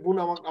তুমি কি বোন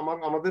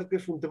আমাদেরকে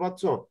শুনতে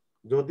পাচ্ছ?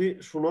 যদি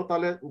শুনো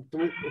তাহলে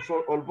তুমি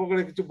অল্প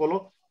করে কিছু বলো,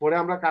 পরে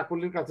আমরা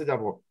কাকলির কাছে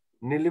যাব।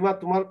 নীলিমা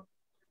তোমার,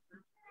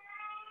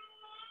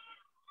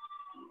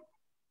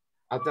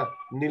 আচ্ছা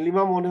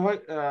নীলিমা মনে হয়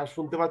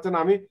শুনতে পাচ্ছেন।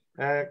 আমি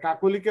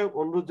কাকলিকে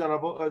অনুরোধ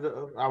জানাবো,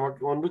 আমাকে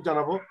অনুরোধ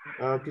জানাবো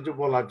কিছু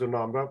বলার জন্য।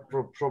 আমরা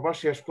সভা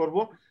শেষ করব,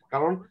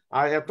 কারণ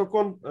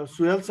এতক্ষণ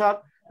সুহেল স্যার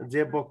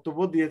যে বক্তব্য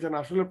দিয়েছেন,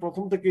 আসলে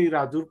প্রথম থেকেই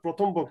রাজুর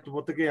প্রথম বক্তব্য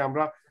থেকেই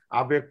আমরা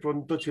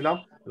আবেগপ্রণিত ছিলাম।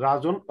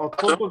 রাজন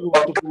অত্যন্ত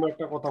গুরুত্বপূর্ণ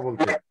একটা কথা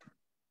বলছে,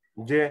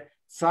 যে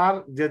স্যার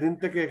যেদিন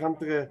থেকে এখান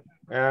থেকে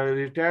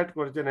রিটায়ার্ড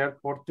করেছেন,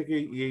 এরপর থেকে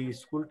এই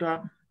স্কুলটা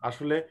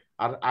আসলে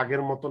আর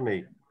আগের মতো নেই।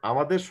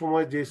 আমাদের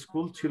সময় যে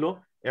স্কুল ছিল,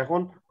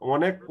 এখন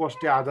অনেক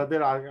কষ্টে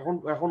আজাদের, এখন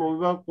এখন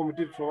অভিভাবক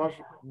কমিটির সবার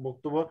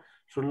বক্তব্য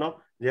শুনলাম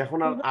যে এখন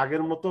আর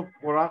আগের মতো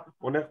পড়া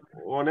অনেক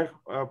অনেক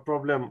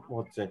প্রবলেম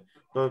হচ্ছে।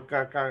 তো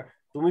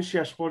তুমি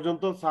শেষ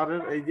পর্যন্ত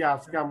স্যারের এই যে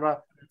আজকে আমরা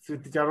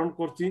স্মৃতিচারণ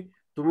করছি,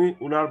 তুমি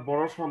উনার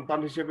বড় সন্তান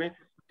হিসেবে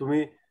তুমি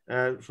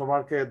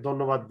সবাইকে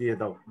ধন্যবাদ দিয়ে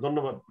দাও।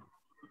 ধন্যবাদ।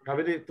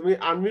 কাবেরী, তুমি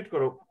আনমিউট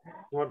করো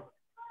তোমার।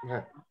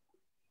 হ্যাঁ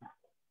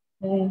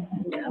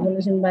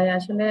বলেছেন ভাই,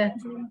 আসলে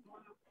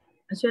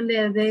আসলে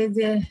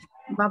যে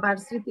বাবার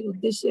স্মৃতির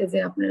উদ্দেশ্যে যে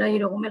আপনারা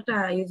এরকম একটা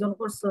আয়োজন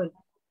করছেন,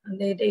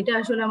 এটা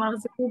আসলে আমার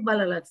কাছে খুব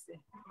ভালো লাগছে।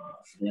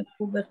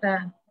 খুব একটা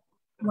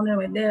মনের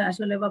মধ্যে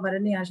আসলে বাবারে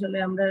নিয়ে আসলে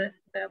আমরা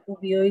খুব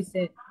ইয়ে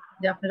হয়েছে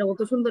যে আপনারা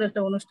কত সুন্দর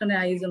একটা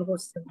অনুষ্ঠানের আয়োজন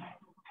করছেন।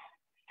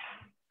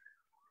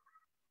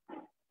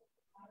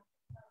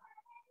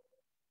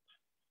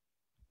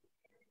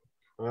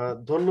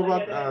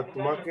 ধন্যবাদ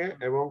তোমাকে।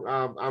 এবং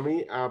আমি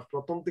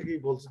প্রথম থেকেই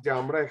বলছি যে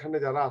আমরা এখানে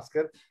যারা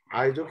আজকের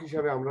আয়োজক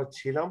হিসাবে আমরা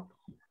ছিলাম,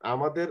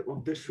 আমাদের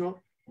উদ্দেশ্য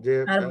যে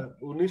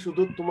উনি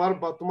শুধু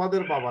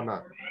তোমাদের বাবা না,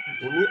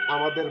 উনি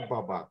আমাদের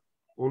বাবা।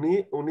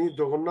 উনি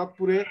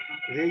জগন্নাথপুরে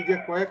এই যে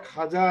কয়েক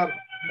হাজার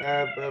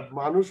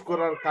মানুষ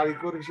করার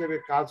কারিগর হিসেবে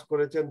কাজ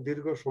করেছেন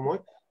দীর্ঘ সময়।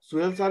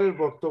 সুহেল স্যারের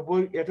বক্তব্য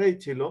এটাই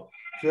ছিল।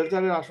 সুহেল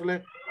স্যারের আসলে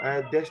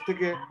দেশ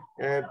থেকে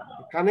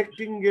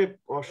কানেক্টিং এ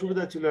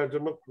অসুবিধা ছিল, এর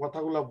জন্য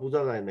কথাগুলো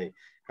বোঝা যায় নাই।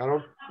 কারণ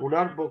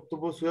উনার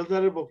বক্তব্য, সুহেল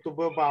স্যারের বক্তব্য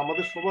বা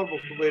আমাদের সবার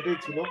বক্তব্য এটাই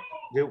ছিল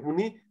যে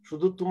উনি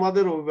শুধু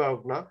তোমাদের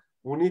অভিভাবক না,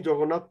 উনি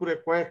জগন্নাথপুরে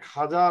কয়েক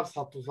হাজার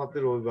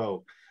ছাত্রছাত্রীর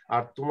অভিভাবক।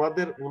 আর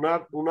তোমাদের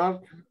উনার উনার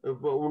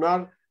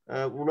উনার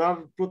উনার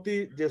প্রতি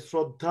যে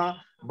শ্রদ্ধা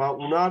বা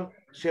উনার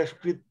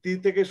শেষকৃতি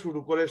থেকে শুরু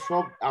করে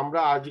সব, আমরা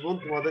আজীবন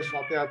তোমাদের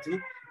সাথে আছি,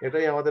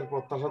 এটাই আমাদের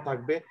প্রত্যাশা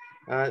থাকবে।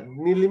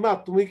 নীলিমা,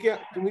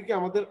 তুমি কি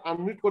আমাদের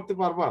আনমিউট করতে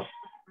পারবা?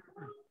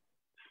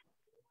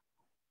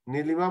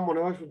 নীলিমা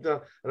মনে হয় শুনতে।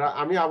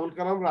 আমি আবুল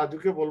কালাম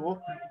রাজুকে বলবো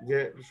যে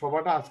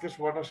আজকে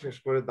সভাটা শেষ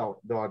করে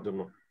দেওয়ার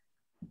জন্য।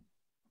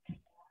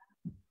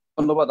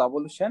 ধন্যবাদ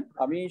আবুল হোসেন।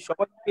 আমি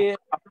সবাইকে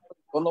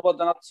ধন্যবাদ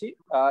জানাচ্ছি।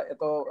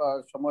 এত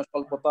সময়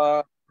স্বল্পতা,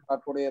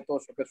 তারপরে এত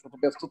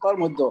ব্যস্ততার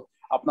মধ্যে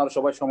আপনারা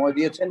সবাই সময়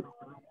দিয়েছেন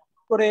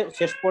করে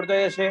শেষ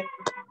পর্যায়ে এসে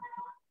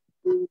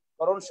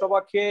স্মরণ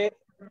সভাকে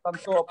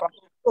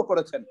প্রাপ্ত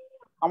করেছেন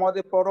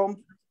আমাদের পরম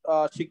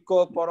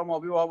শিক্ষক, পরম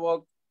অভিভাবক,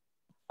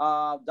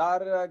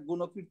 যার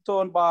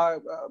গুণকীর্তন বা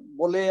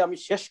বলে আমি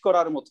শেষ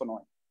করার মতো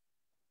নয়,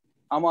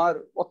 আমার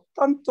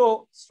অত্যন্ত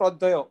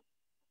শ্রদ্ধেয়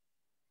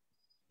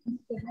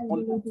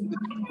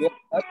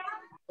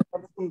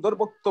সুন্দর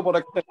বক্তব্য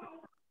রাখতেন।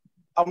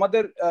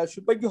 আমাদের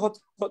সৌভাগ্য হতো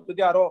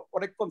যদি আরো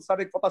অনেকক্ষণ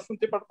স্যারের কথা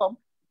শুনতে পারতাম,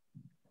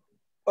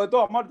 হয়তো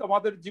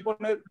আমাদের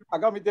জীবনের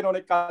আগামী দিন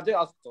অনেক কাজে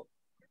আসতো।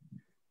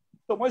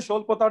 সময়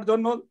স্বল্পতার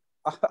জন্য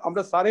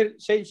আমরা স্যারের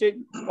সেই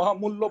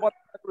মহামূল্যবান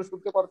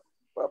শুনতে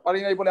পারি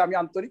নাই বলে আমি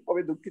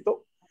আন্তরিকভাবে দুঃখিত।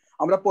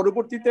 আমরা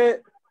পরবর্তীতে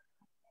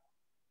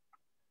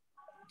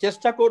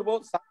চেষ্টা করব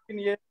স্যারকে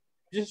নিয়ে,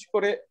 বিশেষ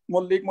করে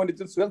মল্লিক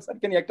মনিজুল সোহেল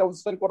স্যারকে নিয়ে একটা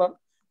অনুষ্ঠান করার।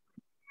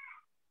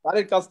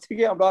 স্যারের কাছ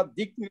থেকে আমরা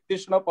দিক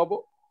নির্দেশনা পাবো।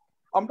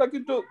 আমরা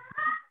কিন্তু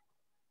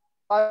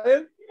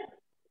স্যারের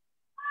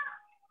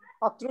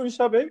ছাত্র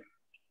হিসাবে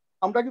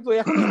আমরা কিন্তু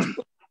এখন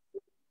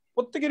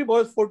প্রত্যেকেরই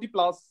বয়স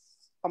 40+,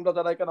 আমরা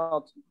যারা এখানে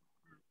আছি।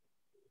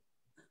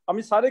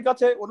 আমি স্যারের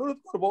কাছে অনুরোধ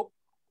করব,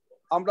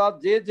 আমরা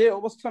যে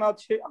অবস্থান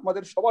আছে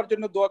আমাদের সবার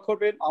জন্য দোয়া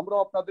করবেন। আমরা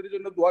আপনাদের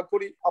জন্য দোয়া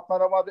করি।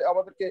 আপনারা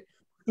আমাদেরকে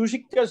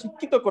সুশিক্ষা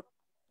শিক্ষিত করেন,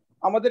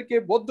 আমাদেরকে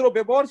ভদ্র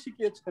ব্যবহার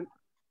শিখিয়েছেন,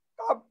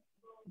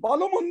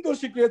 ভালো মন্দ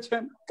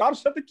শিখিয়েছেন, কার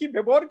সাথে কি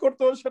ব্যবহার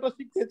করতে হবে সেটা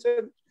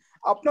শিখিয়েছেন।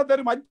 আপনাদের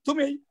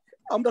মাধ্যমেই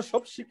আমরা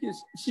সব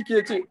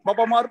শিখিয়েছি।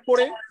 বাবা মার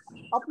পরে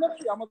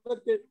আপনারাই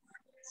আমাদেরকে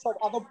সব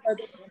আদব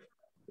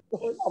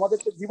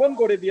আমাদেরকে জীবন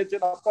গড়ে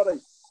দিয়েছেন আপনারাই।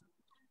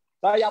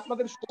 তাই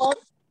আপনাদের সবার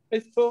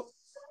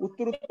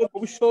উত্তরোত্তর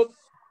ভবিষ্যৎ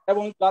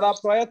এবং যারা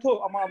প্রয়াত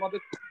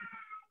আমাদের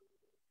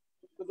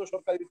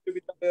সরকারি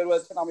বিশ্ববিদ্যালয়ে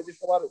রয়েছেন, আমাদের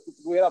সবার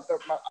রুহের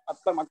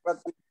আত্মার মাগফিরাত।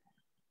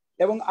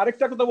 এবং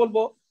আরেকটা কথা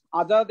বলবো,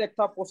 আজাদ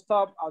একটা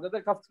প্রস্তাব,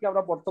 আজাদের কাছ থেকে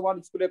আমরা বর্তমান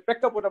স্কুলের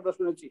প্রেক্ষাপট আমরা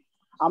শুনেছি।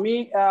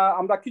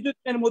 আমরা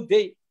কিছুদিনের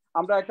মধ্যেই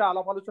আমরা একটা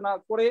আলাপ আলোচনা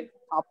করে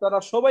আপনারা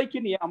সবাইকে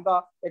নিয়ে আমরা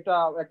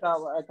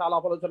একটা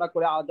আলাপ আলোচনা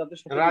করে আজাদের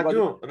সাথে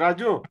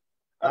রাজু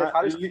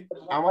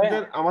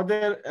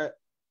আমাদের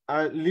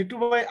লিটু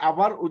ভাই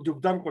আবার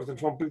যোগদান করছেন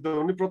সম্পৃক্ত।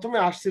 উনি প্রথমে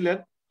আসছিলেন,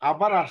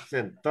 আবার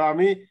আসছেন। তো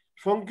আমি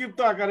সংক্ষিপ্ত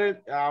আকারে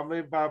আমি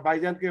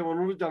ভাইজানকে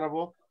অনুরোধ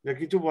জানাবো যে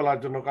কিছু বলার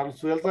জন্য, কারণ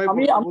সোহেল সাহেব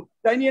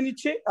নিয়ে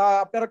নিচ্ছে।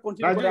 আপনারা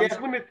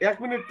এক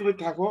মিনিট তুমি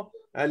থাকো।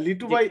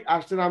 লিটু ভাই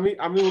আসছেন,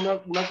 আমি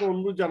উনাকে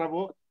অনুরোধ জানাবো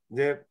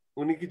যে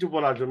উনি কিছু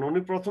বলার জন্য।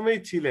 উনি প্রথমেই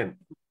ছিলেন।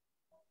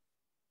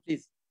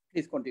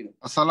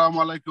 আসসালামু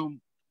আলাইকুম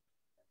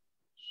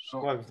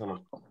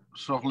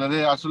সকলেরে।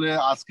 আসলে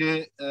আজকে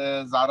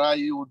যারা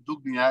এই উদ্যোগ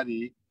নিয়ে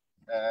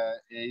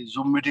এই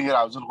জুম মিটিং এর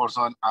আয়োজন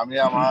করছেন, আমি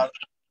আমার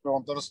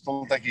অন্তরস্থল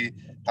থেকে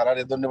তারা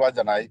ধন্যবাদ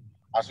জানাই।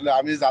 আসলে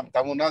আমি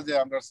জানতাম না যে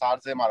আমরা স্যার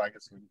যে মারা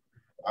গেছেন।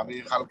 আমি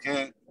কালকে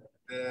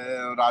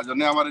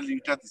রাজনে আমার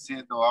লিঙ্কটা দিচ্ছে,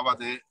 দেওয়া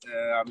বাদে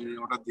আমি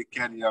ওটা দেখে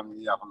আমি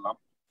করলাম।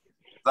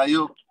 যাই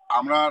হোক,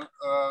 আমরা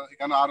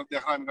এখানে আরো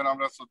দেখলাম, এখানে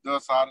আমরা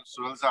স্যার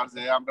সোহেল স্যার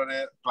যে আমরা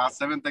ক্লাস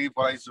 7 থেকে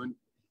পড়াইছেন,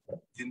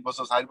 3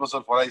 বছর 4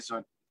 বছর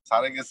পড়াইছেন।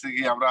 স্যারে গেছে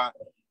কি আমরা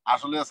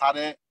আসলে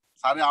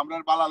স্যারে আমরা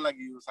বালা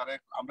লাগি, স্যারে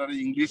আমরা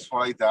ইংলিশ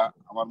পড়াইতা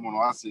আমার মনে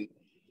আছে।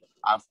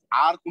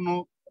 আর কোনো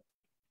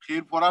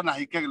ফের পড়া না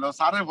শিক্ষা গেল,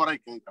 স্যারে পড়াই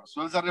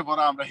সোহেল স্যারের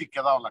পড়া আমরা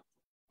শিক্ষা দেওয়া লাগতো,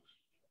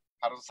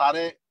 কারণ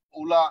স্যারে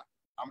ওলা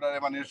আমরা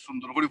মানে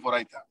সুন্দর করে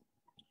পড়াইতা।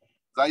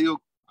 যাই হোক,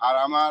 আর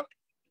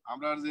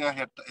আমরা যে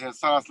হেড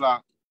স্যার আসলা,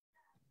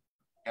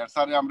 হেড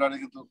স্যারে আমরা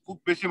কিন্তু খুব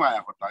বেশি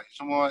মায়া করতাম এই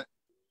সময়।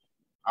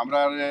 আমরা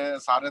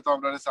স্যারে তো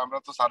আমরা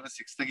তো স্যারে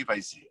 6 থেকে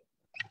পাইছি,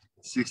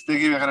 6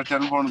 থেকে এখানে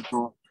 10 পর্যন্ত।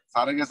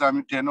 স্যারে গেছে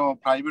আমি 10ও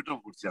প্রাইভেটও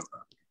পড়ছি। আমরা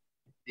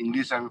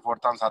ইংলিশ আমি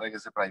পড়তাম, স্যারে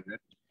গেছে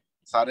প্রাইভেট।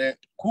 স্যারে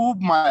খুব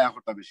মায়া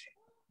করতাম বেশি।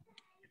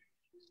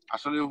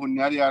 আসলে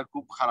হুনিয়ারি আর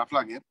খুব খারাপ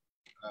লাগে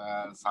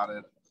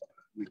স্যারের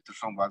মৃত্যুর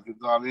সংবাদ।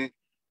 কিন্তু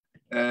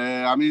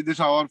আমি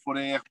দেশে হওয়ার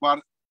পরে একবার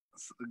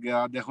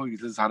দেখা হয়ে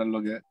গেছে স্যারের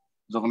লগে,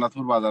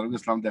 জগন্নাথপুর বাজারে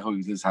গেছিলাম, দেখা হয়ে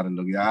গেছে স্যারের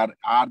লগে।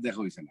 আর দেখা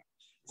হয়েছে না।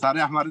 স্যারে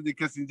আমার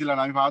দেখে চিনছিলেন,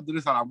 আমি ভাব ধরে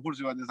সালাম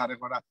করছি, স্যারে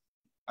করা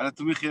আরে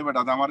তুমি খেয়ে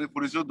বেটা আমার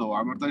পরিচয় দাও।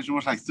 আমার তো এই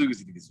সময় স্বাস্থ্য হয়ে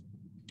গেছে কিছু।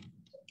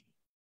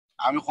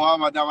 আমি খাওয়া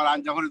মাঝে আমার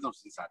আঞ্জা করে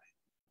ধরছি স্যারে,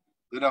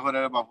 দুইটা করে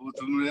বাবু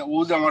তুমি ও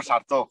যে আমার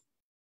সার্থক,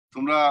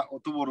 তোমরা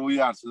অত বড়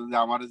হয়ে আসছো যে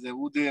আমার যে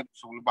ও যে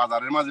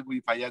বাজারের মাঝে বই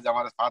পাইয়া যে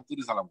আমার হাত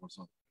ধরে সালাম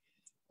করছো।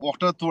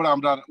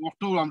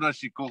 আমরা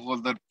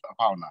শিক্ষকদের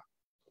পাও না,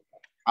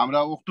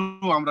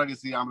 আমরা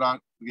গেছি, আমরা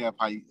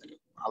পাই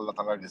আল্লাহ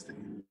তাআলার কাছে।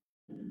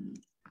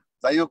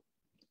 যাই হোক,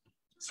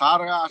 স্যার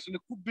আসলে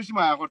খুব বেশি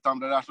মায়া করতাম।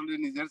 আমরা আসলে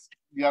নিজের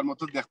বিয়ার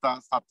মতো দেখতা,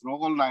 ছাত্র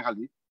সকল নাই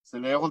খালি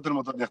ছেলে সকলদের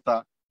মতো দেখতা।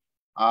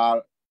 আর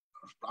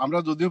আমরা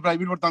যদিও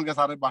প্রাইভেট পড়তাম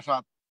স্যারের বাসা,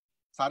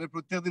 স্যারের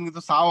প্রত্যেকদিন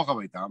কিন্তু চাও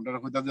খাওয়াইতাম। আমরা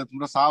কইতাম যে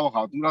তোমরা চাও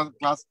খাও, তোমরা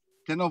ক্লাস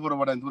 10ও পড়ো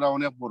বাড়াই, তোমরা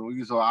অনেক বড় হয়ে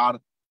গেছো। আর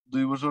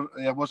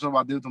 1 বছর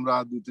বাদে তোমরা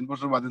 2-3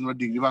 বছর বাদে তোমরা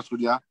ডিগ্রি পাস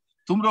করিয়া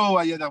তোমরাও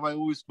আইয়া দেখবা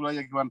ও স্কুলে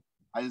আইয়া কিমান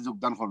আইয়া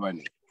যোগদান করবাই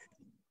নি।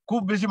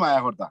 খুব বেশি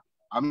মায়া করতা।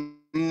 আমি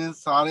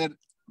স্যারের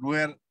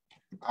রুহের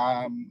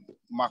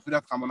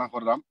মাগফিরাত কামনা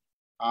করলাম।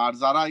 আর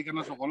যারা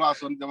এখানে সকলে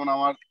আছেন, যেমন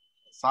আমার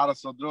স্যার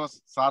সদ্র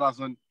স্যার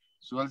আছেন,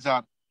 সুহেল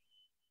স্যার,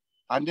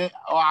 তাহলে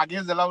আগে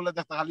জেলা বলে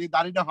দেখতে খালি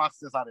দাড়িটা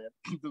ফাঁকছে স্যারের,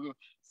 কিন্তু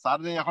স্যার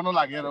এখনো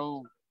লাগে ও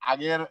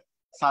আগের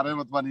স্যারের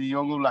মত মানে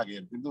ইয়ংও লাগে,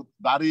 কিন্তু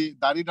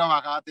দাড়িটা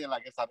ফাঁকাতে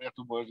লাগে, স্যারের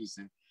একটু বয়স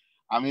হয়েছে।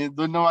 আমি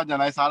ধন্যবাদ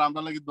জানাই স্যার,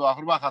 আমরা লাগি দোয়া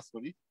করবা খাস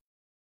করি।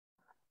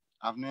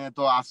 আপনি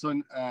তো আসুন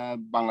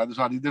বাংলাদেশ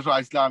আর বিদেশও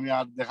আসলে আমি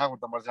আর দেখা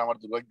করতে পারছি, আমার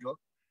দুর্ভাগ্য।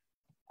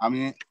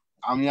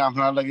 আমি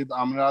আপনার লাগি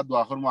আমরা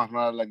দোয়া করবো,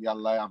 আপনার লাগি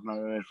আল্লাহ আপনার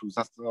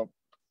সুস্বাস্থ্য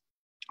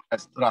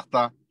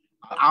রাস্তা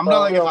আমরা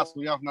লাগে কাজ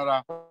করি। আপনারা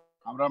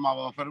আমরা মা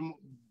বাপের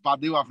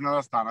বাদেও আপনারা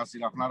স্থান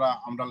আছেন, আপনারা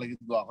আমরা লাগি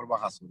দোয়া করবা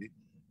কাজ করি,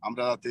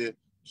 আমরা যাতে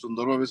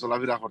সুন্দরভাবে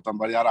চলাফেরা করতাম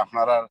পারি, আর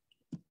আপনারা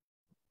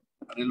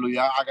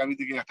লইয়া আগামী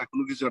দিকে একটা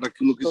কোনো কিছু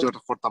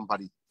একটা করতাম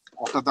পারি,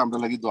 ওটাতে আমরা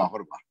লাগি দোয়া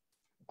করবা।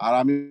 আর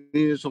আমি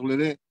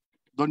সকলের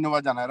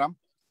ধন্যবাদ জানাইলাম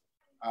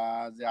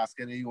যে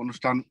আজকের এই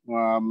অনুষ্ঠান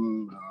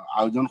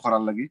আয়োজন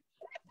করার লাগি।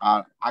 আর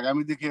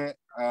আগামী দিকে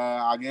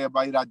আগে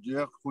বাই রাজ্য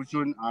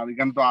খুঁজুন, আর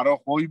এখানে তো আরো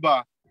হইবা।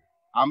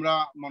 আমরা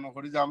মনে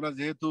করি যে আমরা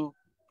যেহেতু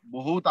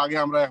বহুত আগে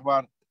আমরা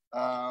একবার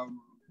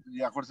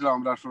ইয়া করছিলাম,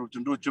 আমরা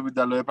সরুপচন্দ্র উচ্চ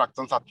বিদ্যালয়ে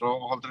প্রাক্তন ছাত্র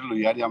হলতে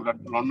লইয়ারি আমরা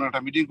লন্ডন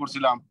একটা মিটিং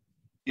করছিলাম।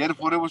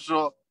 এরপরে অবশ্য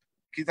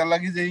খিতার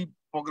লাগি যে এই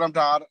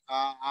প্রোগ্রামটা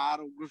আর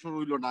অগ্রসর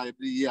হইলো না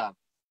এভরি ইয়ার,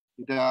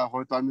 এটা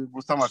হয়তো আমি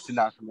বুঝতে পারছি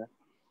না আসলে।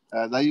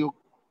 যাই হোক,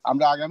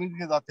 আমরা আগামী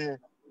দিকে যাতে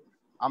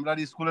আমরা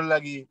স্কুলের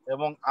লাগি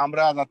এবং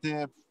আমরা যাতে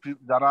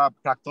যারা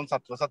প্রাক্তন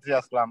ছাত্রছাত্রী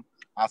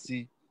আসি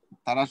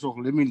তারা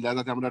সকলে মিললে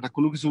যাতে আমরা একটা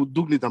কোনো কিছু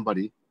উদ্যোগ নিতাম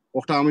পারি,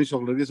 ওটা আমি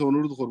সকলের কাছে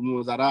অনুরোধ করবো।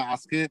 যারা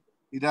আজকে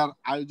এটার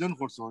আয়োজন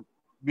করছো,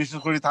 বিশেষ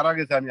করে তারা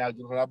গেছে আমি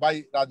আয়োজন করা ভাই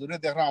রাজুরে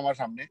দেখলাম আমার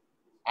সামনে,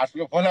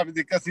 আসলে ফলে আমি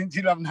দেখা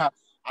চিনছিলাম না।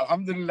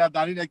 আলহামদুলিল্লাহ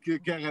দাঁড়িয়ে রাখি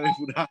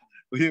পুরা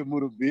ওই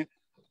মুরব্বী।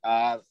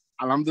 আর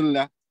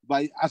আলহামদুলিল্লাহ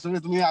ভাই, আসলে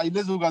তুমি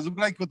আইলে যোগাযোগ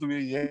রাখো তুমি,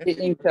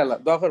 ইনশাআল্লাহ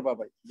দোয়া করবা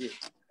ভাই। জি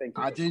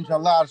আচ্ছা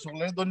ইনশাআল্লাহ। আর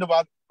সকলের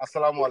ধন্যবাদ,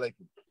 আসসালামু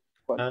আলাইকুম।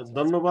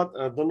 ধন্যবাদ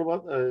ধন্যবাদ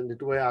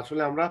লিটু ভাই।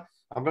 আসলে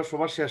আমরা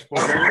সবার শেষ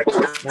পর্যায়ে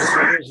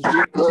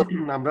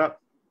আমরা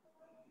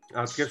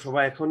আজকে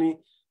সবাই এখনই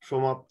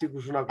সমাপ্তি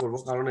ঘোষণা করব,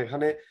 কারণ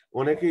এখানে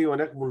অনেকেই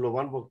অনেক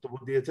মূল্যবান বক্তব্য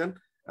দিয়েছেন।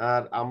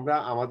 আর আমরা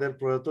আমাদের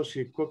প্রয়াত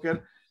শিক্ষকের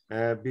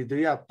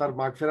বিদায়ী আত্মার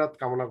মাগফিরাত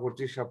কামনা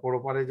করছি,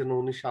 পরপারে যেন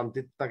উনি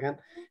শান্তিতে থাকেন,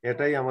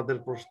 এটাই আমাদের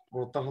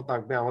প্রত্যাশা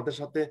থাকবে। আমাদের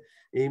সাথে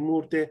এই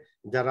মুহূর্তে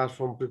যারা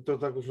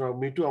সম্পৃক্ততা ঘোষণা,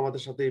 মিটু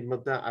আমাদের সাথে এই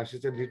মধ্যে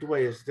এসেছেন, লিটু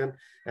ভাই এসেছেন।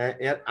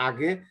 এর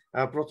আগে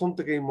প্রথম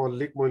থেকে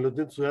মল্লিক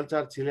মঈনুদ্দিন সুহেল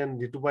স্যার ছিলেন,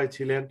 লিটু ভাই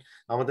ছিলেন,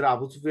 আমাদের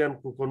আবু সুফিয়ান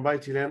কুকন ভাই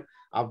ছিলেন,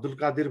 আব্দুল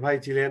কাদির ভাই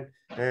ছিলেন,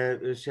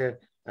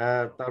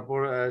 তারপর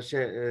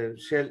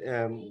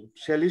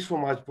শেলি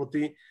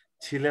সমাজপতি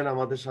ছিলেন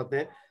আমাদের সাথে।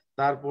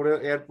 তারপরে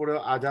এরপরে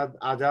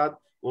আজাদ,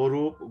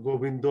 অরূপ,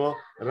 গোবিন্দ,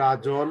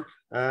 রাজন,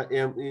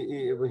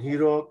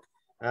 হিরক,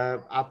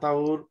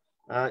 আতাউর,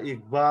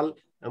 ইকবাল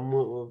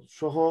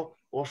সহ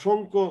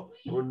অসংখ্য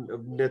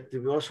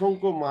নেতৃত্ব,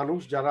 অসংখ্য মানুষ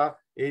যারা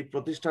এই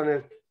প্রতিষ্ঠানের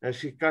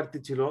শিক্ষার্থী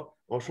ছিল,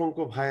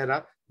 অসংখ্য ভাইয়েরা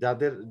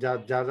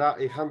যারা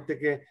এখান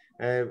থেকে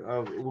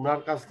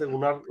উনার কাছ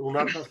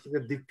থেকে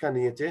দীক্ষা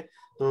নিয়েছে।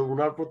 তো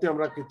উনার প্রতি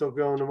আমরা কৃতজ্ঞ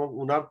এবং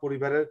উনার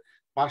পরিবারের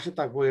পাশে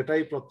থাকবো,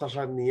 এটাই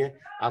প্রত্যাশা নিয়ে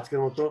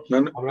আজকের মতো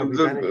আমরা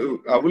বিদায় নিচ্ছি।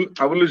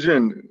 আবুল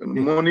হোসেন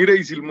মনির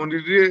আইছিল,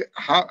 মনিরে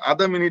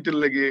আধা মিনিটের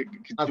লাগে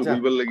কিছু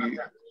বলবার লাগি।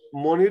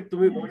 মনির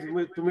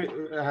তুমি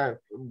হ্যাঁ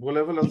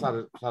বলে ফেলো স্যার।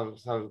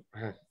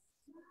 হ্যাঁ,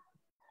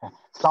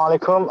 আসসালামু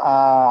আলাইকুম।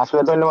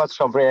 আসলে ধন্যবাদ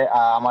সবরে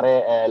আমারে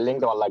লিংক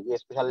দেওয়ার লাগি,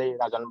 স্পেশালি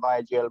রাজন ভাই,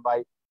 জুয়েল ভাই,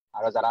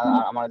 আর যারা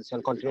আমার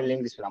কন্টিনিউ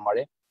লিংক দিছিল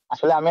আমারে।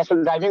 আসলে আমি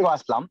ড্রাইভিং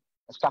আসলাম,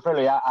 স্টাফে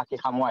লইয়া আকি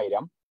খামু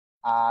আইরাম,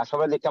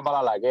 সবাই দেখতে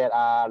ভালো লাগে।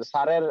 আর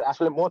স্যারের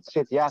আসলে বহুত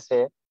স্মৃতি আছে,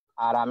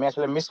 আর আমি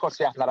আসলে মিস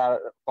করছি আপনারা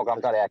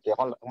প্রোগ্রামটারে আর কি,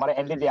 এখন আমার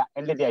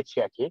এন্ডি দিয়েছি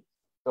আর কি।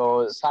 তো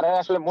স্যারের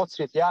আসলে বহুত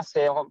স্মৃতি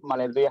আছে,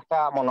 মানে দুই একটা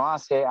মনে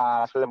আছে, আর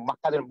আসলে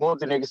বাক্কাদের বহুত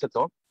দিন হয়ে গেছে।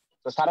 তো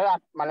স্যারের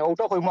মানে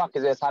ওটা কইমু আর কি,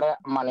 যে স্যারে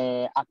মানে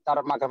আত্মার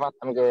মাগফিরাত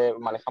আমি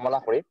মানে কামনা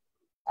করি।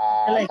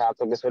 স্যার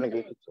তো কিছু নাকি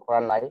কিছু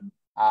করার নাই।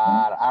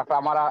 আর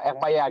আমার এক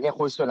ভাই আগে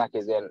কইছো নাকি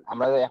যে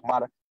আমরা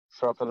একবার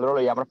শরৎচন্দ্র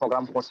লইয়া আমরা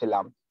প্রোগ্রাম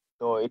করছিলাম,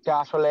 তো এটা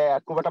আসলে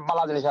খুব একটা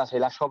ভালো জিনিস আছে,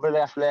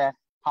 সবাই আসলে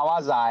পাওয়া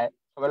যায়,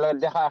 সবাই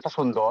দেখা একটা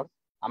সুন্দর।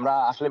 আমরা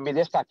আসলে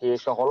বিদেশ থাকি,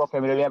 সকল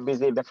ফ্যামিলি লিয়া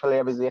বিজি, ব্যবসা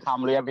লিয়া বিজি, কাম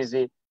লিয়া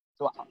বিজি।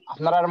 তো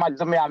আপনার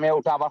মাধ্যমে আমি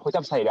ওটা আবার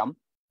কইতাম চাইলাম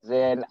যে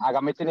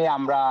আগামী দিনে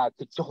আমরা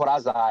কিছু করা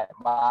যায়,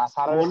 বা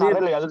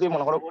স্যারের লইয়া যদি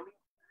মনে করো।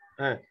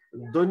 হ্যাঁ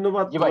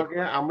ধন্যবাদ তোমাকে।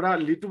 আমরা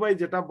লিটু ভাই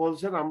যেটা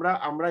বলছেন,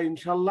 আমরা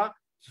ইনশাল্লাহ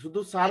শুধু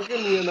স্যারকে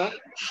নিয়ে না,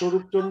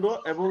 স্বরূপচন্দ্র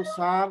এবং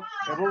স্যার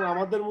এবং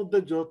আমাদের মধ্যে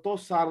যত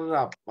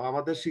স্যাররা,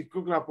 আমাদের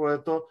শিক্ষকরা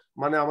প্রয়াত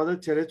মানে আমাদের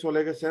ছেড়ে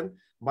চলে গেছেন,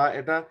 বা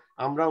এটা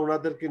আমরা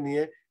ওনাদেরকে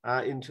নিয়ে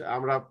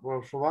আমরা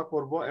সভা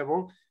করব। এবং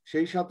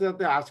সেই সাথে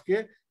সাথে আজকে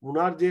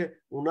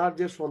উনার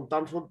যে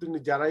সন্তান সন্ততি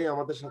যারাই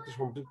আমাদের সাথে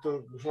সম্পৃক্ত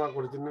ঘোষণা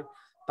করেছিলেন,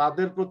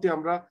 তাদের প্রতি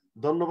আমরা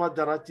ধন্যবাদ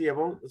জানাচ্ছি,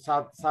 এবং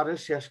স্যারের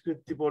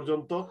শেষকৃত্য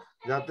পর্যন্ত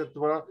যাতে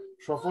তোমরা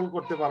সফল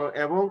করতে পারো।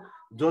 এবং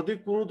যদি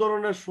কোনো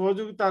ধরনের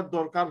সহযোগিতার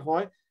দরকার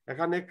হয়,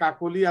 এখানে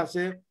কাকলি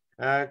আছে,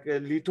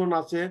 লিটন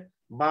আছে,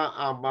 বা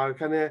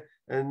এখানে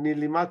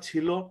নীলিমা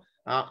ছিল,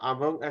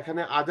 এবং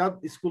এখানে আজাদ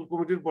স্কুল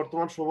কমিটির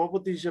বর্তমান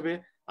সভাপতি হিসেবে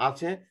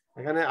আছে।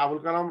 এখানে আবুল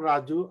কালাম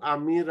রাজু,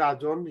 আমি,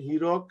 রাজন,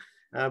 হীরক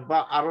বা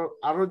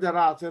আরো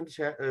যারা আছেন,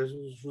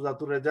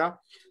 সুজাতুর রেজা,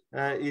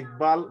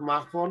 ইকবাল,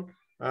 মাখন,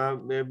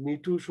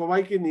 মিঠু,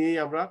 সবাইকে নিয়েই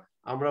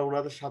আমরা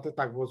ওনাদের সাথে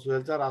থাকবো।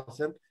 সোহেল স্যার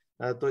আছেন।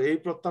 তো এই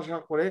প্রত্যাশা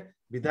করে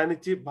বিদায়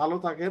নিচ্ছি। ভালো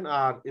থাকেন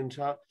আর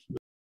ইনশাআল্লাহ